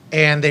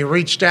 and they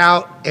reached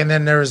out, and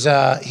then there's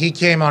he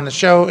came on the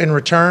show in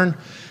return,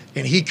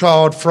 and he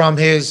called from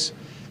his,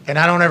 and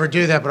I don't ever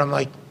do that, but I'm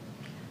like,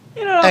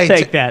 you know, I'll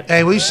take that.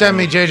 Hey, will you send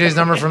me JJ's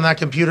number from that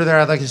computer there?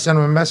 I'd like to send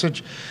him a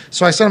message.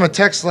 So I sent him a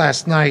text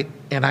last night,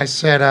 and I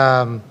said,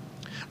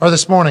 or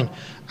this morning,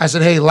 I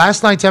said, hey,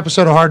 last night's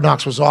episode of Hard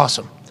Knocks was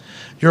awesome.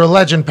 You're a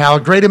legend, pal, a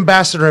great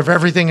ambassador of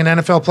everything an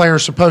NFL player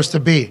is supposed to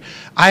be.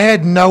 I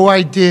had no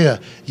idea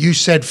you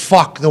said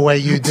fuck the way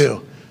you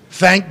do.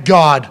 Thank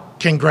God.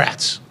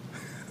 Congrats.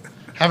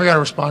 Haven't got a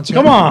response yet.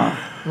 Come on.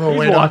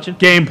 He's watching.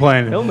 Game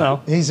planning. He'll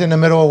know. He's in the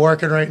middle of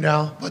working right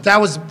now. But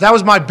that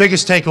was my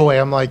biggest takeaway.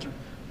 I'm like,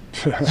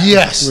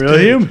 yes,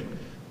 really? Dude.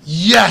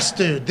 Yes,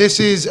 dude. This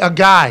is a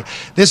guy.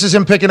 This is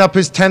him picking up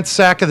his 10th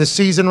sack of the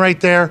season right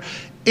there.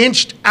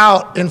 Inched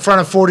out in front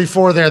of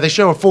 44 there. They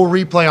show a full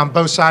replay on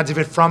both sides of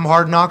it from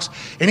Hard Knocks.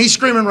 And he's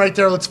screaming right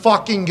there, let's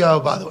fucking go,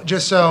 by the way.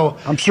 Just so.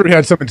 I'm sure he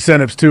had some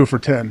incentives, too, for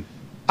 10.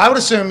 I would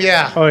assume,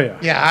 yeah. Oh, yeah.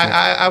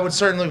 Yeah, I would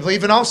certainly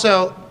believe. And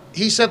also,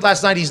 he said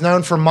last night he's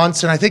known for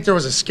months, and I think there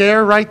was a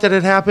scare, right, that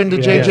had happened to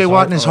J.J.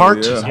 Watt in his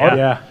heart.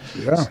 Yeah.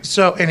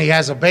 So, and he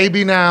has a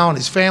baby now, and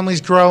his family's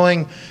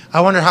growing.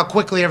 I wonder how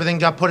quickly everything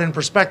got put in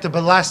perspective.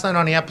 But last night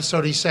on the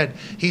episode, he said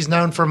he's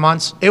known for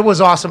months. It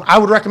was awesome. I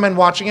would recommend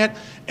watching it.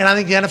 And I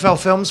think the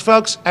NFL Films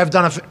folks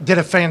did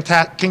a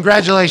fantastic.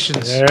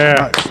 Congratulations.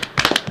 Yeah. Nice.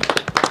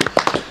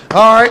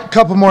 All right, a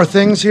couple more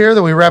things here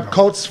that we wrap.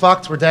 Colts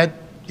fucked. We're dead.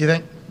 You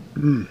think?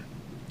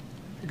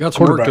 Got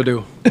some work to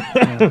do.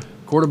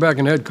 Quarterback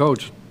and head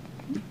coach.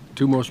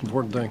 Two most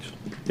important things.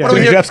 Yeah, do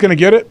you think Jeff's going to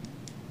get it?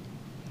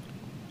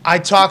 I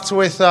talked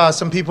with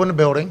some people in the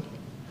building.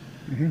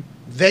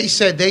 They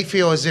said they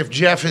feel as if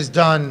Jeff has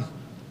done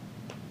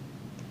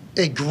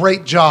a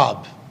great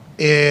job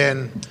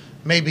in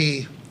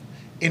maybe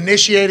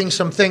initiating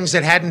some things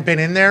that hadn't been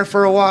in there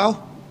for a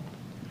while.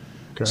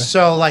 Okay.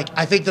 So, like,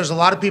 I think there's a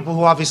lot of people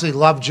who obviously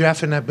love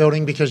Jeff in that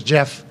building because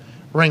Jeff,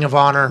 Ring of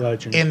Honor,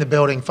 legend. In the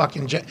building.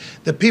 Fucking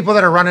the people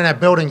that are running that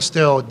building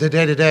still, the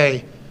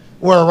day-to-day,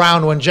 were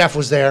around when Jeff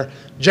was there.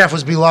 Jeff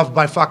was beloved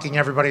by fucking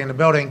everybody in the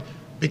building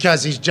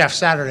because he's Jeff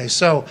Saturday.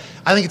 So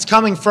I think it's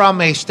coming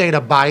from a state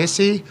of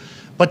biasy,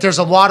 but there's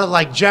a lot of,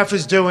 like, Jeff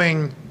is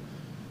doing,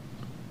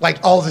 like,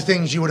 all the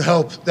things you would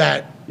hope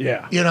that,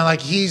 you know,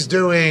 like, he's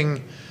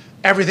doing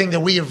everything that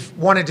we have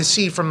wanted to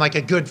see from, like,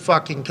 a good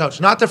fucking coach.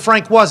 Not that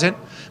Frank wasn't,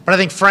 but I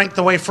think Frank,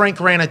 the way Frank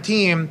ran a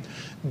team,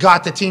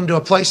 got the team to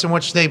a place in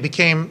which they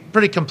became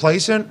pretty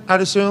complacent,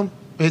 I'd assume,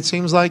 it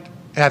seems like.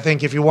 I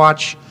think if you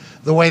watch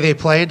the way they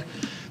played.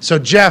 So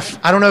Jeff,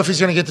 I don't know if he's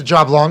going to get the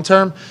job long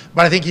term,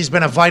 but I think he's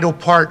been a vital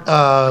part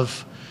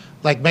of,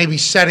 like, maybe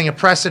setting a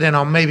precedent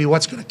on maybe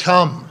what's going to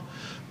come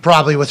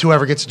probably with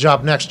whoever gets the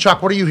job next.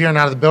 Chuck, what are you hearing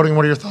out of the building?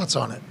 What are your thoughts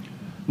on it?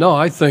 No,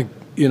 I think,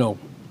 you know,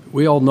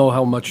 we all know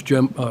how much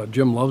Jim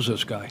loves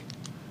this guy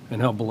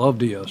and how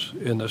beloved he is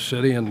in the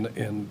city and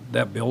in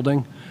that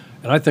building.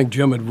 And I think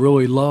Jim would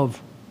really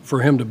love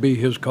for him to be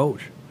his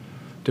coach,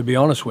 to be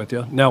honest with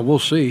you. Now, we'll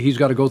see. He's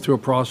got to go through a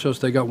process.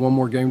 They got one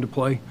more game to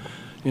play,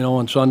 you know,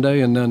 on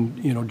Sunday. And then,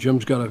 you know,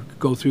 Jim's got to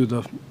go through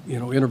the, you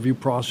know, interview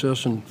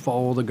process and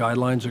follow the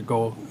guidelines that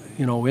go,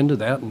 you know, into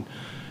that and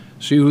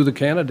see who the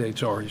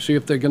candidates are. See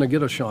if they're going to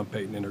get a Sean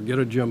Payton in or get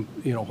a Jim,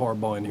 you know,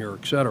 Harbaugh in here,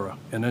 et cetera.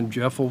 And then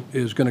Jeff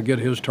is going to get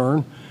his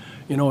turn,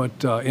 you know,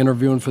 at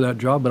interviewing for that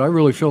job. But I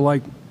really feel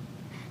like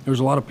there's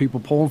a lot of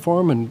people pulling for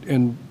him,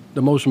 and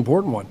the most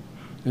important one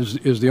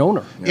is the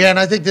owner. Yeah, and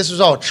I think this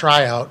was all a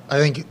tryout. I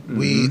think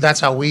that's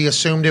how we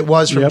assumed it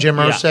was from Jim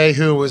Irsay,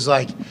 who was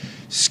like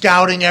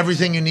scouting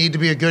everything you need to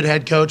be a good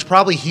head coach,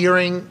 probably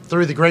hearing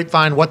through the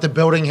grapevine what the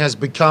building has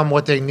become,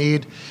 what they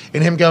need,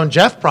 and him going,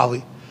 Jeff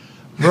probably,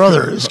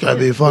 brother, this got to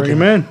be a fucking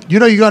man. You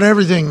know, you got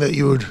everything that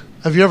you would.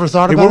 Have you ever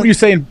thought about what were you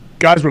saying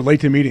guys were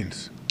late to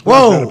meetings?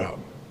 Whoa.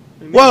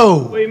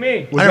 Whoa. What do you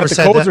mean? Was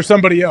that the Colts or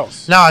somebody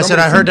else? No, I said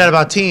I heard that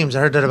about teams.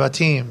 I heard that about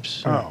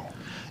teams. Oh.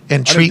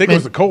 And I didn't think it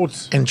was treatment. the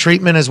Colts. And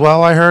treatment as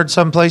well, I heard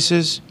some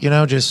places, you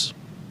know, just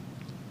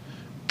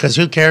Because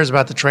who cares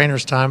about the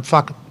trainer's time?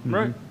 Fuck 'em.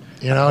 Right.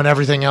 You know, and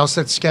everything else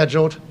that's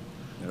scheduled.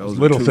 Those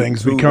Little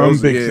things become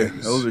big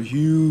things. Those are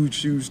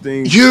huge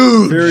things.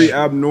 Huge. Very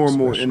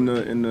abnormal in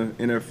the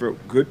NFL.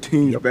 Good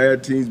teams,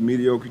 bad teams,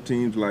 mediocre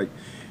teams. Like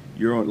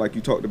you're on. Like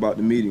you talked about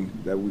the meeting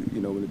that we,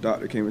 when the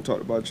doctor came and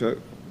talked about Chuck.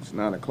 It's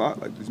 9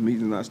 o'clock. Like this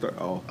meeting's not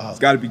starting. It's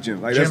got to be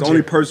Jim. Like that's the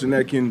only person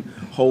that can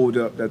hold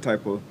up that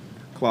type of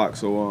clock.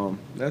 So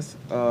that's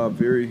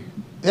very.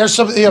 There's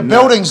some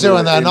buildings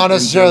doing that, not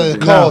necessarily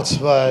the Colts,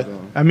 but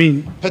I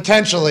mean,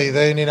 potentially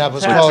the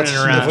Indianapolis Colts. If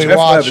we Jeff will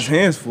watch, have his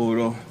hands full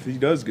though if he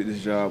does get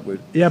this job. But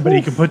but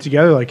he can put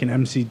together like an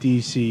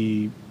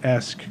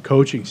MCDC-esque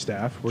coaching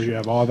staff where you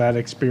have all that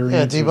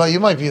experience. yeah, Debo, you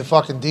might be a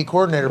fucking D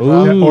coordinator,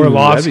 bro.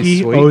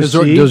 Orlovsky, OC.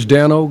 Does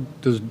Dano?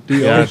 Does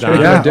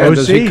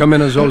does he come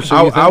in as OC?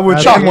 I would.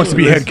 Chuck wants to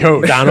be head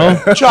coach.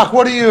 Chuck,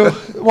 what do you?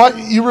 What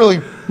you really?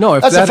 No,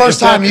 if that's the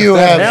first time you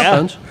have.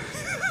 Happens.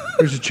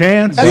 There's a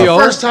chance. That's the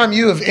first time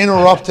you have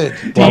interrupted.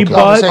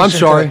 I'm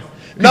sorry.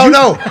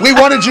 No. We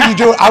wanted you to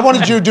do it. I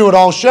wanted you to do it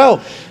all show.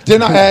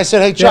 Didn't I? I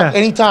said, hey, Chuck,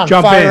 anytime,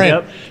 jump fire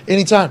in. in.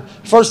 Anytime.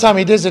 First time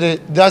he does it is,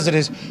 Dan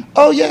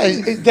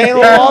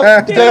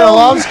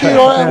Orlovsky.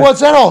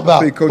 What's that all I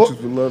about? think coaches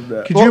would love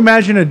that. Could you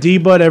imagine a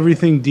D-Bud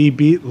Everything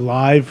D-Beat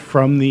live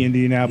from the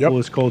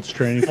Indianapolis Colts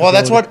training facility? Well,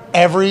 that's what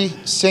every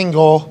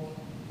single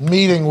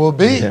meeting will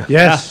be. Yeah.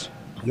 Yes.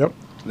 Yep.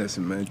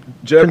 Listen, man.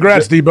 Jeff,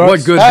 Congrats, D-Bucks.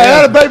 What good? Hey,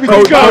 had a baby.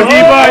 Go,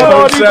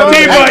 D-Bud.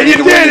 D-Bud,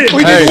 you did it.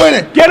 We did win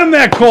it. Get him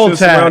that Colts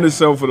hat. Surround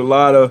himself with a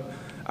lot of,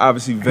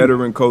 obviously,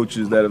 veteran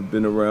coaches that have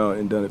been around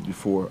and done it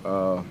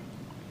before.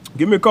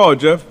 Give me a call,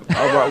 Jeff.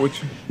 I'll rock with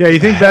you. Yeah, you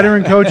think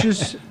veteran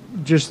coaches,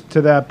 just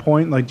to that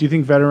point, like, do you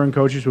think veteran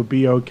coaches would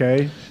be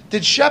okay?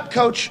 Did Shep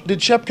coach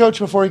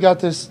before he got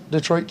this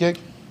Detroit gig?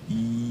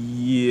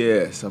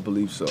 Yes, I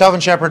believe so.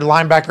 Telvin Shepard,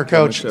 linebacker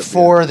coach Shep,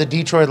 for the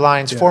Detroit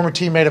Lions, former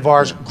teammate of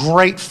ours,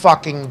 great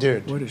fucking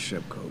dude. Where did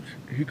Shep coach?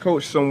 He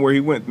coached somewhere. He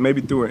went maybe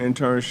through an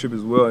internship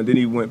as well, and then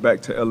he went back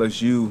to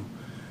LSU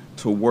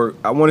to work.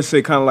 I want to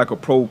say kind of like a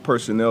pro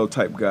personnel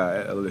type guy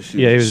at LSU.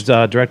 Yeah, he was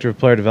director of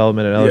player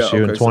development at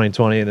LSU in so-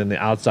 2020, and then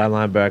the outside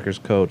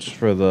linebackers coach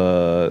for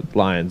the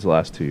Lions the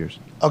last 2 years.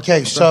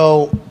 Okay,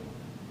 so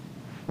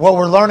what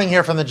we're learning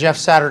here from the Jeff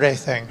Saturday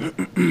thing,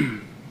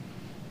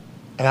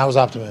 and I was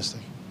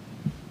optimistic.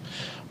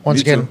 Once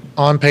again,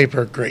 on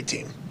paper, great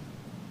team.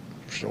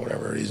 For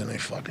whatever reason, they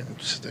fucking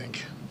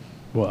stink.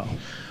 Well,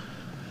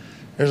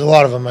 there's a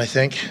lot of them, I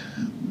think.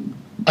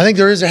 I think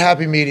there is a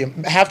happy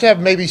medium. Have to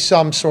have maybe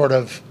some sort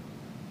of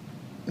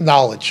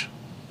knowledge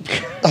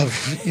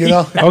of,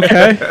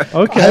 Okay.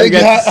 I think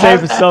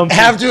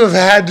have to have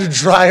had to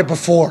try it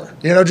before.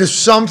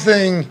 Just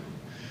something.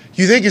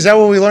 You think, is that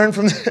what we learned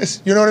from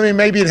this? You know what I mean?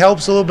 Maybe it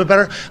helps a little bit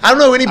better. I don't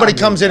know if anybody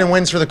comes in and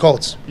wins for the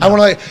Colts.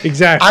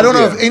 Exactly. I don't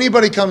know if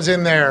anybody comes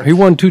in there. He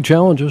won 2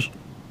 challenges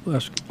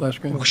last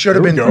game. Should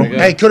have been.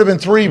 Hey, could have been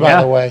 3,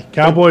 by the way.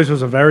 Cowboys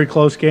was a very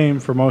close game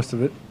for most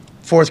of it.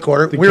 Fourth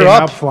quarter, They we were came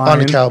up out flying. on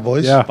the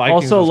Cowboys. Yeah.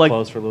 Vikings Also, was like-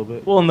 close for a little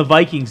bit. Well, in the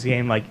Vikings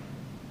game, like,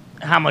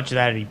 how much of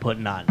that are you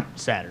putting on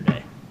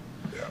Saturday?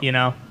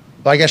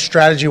 But I guess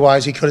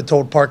strategy-wise, he could have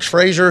told Parks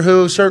Frazier,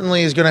 who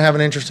certainly is going to have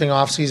an interesting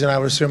offseason. I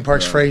would assume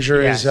Parks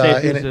Frazier is in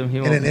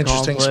an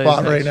interesting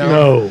spot right now.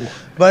 No.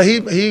 But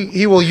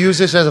he will use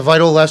this as a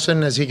vital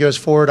lesson as he goes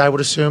forward, I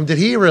would assume. Did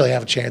he really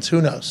have a chance?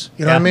 Who knows?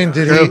 You know what I mean?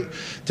 Did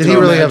he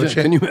really have a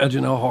chance? Can you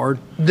imagine how hard?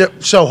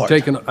 So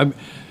hard.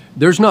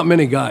 There's not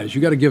many guys.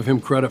 You got to give him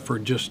credit for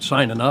just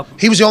signing up.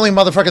 He was the only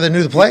motherfucker that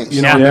knew the plays.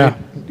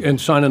 And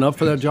signing up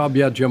for that job.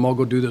 Yeah, Jim, I'll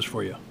go do this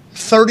for you.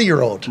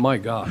 30-year-old. My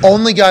God.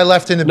 Only guy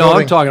left in the building. No,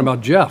 I'm talking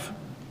about Jeff.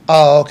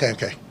 Oh,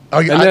 okay.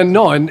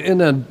 And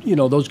then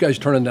those guys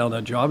turning down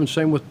that job, and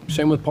same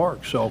with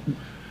Parks. So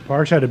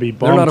Parks had to be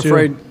bummed. they're not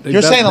afraid.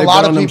 You're saying a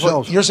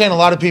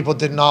lot of people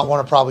did not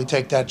want to probably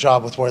take that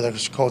job with where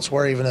the Colts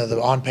were, even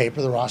though on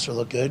paper the roster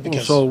looked good.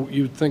 Because so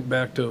you think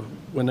back to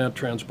when that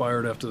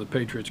transpired after the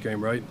Patriots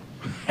game, right?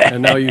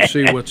 And now you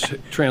see what's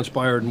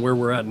transpired and where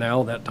we're at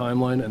now, that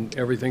timeline and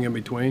everything in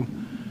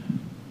between.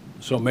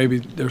 So maybe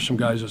there's some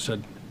guys that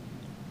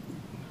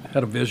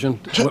had a vision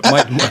what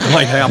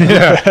might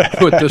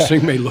happen, what this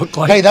thing may look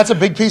like. Hey, that's a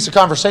big piece of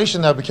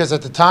conversation, though, because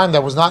at the time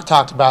that was not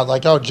talked about,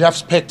 like, oh,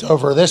 Jeff's picked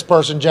over this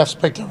person, Jeff's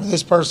picked over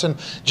this person,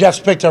 Jeff's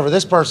picked over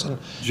this person.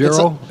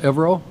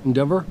 Evero in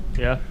Denver?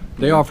 Yeah.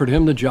 They offered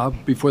him the job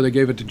before they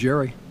gave it to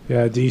Jerry.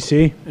 Yeah,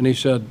 DC. And he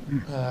said,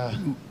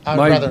 I'd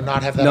rather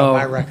not have that on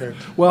my record.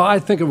 Well, I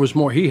think it was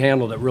more, he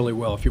handled it really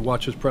well. If you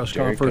watch his press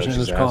conference and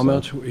his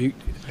comments,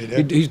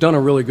 he's done a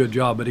really good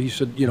job. But he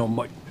said,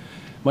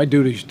 my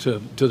duty's to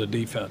the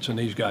defense and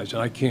these guys,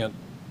 and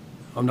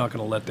I'm not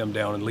going to let them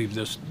down and leave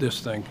this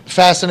thing.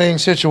 Fascinating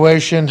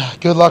situation.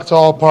 Good luck to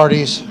all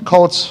parties.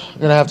 Colts are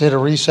going to have to hit a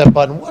reset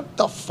button. What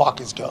the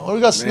fuck is going on?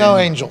 We got snow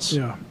angels.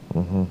 Yeah.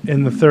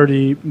 And the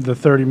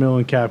 30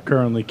 million cap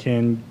currently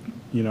can,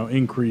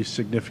 increase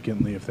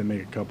significantly if they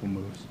make a couple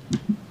moves.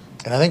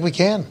 And I think we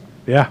can.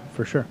 Yeah,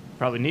 for sure.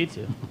 Probably need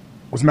to.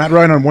 Was Matt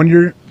Ryan on 1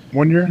 year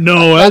 1 year?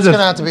 No, that's going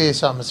to have to be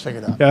something that's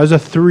figured out. Yeah, it was a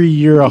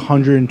 3-year,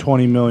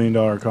 $120 million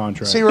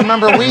contract. See,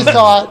 remember, we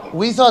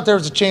thought there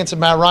was a chance that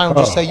Matt Ryan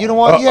would just say, you know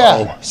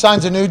what,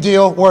 signs a new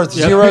deal worth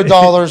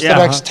 $0 the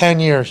next 10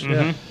 years.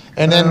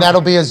 And then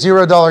that'll be a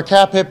 $0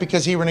 cap hit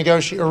because he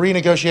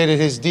renegotiated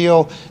his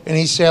deal and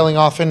he's sailing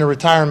off into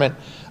retirement.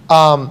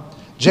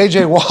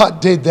 J.J.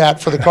 Watt did that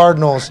for the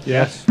Cardinals.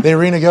 Yes. They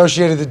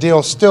renegotiated the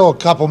deal, still a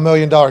couple $1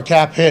 million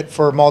cap hit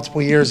for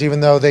multiple years, even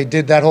though they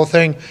did that whole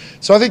thing.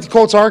 So I think the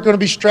Colts are going to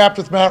be strapped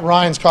with Matt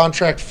Ryan's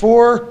contract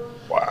for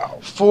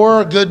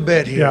a good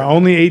bit here. Yeah,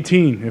 only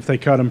 18 if they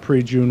cut him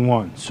pre-June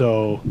 1.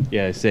 So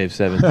yeah, he saved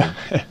 17.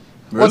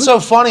 What's so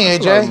funny,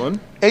 AJ?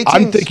 18.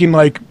 I'm thinking,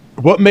 like,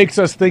 what makes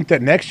us think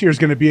that next year is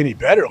going to be any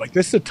better? Like,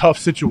 this is a tough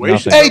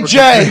situation.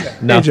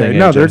 AJ! Nothing.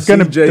 No, they're going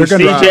to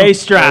CJ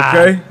Stroud.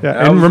 Okay.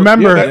 Yeah, and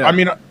remember, I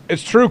mean,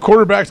 it's true.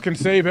 Quarterbacks can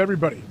save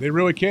everybody. They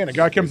really can. A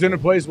guy comes in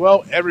and plays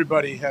well,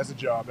 everybody has a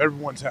job.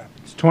 Everyone's happy.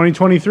 it's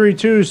 2023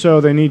 too, so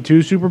they need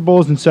 2 Super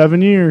Bowls in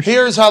 7 years.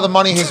 Here's how the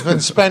money has been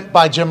spent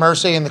by Jim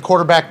Irsay in the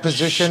quarterback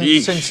position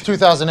since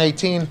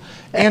 2018.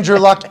 Andrew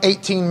Luck,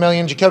 $18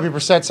 million. Jacoby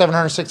Brissett,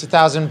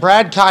 $760,000.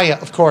 Brad Kaya,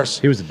 of course.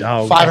 He was a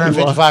dog.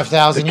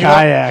 $555,000. The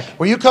kayak.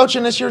 Were you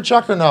coaching this year,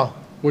 Chuck, or no?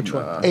 Which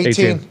one?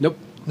 18. Nope.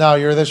 No,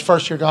 you're this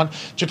first year gone.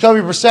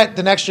 Jacoby Brissett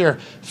the next year,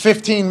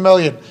 $15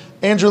 million.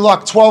 Andrew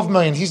Luck, $12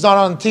 million. He's not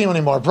on the team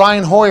anymore.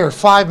 Brian Hoyer,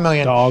 $5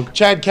 million. Dog.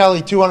 Chad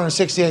Kelly,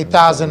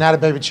 $268,000. Atta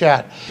baby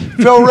Chad.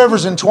 Phil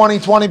Rivers in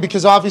 2020,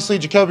 because obviously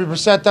Jacoby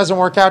Brissett doesn't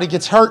work out. He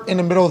gets hurt in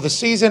the middle of the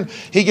season.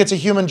 He gets a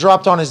human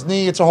dropped on his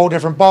knee. It's a whole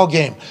different ball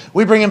game.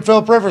 We bring in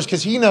Philip Rivers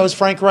because he knows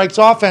Frank Reich's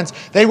offense.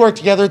 They work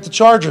together at the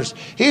Chargers.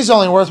 He's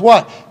only worth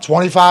what?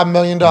 $25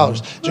 million.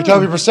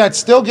 Jacoby Brissett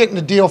still getting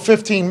the deal,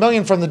 $15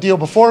 million from the deal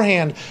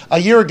beforehand a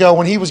year ago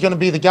when he was going to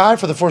be the guy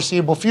for the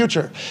foreseeable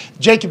future.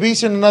 Jacob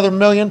Eason, another $1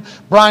 million.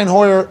 Brian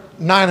Hoyer,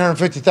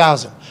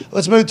 $950,000.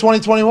 Let's move to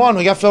 2021.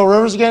 We got Phil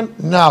Rivers again?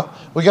 No.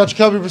 We got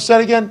Jacoby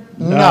Brissett again?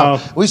 No.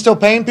 We still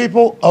paying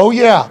people? Oh,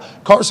 yeah.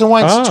 Carson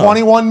Wentz,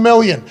 $21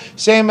 million.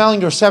 Sam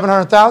Ellinger,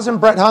 $700,000.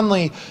 Brett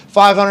Hundley,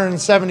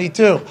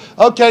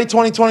 $572,000. Okay,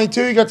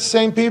 2022, you got the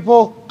same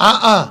people?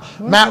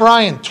 Matt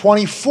Ryan,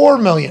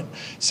 $24 million.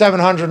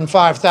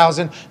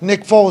 $705,000.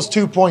 Nick Foles,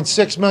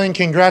 $2.6 million.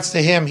 Congrats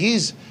to him.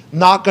 He's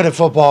not good at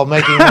football,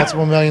 making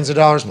multiple millions of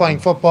dollars playing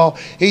football.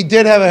 He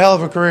did have a hell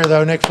of a career,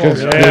 though, Nick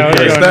Foles.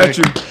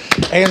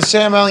 And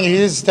Sam Ellinger, he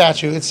is a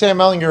statue. It's Sam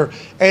Ellinger,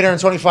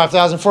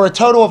 $825,000 for a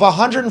total of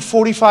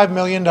 $145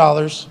 million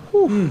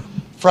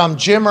from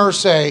Jim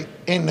Irsay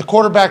in the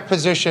quarterback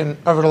position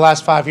over the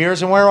last 5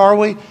 years. And where are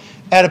we?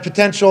 At a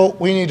potential,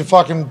 we need to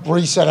fucking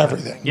reset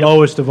everything.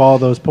 Lowest of all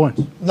those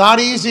points.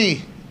 Not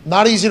easy.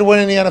 Not easy to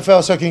win in the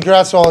NFL, so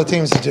congrats to all the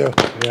teams that do.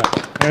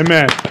 Yeah.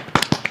 Amen.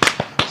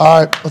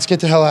 All right, let's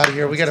get the hell out of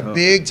here. We got a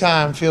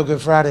big-time Feel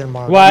Good Friday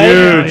tomorrow.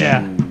 Huge.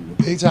 Yeah.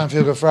 Big-time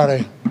Feel Good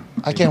Friday.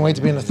 I can't wait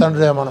to be in the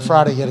ThunderDome on a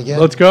Friday yet again.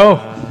 Let's go.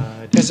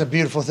 It's a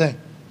beautiful thing.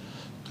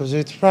 Because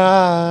it's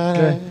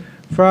Friday.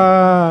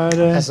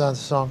 Friday. That's not the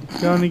song.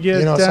 Gonna get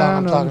You know what down song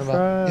I'm talking on about.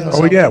 Friday. You know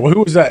Oh, yeah. Well,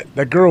 who was that?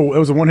 That girl, it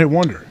was a one-hit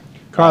wonder.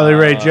 Carly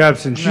Rae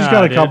Jepsen. She's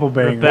got a couple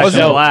bangers.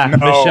 Rebecca Black.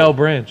 Michelle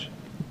Branch.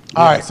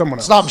 All right, someone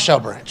it's else. not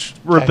Michelle Branch.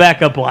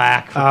 Rebecca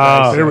Black.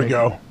 There we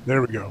go.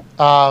 There we go.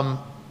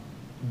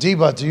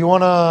 Deba, do you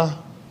want to...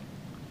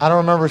 I don't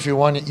remember if you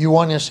won. You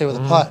won yesterday with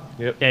a putt.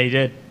 Yeah, you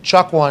did.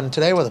 Chuck won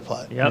today with a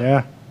putt. Yep.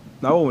 Yeah.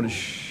 No one was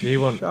He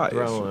won shot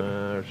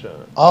throwing shot.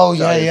 Oh,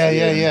 Shot yeah.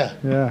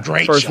 Yeah.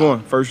 Great First shot.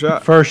 one, first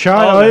shot. First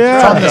shot. Oh, Oh, that's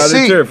yeah. From the Shot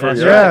seat. it there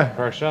first Yeah. shot.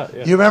 First shot,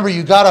 yeah. You remember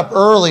you got up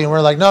early and we're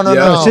like, no.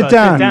 Sit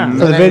down, down. for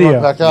the And then you video.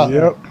 went back up.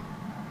 Yep.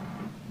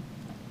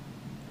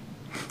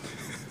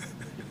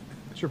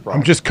 What's your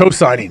problem? I'm just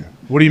co-signing.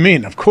 What do you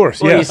mean? Of course,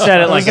 Well, yeah. you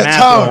said it like the an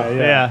tone. athlete.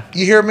 Yeah.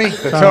 You hear me?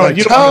 Tone.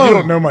 You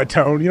don't know my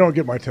tone. You don't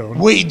get my tone.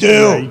 We do.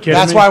 you kidding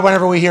That's me? why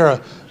whenever we hear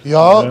a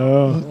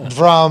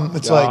from,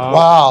 it's like,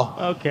 wow.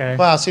 Okay.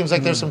 Wow, seems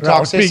like there's some No,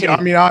 toxicity.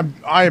 I mean,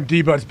 I am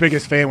D-Bud's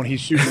biggest fan when he's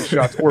shooting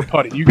shots or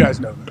putting. You guys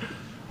know that.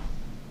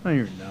 No,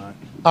 you're not.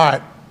 All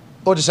right.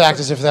 We'll just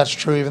act as if that's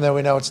true, even though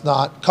we know it's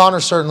not.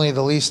 Connor's certainly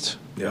the least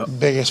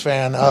biggest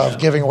fan of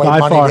giving away By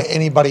money far. to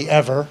anybody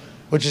ever,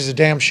 which is a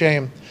damn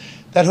shame.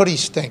 That hoodie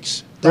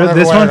stinks. Don't ever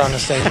This wear one? it on the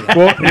stage.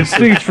 Well, it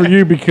stinks for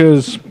you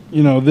because,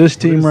 this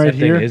team right That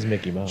thing here is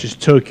Mickey Mouse. just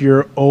took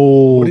your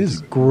old, What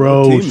is it? What team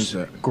gross, is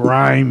that?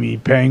 grimy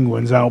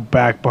Penguins out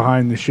back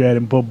behind the shed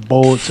and put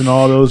bullets in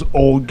all those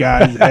old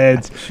guys'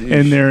 heads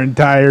in their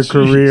entire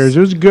careers. It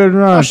was a good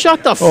run. Oh,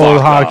 shut the fuck Old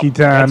up. Hockey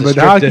Town. That's a But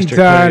strip Hockey district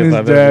Town play if is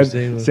I've ever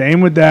seen dead. one.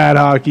 Same with that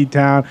Hockey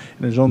Town. And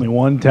there's only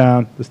one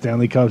town the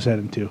Stanley Cup's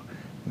heading to,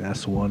 and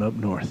that's the one up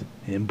north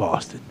in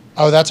Boston.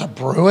 Oh, that's a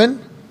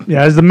Bruin?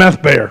 Yeah, it's the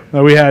Meth Bear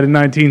that we had in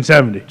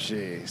 1970.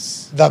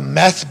 Jeez. The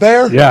Meth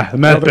Bear? Yeah, the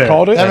Meth they Bear.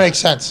 called it? That makes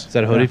sense. Is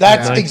that a hoodie?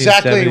 That's from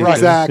exactly 1970?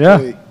 right.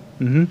 Exactly.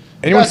 Yeah.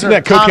 Anyone guys see are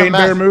that a ton of Cocaine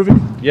Bear meth. movie?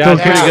 Yeah,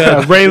 it's pretty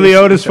good. Ray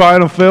Liotta's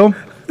final film.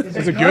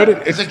 Is it good?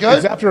 Is it good?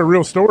 It's after a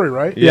real story,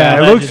 right? Yeah,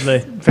 it allegedly.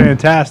 looks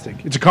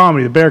fantastic. It's a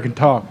comedy. The bear can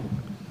talk.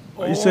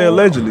 You say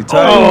allegedly,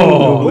 Ty.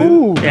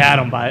 Yeah, I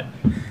don't buy it.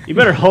 You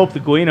better hope the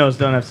Guinos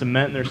don't have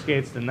cement in their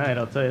skates tonight.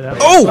 I'll tell you that.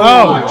 Oh,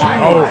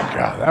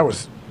 God, that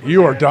was.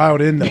 You are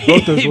dialed in.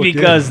 Both those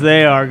because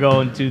they are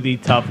going to the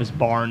toughest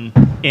barn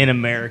in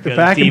America,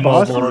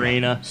 T-Mobile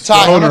Arena.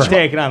 Ty,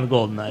 taking on the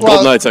Golden Knights.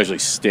 Golden Knights actually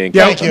stink.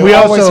 Yeah, thank you. We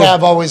always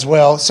have, always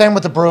will. Same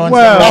with the Bruins.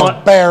 Well,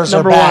 the Bears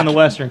number are back. one in the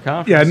Western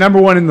Conference. Yeah, number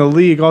one in the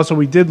league. Also,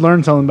 we did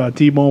learn something about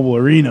T-Mobile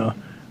Arena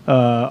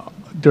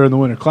during the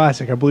Winter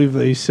Classic. I believe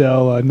they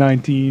sell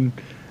 19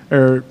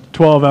 or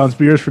 12-ounce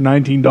beers for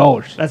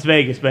 $19. That's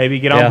Vegas,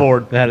 baby. Get on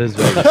board. That is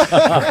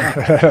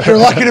Vegas. You're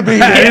lucky to be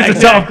here. It's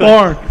a tough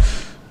barn.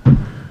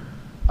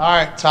 All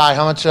right, Ty,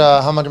 how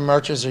much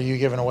merches are you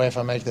giving away if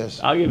I make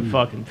this? I'll give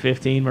fucking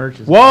 15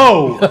 merches.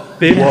 Whoa!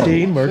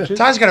 15 merches?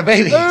 Ty's got a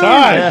baby.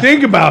 Ty,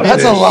 think about it.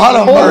 That's a lot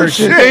of merch.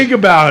 Think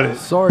about it.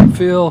 Sorry,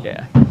 Phil.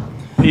 Yeah.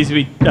 Needs to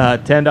be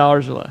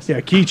 $10 or less.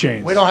 Yeah,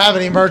 keychains. We don't have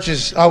any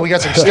merches. Oh, we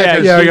got some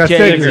stickers. Yeah, we got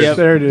stickers. Yep.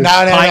 There it is. No.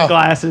 Pint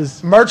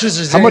glasses. Merches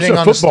is How much anything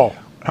is on football?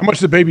 How much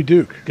is the Baby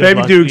Duke?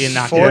 Baby Duke's being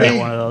knocked 40? out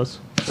one of those.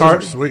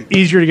 Sweet.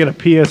 Easier to get a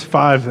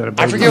PS5 than a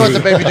Baby I forget what the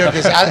Baby Duke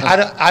is.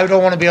 I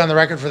don't want to be on the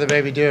record for the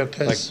Baby Duke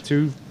Like because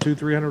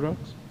 $200-$300?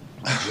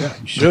 Yeah,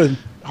 you should.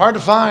 hard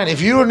to find.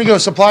 If you were to go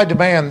supply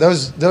demand,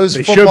 those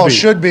They footballs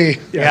should should be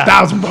Yeah,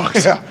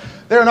 $1,000. yeah.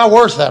 They're not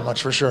worth that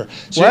much for sure.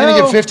 So you're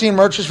gonna get 15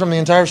 merches from the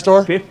entire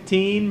store?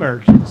 15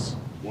 merches.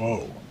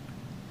 Whoa.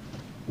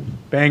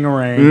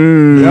 Bangarang.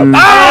 Yep.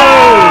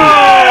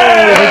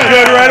 Oh! Look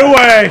good right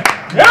away.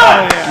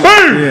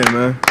 Yeah,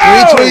 man.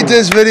 Retweet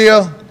this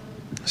video.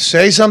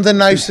 Say something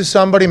nice to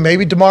somebody.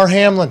 Maybe Damar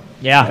Hamlin.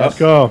 Yeah. Let's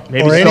go.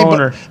 Maybe Or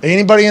Stoner.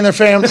 anybody in their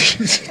family.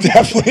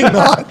 Definitely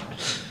not.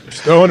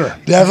 Stoner.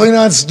 Definitely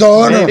not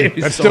Stoner.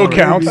 That still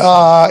counts.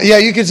 Yeah,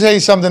 you could say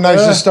something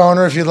nice to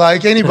Stoner if you'd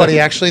like. Anybody,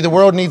 actually. The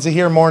world needs to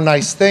hear more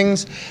nice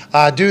things.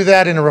 Do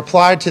that in a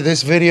reply to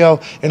this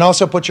video. And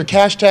also put your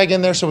cash tag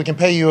in there so we can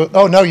pay you.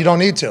 Oh, no, you don't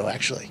need to,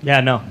 actually.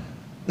 Yeah, no.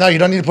 No, you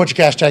don't need to put your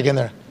cash tag in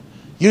there.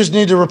 You just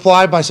need to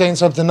reply by saying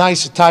something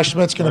nice. Ty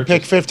Schmidt's going to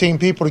pick 15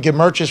 people to get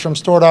merches from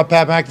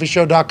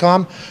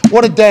store.patmcafeeshow.com.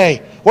 What a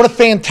day. What a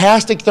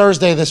fantastic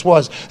Thursday this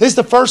was. This is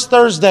the first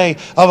Thursday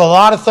of a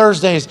lot of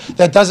Thursdays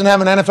that doesn't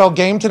have an NFL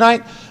game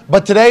tonight.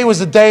 But today was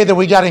the day that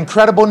we got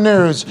incredible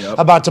news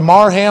about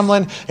Damar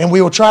Hamlin, and we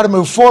will try to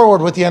move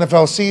forward with the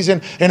NFL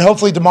season. And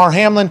hopefully Damar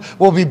Hamlin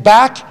will be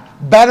back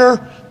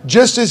better,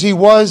 just as he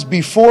was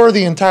before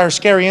the entire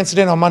scary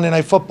incident on Monday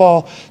Night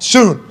Football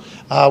soon.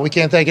 We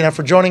can't thank you enough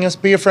for joining us.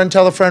 Be a friend,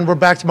 tell a friend. We're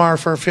back tomorrow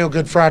for a Feel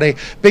Good Friday.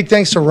 Big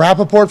thanks to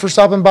Rapoport for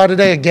stopping by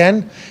today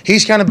again.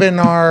 He's kind of been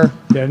our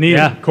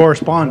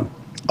correspondent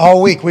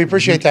all week. We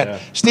appreciate that.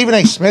 Stephen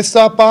A. Smith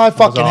stopped by.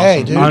 Fucking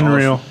hey, dude.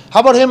 Unreal.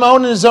 How about him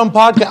owning his own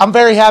podcast? I'm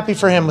very happy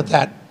for him with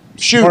that.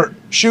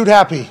 Shoot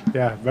happy.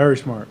 Yeah, very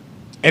smart.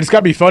 And it's got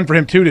to be fun for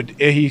him too.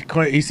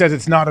 He says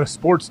it's not a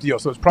sports deal,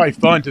 so it's probably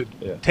fun to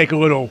take a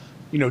little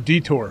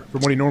detour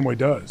from what he normally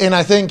does. And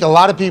I think a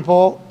lot of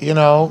people,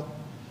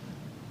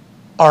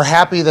 are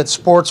happy that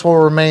sports will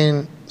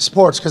remain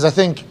sports, because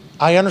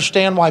I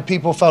understand why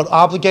people felt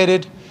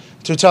obligated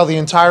to tell the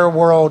entire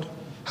world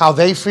how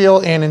they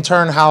feel, and in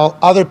turn how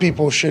other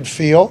people should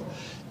feel.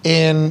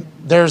 And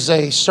there's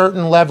a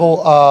certain level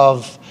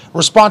of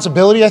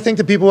responsibility, I think,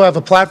 that people who have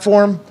a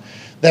platform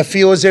that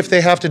feel as if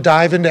they have to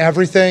dive into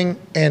everything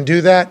and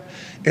do that.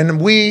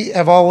 And we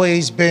have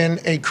always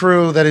been a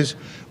crew that is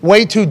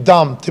way too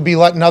dumb to be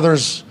letting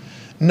others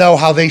know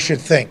how they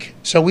should think.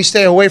 So we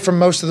stay away from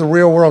most of the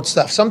real world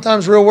stuff.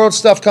 Sometimes real world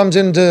stuff comes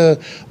into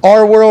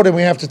our world and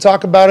we have to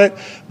talk about it,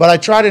 but I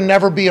try to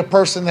never be a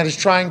person that is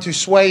trying to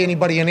sway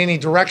anybody in any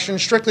direction,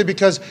 strictly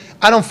because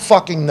I don't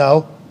fucking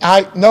know.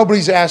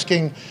 Nobody's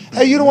asking,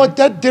 hey, you know what,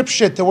 that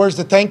dipshit that wears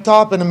the tank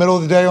top in the middle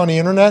of the day on the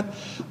internet,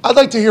 I'd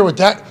like to hear what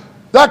that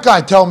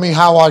guy tell me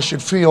how I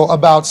should feel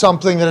about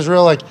something that is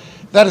real. Like,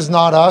 that is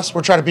not us.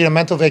 We're trying to be a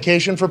mental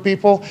vacation for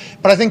people.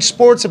 But I think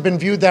sports have been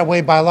viewed that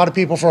way by a lot of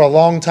people for a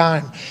long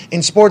time.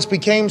 And sports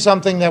became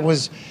something that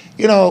was,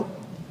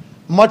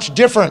 much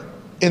different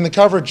in the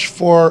coverage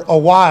for a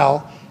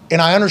while.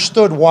 And I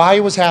understood why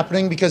it was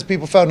happening, because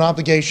people felt an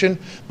obligation.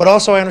 But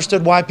also I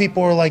understood why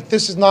people were like,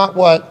 this is not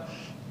what,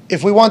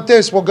 if we want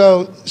this, we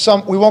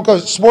won't go.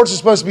 Sports is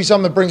supposed to be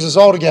something that brings us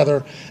all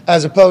together,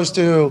 as opposed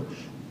to,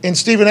 and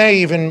Stephen A.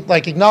 even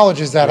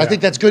acknowledges that. Yeah. I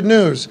think that's good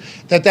news,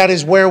 that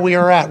is where we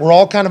are at. We're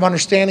all kind of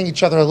understanding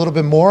each other a little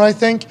bit more, I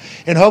think,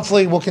 and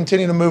hopefully we'll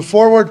continue to move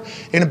forward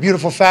in a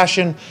beautiful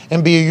fashion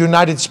and be a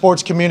united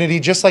sports community,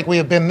 just like we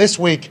have been this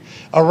week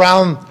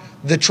around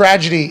the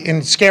tragedy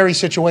and scary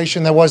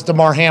situation that was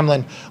Damar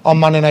Hamlin on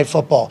Monday Night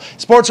Football.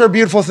 Sports are a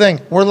beautiful thing.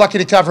 We're lucky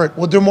to cover it.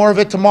 We'll do more of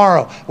it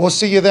tomorrow. We'll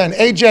see you then.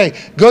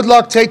 AJ, good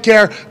luck. Take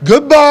care.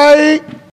 Goodbye.